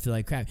days where I feel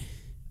like crap.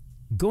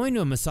 Going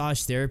to a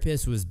massage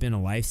therapist has been a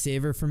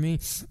lifesaver for me,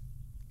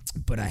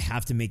 but I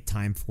have to make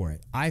time for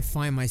it. I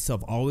find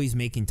myself always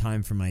making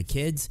time for my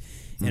kids,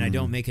 and I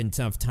don't make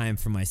enough time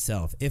for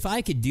myself. If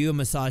I could do a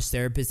massage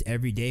therapist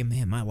every day,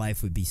 man, my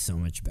life would be so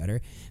much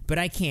better. But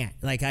I can't.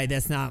 Like,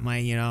 that's not my,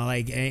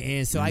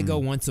 and so I go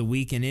once a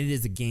week, and it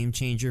is a game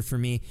changer for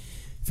me.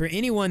 For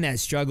anyone that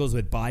struggles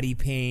with body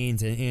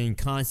pains and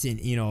constant,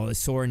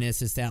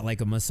 soreness, is that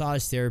like a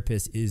massage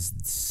therapist is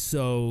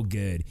so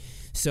good.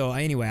 So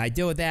anyway, I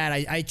deal with that.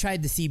 I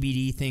tried the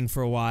CBD thing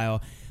for a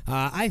while.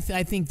 I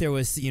think there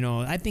was,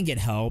 I think it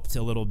helped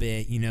a little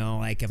bit,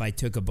 like if I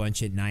took a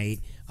bunch at night.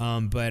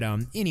 But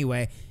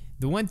anyway,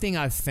 the one thing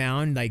I've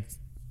found, like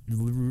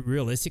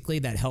realistically,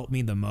 that helped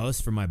me the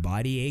most for my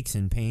body aches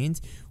and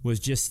pains was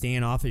just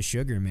staying off of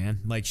sugar,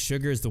 man. Like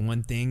sugar is the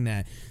one thing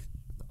that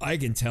I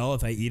can tell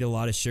if I eat a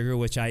lot of sugar,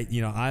 which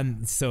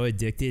I'm so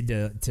addicted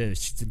to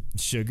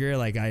sugar.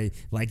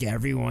 Like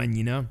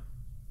everyone,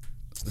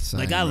 Same,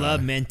 like I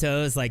love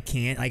Mentos,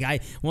 I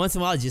once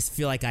in a while I just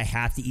feel like I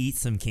have to eat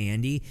some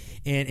candy,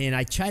 and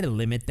I try to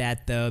limit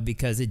that though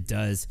because it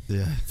does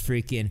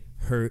freaking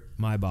hurt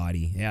my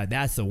body. Yeah,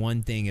 that's the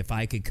one thing. If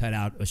I could cut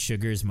out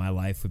sugars, my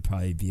life would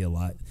probably be a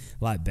lot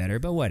better.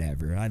 But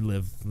whatever,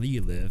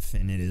 you live,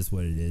 and it is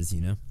what it is,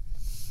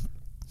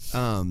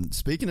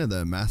 Speaking of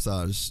the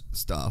massage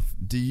stuff,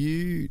 do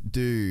you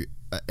do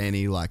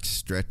any like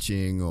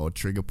stretching or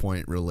trigger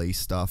point release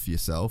stuff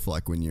yourself,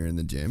 like when you're in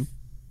the gym?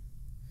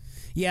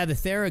 Yeah, the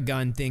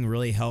Theragun thing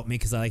really helped me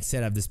because, like I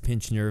said, I have this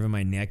pinched nerve in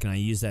my neck, and I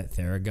use that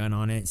Theragun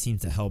on it. It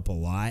seems to help a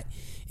lot.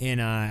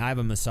 And I have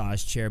a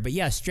massage chair. But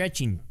yeah,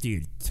 stretching,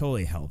 dude,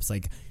 totally helps.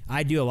 Like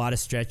I do a lot of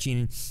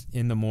stretching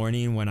in the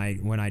morning when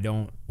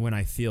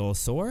I feel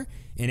sore,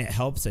 and it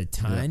helps a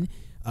ton.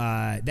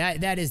 Yeah.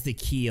 That is the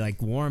key,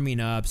 like warming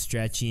up,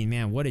 stretching,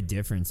 man, what a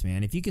difference,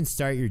 man. If you can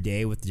start your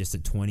day with just a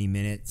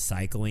 20-minute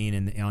cycling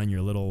and on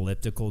your little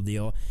elliptical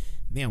deal,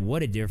 man,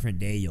 what a different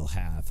day you'll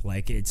have.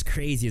 Like, it's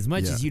crazy. As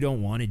much as you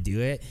don't want to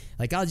do it,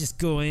 like, I'll just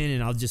go in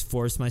and I'll just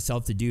force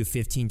myself to do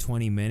 15,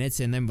 20 minutes,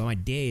 and then my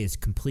day is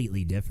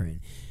completely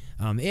different.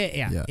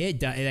 It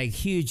does, like,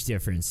 huge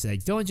difference.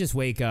 Like, don't just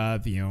wake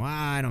up,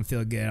 I don't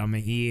feel good, I'm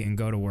going to eat and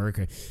go to work.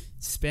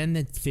 Spend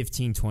the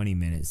 15, 20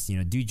 minutes,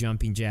 do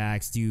jumping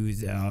jacks, do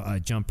a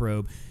jump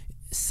rope,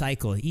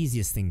 cycle,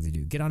 easiest thing to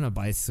do. Get on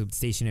a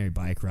stationary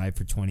bike ride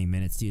for 20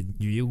 minutes, dude.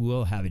 You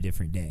will have a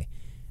different day.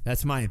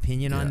 That's my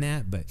opinion on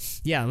that. But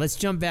yeah, let's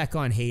jump back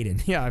on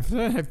Hayden. Yeah, I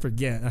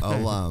forget.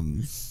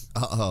 No,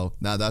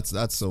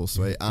 that's so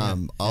sweet.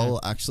 I'll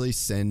actually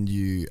send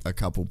you a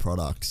couple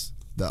products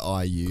that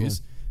I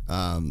use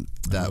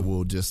that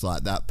will just,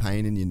 like, that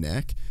pain in your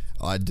neck.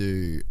 I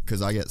do,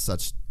 because I get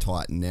such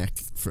tight neck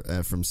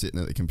from sitting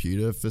at the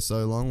computer for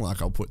so long.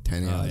 Like, I'll put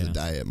 10 hours a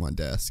day at my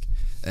desk.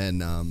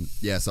 And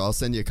so I'll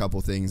send you a couple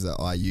things that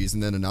I use.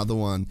 And then another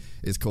one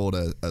is called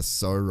a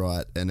So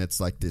Right, and it's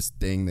like this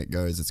thing that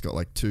goes, it's got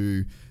like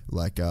two,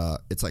 like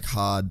it's like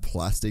hard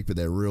plastic, but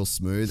they're real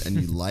smooth, and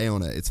you lay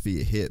on it. It's for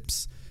your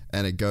hips,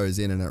 and it goes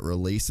in and it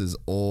releases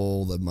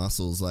all the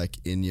muscles like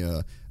in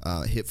your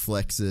hip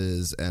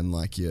flexors and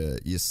like your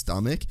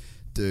stomach.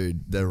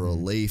 Dude, the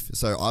relief.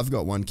 So I've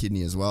got one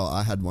kidney as well.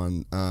 I had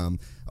one.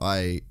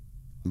 I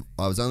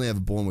was only ever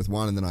born with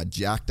one, and then I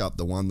jacked up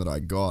the one that I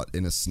got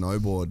in a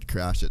snowboard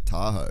crash at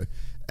Tahoe.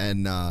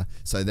 And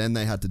so then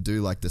they had to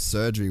do like the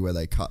surgery where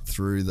they cut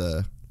through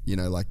the,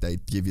 like they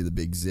give you the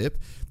big zip.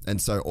 And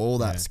so all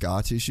that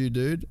scar tissue,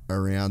 dude,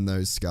 around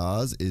those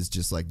scars is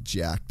just like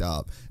jacked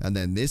up. And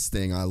then this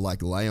thing, I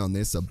like lay on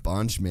this a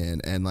bunch, man,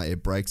 and like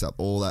it breaks up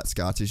all that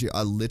scar tissue.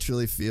 I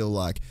literally feel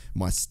like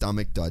my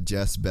stomach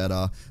digests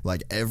better.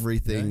 Like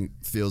everything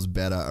feels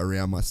better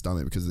around my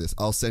stomach because of this.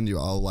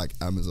 I'll like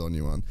Amazon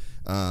you one.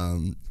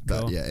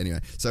 But yeah, anyway.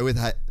 So with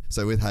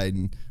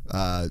Hayden,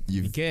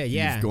 you've good,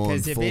 yeah. You've gone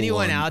because if full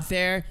anyone on. Out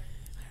there.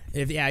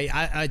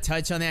 I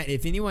touch on that.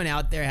 If anyone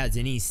out there has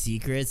any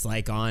secrets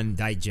like on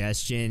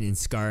digestion and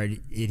scar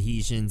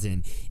adhesions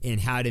and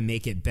how to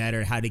make it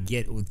better, how to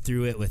get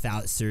through it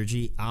without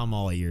surgery, I'm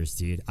all ears,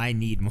 dude. I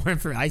need more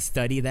I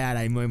study that.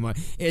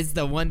 It's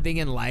the one thing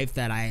in life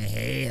that I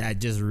hate. That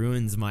just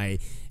ruins my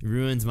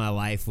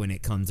life when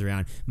it comes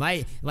around.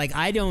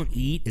 I don't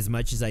eat as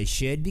much as I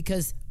should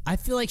because I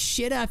feel like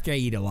shit after I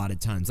eat a lot of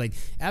times. Like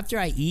after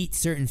I eat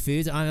certain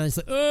foods, I'm just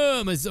like,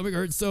 oh, my stomach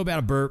hurts so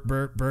bad. Burp,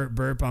 burp, burp,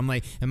 burp. I'm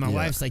like, and my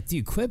wife's like,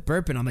 dude, quit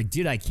burping. I'm like,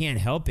 dude, I can't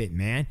help it,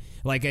 man.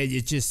 Like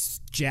it's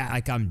just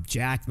I'm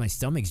jacked. My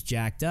stomach's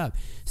jacked up.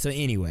 So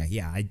anyway,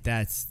 yeah, I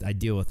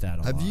deal with that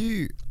a lot.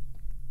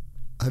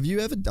 Have you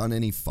ever done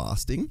any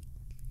fasting?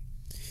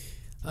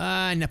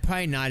 No,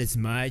 probably not as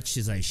much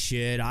as I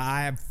should.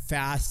 I've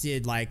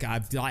fasted, like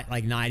I've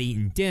like not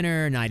eating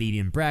dinner, not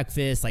eating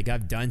breakfast. Like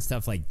I've done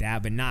stuff like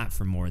that, but not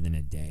for more than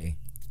a day.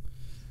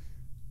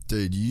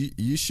 Dude,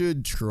 you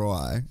should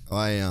try.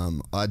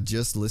 I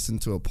just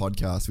listened to a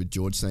podcast with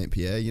George St.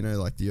 Pierre,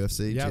 like the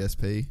UFC,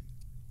 GSP.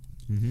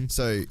 Mm-hmm.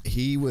 So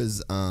he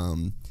was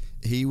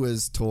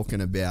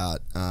talking about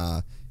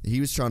he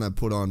was trying to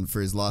put on,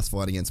 for his last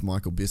fight against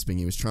Michael Bisping,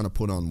 he was trying to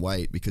put on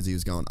weight because he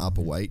was going up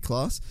a weight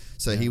class.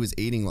 So he was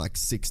eating like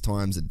 6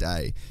 times a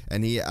day,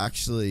 and he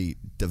actually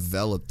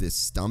developed this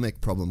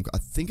stomach problem. I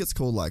think it's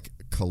called like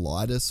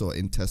colitis or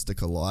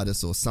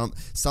intesticolitis or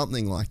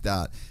something like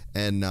that.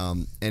 And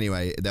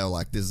anyway, they were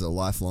like, this is a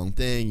lifelong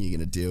thing. You're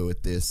going to deal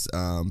with this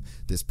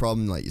this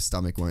problem. Like your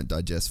stomach won't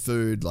digest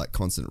food, like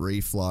constant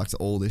reflux,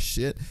 all this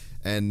shit.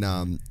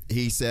 And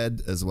he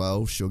said as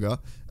well, sugar.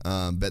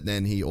 But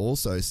then he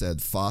also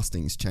said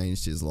fasting's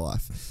changed his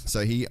life.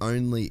 So he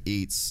only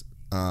eats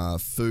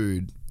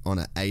food on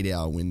an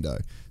 8-hour window.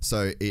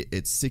 So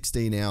it's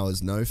 16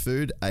 hours no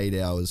food, 8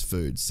 hours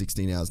food,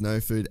 16 hours no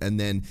food. And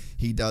then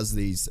he does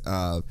these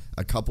a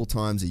couple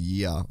times a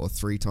year or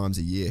 3 times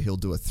a year. He'll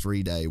do a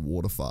 3-day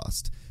water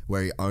fast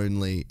where he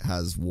only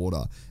has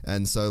water.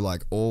 And so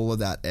like all of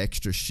that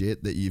extra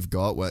shit that you've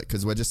got,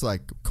 because we're just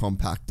like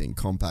compact,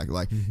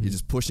 like you're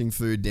just pushing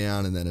food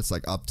down and then it's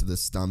like up to the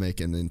stomach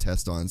and the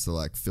intestines to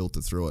like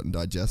filter through it and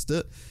digest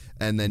it.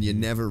 And then you're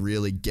never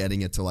really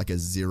getting it to like a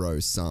zero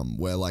sum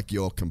where like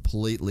you're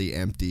completely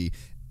empty.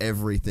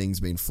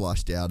 Everything's been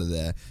flushed out of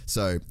there.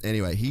 So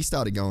anyway, he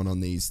started going on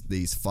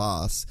these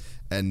fasts,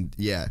 and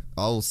yeah,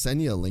 I'll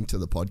send you a link to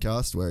the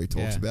podcast where he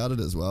talks about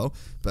it as well.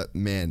 But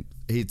man,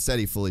 he said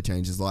he fully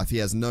changed his life. He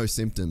has no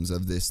symptoms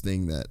of this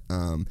thing that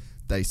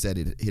they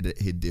said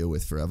he'd deal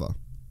with forever.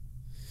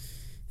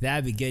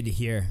 That'd be good to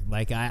hear.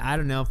 Like I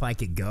don't know if I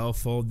could go a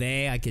full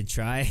day. I could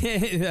try.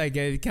 Like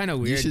it's kind of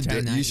weird.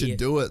 You should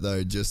do it though.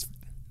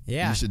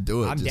 You should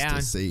do it. I'm just down.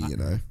 To see.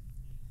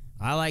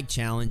 I like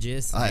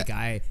challenges.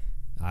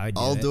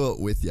 I'll do it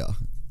with you.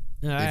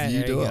 If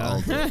you do it,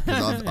 I'll do it.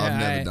 Because I've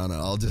never done it.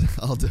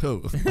 I'll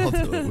do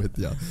it with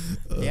you.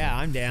 Yeah,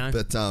 I'm down.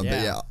 But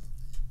yeah,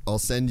 I'll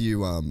send you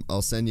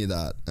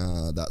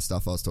that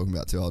stuff I was talking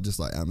about too. I'll just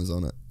like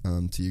Amazon it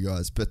to you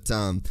guys. But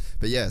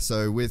yeah,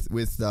 so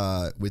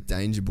with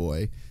Danger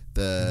Boy,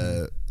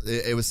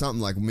 it was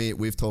something like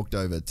we've talked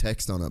over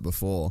text on it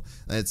before.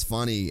 And it's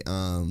funny.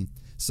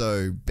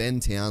 So Ben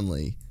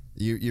Townley,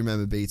 you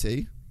remember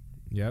BT?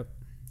 Yep.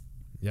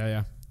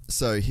 Yeah.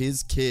 So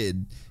his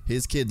kid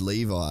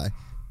Levi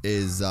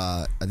is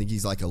I think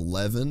he's like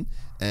 11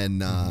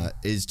 and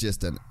is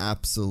just an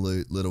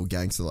absolute little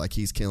gangster. Like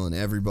he's killing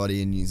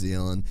everybody in New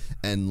Zealand,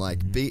 and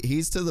like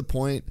he's to the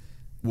point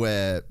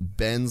where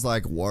Ben's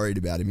like worried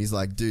about him. He's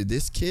like, dude,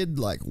 this kid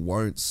like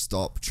won't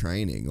stop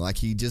training. Like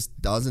he just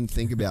doesn't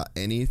think about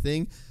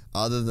anything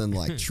other than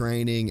like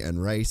training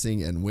and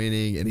racing and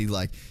winning. And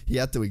he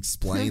had to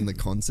explain the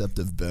concept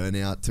of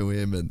burnout to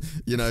him. And,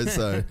 you know,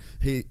 so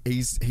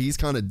he's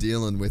kind of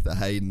dealing with the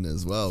Hayden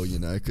as well, you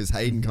know, because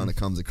Hayden kind of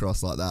comes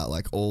across like that.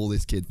 Like all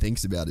this kid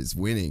thinks about is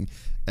winning.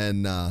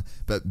 And,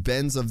 but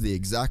Ben's of the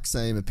exact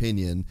same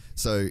opinion.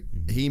 So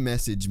he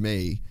messaged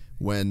me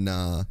when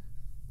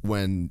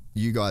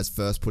you guys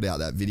first put out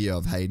that video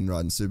of Hayden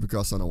riding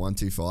Supercross on a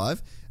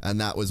 125, and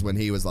that was when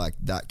he was like,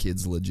 that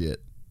kid's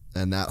legit.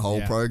 And that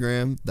whole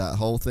program, that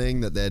whole thing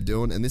that they're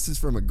doing, and this is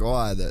from a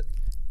guy that,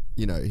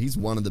 you know, he's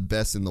one of the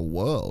best in the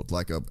world,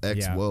 like a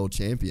ex-world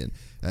champion.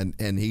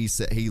 And he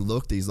said,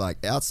 he's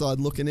like, outside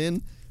looking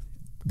in,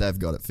 they've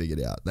got it figured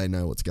out. They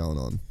know what's going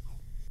on.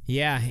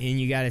 Yeah, and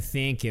you got to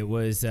think it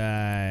was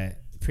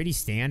pretty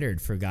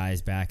standard for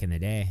guys back in the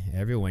day.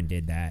 Everyone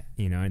did that,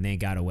 you know, and they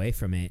got away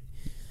from it.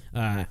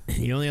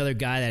 The only other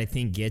guy that I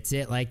think gets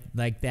it like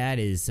that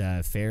is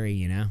Ferry.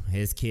 You know,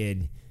 his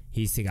kid.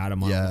 He had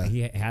him on a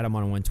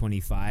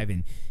 125,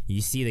 and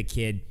you see the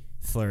kid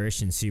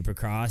flourish in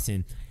Supercross,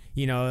 and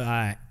you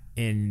know,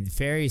 and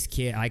Ferry's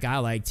kid. Like I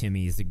liked him.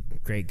 He's a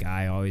great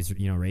guy. I always,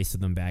 you know, raced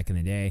with him back in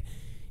the day,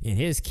 and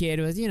his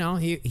kid was, you know,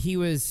 he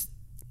was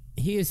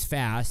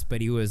fast, but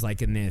he was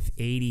like in the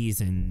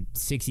 80s and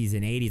 60s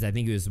and 80s. I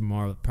think he was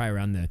more probably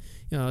around the,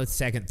 you know,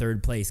 second,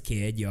 third place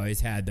kid. You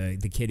always had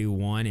the kid who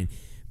won,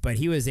 but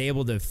he was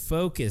able to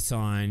focus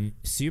on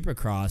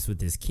Supercross with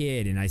this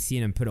kid, and I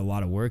seen him put a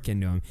lot of work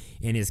into him,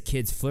 and his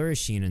kid's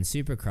flourishing in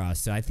Supercross.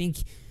 So I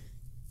think,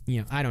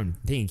 you know, I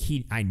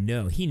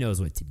know he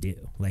knows what to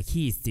do. Like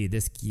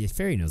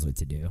Ferry knows what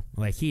to do,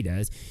 like he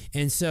does.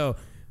 And so,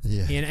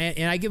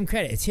 and I give him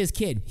credit. It's his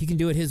kid. He can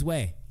do it his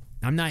way.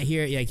 I'm not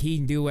here, like he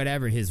can do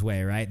whatever his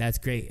way, right? That's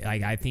great.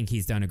 Like I think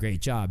he's done a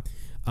great job.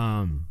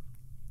 You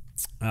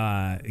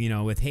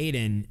know, with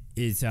Hayden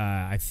is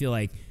I feel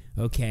like,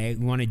 okay,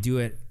 we want to do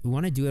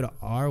it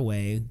our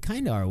way,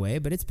 kind of our way,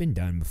 but it's been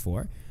done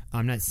before.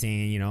 I'm not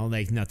saying, you know,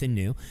 like nothing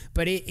new,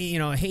 but you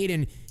know,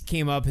 Hayden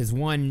came up, has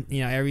won,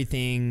 you know,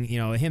 everything. You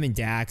know, him and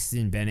Dax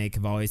and Bennett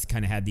have always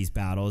kind of had these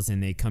battles,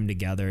 and they come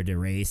together to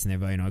race, and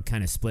they've, you know,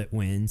 kind of split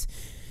wins.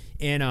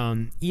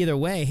 And either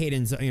way,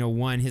 Hayden's, you know,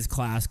 won his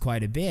class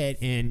quite a bit,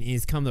 and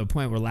he's come to a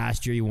point where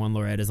last year he won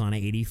Loretta's on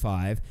an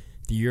 85,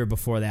 the year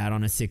before that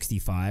on a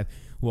 65.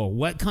 Well,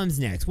 what comes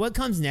next? What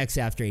comes next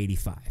after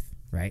 85,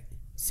 right?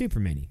 Super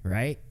Mini,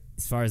 right?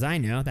 As far as I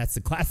know, that's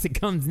the class that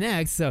comes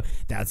next, so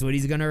that's what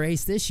he's going to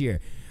race this year.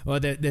 Well,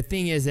 the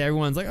thing is,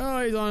 everyone's like,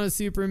 oh, he's on a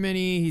Super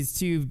Mini, he's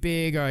too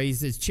big, or he's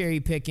just cherry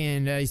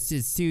picking, it's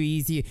just too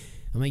easy.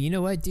 I'm like, you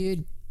know what,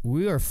 dude?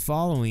 We are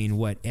following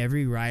what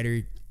every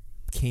rider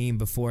came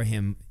before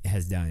him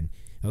has done.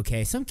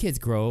 Okay, some kids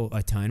grow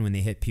a ton when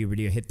they hit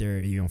puberty or hit their,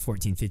 you know,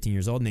 14, 15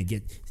 years old, and they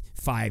get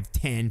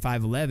 5'10",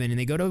 5'11",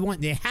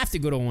 and they have to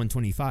go to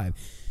 125.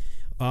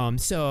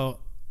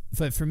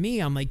 But for me,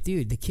 I'm like,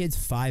 dude, the kid's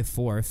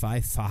 5'4",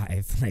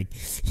 5'5". Like,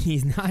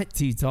 he's not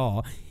too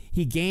tall.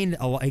 He got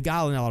a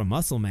lot of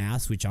muscle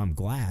mass, which I'm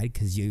glad,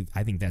 because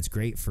I think that's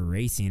great for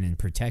racing and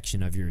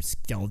protection of your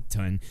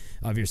skeleton,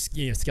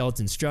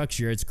 skeleton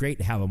structure. It's great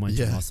to have a bunch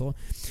of muscle.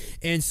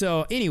 And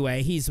so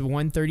anyway, he's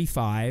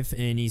 135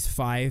 and he's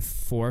 5'4",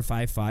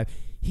 5'5".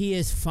 He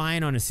is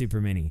fine on a Super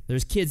Mini.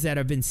 There's kids that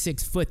have been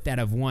 6 foot that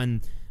have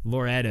won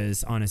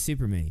Loretta's on a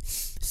Super Mini.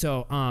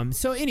 So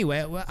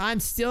anyway,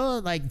 I'm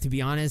still, like, to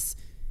be honest,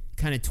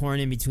 kind of torn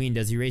in between,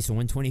 does he race a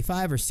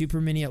 125 or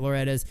Super Mini at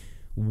Loretta's?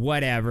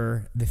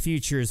 Whatever. The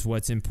future is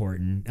what's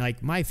important.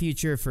 Like, my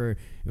future for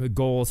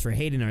goals for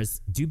Hayden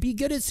is to be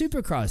good at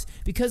Supercross,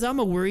 because I'm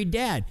a worried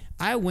dad.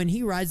 When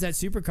he rides that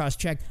Supercross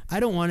track, I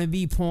don't want to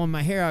be pulling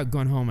my hair out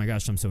going, oh my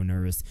gosh, I'm so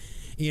nervous.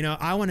 You know,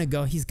 I want to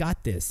go, he's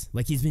got this.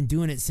 Like, he's been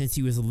doing it since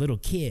he was a little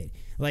kid.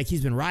 Like,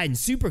 he's been riding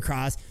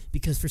Supercross,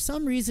 because for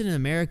some reason in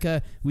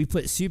America, we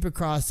put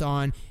Supercross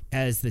on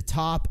as the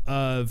top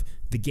of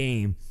the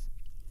game.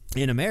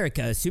 In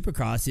America,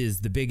 Supercross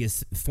is the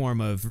biggest form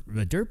of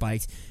dirt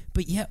bikes,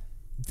 but yet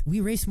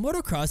we race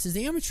motocross as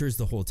amateurs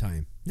the whole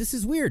time. This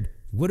is weird.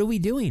 What are we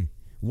doing?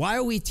 Why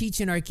are we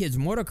teaching our kids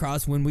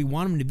motocross when we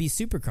want them to be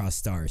Supercross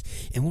stars?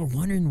 And we're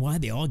wondering why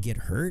they all get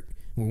hurt.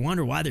 We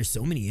wonder why there's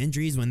so many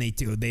injuries when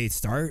they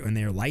start, when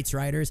they're lights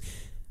riders.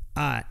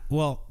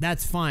 Well,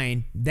 that's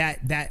fine. That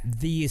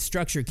the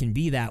structure can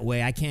be that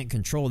way. I can't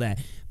control that,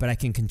 but I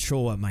can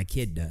control what my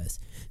kid does.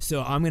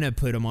 So I'm going to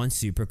put him on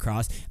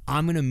Supercross.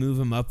 I'm going to move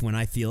him up when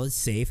I feel it's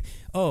safe.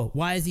 Oh,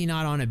 why is he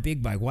not on a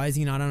big bike? Why is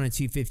he not on a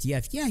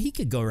 250F? Yeah, he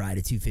could go ride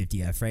a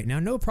 250F right now.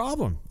 No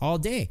problem. All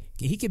day.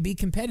 He could be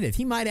competitive.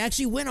 He might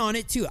actually win on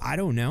it too. I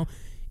don't know.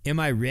 Am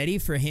I ready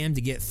for him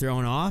to get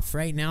thrown off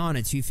right now on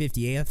a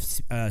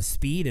 250F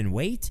speed and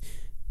weight?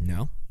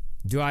 No.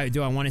 Do I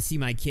want to see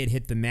my kid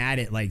hit the mat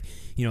at, like,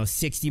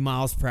 60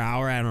 miles per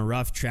hour on a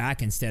rough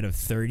track instead of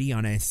 30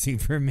 on a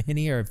Super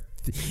Mini or,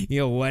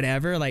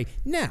 whatever? Like,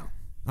 no.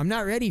 I'm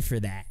not ready for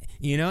that,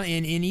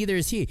 and neither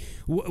is he.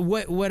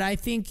 What I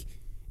think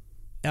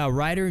a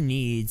rider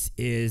needs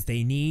is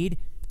they need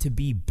to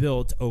be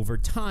built over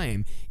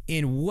time.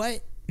 And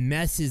what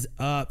messes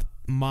up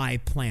my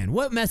plan?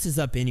 What messes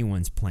up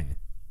anyone's plan?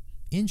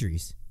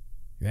 injuries,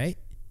 right?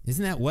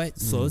 Isn't that what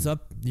slows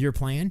up your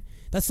plan?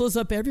 That slows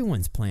up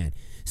everyone's plan.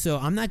 So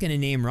I'm not going to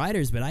name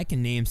riders, but I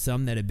can name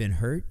some that have been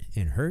hurt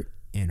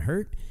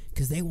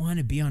because they want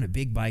to be on a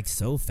big bike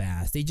so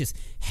fast. They just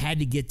had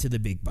to get to the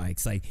big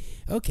bikes. Like,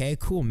 okay,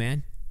 cool,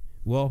 man.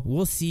 Well,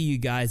 we'll see you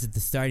guys at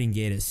the starting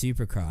gate at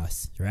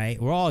Supercross,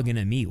 right? We're all going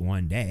to meet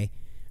one day.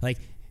 Like,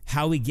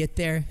 how we get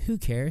there, who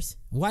cares?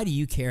 Why do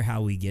you care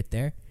how we get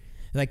there?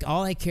 Like,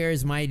 all I care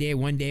is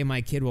one day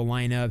my kid will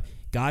line up,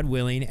 God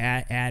willing,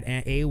 at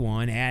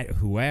A1, at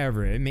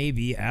whoever. It may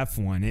be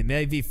F1. It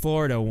may be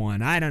Florida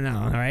 1. I don't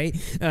know, right?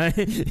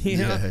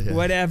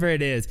 Whatever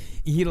it is.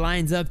 He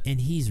lines up,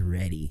 and he's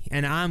ready.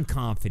 And I'm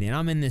confident.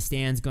 I'm in the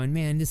stands going,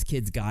 man, this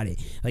kid's got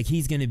it. Like,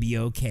 he's going to be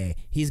okay.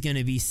 He's going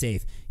to be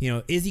safe.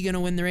 Is he going to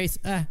win the race?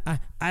 I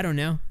don't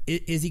know.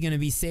 Is he going to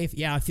be safe?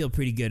 Yeah, I feel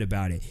pretty good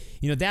about it.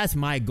 That's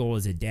my goal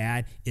as a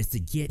dad, is to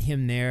get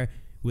him there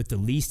with the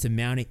least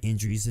amount of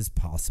injuries as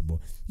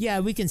possible. Yeah,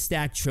 we can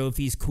stack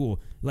trophies,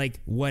 cool. Like,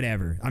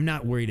 whatever. I'm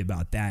not worried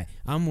about that.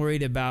 I'm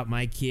worried about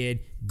my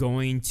kid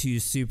going to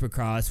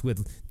Supercross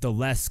with the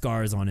less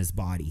scars on his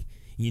body.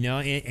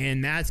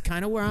 And that's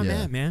kind of where I'm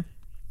at, man.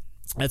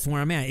 That's where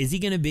I'm at. Is he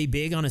going to be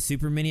big on a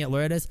Super Mini at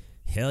Loretta's?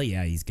 Hell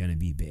yeah, he's going to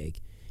be big.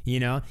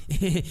 Am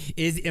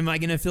I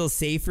going to feel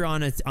safer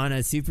on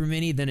a Super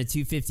Mini than a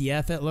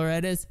 250F at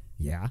Loretta's?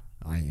 Yeah,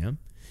 I am.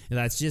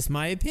 That's just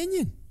my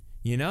opinion.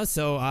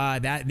 So I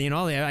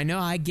know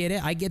I get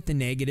it. I get the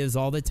negatives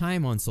all the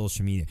time on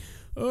social media.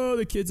 Oh,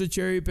 the kid's a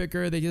cherry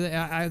picker.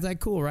 I was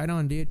like, cool, right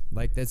on, dude.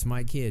 Like, that's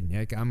my kid.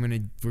 Like,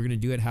 we're gonna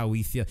do it how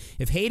we feel.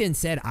 If Hayden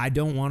said, I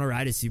don't want to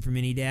ride a Super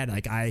Mini, Dad,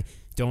 like, I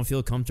don't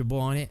feel comfortable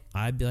on it,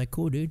 I'd be like,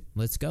 cool, dude,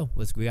 let's go.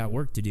 We got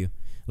work to do.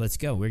 Let's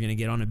go. We're going to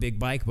get on a big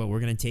bike, but we're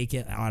going to take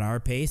it at our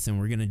pace, and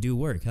we're going to do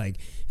work. Like,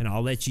 and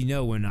I'll let you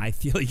know when I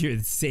feel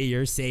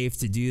you're safe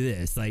to do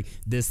this, like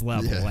this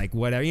level, like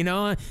whatever,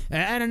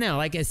 I don't know.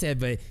 Like I said,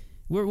 but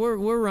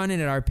we're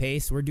running at our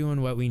pace. We're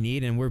doing what we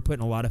need, and we're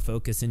putting a lot of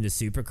focus into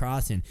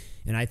Supercross.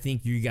 And I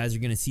think you guys are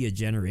going to see a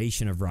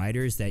generation of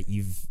riders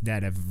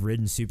that have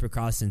ridden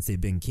Supercross since they've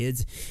been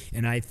kids.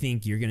 And I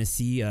think you're going to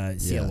see a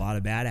lot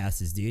of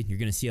badasses, dude. You're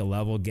going to see a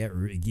level get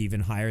even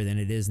higher than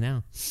it is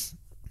now.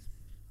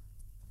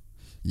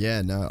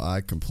 Yeah, no,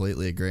 I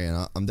completely agree,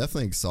 and I'm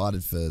definitely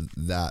excited for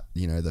that,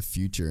 the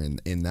future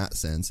in that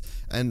sense.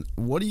 And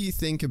what do you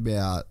think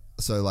about,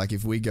 so like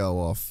if we go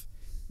off,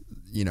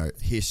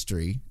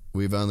 history,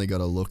 we've only got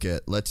to look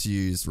at, let's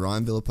use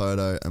Ryan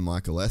Villapoto and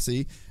Michael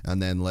Alessi,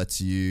 and then let's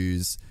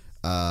use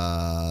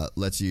Adam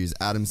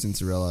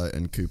Cincerello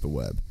and Cooper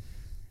Webb.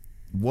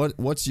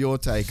 What's your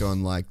take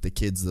on like the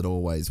kids that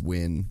always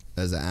win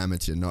as an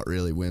amateur, not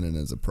really winning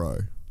as a pro?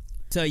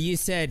 So you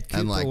said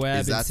Cooper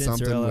Webb is that and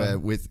something where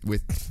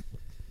with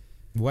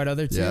what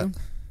other two? Yeah.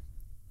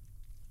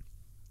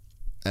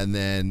 And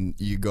then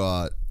you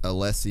got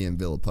Alessi and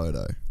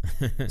Villapoto.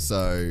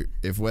 So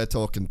if we're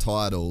talking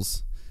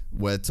titles,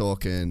 we're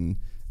talking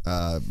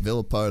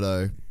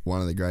Villapoto,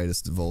 one of the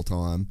greatest of all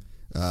time.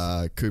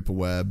 Cooper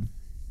Webb,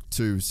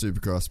 3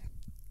 Supercross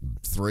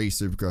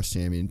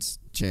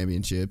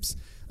championships,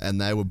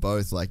 and they were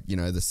both like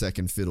the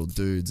second fiddle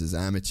dudes as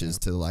amateurs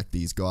to like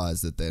these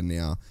guys that they're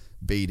now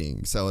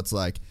beating. So it's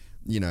like,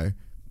 in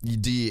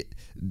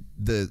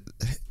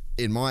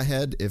my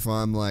head, if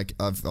I'm like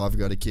I've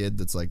got a kid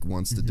that's like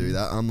wants to do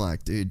that, I'm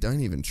like, dude,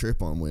 don't even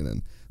trip on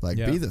winning. Like,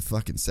 be the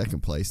fucking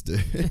second place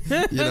dude.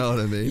 You know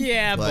what I mean?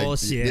 Yeah, like,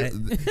 bullshit.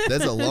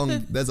 There's a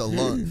long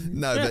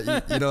no,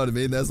 but you know what I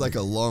mean? There's like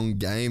a long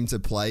game to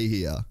play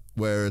here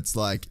where it's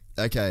like,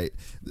 okay,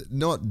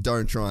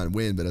 don't try and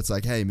win, but it's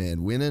like, hey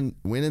man,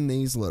 winning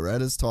these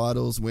Loretta's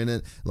titles,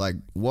 like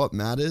what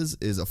matters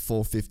is a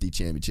 450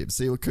 championship.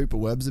 See what Cooper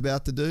Webb's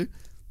about to do?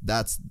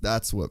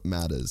 That's what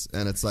matters.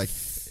 And it's like,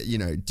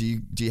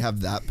 do you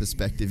have that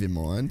perspective in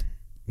mind?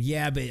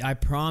 Yeah, but I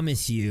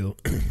promise you,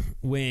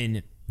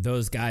 when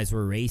those guys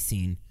were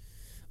racing,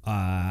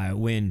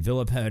 when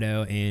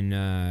Villapoto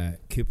and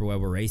Cooper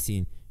Webb were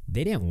racing,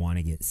 they didn't want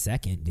to get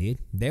second, dude.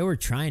 They were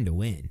trying to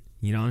win.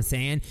 You know what I'm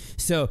saying?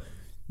 So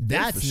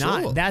that's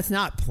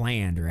not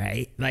planned,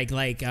 right? Like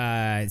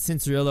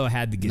Cincerillo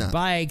had the good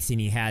bikes and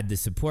he had the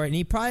support, and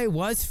he probably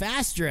was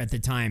faster at the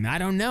time. I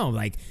don't know.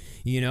 Like,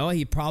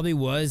 he probably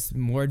was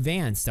more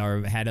advanced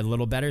or had a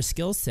little better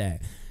skill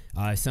set.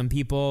 Some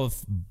people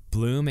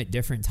bloom at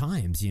different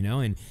times,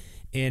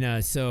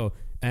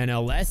 And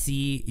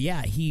Alessi,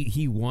 yeah,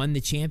 he won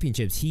the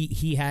championships.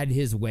 He had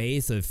his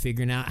ways of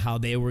figuring out how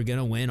they were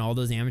gonna win all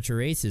those amateur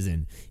races,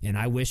 and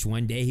I wish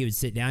one day he would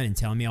sit down and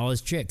tell me all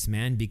his tricks,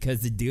 man,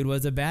 because the dude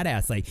was a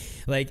badass.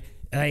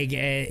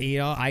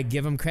 I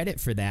give him credit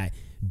for that.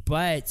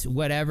 But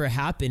whatever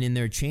happened in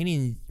their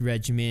training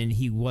regimen,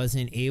 he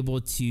wasn't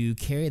able to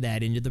carry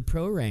that into the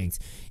pro ranks.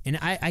 And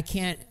I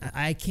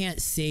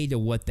can't say to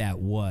what that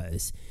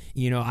was.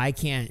 I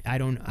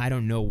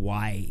don't know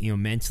why,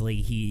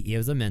 mentally it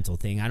was a mental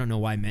thing. I don't know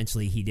why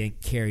mentally he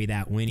didn't carry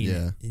that winning.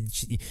 Yeah.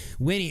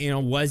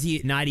 Winning, was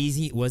it not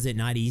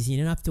easy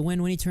enough to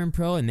win when he turned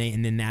pro and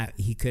then that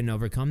he couldn't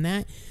overcome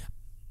that?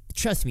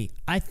 trust me,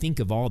 I think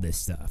of all this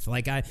stuff.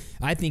 Like I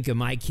think of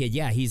my kid.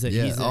 Yeah,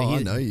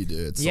 I know you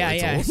do. It's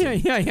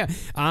awesome. yeah.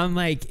 I'm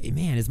like,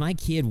 man, is my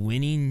kid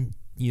winning?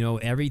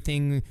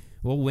 Everything.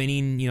 Well,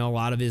 winning, a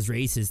lot of his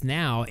races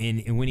now,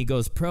 and when he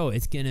goes pro,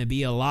 it's gonna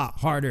be a lot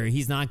harder.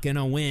 He's not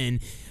gonna win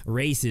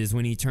races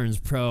when he turns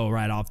pro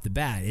right off the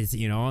bat. It's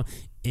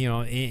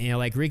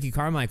like Ricky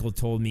Carmichael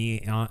told me,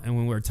 and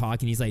when we were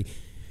talking, he's like,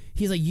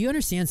 you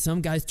understand?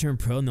 Some guys turn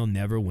pro and they'll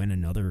never win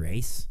another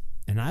race.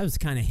 And I was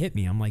kind of hit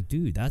me. I'm like,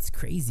 dude, that's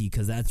crazy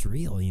because that's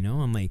real,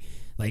 I'm like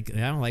I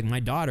don't like my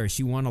daughter.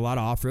 She won a lot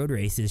of off-road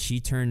races. She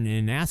turned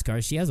in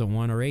NASCAR. She hasn't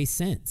won a race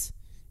since,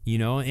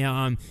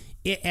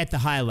 at the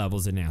high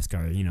levels of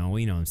NASCAR, you know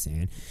what I'm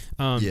saying?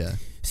 Yeah.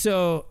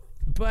 So,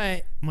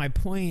 but my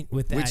point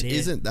with that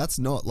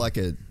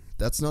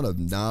that's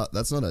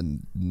not a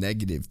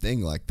negative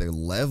thing. Like the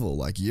level,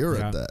 like you're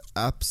at the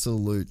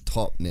absolute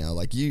top now.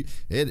 Like it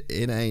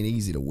ain't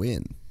easy to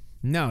win.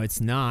 No, it's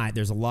not.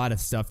 There's a lot of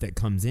stuff that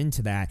comes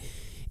into that.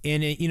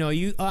 And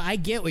I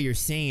get what you're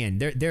saying.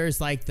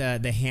 There's like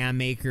the ham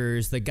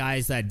makers, the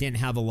guys that didn't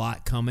have a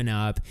lot coming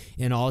up,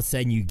 and all of a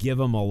sudden you give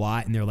them a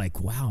lot, and they're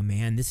like, "Wow,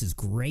 man, this is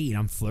great.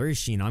 I'm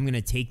flourishing. I'm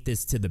gonna take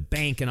this to the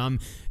bank, and I'm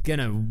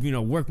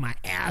gonna work my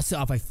ass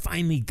off. I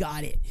finally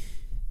got it."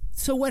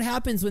 So what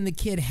happens when the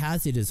kid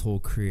has it his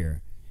whole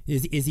career?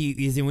 Is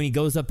he when he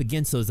goes up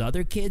against those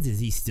other kids, is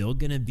he still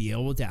going to be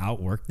able to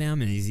outwork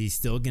them? And is he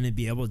still going to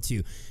be able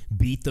to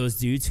beat those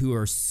dudes who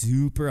are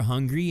super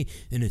hungry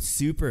and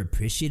super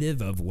appreciative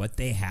of what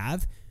they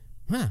have?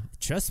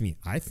 Trust me,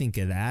 I think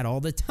of that all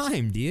the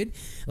time, dude.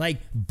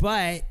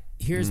 But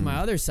here's my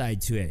other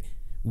side to it.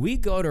 We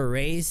go to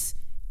race.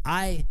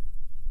 I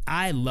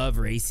love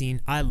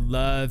racing. I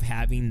love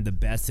having the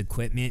best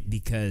equipment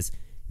because,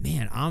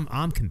 man,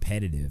 I'm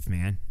competitive,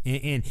 man,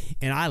 and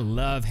I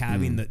love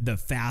having the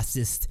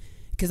fastest.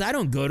 Because I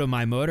don't go to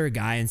my motor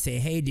guy and say,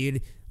 "Hey,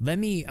 dude, let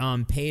me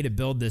pay to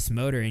build this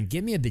motor and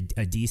give me a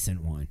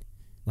decent one."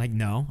 Like,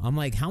 no, I'm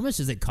like, how much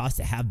does it cost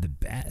to have the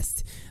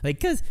best? Like,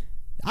 because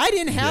I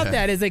didn't have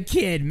that as a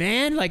kid,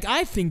 man. Like,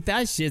 I think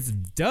that shit's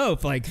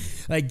dope. Like,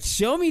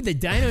 show me the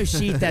dyno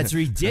sheet that's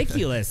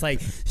ridiculous. Like,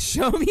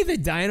 show me the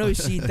dyno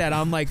sheet that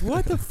I'm like,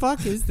 what the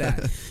fuck is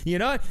that?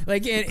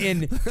 Like,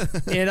 and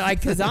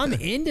like, cause I'm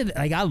into,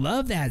 like, I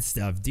love that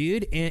stuff,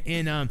 dude.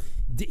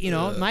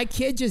 My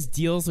kid just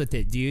deals with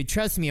it, dude.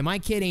 Trust me, my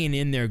kid ain't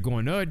in there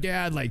going, "Oh,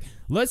 Dad, like,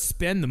 let's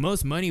spend the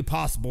most money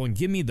possible and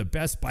give me the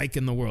best bike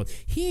in the world."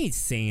 He ain't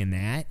saying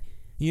that.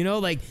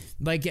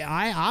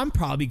 I'm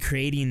probably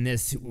creating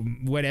this,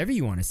 whatever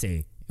you want to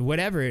say,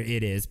 whatever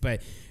it is.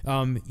 But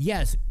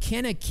yes,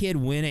 can a kid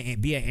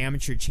be an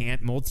amateur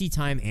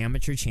multi-time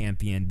amateur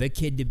champion, the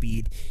kid to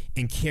beat,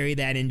 and carry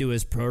that into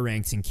his pro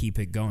ranks and keep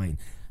it going?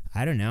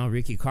 I don't know.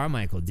 Ricky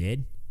Carmichael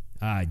did.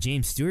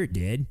 James Stewart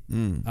did.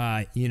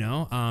 I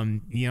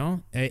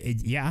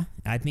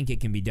think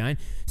it can be done.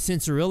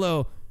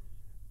 Cincerillo,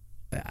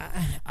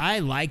 I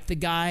like the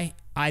guy.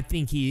 I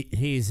think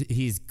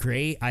he's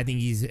great. I think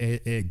he's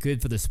good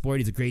for the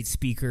sport. He's a great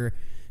speaker,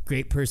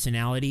 great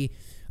personality.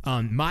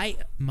 My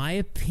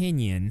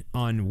opinion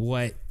on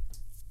what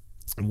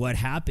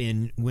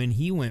happened when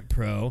he went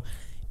pro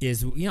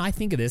is, I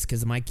think of this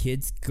because my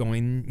kid's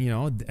going,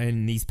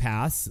 in these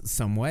paths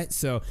somewhat.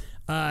 So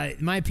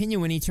my opinion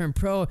when he turned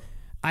pro,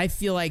 I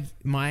feel like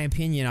I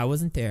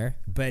wasn't there,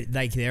 but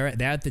like they're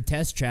at the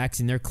test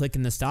tracks and they're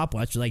clicking the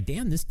stopwatch. They're like,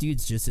 damn, this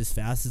dude's just as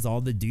fast as all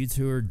the dudes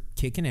who are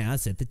kicking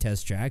ass at the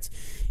test tracks.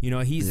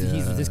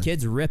 This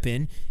kid's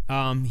ripping.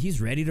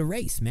 He's ready to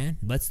race, man.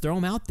 Let's throw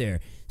him out there.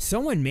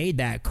 Someone made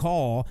that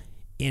call,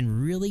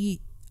 and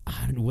really,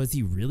 was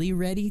he really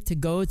ready to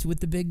go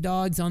with the big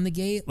dogs on the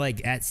gate?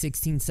 Like at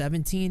 16,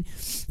 17?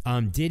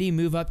 Did he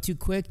move up too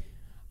quick?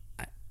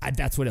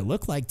 That's what it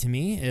looked like to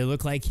me. It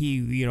looked like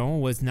he,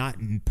 was not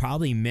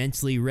probably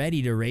mentally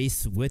ready to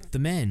race with the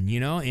men,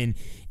 and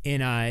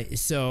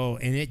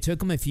it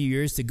took him a few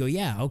years to go,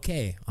 yeah,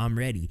 okay, I'm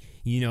ready.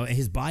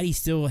 His body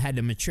still had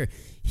to mature.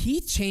 He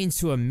changed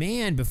to a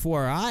man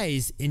before our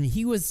eyes, and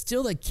he was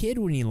still a kid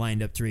when he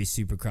lined up to race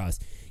Supercross.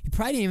 He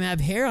probably didn't even have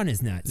hair on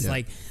his nuts. Yeah.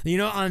 Like,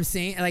 what I'm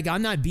saying? Like,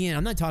 I'm not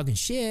talking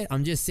shit.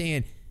 I'm just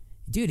saying,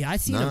 dude, I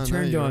seen him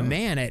turn to a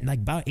man at like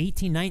about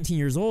 18, 19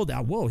 years old.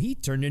 Whoa, he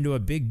turned into a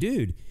big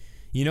dude.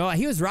 He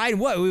was riding,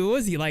 what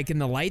was he, like in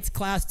the lights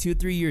class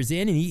 2-3 years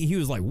in? And he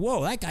was like,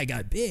 whoa, that guy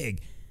got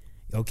big.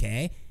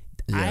 Okay.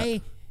 Yeah.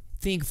 I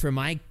think for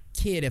my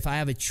kid, if I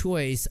have a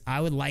choice,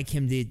 I would like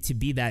him to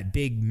be that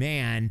big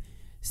man,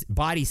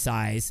 body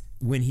size,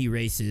 when he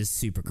races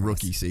Supercross.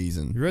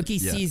 Rookie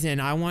season.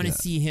 I want to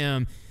see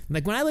him.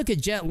 Like when I look at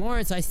Jet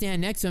Lawrence, I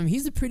stand next to him.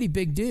 He's a pretty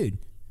big dude.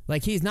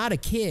 Like he's not a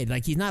kid.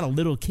 Like he's not a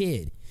little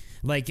kid.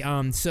 Like,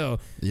 so.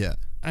 Yeah.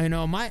 I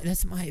know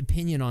that's my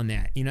opinion on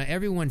that.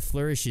 Everyone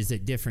flourishes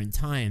at different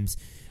times.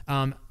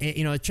 Trust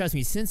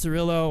me,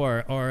 Cincerillo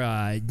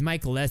or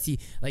Michael Lessie,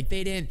 like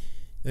they didn't.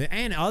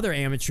 and other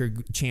amateur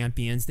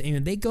champions,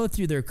 they go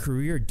through their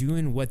career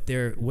doing what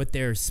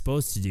they're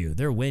supposed to do.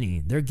 They're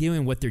winning. They're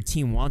doing what their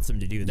team wants them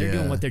to do. They're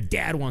doing what their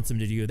dad wants them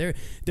to do.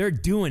 They're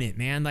doing it,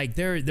 man. Like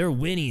they're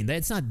winning.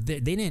 That's not they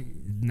didn't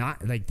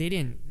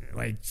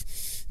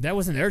that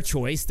wasn't their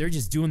choice. They're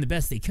just doing the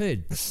best they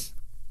could.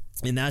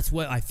 And that's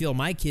what I feel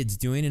my kid's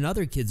doing and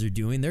other kids are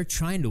doing. They're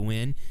trying to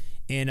win,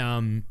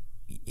 and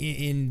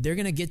they're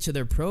gonna get to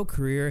their pro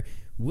career.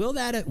 Will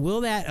that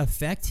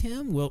affect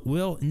him?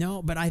 Will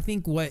no, but I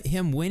think what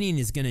him winning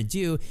is going to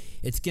do,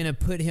 it's going to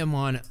put him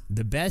on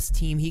the best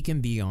team he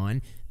can be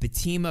on, the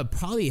team of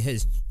probably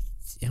his,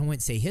 I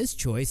wouldn't say his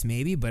choice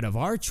maybe, but of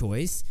our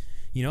choice.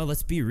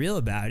 Let's be real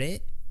about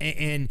it.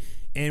 And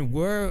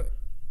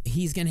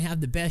he's going to have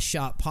the best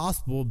shot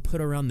possible, put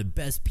around the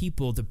best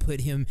people to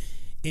put him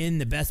in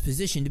the best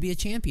position to be a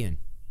champion.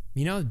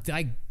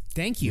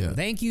 Thank you. Yeah.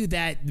 Thank you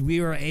that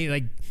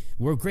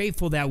we're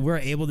grateful that we're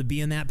able to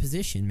be in that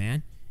position,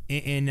 man.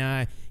 And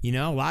a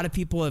lot of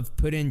people have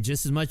put in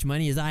just as much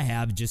money as I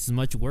have, just as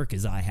much work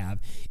as I have,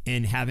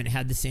 and haven't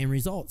had the same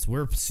results.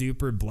 We're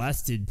super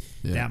blessed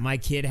that my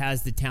kid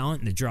has the talent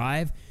and the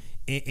drive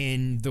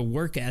and the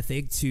work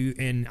ethic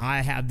and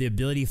I have the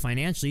ability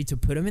financially to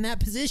put him in that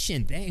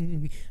position.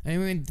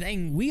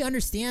 We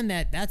understand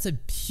that that's a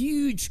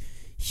huge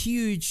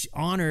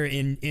honor,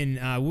 and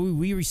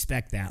we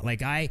respect that.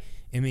 Like, I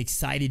am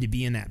excited to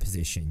be in that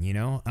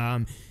position,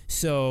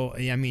 so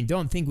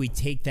don't think we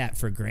take that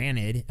for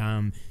granted.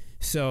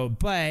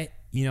 But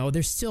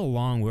there's still a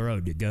long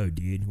road to go,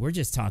 dude. We're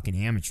just talking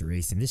amateur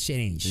racing. This shit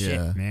ain't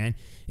shit, man.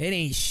 It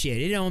ain't shit.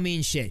 It don't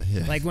mean shit.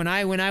 Yeah. Like when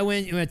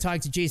I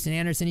talked to Jason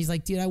Anderson, he's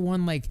like, dude, I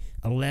won like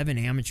 11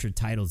 amateur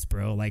titles,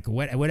 bro. Like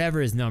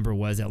whatever his number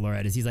was at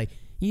Loretta's. He's like,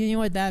 you know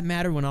what, that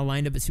mattered when I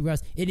lined up at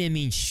Supercross? It didn't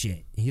mean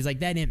shit. He's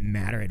like, that didn't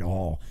matter at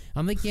all.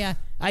 I'm like, yeah,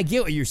 I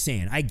get what you're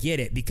saying. I get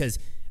it, because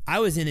I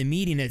was in a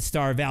meeting at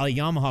Star Valley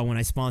Yamaha when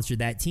I sponsored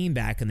that team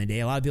back in the day.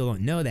 A lot of people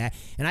don't know that.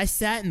 And I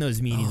sat in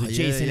those meetings with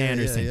Jason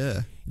Anderson.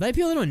 Yeah. A lot of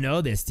people don't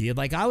know this, dude.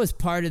 Like, I was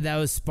part of that. I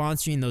was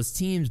sponsoring those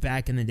teams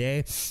back in the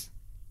day.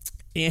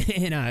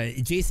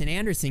 And Jason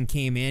Anderson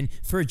came in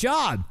for a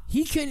job.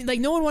 He couldn't,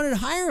 no one wanted to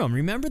hire him.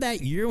 Remember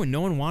that year when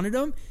no one wanted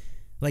him?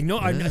 No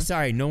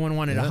one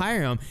wanted to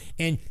hire him.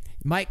 And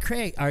Mike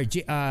Craig, or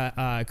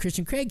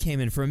Christian Craig came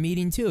in for a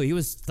meeting too. He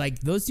was like,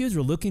 those dudes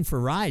were looking for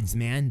rides,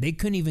 man. They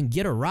couldn't even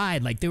get a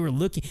ride. Like, they were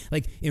looking,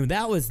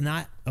 that was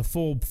not a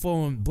full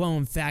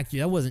blown factory.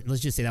 That wasn't,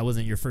 let's just say that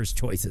wasn't your first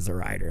choice as a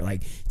rider,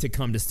 like to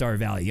come to Star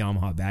Valley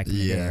Yamaha back in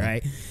the day,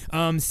 right?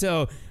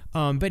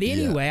 But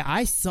anyway,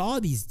 I saw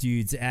these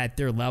dudes at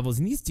their levels,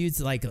 and these dudes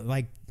like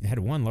had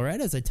won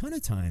Loretta's a ton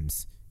of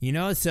times.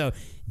 So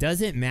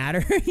does it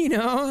matter?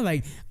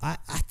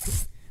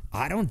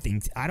 I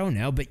don't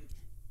know, but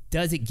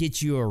does it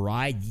get you a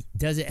ride?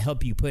 Does it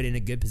help you put in a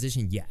good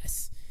position?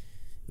 Yes.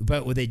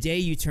 But with the day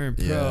you turn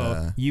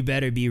pro, you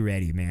better be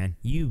ready, man.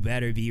 You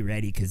better be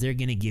ready, because they're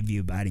going to give you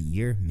about a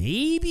year,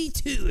 maybe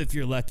 2 if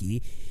you're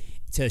lucky,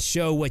 to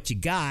show what you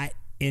got.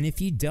 And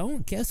if you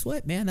don't, guess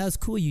what, man? That was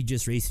cool. You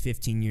just raced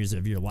 15 years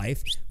of your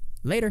life.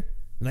 Later.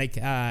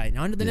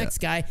 On to the next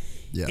guy.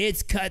 Yeah.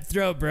 It's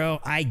cutthroat, bro.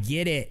 I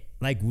get it.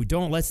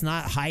 Let's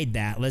not hide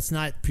that. Let's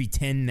not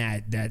pretend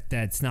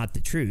that's not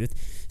the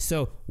truth.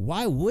 So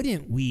why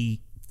wouldn't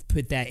we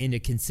put that into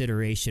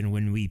consideration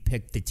when we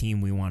pick the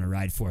team we want to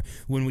ride for?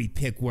 When we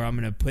pick where I'm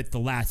going to put the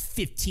last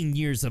 15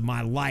 years of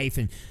my life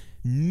and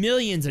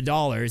millions of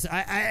dollars.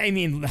 I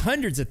mean,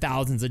 hundreds of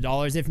thousands of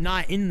dollars, if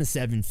not in the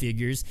 7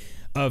 figures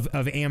of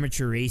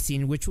amateur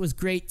racing, which was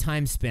great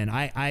time spent.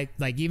 I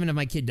even if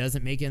my kid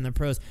doesn't make it in the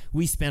pros,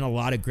 we spent a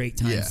lot of great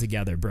times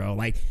together, bro.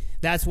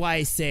 That's why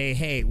I say,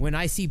 hey, when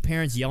I see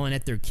parents yelling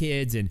at their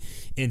kids and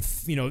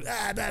throwing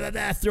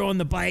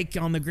the bike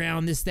on the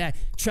ground, this, that,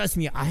 trust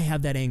me, I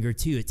have that anger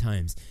too at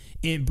times.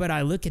 But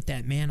I look at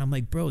that, man, I'm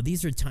like, bro,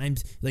 these are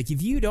times,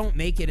 if you don't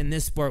make it in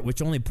this sport,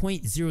 which only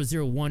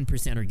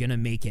 0.001% are going to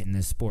make it in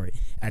this sport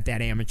at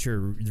that amateur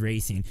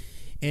racing,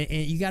 and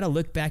you got to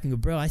look back and go,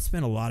 bro, I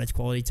spent a lot of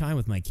quality time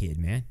with my kid,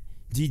 man.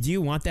 Do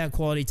you want that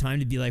quality time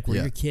to be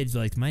your kid's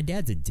like, my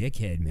dad's a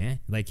dickhead,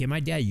 man? My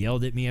dad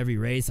yelled at me every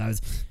race. I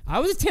was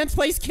a 10th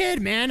place kid,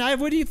 man.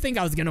 What do you think?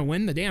 I was going to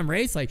win the damn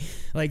race? You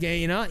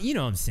know what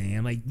I'm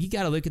saying? You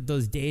got to look at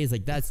those days.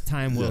 That's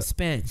time well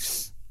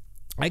spent.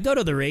 I go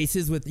to the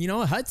races with,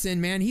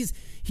 Hudson, man. He's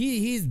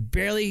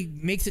barely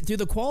makes it through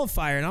the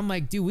qualifier, and I'm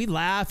like, dude, we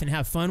laugh and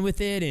have fun with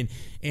it,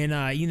 and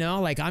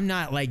I'm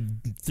not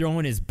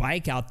throwing his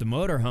bike out the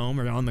motorhome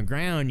or on the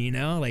ground,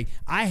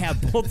 I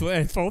have both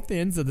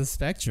ends of the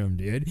spectrum,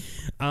 dude.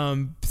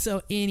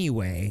 So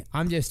anyway,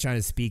 I'm just trying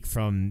to speak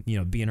from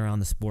being around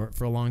the sport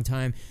for a long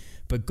time,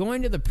 but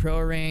going to the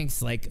pro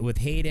ranks with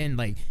Hayden,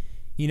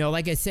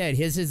 like I said,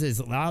 his is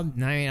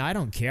loud. I mean, I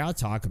don't care. I'll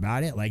talk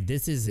about it. Like,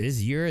 this is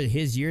his year.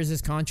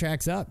 His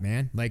contract's up,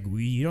 man. Like,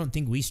 you don't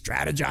think we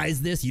strategize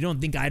this? You don't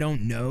think I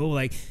don't know,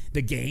 like,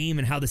 the game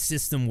and how the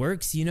system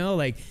works,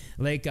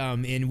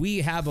 and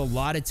we have a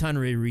lot of ton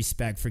of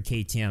respect for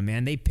KTM,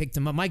 man. They picked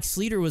him up. Mike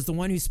Sleater was the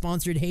one who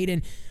sponsored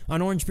Hayden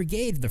on Orange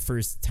Brigade the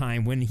first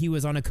time when he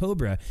was on a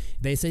Cobra.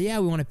 They said, yeah,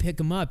 we want to pick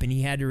him up, and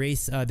he had to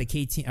race the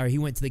KTM, or he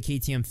went to the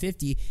KTM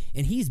 50,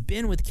 and he's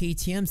been with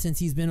KTM since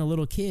he's been a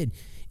little kid.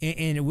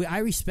 And I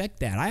respect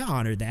that. I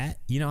honor that.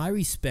 I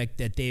respect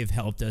that they've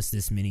helped us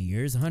this many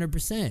years,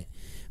 100%.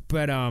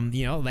 But,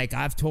 like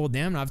I've told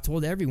them, I've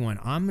told everyone,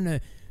 I'm going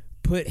to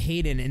put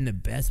Hayden in the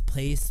best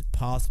place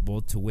possible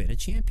to win a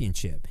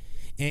championship.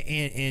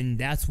 And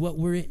that's what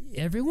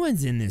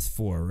everyone's in this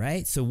for,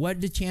 right? So what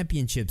do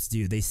championships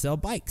do? They sell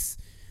bikes.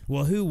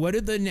 Well, what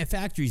do the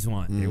factories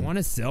want? They want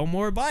to sell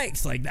more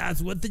bikes. Like,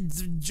 that's what the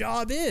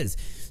job is.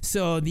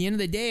 So at the end of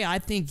the day, I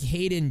think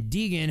Hayden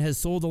Deegan has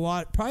sold a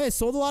lot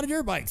of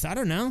dirt bikes. I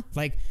don't know.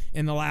 Like,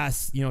 in the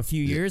last,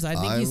 few years, I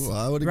think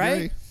I would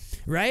agree.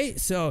 Right?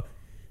 So,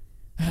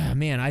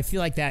 man, I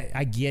feel like that.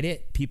 I get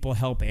it. People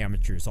help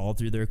amateurs all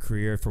through their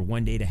career for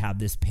one day to have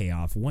this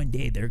payoff. One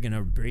day they're going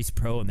to race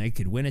pro and they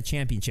could win a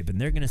championship and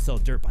they're going to sell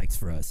dirt bikes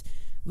for us.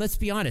 Let's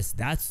be honest.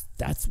 That's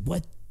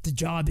what the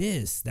job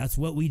is. That's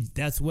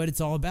what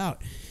it's all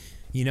about.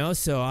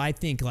 So I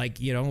think, like,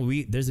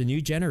 there's a new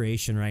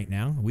generation right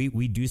now.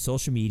 We do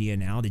social media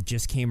now that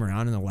just came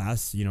around in the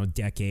last,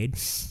 decade,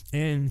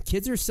 and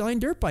kids are selling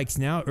dirt bikes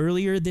now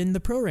earlier than the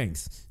pro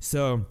ranks.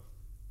 So,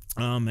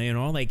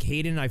 like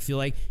Hayden, I feel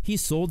like he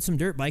sold some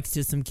dirt bikes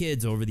to some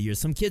kids over the years.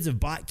 Some kids have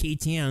bought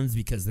KTMs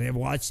because they have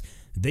watched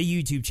the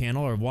YouTube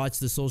channel or watched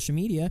the social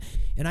media,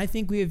 and I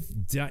think we've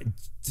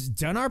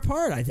done our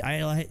part.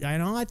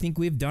 I think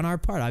we've done our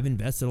part. I've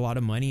invested a lot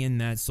of money in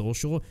that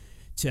social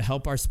to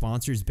help our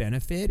sponsors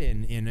benefit,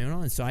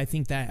 and so I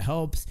think that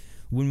helps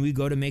when we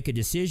go to make a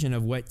decision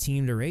of what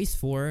team to race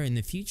for in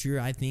the future.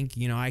 I think,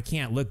 I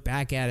can't look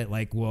back at it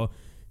like, well,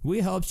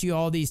 we helped you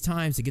all these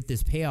times to get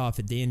this payoff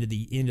at the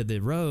end of the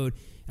road.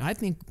 I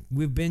think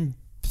we've been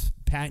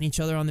patting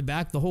each other on the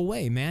back the whole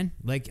way, man.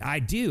 Like, I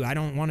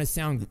don't want to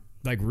sound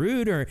like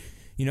rude or,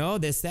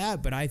 this,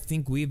 that, but I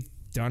think we've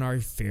done our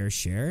fair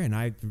share, and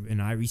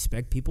I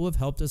respect people who have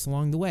helped us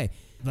along the way.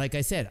 Like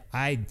I said,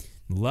 I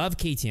love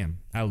KTM.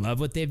 I love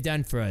what they've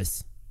done for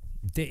us.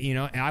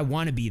 I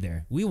want to be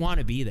there. We want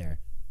to be there.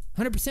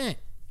 100%.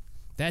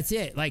 That's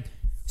it. Like,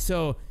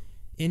 so,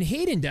 and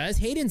Hayden does.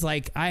 Hayden's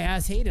like, I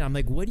asked Hayden, I'm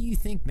like, what do you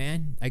think,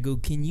 man? I go,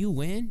 can you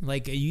win?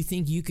 Like, you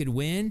think you could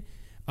win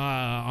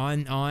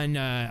on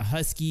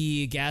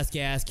Husky, Gas,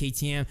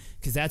 KTM?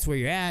 Because that's where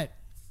you're at.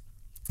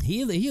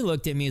 He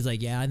looked at me, he's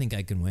like, yeah, I think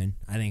I can win.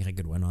 I think I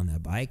could win on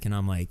that bike. And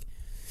I'm like,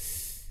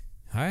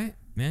 all right,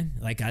 man.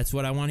 Like, that's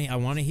what I want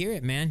to hear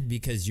it, man,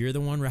 because you're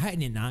the one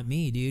riding it, not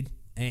me, dude.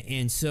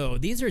 And so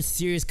these are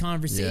serious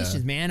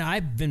conversations, man.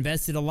 I've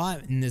invested a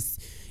lot in this,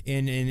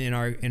 in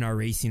our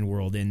racing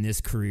world, in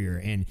this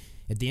career. And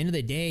at the end of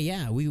the day,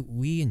 yeah,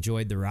 we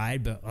enjoyed the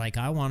ride, but like,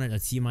 I wanted to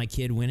see my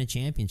kid win a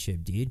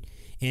championship, dude.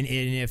 And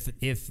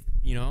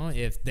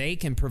if they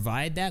can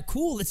provide that,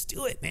 cool, let's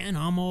do it, man.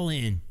 I'm all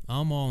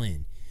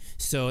in.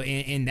 So,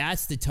 and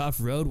that's the tough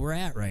road we're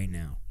at right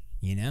now,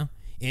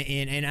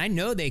 and I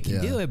know they can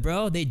do it,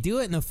 bro. They do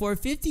it in the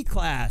 450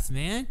 class,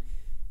 man.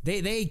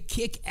 They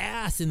kick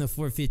ass in the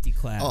 450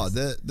 class. Oh,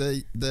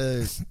 the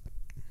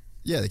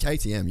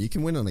KTM. You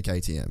can win on a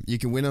KTM. You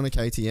can win on a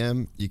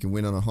KTM. You can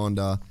win on a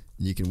Honda.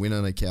 You can win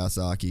on a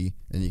Kawasaki,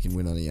 and you can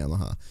win on a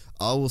Yamaha.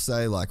 I will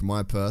say, like,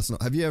 my personal.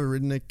 Have you ever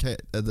ridden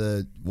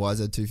the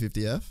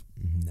YZ250F?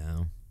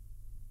 No.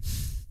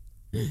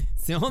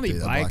 It's the only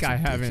bike I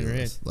haven't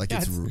ridden. Like,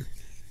 it's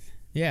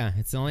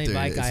the only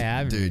bike I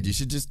haven't. Dude, you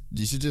should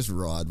just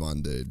ride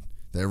one, dude.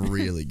 They're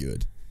really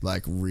good.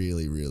 Like,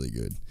 really, really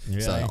good.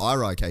 Really? So I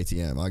ride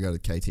KTM. I got a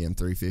KTM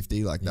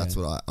 350. Like, that's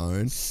what I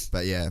own.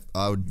 But yeah,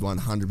 I would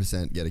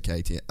 100% get a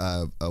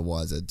YZ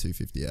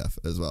 250F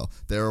as well.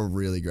 They're a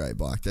really great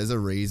bike. There's a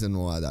reason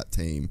why that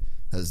team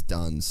has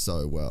done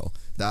so well.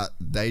 That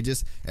they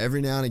just, every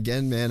now and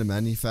again, man, a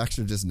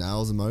manufacturer just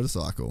nails a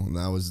motorcycle, and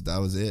that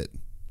was it.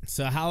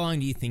 So how long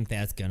do you think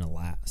that's gonna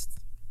last?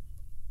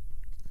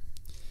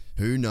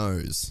 Who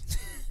knows?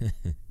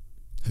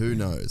 Who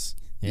knows?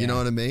 You know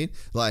what I mean?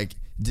 Like,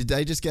 did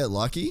they just get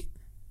lucky?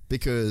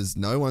 Because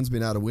no one's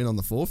been able to win on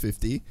the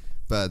 450,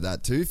 but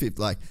that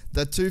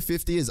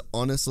 250 is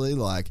honestly,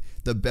 like,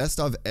 the best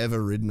I've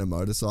ever ridden a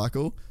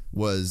motorcycle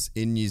was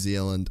in New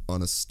Zealand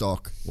on a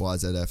stock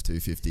YZF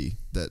 250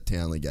 that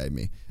Townley gave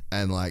me.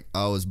 And, like,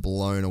 I was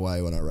blown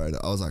away when I rode it.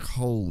 I was like,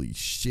 holy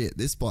shit,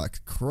 this bike's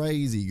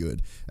crazy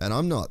good. And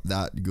I'm not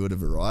that good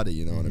of a rider,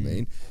 you know what I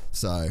mean?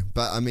 So,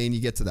 but I mean,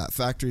 you get to that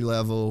factory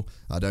level,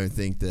 I don't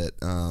think that,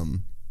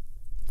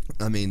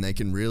 they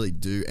can really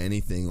do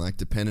anything, like,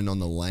 depending on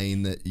the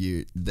lane that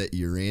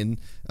you're in.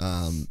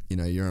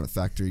 You're on a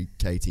factory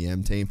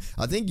KTM team.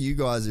 I think you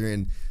guys are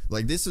in,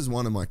 like, this is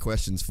one of my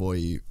questions for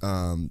you,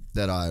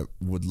 that I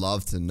would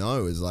love to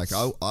know is, like,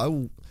 I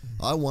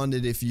I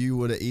wondered if you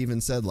would have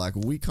even said, like,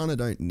 we kind of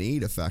don't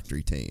need a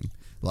factory team.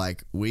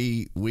 Like,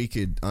 we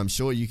could, I'm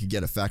sure you could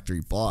get a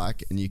factory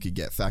bike and you could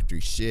get factory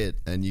shit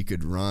and you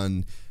could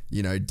run,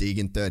 you know,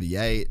 Deegan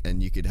 38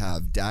 and you could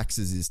have Dax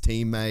as his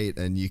teammate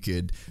and you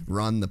could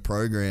run the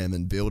program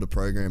and build a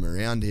program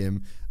around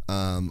him.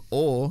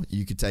 Or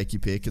you could take your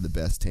pick of the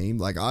best team.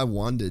 Like, I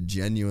wondered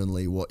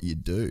genuinely what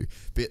you'd do.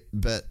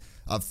 But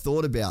I've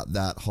thought about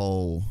that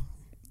whole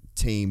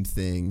team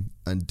thing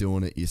and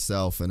doing it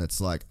yourself, and it's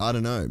like, I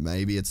don't know,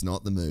 maybe it's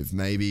not the move.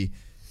 Maybe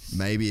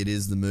it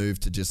is the move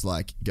to just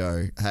like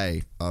go,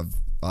 hey,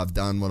 I've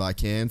done what I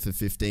can for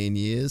 15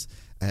 years,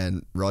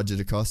 and Roger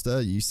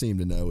DaCosta, you seem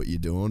to know what you're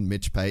doing.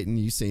 Mitch Payton,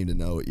 you seem to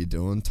know what you're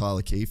doing.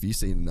 Tyler Keefe, you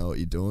seem to know what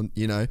you're doing.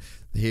 You know,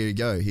 here you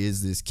go.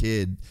 Here's this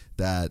kid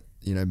that,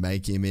 you know,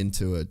 make him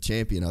into a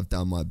champion. I've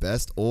done my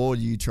best. Or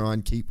you try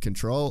and keep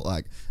control.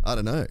 Like, I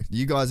don't know.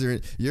 You guys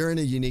you're in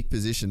a unique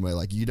position where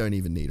like you don't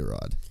even need a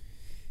ride.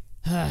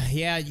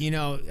 Yeah, you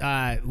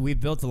know, we've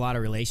built a lot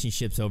of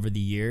relationships over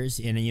the years,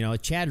 and you know,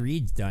 Chad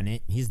Reed's done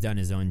it. He's done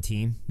his own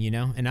team, you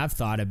know, and I've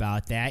thought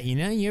about that. You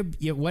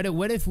know,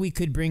 what if we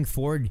could bring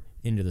Ford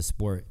into the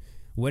sport?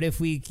 What if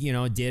we, you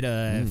know, did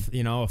a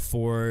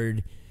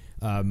Ford,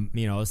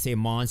 you know, say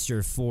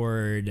Monster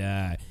Ford,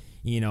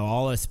 you know,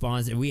 all the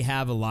sponsors. We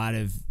have a lot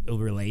of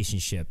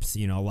relationships,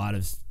 you know, a lot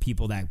of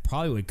people that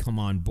probably would come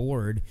on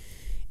board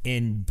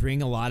and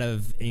bring a lot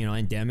of, you know,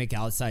 endemic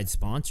outside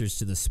sponsors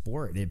to the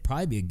sport. It'd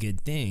probably be a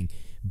good thing.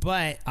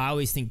 But I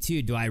always think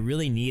too, do I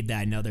really need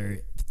that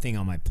another thing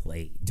on my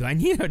plate? Do I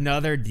need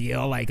another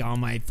deal like on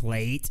my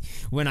plate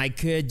when I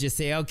could just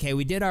say, okay,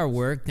 we did our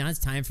work. Now it's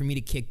time for me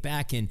to kick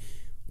back and,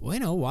 well,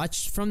 you know,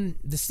 watch from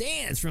the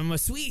stands, from a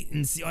suite,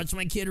 and watch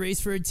my kid race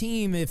for a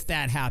team if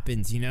that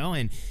happens, you know?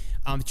 And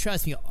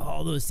trust me,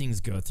 all those things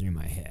go through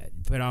my head.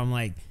 But I'm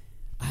like,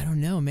 I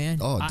don't know, man.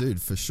 Oh,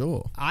 dude, for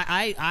sure.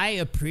 I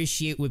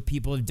appreciate what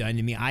people have done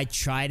to me. I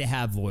try to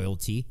have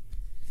loyalty.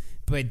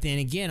 But then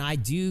again,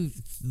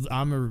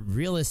 I'm a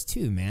realist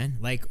too, man.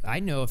 Like, I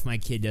know if my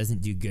kid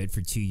doesn't do good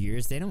for 2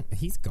 years,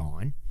 he's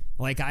gone.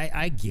 Like,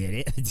 I get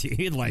it,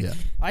 dude. Like, yeah.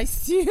 I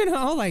see, you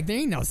know, like, there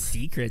ain't no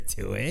secret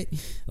to it.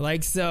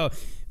 Like, so,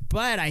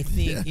 but I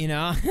think, you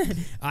know,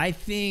 I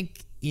think,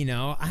 you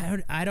know,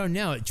 I don't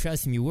know.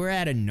 Trust me, we're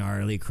at a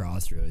gnarly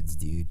crossroads,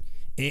 dude.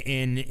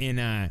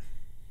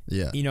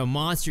 Yeah, you know,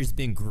 Monster's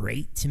been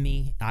great to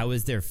me. I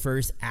was their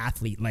first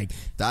athlete. Like,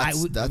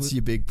 that's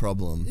your big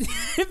problem.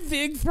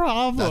 Big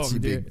problem.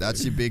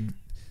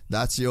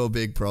 That's your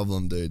big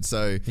problem, dude.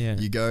 So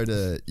you go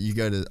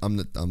to.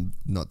 I'm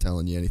not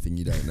telling you anything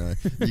you don't know.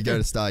 You go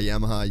to Star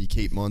Yamaha. You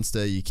keep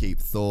Monster. You keep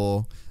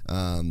Thor.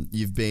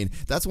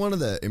 That's one of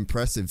the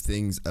impressive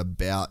things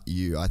about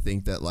you. I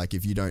think that, like,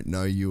 if you don't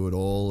know you at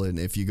all, and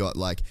if you got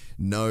like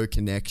no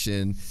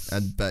connection,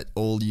 but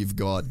all you've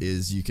got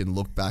is you can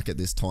look back at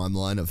this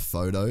timeline of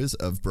photos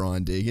of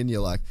Brian Deegan,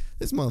 you're like,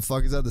 this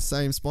motherfucker's had the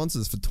same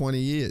sponsors for 20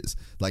 years.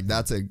 Like,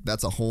 that's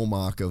a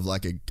hallmark of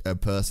like a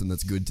person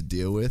that's good to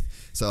deal with.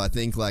 So I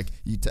think like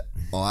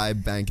I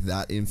bank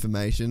that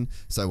information.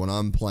 So when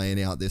I'm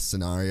playing out this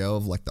scenario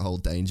of like the whole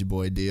Danger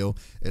Boy deal,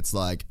 it's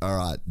like, all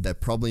right, they're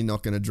probably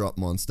not going to drop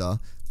Monster.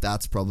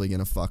 That's probably going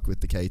to fuck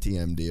with the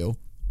KTM deal.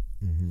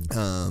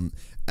 Mm-hmm.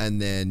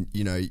 And then,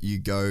 you know, you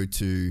go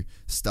to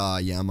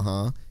Star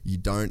Yamaha. You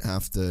don't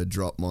have to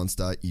drop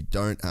Monster. You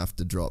don't have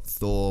to drop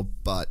Thor,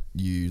 but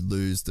you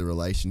lose the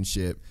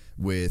relationship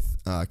with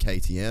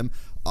KTM.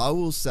 I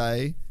will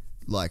say,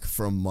 like,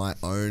 from my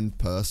own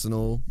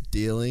personal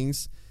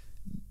dealings,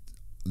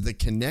 the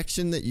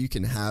connection that you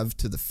can have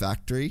to the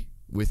factory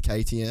with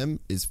KTM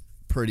is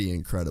pretty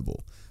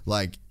incredible.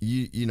 Like,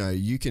 you know,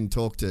 you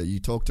talk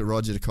to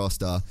Roger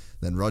DaCosta,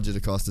 then Roger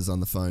DaCosta's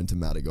on the phone to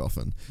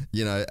Matagoffin,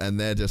 you know, and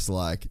they're just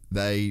like,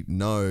 they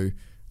know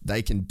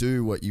they can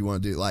do what you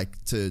want to do.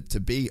 Like, to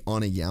be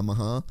on a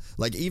Yamaha,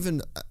 like,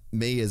 even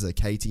me as a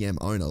KTM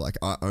owner, like,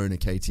 I own a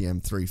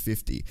KTM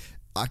 350,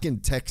 I can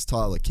text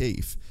Tyler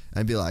Keefe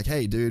and be like,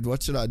 hey, dude,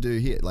 what should I do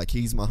here? Like,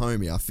 he's my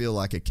homie. I feel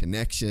like a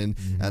connection,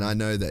 and I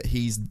know that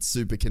he's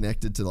super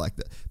connected to, like,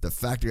 the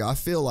factory. I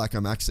feel like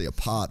I'm actually a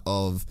part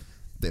of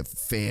the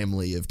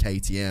family of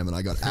KTM, and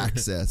I got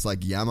access. Like,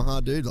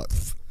 Yamaha, dude, like,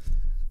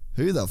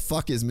 who the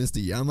fuck is Mr.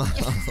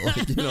 Yamaha?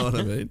 Like, you know what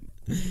I mean?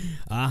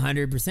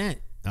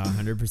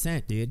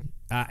 100%, dude.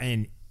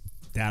 And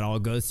that all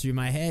goes through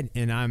my head,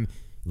 and I'm,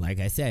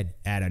 like I said,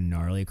 at a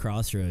gnarly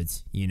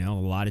crossroads. You know,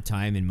 a lot of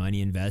time and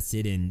money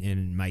invested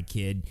in my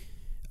kid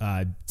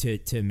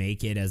to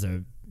make it as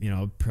a, you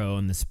know, pro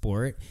in the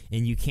sport.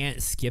 And you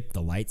can't skip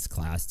the lights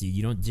class, dude.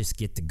 You don't just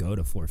get to go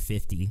to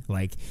 450.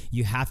 Like,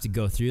 you have to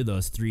go through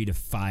those 3 to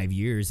 5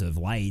 years of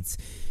lights.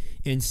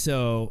 And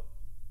so,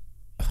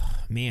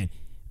 man,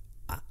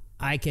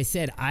 like I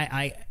said,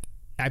 I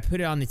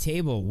put it on the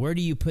table. Where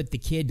do you put the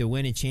kid to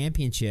win a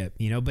championship?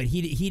 You know, but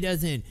he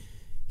doesn't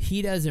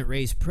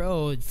race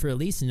pro for at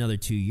least another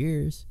 2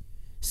 years.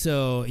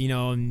 So, you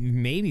know,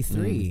 maybe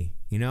 3.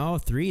 You know,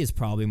 3 is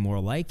probably more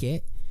like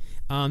it.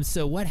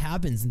 So what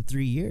happens in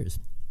 3 years?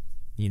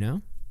 You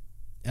know?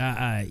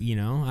 I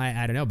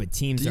don't know, but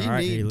teams do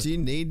you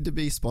need to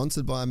be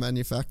sponsored by a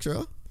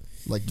manufacturer?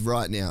 Like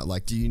right now,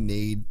 like do you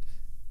need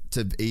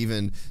to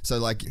even, so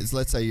like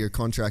let's say your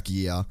contract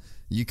year,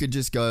 you could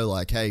just go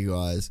like, hey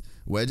guys,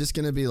 we're just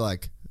going to be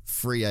like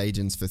free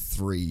agents for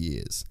 3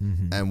 years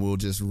and we'll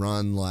just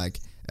run like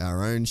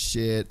our own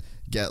shit,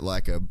 get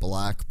like a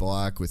black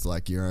bike with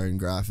like your own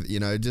graphic,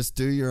 just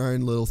do your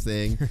own little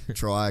thing,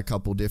 try a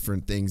couple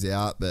different things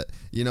out, but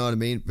you know what I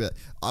mean? But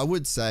I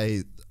would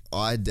say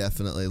I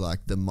definitely like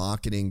the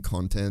marketing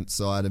content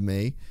side of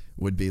me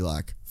would be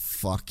like,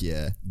 fuck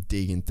yeah,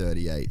 Deegan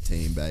 38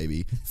 team,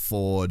 baby.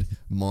 Ford,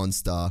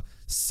 Monster,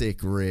 sick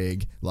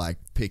rig, like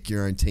pick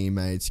your own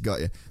teammates, you got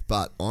you.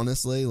 But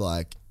honestly,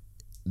 like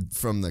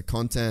from the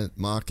content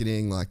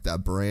marketing, like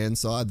that brand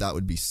side, that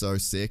would be so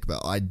sick,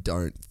 but I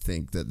don't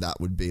think that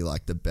would be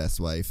like the best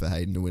way for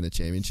Hayden to win a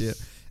championship.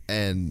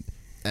 And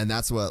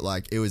that's what,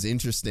 like, it was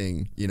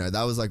interesting,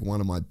 that was like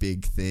one of my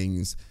big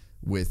things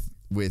with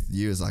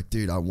you is like,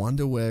 dude, I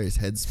wonder where his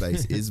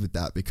headspace is with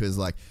that, because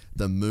like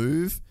the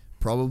move,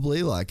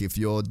 probably like if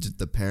you're just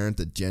the parent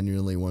that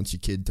genuinely wants your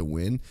kid to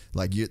win,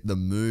 like the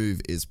move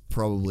is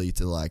probably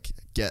to like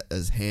get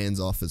as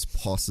hands off as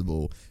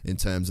possible in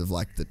terms of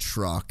like the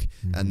truck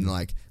and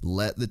like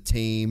let the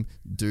team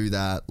do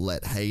that,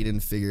 let Hayden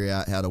figure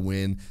out how to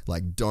win,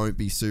 like don't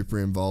be super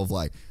involved.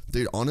 Like,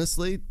 dude,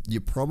 honestly, you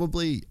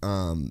probably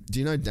do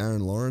you know Darren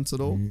Lawrence at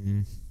all?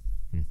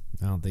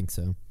 I don't think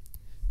so.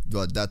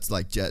 But that's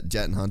like Jet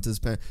and Hunter's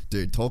parent.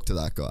 Dude, talk to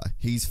that guy.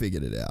 He's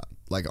figured it out.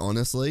 Like,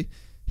 honestly,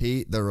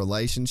 the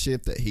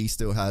relationship that he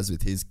still has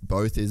with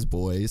both his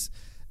boys,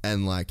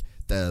 and like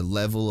the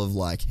level of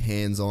like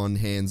hands-on,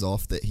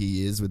 hands-off that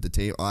he is with the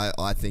team,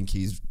 I think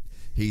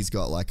he's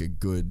got like a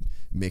good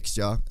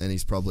mixture, and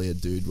he's probably a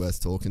dude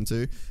worth talking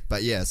to.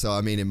 But yeah, so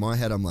I mean, in my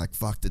head, I'm like,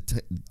 fuck,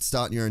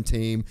 starting your own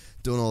team,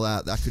 doing all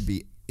that could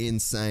be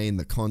insane.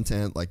 The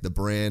content, like the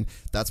brand,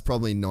 that's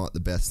probably not the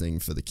best thing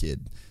for the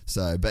kid.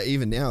 So, but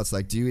even now, it's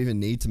like, do you even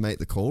need to make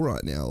the call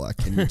right now? Like,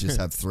 can you just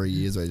have 3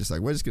 years where you're just like,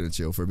 we're just going to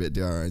chill for a bit,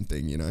 do our own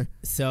thing,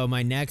 So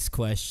my next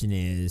question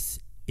is,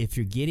 if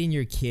you're getting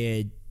your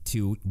kid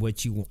to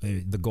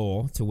the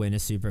goal to win a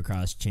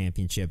Supercross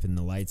championship in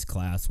the lights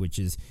class, which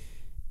is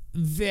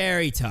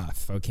very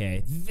tough,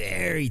 okay?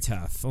 Very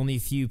tough. Only a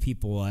few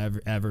people will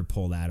ever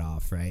pull that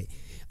off, right?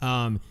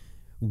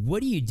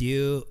 What do you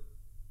do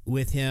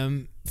with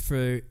him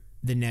for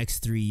the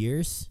next 3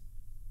 years?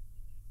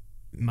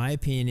 My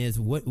opinion is,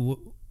 what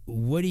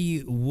do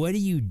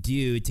you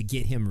do to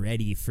get him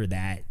ready for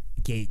that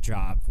gate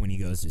drop when he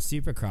goes to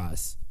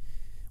Supercross?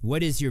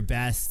 What is your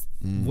best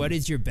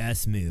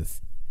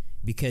move?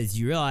 Because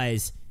you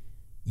realize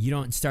you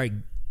don't start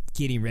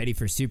getting ready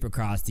for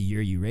Supercross the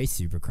year you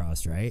race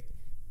Supercross, right?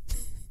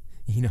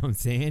 You know what I'm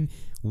saying?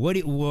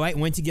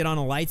 Once you get on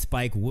a lights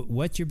bike,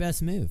 what's your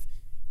best move?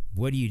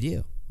 What do you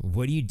do?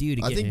 What do you do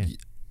to get him?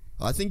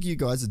 I think you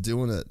guys are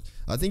doing it.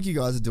 I think you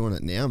guys are doing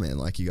it now, man.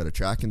 Like, you got a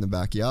track in the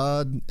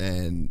backyard,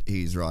 and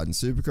he's riding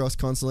Supercross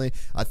constantly.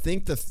 I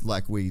think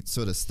like we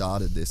sort of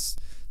started this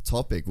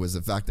topic was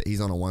the fact that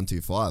he's on a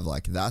 125.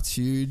 Like, that's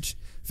huge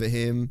for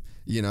him.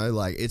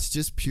 Like, it's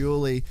just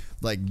purely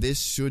like, this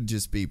should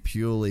just be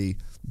purely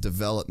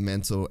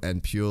developmental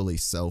and purely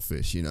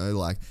selfish.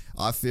 Like,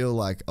 I feel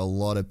like a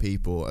lot of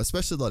people,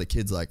 especially a lot of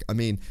kids, like, I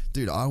mean,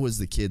 dude, I was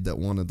the kid that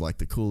wanted like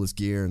the coolest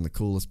gear and the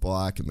coolest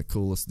bike and the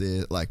coolest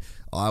this. Like,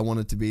 I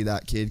wanted to be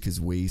that kid because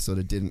we sort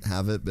of didn't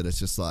have it. But it's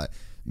just like,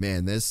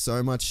 man, there's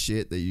so much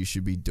shit that you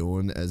should be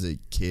doing as a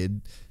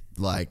kid,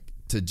 like,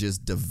 to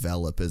just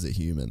develop as a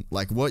human,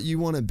 like what you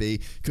want to be.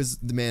 Because,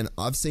 man,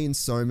 I've seen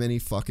so many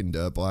fucking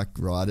dirt bike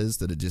riders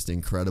that are just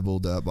incredible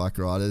dirt bike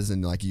riders,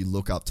 and like, you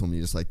look up to them and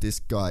you're just like,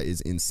 this guy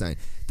is insane.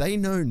 They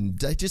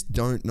just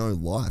don't know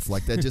life.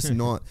 Like, they're just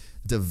not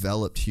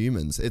developed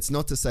humans. It's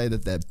not to say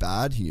that they're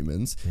bad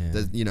humans.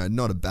 Yeah. They're,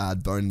 not a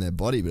bad bone in their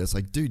body, but it's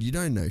like, dude, you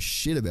don't know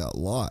shit about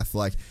life.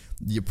 Like,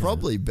 your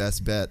probably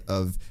best bet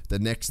of the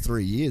next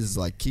 3 years is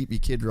like, keep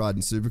your kid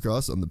riding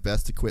Supercross on the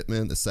best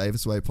equipment, the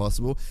safest way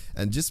possible,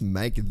 and just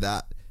make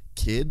that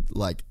kid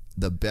like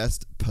the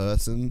best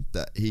person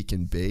that he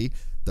can be,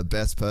 the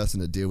best person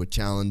to deal with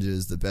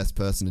challenges, the best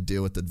person to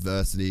deal with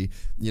adversity.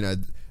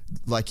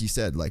 Like you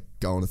said, like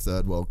going to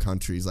third world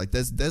countries. Like,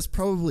 there's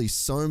probably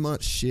so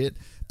much shit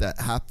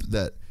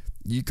that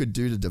you could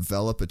do to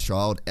develop a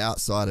child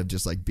outside of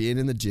just like being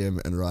in the gym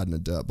and riding a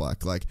dirt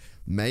bike. Like,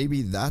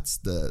 maybe that's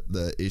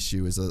the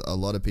issue, is a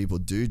lot of people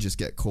do just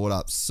get caught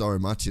up so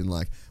much in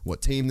like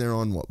what team they're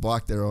on, what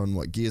bike they're on,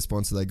 what gear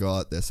sponsor they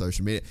got, their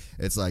social media.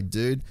 It's like,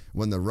 dude,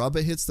 when the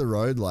rubber hits the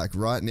road, like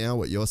right now,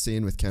 what you're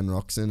seeing with Ken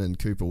Roxon and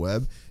Cooper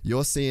Webb,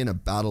 you're seeing a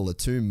battle of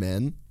two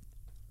men.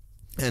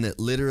 And it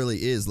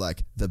literally is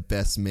like, the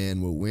best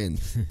man will win.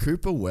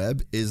 Cooper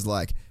Webb is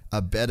like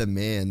a better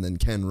man than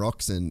Ken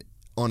Roxon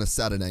on a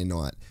Saturday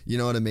night. You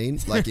know what I mean?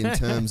 Like, in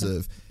terms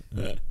of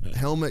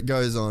helmet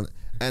goes on,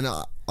 And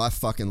I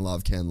fucking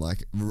love Ken.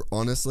 Like,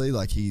 honestly,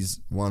 like, he's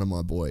one of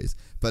my boys.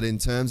 But in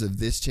terms of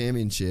this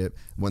championship,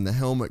 when the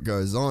helmet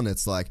goes on,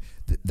 it's like,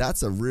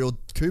 that's a real,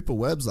 Cooper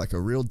Webb's like a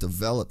real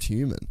developed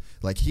human.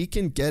 Like, he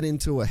can get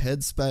into a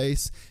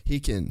headspace.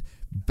 He can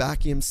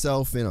back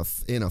himself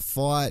in a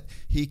fight.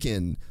 He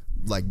can,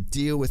 like,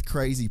 deal with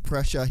crazy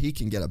pressure. He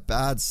can get a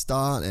bad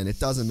start, and it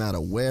doesn't matter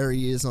where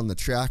he is on the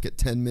track at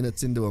 10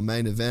 minutes into a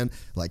main event.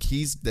 Like,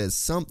 there's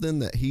something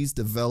that he's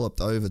developed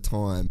over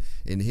time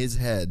in his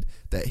head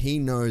that he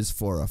knows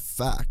for a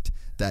fact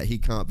that he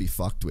can't be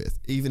fucked with.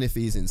 Even if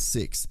he's in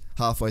 6th,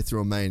 halfway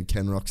through a main,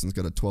 Ken Roxon's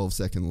got a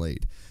 12-second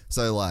lead.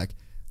 So, like,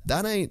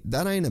 that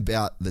ain't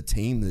about the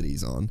team that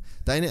he's on.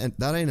 That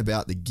ain't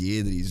about the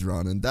gear that he's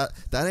running. That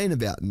ain't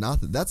about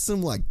nothing. That's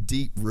some, like,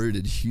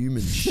 deep-rooted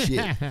human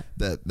shit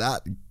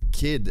that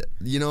kid,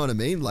 you know what I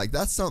mean? Like,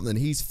 that's something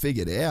he's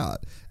figured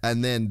out,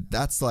 and then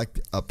that's, like,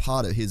 a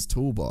part of his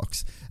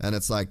toolbox. And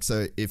it's like,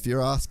 so if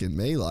you're asking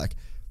me, like,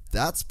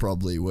 that's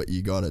probably what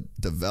you got to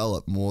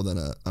develop more than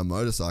a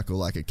motorcycle,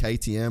 like a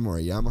KTM or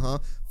a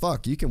Yamaha.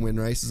 Fuck, you can win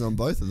races on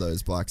both of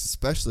those bikes,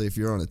 especially if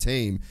you're on a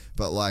team.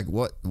 But, like,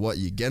 what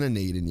you're gonna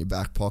need in your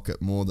back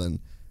pocket more than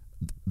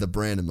the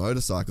brand of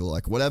motorcycle,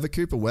 like whatever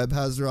Cooper Webb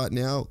has right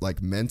now,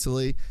 like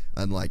mentally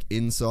and like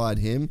inside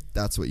him,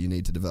 that's what you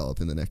need to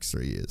develop in the next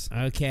 3 years.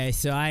 Okay,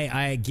 so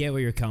I get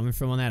where you're coming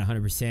from on that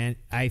 100%.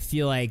 I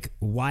feel like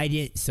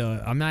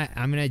I'm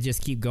gonna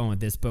just keep going with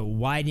this, but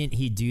why didn't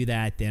he do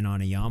that then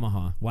on a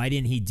Yamaha? Why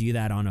didn't he do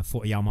that on a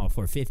Yamaha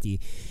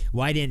 450?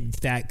 Why didn't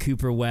that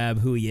Cooper Webb,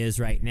 who he is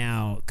right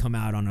now, come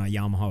out on a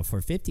Yamaha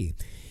 450?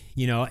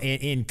 You know,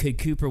 and could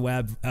Cooper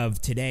Webb of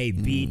today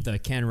beat the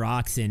Ken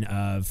Roxon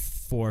of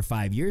 4 or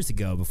 5 years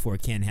ago before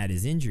Ken had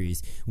his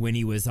injuries, when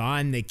he was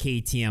on the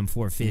KTM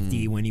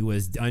 450, when he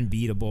was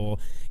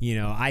unbeatable? You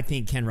know, I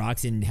think Ken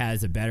Roxon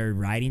has a better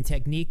riding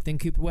technique than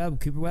Cooper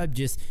Webb. Cooper Webb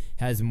just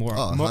has more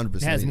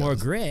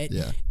grit.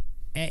 Yeah.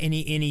 And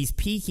he's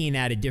peaking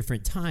at a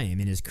different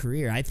time in his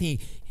career. I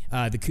think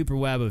the Cooper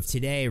Webb of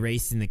today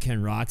racing the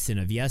Ken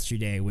Roxon of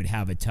yesterday would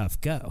have a tough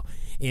go,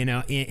 you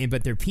know.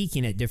 But they're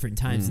peaking at different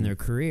times in their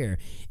career.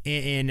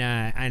 And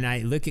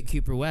I look at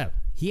Cooper Webb.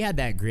 He had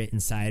that grit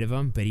inside of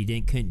him, but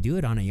he couldn't do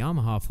it on a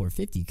Yamaha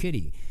 450, could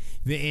he?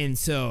 And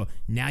so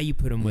now you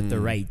put him with the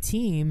right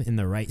team and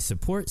the right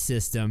support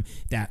system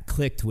that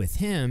clicked with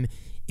him,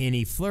 and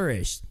he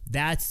flourished.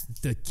 That's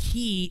the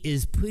key,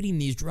 is putting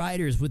these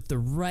riders with the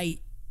right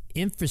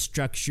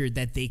infrastructure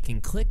that they can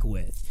click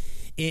with.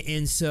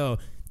 And so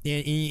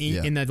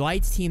in the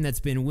Lights team that's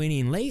been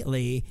winning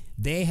lately,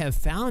 they have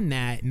found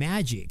that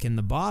magic in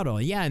the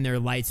bottle. Yeah, and their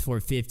Lights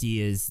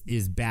 450 is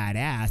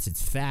badass.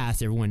 It's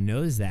fast. Everyone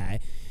knows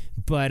that.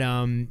 But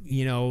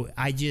you know,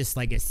 I just,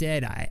 like I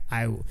said,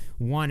 I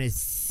want to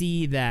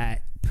see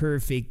that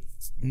perfect,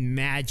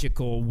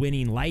 magical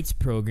winning Lights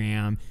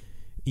program.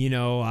 You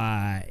know,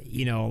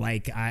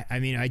 like I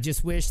mean, I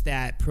just wish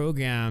that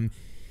program.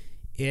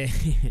 I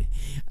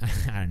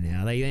don't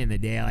know. Like, at the end of the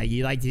day, like,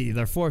 you like to,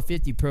 their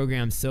 450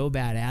 program so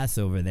badass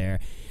over there.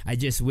 I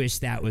just wish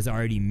that was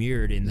already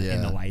mirrored in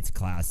the Lights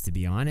class, to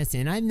be honest.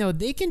 And I know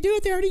they can do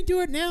it. They already do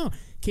it now.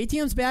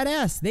 KTM's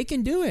badass. They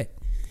can do it.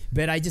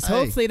 But I just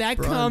hopefully that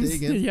Brian comes.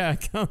 Deegan. Yeah,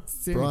 comes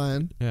soon.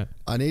 Brian,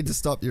 I need to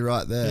stop you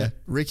right there. Yeah.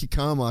 Ricky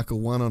Carmichael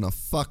won on a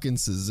fucking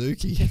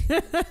Suzuki.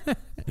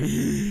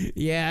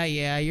 Yeah,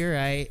 you're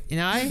right. You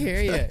know, I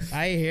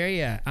hear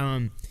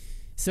you.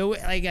 So,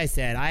 like I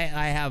said,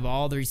 I have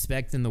all the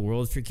respect in the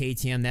world for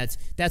KTM.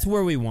 That's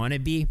where we want to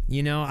be.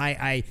 You know,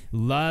 I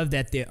love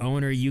that the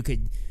owner, you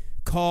could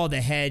call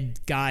the head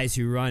guys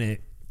who run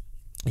it,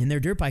 and they're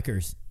dirt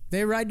bikers.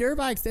 They ride dirt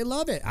bikes. They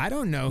love it. I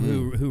don't know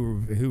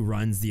who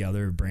runs the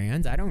other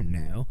brands. I don't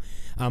know.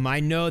 I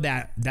know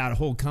that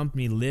whole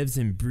company lives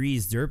and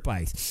breathes dirt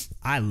bikes.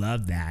 I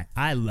love that.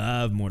 I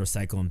love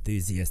motorcycle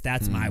enthusiasts.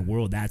 That's my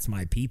world. That's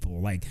my people.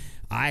 Like,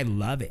 I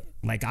love it.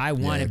 Like, I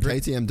want to.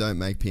 KTM don't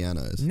make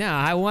pianos. No,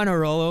 I want to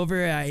roll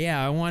over.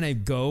 I want to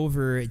go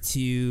over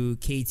to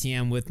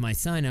KTM with my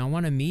son. And I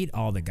want to meet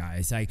all the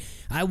guys.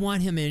 I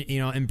want him,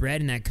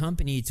 inbred in that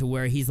company to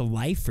where he's a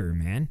lifer,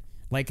 man.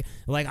 Like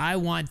I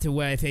want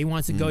to, if he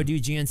wants to go do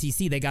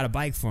GNCC, they got a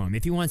bike for him.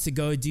 If he wants to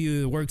go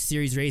do the Work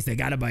Series race, they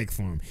got a bike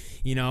for him.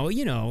 You know,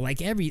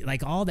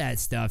 like all that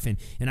stuff. And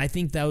I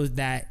think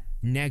that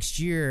next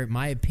year,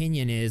 my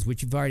opinion is,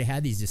 which we've already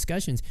had these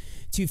discussions,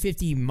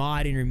 250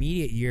 mod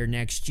intermediate year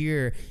next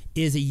year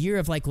is a year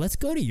of, like, let's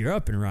go to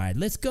Europe and ride.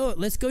 Let's go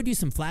do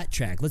some flat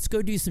track. Let's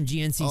go do some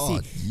GNCC.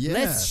 Oh, yes.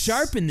 Let's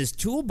sharpen this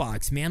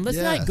toolbox, man. Let's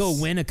not go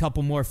win a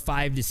couple more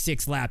 5 to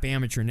 6 lap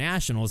amateur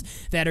nationals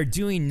that are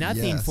doing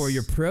nothing for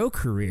your pro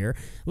career.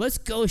 Let's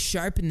go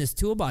sharpen this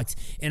toolbox.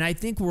 And I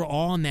think we're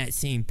all on that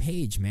same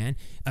page, man.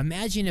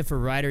 Imagine if a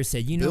rider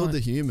said, build a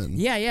human.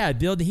 Yeah,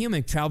 build a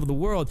human, travel the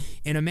world.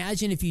 And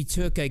imagine if you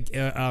took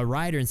a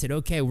rider and said,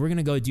 okay, we're going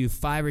to go do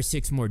 5 or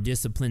 6 more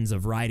disciplines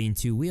of riding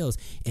 2 wheels,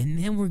 and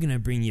then we're going to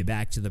bring you you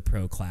back to the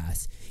pro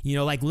class. You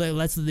know, like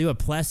let's do a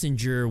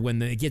Plessinger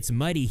when it gets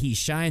muddy, he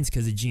shines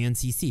because of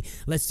GNCC.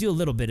 Let's do a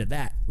little bit of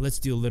that. Let's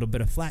do a little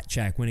bit of flat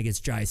track when it gets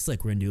dry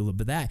slick. We're gonna do a little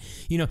bit of that.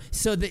 You know,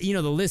 so that, you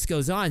know, the list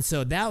goes on.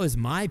 So that was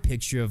my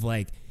picture of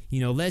like, you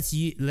know, let's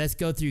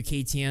go through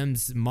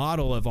KTM's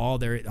model of all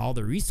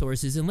the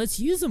resources and let's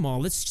use them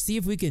all. Let's see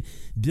if we can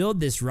build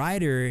this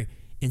rider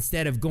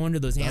instead of going to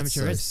those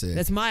amateur races.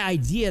 That's my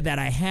idea that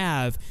I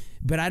have,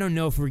 but I don't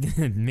know if we're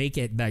gonna make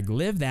it like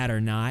live that or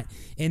not.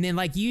 And then,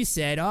 like you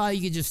said,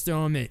 you could just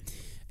throw them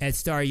at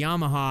Star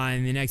Yamaha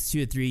in the next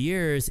 2 or 3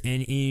 years,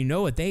 and you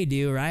know what they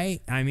do,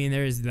 right? I mean,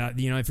 there's the,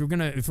 you know, if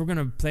we're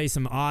gonna play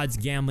some odds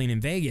gambling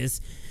in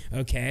Vegas.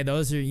 Okay,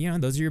 those are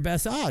your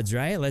best odds,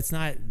 right?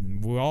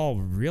 We're all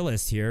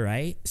realists here,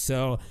 right?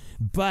 So,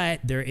 but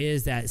there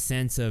is that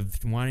sense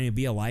of wanting to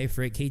be a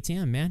lifer at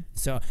KTM, man.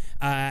 So,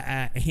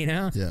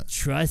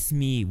 trust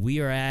me,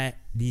 we are at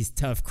these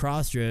tough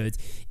crossroads.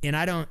 And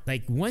I don't,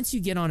 like, once you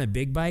get on a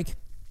big bike,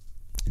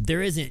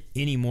 there isn't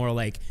any more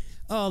like,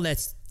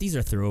 these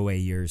are throwaway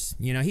years.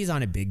 You know, he's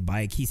on a big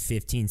bike. He's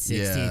 15,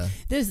 16.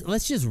 Yeah.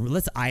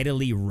 Let's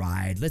idly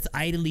ride. Let's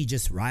idly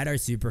just ride our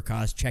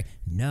supercross track.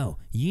 No,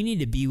 you need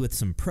to be with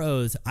some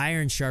pros.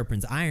 Iron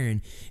sharpens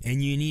iron,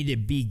 and you need to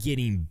be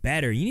getting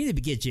better. You need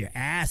to get your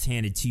ass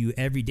handed to you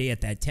every day at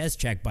that test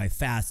track by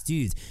fast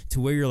dudes to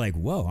where you're like,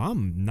 whoa,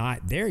 I'm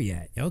not there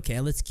yet. Okay,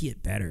 let's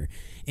get better.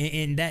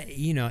 And that,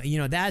 you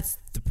know, that's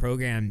the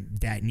program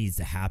that needs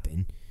to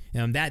happen.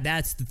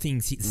 That's the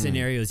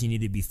scenarios you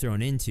need to be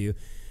thrown into.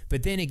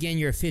 But then again,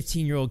 you're a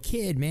 15-year-old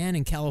kid, man,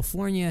 in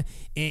California,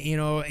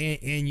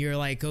 and you're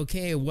like,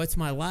 okay, what's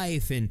my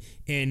life? And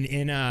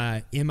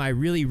am I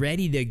really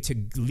ready to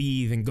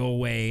leave and go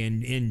away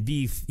and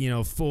be, you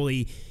know,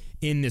 fully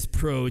in this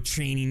pro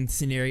training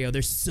scenario?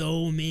 There's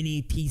so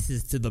many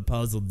pieces to the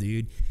puzzle,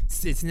 dude.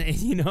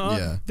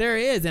 There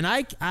is. And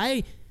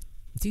I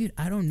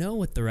don't know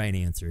what the right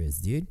answer is,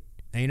 dude.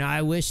 You know,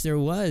 I wish there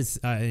was,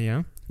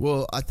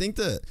 Well, I think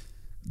that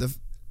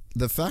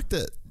the fact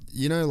that,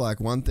 you know, like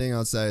one thing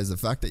I'd say is the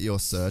fact that you're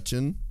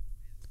searching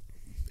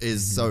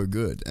is so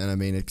good. And I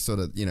mean, it's sort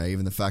of, you know,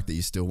 even the fact that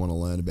you still want to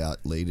learn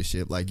about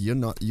leadership, like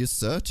you're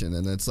searching,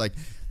 and it's like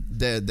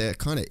there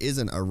kind of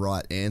isn't a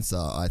right answer.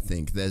 I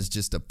think there's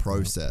just a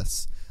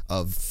process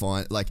of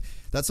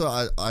that's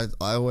what I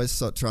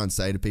always try and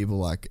say to people,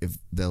 like if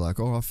they're like,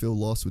 oh, I feel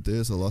lost with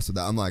this or lost with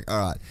that, I'm like, all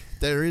right,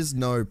 there is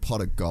no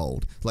pot of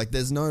gold. Like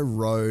there's no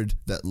road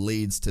that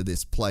leads to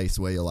this place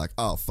where you're like,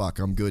 oh fuck,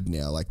 I'm good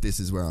now, like this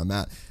is where I'm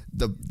at.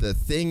 The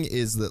thing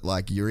is that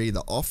like you're either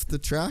off the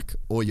track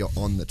or you're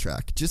on the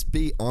track. Just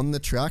be on the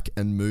track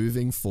and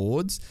moving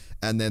forwards,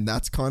 and then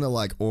that's kind of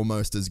like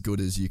almost as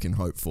good as you can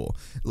hope for.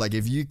 Like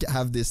if you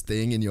have this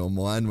thing in your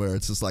mind where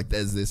it's just like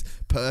there's this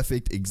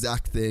perfect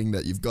exact thing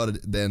that you've got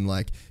to, then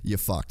like you're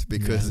fucked,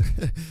 because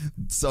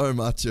so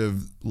much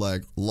of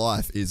like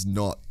life is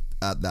not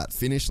at that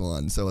finish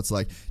line. So it's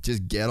like,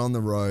 just get on the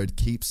road,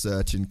 keep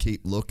searching,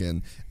 keep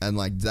looking, and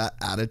like that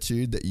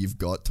attitude that you've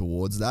got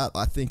towards that,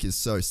 I think is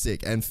so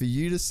sick. And for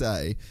you to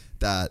say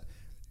that,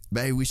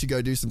 maybe we should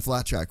go do some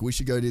flat track, we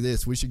should go do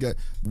this, we should go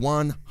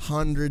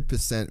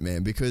 100%,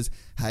 man, because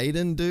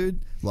Hayden,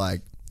 dude,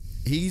 like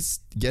he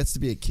gets to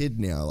be a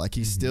kid now. Like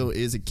he still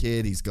is a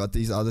kid. He's got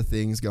these other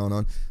things going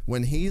on.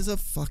 When he's a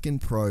fucking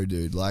pro,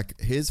 dude, like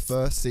his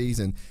first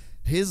season,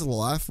 his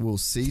life will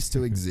cease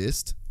to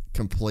exist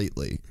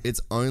completely.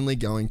 It's only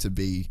going to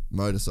be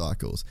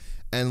motorcycles.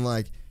 And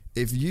like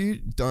if you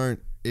don't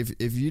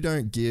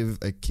give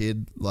a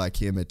kid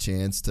like him a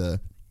chance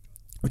to,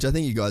 which I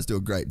think you guys do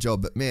a great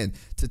job, but man,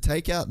 to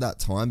take out that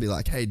time, be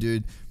like, hey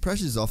dude,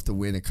 pressure's off to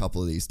win a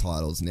couple of these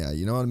titles now,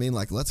 you know what I mean?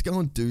 Like let's go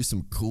and do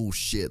some cool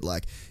shit,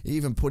 like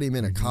even put him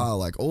in a car,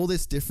 like all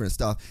this different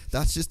stuff.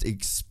 That's just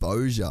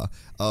exposure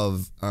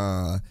of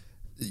to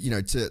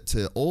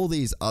all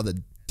these other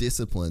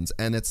disciplines.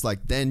 And it's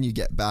like then you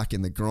get back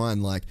in the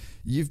grind, like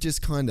you've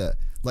just kind of,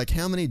 like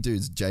how many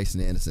dudes, Jason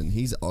Anderson,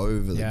 he's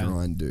over the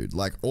grind, dude.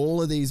 Like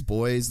all of these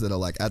boys that are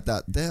like at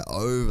that, they're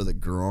over the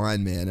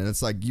grind, man. And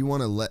it's like you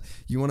want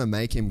to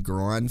make him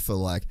grind for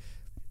like,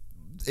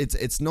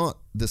 it's not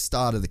the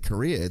start of the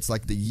career, it's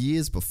like the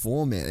years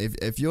before, man.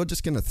 If you're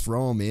just going to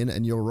throw him in,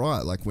 and you're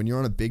right, like when you're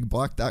on a big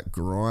bike, that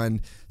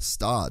grind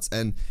starts.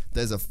 And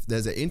there's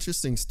an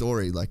interesting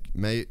story, like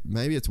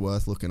maybe it's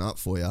worth looking up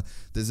for you.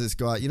 There's this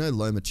guy, you know,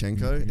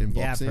 Lomachenko in boxing.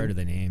 Yeah, I've heard of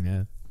the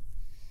name,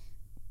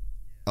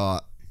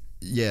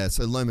 yeah,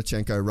 so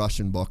Lomachenko,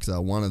 Russian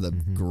boxer, one of the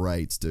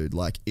greats, dude,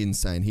 like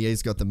insane.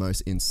 He's got the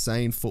most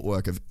insane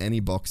footwork of any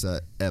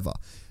boxer ever.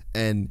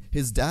 And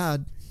his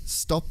dad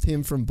stopped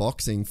him from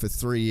boxing for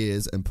 3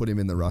 years and put him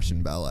in the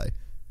Russian ballet.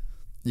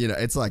 You know,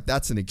 it's like,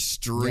 that's an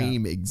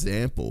extreme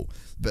example,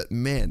 but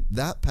man,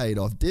 that paid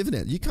off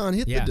dividend. You can't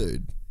hit the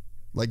dude.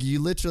 Like you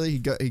literally,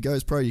 he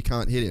goes pro, you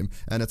can't hit him.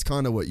 And it's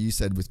kind of what you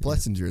said with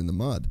Plessinger in the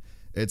mud.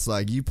 It's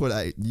like you put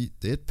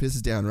it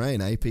pisses down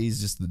rain. AP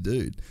is just the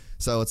dude.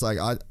 So it's like,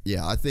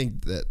 I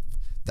think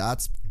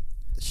that's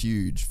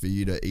huge for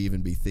you to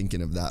even be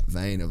thinking of that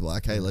vein of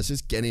like, hey, let's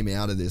just get him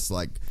out of this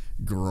like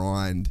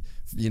grind,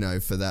 you know,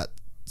 for that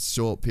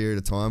short period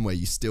of time where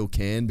you still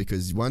can,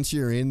 because once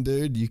you're in,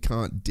 dude, you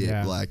can't dip.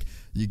 Yeah. Like,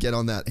 you get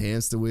on that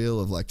hamster wheel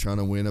of like trying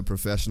to win a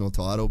professional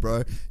title,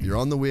 bro. You're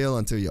on the wheel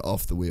until you're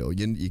off the wheel.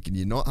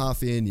 You're not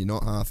half in, you're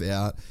not half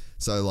out.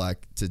 So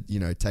like, to, you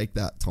know, take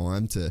that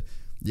time to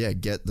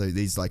get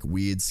these like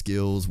weird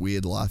skills,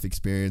 weird life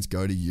experience,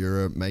 go to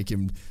Europe, make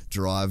him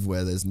drive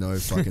where there's no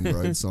fucking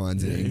road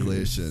signs in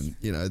English, and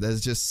you know,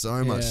 there's just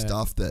so much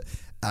stuff that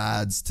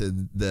adds to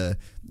the,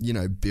 you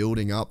know,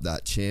 building up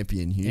that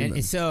champion human.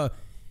 And so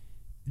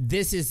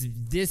this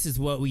is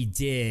what we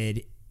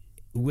did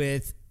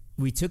with.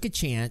 We took a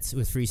chance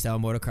with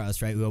freestyle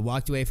motocross, right? We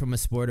walked away from a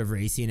sport of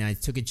racing, and I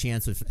took a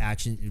chance with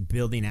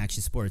building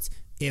action sports.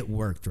 It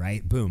worked,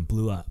 right? Boom,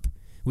 blew up.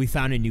 We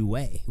found a new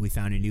way. We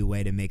found a new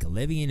way to make a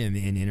living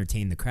and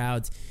entertain the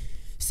crowds.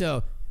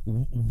 So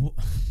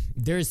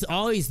there's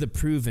always the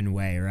proven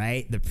way,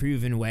 right? The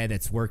proven way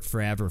that's worked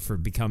forever for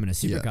becoming a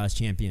supercross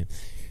champion.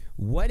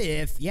 What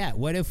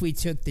if we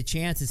took the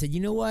chance and said, you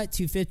know what,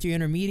 250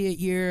 intermediate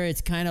year,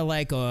 it's kind of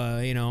like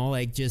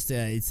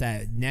it's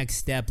that next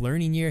step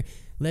learning year.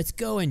 Let's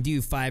go and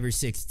do 5 or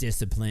 6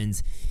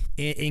 disciplines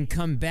and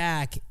come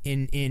back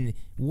in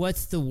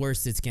what's the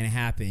worst that's going to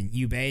happen?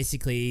 You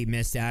basically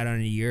missed out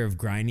on a year of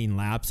grinding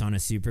laps on a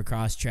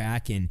supercross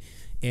track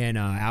and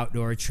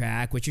outdoor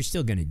track, which you're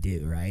still going to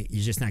do, right?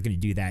 You're just not going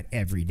to do that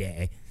every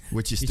day.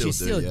 Which you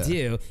still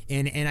do.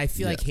 And I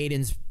feel like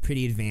Hayden's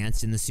pretty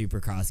advanced in the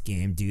supercross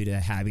game due to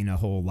having a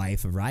whole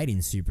life of riding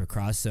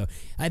supercross. So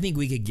I think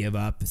we could give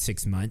up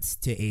 6 months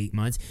to 8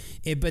 months,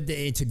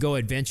 to go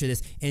adventure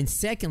this. And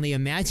secondly,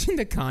 imagine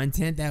the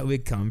content that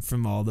would come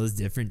from all those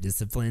different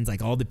disciplines,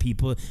 like all the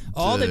people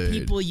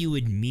you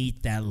would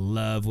meet that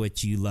love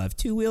what you love.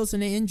 2 wheels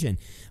and an engine.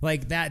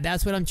 Like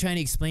that's what I'm trying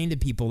to explain to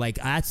people. Like,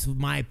 that's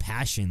my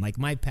passion. Like,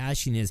 my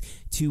passion is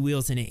 2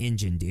 wheels and an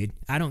engine, dude.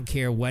 I don't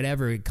care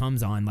whatever it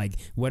comes on, like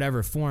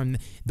whatever form.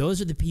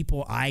 Those are the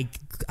people I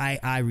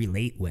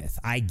relate with.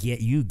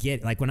 You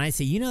get like when I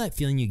say, you know, that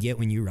feeling you get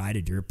when you ride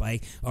a dirt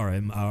bike or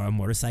a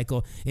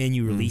motorcycle and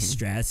you release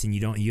stress and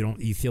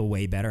you feel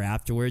way better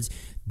afterwards.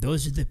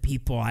 Those are the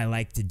people I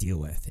like to deal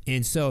with.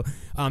 And so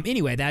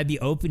anyway, that'd be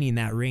opening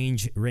that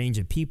range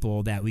of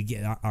people that we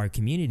get our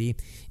community.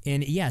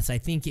 And yes, I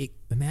think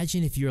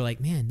imagine if you're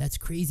like, man, that's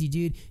crazy,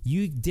 dude.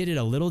 You did it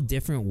a little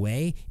different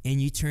way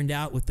and you turned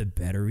out with a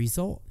better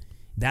result.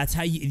 That's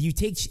how you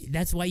take.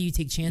 That's why you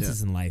take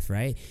chances in life,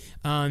 right?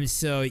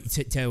 So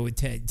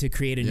to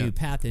create a new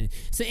path. And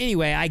so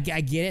anyway, I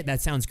get it.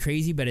 That sounds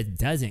crazy, but it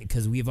doesn't,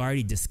 because we've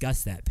already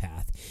discussed that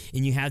path.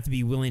 And you have to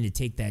be willing to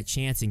take that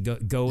chance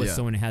and go with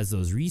someone who has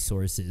those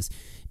resources,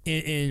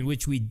 in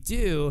which we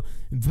do.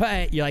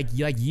 But like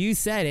you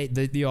said it,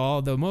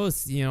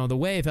 the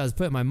way, if I was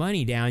putting my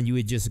money down, you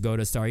would just go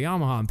to Star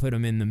Yamaha and put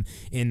them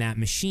in that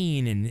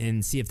machine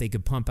and see if they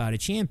could pump out a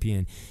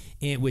champion.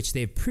 Which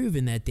they've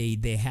proven that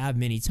they have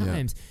many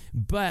times.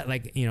 But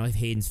like, you know, if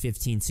Hayden's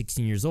 15,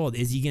 16 years old,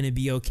 is he going to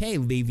be okay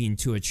leaving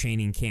to a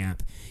training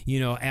camp,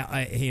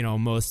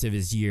 most of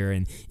his year?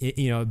 And,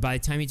 by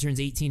the time he turns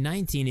 18,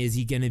 19, is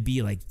he going to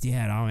be like,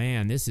 Dad, oh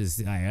man, this is,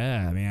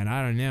 man,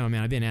 I don't know,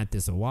 man, I've been at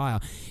this a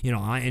while,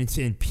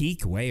 and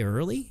peak way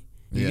early?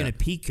 You're going to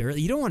peak early.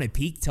 You don't want to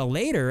peak till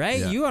later, right?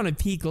 Yeah. You want to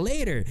peak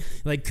later.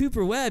 Like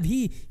Cooper Webb,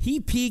 he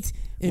peaked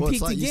and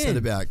peaked again. You said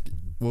about...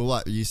 Well,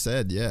 like you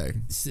said, you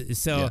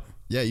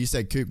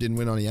said Coop didn't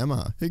win on a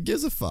Yamaha. Who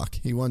gives a fuck?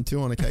 He won 2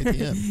 on a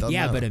KTM.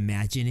 Matter. But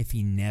imagine if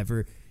he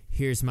never.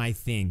 Here's my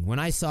thing. When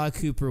I saw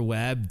Cooper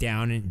Webb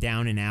down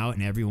and out,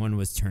 and everyone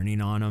was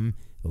turning on him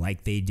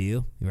like they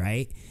do,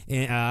 right?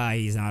 And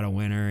he's not a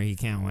winner. He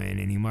can't win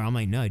anymore. I'm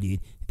like, no,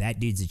 dude. That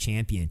dude's a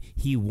champion.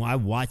 I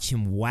watch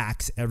him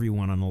wax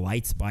everyone on the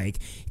lights bike,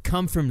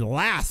 come from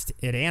last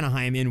at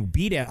Anaheim and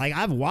beat it. Like,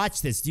 I've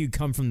watched this dude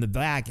come from the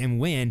back and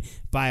win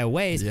by a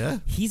ways. Yeah.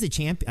 He's a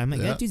champion. I'm like,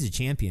 that dude's a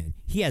champion.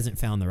 He hasn't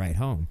found the right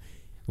home.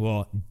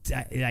 Well,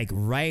 like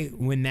right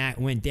when that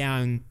went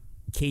down,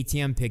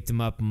 KTM picked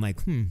him up. I'm like,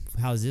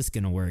 how's this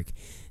going to work?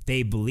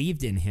 They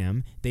believed in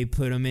him. They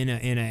put him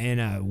in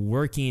a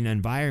working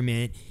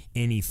environment,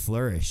 and he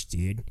flourished,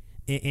 dude.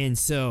 And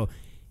so,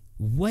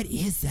 what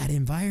is that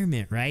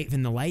environment, right?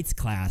 In the lights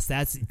class,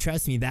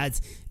 trust me,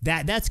 that's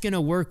going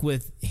to work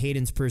with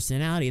Hayden's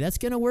personality. That's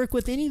going to work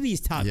with any of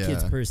these top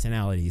kids'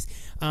 personalities.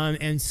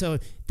 And so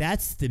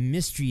that's the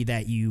mystery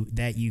that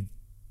you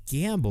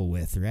gamble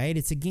with, right?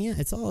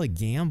 It's all a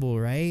gamble,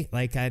 right?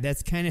 Like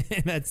that's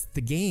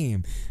the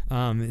game.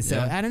 I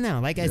don't know.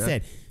 Like I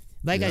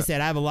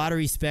said, I have a lot of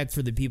respect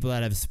for the people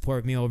that have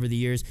supported me over the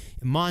years.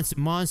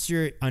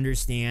 Monster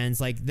understands,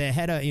 like the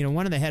head of,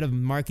 one of the head of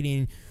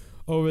marketing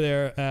over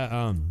there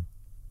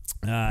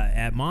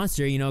at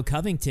Monster,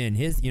 Covington,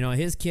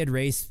 his kid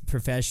raced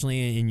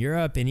professionally in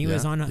Europe, and he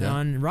was on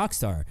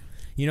Rockstar.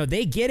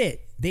 They get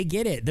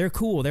it. They're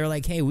cool. They're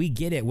like, hey, we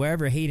get it.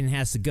 Wherever Hayden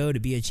has to go to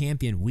be a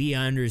champion, we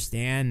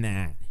understand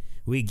that.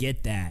 We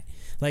get that.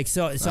 Like,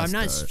 so I'm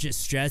not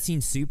just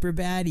stressing super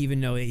bad,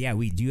 even though,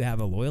 we do have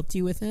a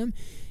loyalty with him.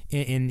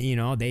 And you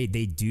know, they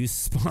do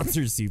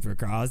sponsor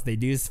Supercross, they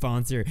do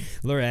sponsor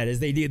Loretta's,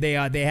 they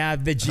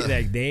have the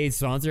like, they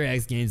sponsor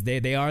X Games,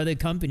 they are the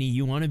company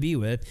you want to be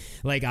with.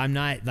 Like, I'm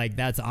not like,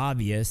 that's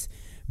obvious,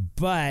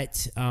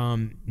 but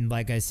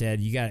like I said,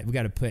 we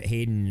got to put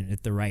Hayden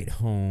at the right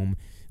home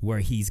where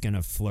he's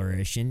gonna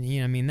flourish. And you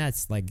know, I mean,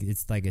 that's like,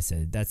 it's like I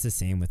said, that's the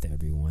same with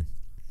everyone.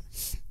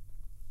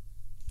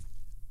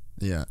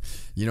 Yeah.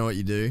 You know what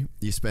you do?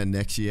 You spend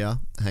next year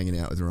hanging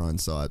out with Ryan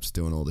Sipes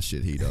doing all the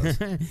shit he does.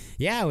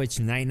 Yeah, which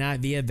might not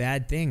be a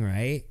bad thing,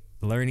 right?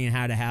 Learning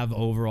how to have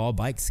overall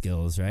bike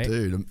skills, right?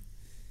 Dude.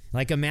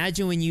 Like,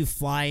 imagine when you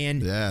fly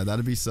in. Yeah,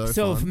 that'd be so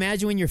So fun.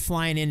 imagine when you're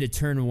flying into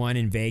turn 1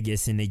 in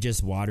Vegas and they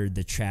just watered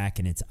the track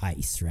and it's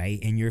ice, right?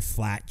 And you're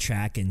flat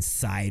tracking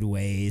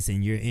sideways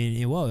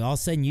and all of a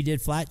sudden you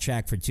did flat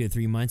track for 2 or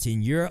 3 months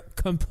and you're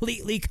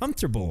completely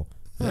comfortable.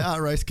 Yeah, I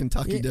raced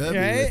Kentucky Derby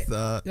right? with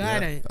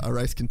I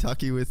raced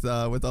Kentucky with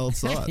old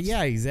Sipes.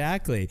 Yeah,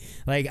 exactly.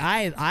 Like,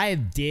 I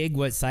dig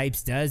what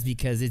Sipes does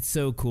because it's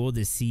so cool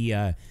to see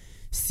a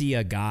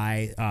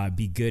guy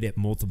be good at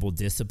multiple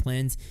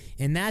disciplines.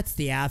 And that's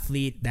the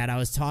athlete that I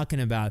was talking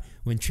about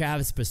when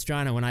Travis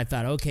Pastrana, when I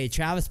thought, okay,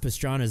 Travis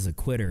Pastrana is a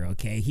quitter,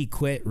 okay? He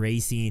quit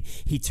racing.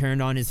 He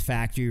turned on his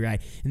factory ride.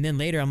 And then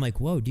later I'm like,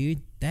 whoa,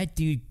 dude, that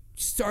dude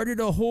started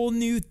a whole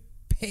new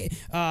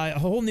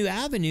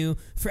avenue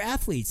for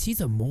athletes.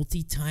 He's a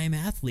multi-time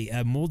athlete,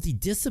 a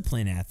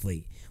multi-discipline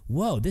athlete.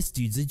 Whoa, this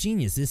dude's a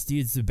genius. This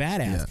dude's a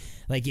badass. Yeah.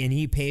 Like, and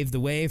he paved the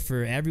way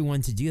for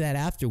everyone to do that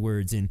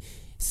afterwards. And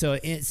so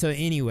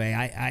anyway,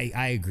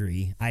 I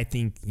agree. I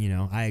think, you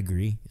know, I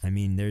agree. I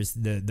mean, there's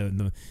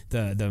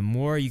the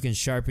more you can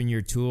sharpen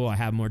your tool, or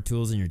have more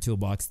tools in your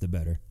toolbox, the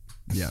better.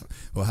 Yeah.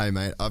 Well, hey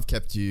mate, I've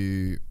kept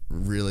you a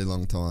really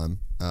long time.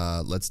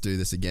 Let's do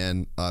this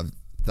again. I've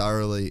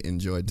thoroughly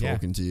enjoyed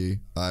talking to you.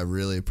 I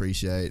really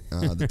appreciate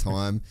the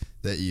time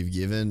that you've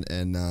given,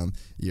 and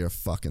you're a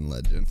fucking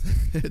legend.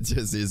 It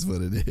just is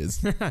what it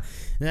is.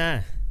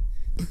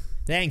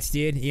 Thanks,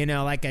 dude. You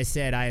know, like I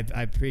said, I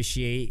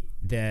appreciate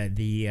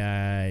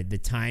the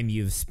time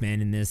you've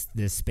spent in this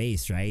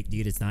space, right,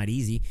 dude? It's not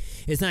easy.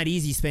 It's not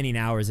easy spending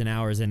hours and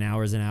hours and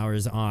hours and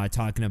hours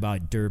talking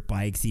about dirt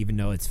bikes, even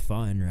though it's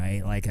fun,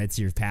 right? Like, it's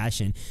your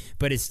passion,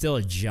 but it's still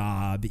a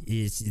job.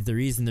 It's the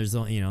reason there's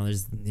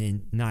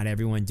not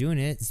everyone doing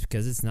it. It's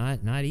because it's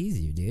not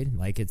easy, dude.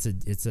 Like, it's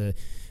a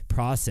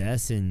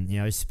process, and you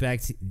know,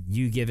 respect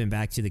you giving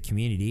back to the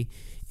community.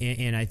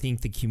 And I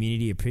think the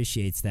community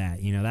appreciates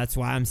that. You know, that's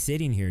why I'm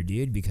sitting here,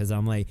 dude, because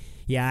I'm like,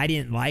 yeah, I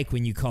didn't like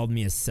when you called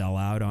me a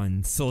sellout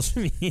on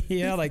social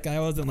media. Like,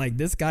 I wasn't like,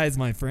 this guy's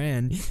my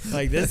friend.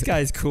 Like, this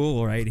guy's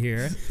cool right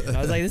here.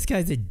 I was like, this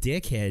guy's a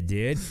dickhead,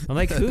 dude. I'm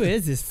like, who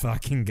is this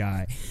fucking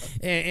guy?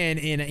 And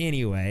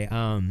anyway,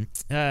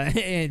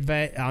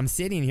 but I'm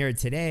sitting here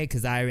today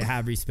because I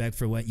have respect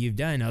for what you've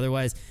done.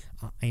 Otherwise,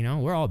 you know,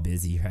 we're all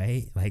busy,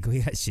 right? Like, we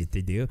got shit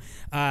to do.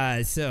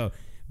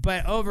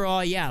 But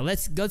overall, yeah,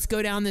 let's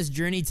go down this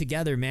journey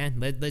together, man.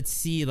 Let's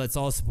see, let's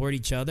all support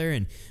each other,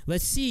 and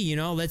let's see, you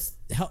know, let's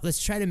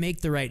try to make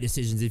the right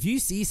decisions. If you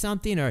see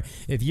something, or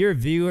if your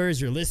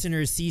viewers or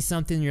listeners see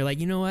something, you're like,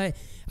 you know what,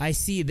 I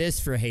see this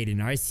for Hayden,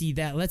 or I see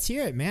that, let's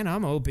hear it, man.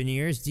 I'm open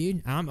ears,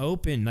 dude. I'm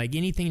open. Like,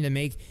 anything to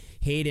make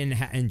Hayden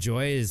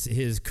enjoy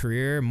his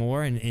career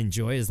more and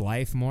enjoy his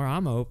life more.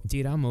 I'm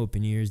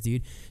open ears,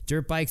 dude.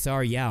 Dirt bikes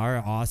are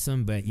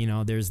awesome, but you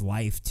know, there's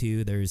life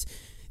too.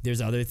 There's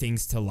other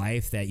things to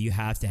life that you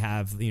have to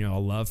have, you know, a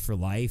love for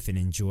life and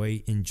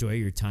enjoy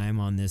your time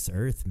on this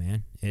earth,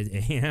 man.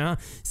 You know,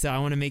 so I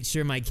want to make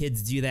sure my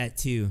kids do that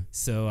too.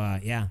 So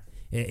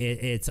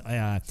there's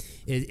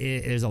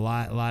a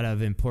lot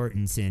of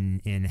importance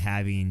in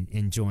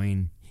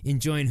enjoying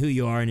who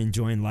you are and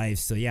enjoying life.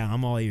 So yeah,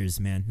 I'm all ears,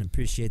 man.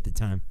 Appreciate the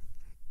time.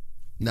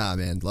 Nah,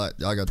 man,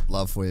 like, I got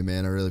love for you,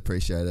 man. I really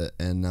appreciate it,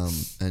 and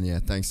yeah,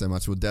 thanks so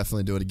much. We'll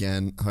definitely do it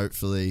again.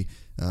 Hopefully,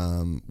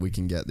 we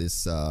can get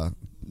this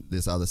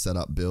other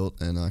setup built,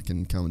 and I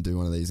can come and do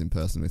one of these in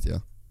person with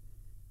you.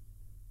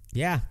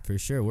 Yeah, for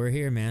sure. We're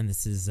here, man.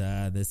 This is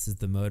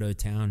the Moto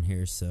town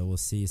here, so we'll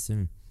see you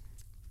soon.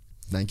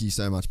 Thank you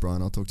so much,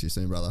 Brian. I'll talk to you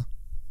soon, brother.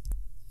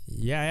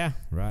 Yeah,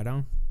 right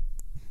on.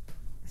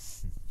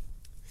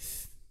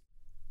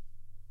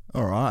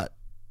 All right,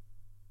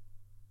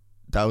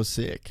 that was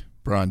sick.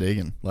 Brian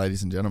Deegan,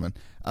 ladies and gentlemen.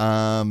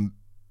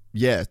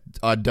 Yeah,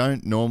 I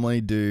don't normally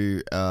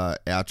do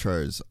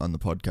outros on the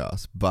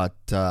podcast, but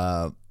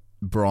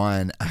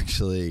Brian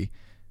actually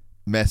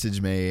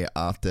messaged me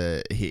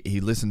after he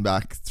listened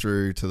back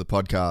through to the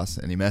podcast,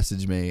 and he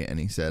messaged me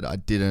and he said, I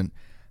didn't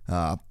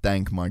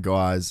thank my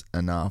guys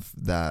enough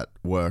that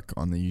work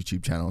on the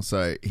YouTube channel.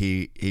 So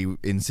he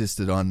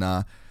insisted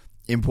on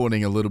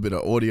importing a little bit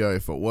of audio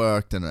if it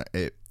worked, and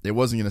it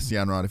wasn't going to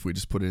sound right if we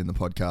just put it in the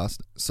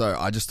podcast. So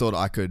I just thought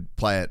I could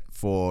play it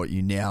for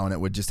you now, and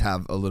it would just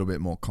have a little bit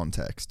more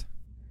context.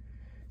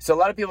 So a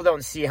lot of people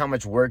don't see how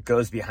much work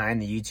goes behind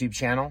the YouTube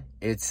channel.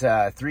 It's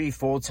 3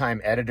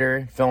 full-time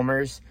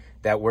filmers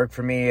that work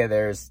for me.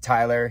 There's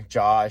Tyler,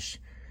 Josh,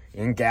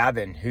 and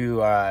Gavin,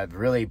 who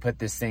really put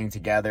this thing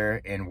together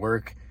and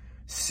work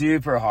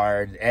super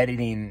hard,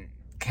 editing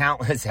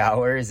countless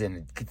hours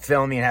and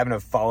filming and having to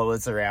follow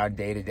us around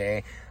day to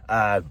day.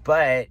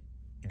 But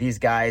these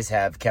guys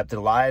have kept it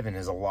alive, and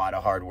there's a lot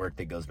of hard work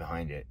that goes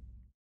behind it.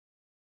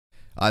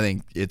 I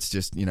think it's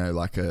just,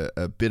 like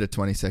a bit of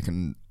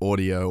 20-second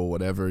audio or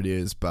whatever it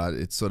is, but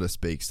it sort of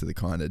speaks to the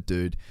kind of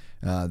dude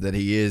that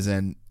he is.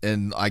 And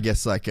I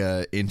guess like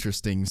a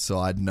interesting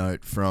side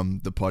note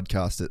from the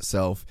podcast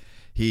itself,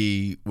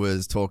 he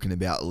was talking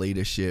about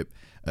leadership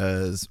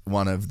as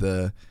one of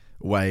the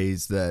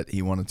ways that he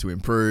wanted to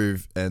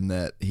improve, and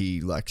that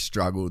he like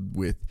struggled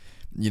with,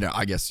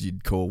 I guess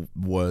you'd call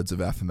words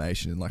of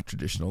affirmation in like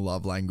traditional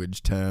love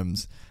language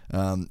terms.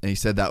 And he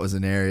said that was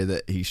an area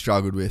that he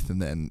struggled with,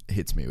 and then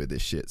hits me with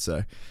this shit.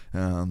 So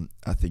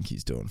I think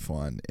he's doing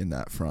fine in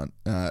that front.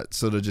 It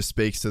sort of just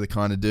speaks to the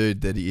kind of dude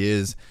that he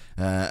is,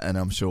 and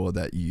I'm sure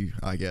that you,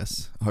 I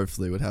guess,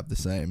 hopefully would have the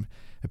same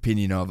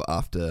opinion of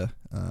after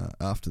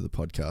the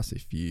podcast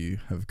if you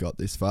have got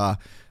this far.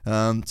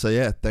 So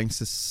yeah, thanks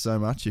so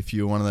much. If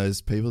you're one of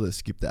those people that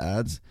skip the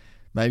ads,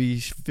 maybe you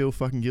feel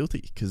fucking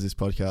guilty because this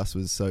podcast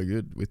was so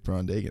good with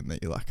Brian Deegan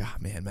that you're like,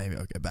 man, maybe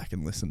I'll go back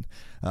and listen.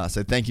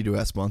 So thank you to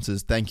our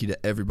sponsors. Thank you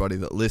to everybody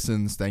that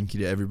listens. Thank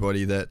you to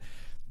everybody that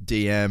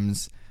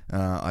DMs.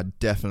 I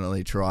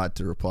definitely tried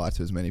to reply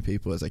to as many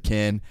people as I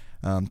can.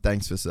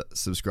 Thanks for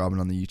subscribing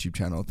on the YouTube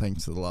channel.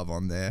 Thanks for the love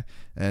on there.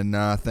 And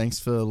thanks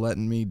for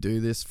letting me do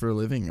this for a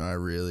living. I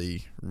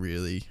really,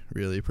 really,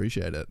 really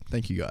appreciate it.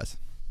 Thank you guys.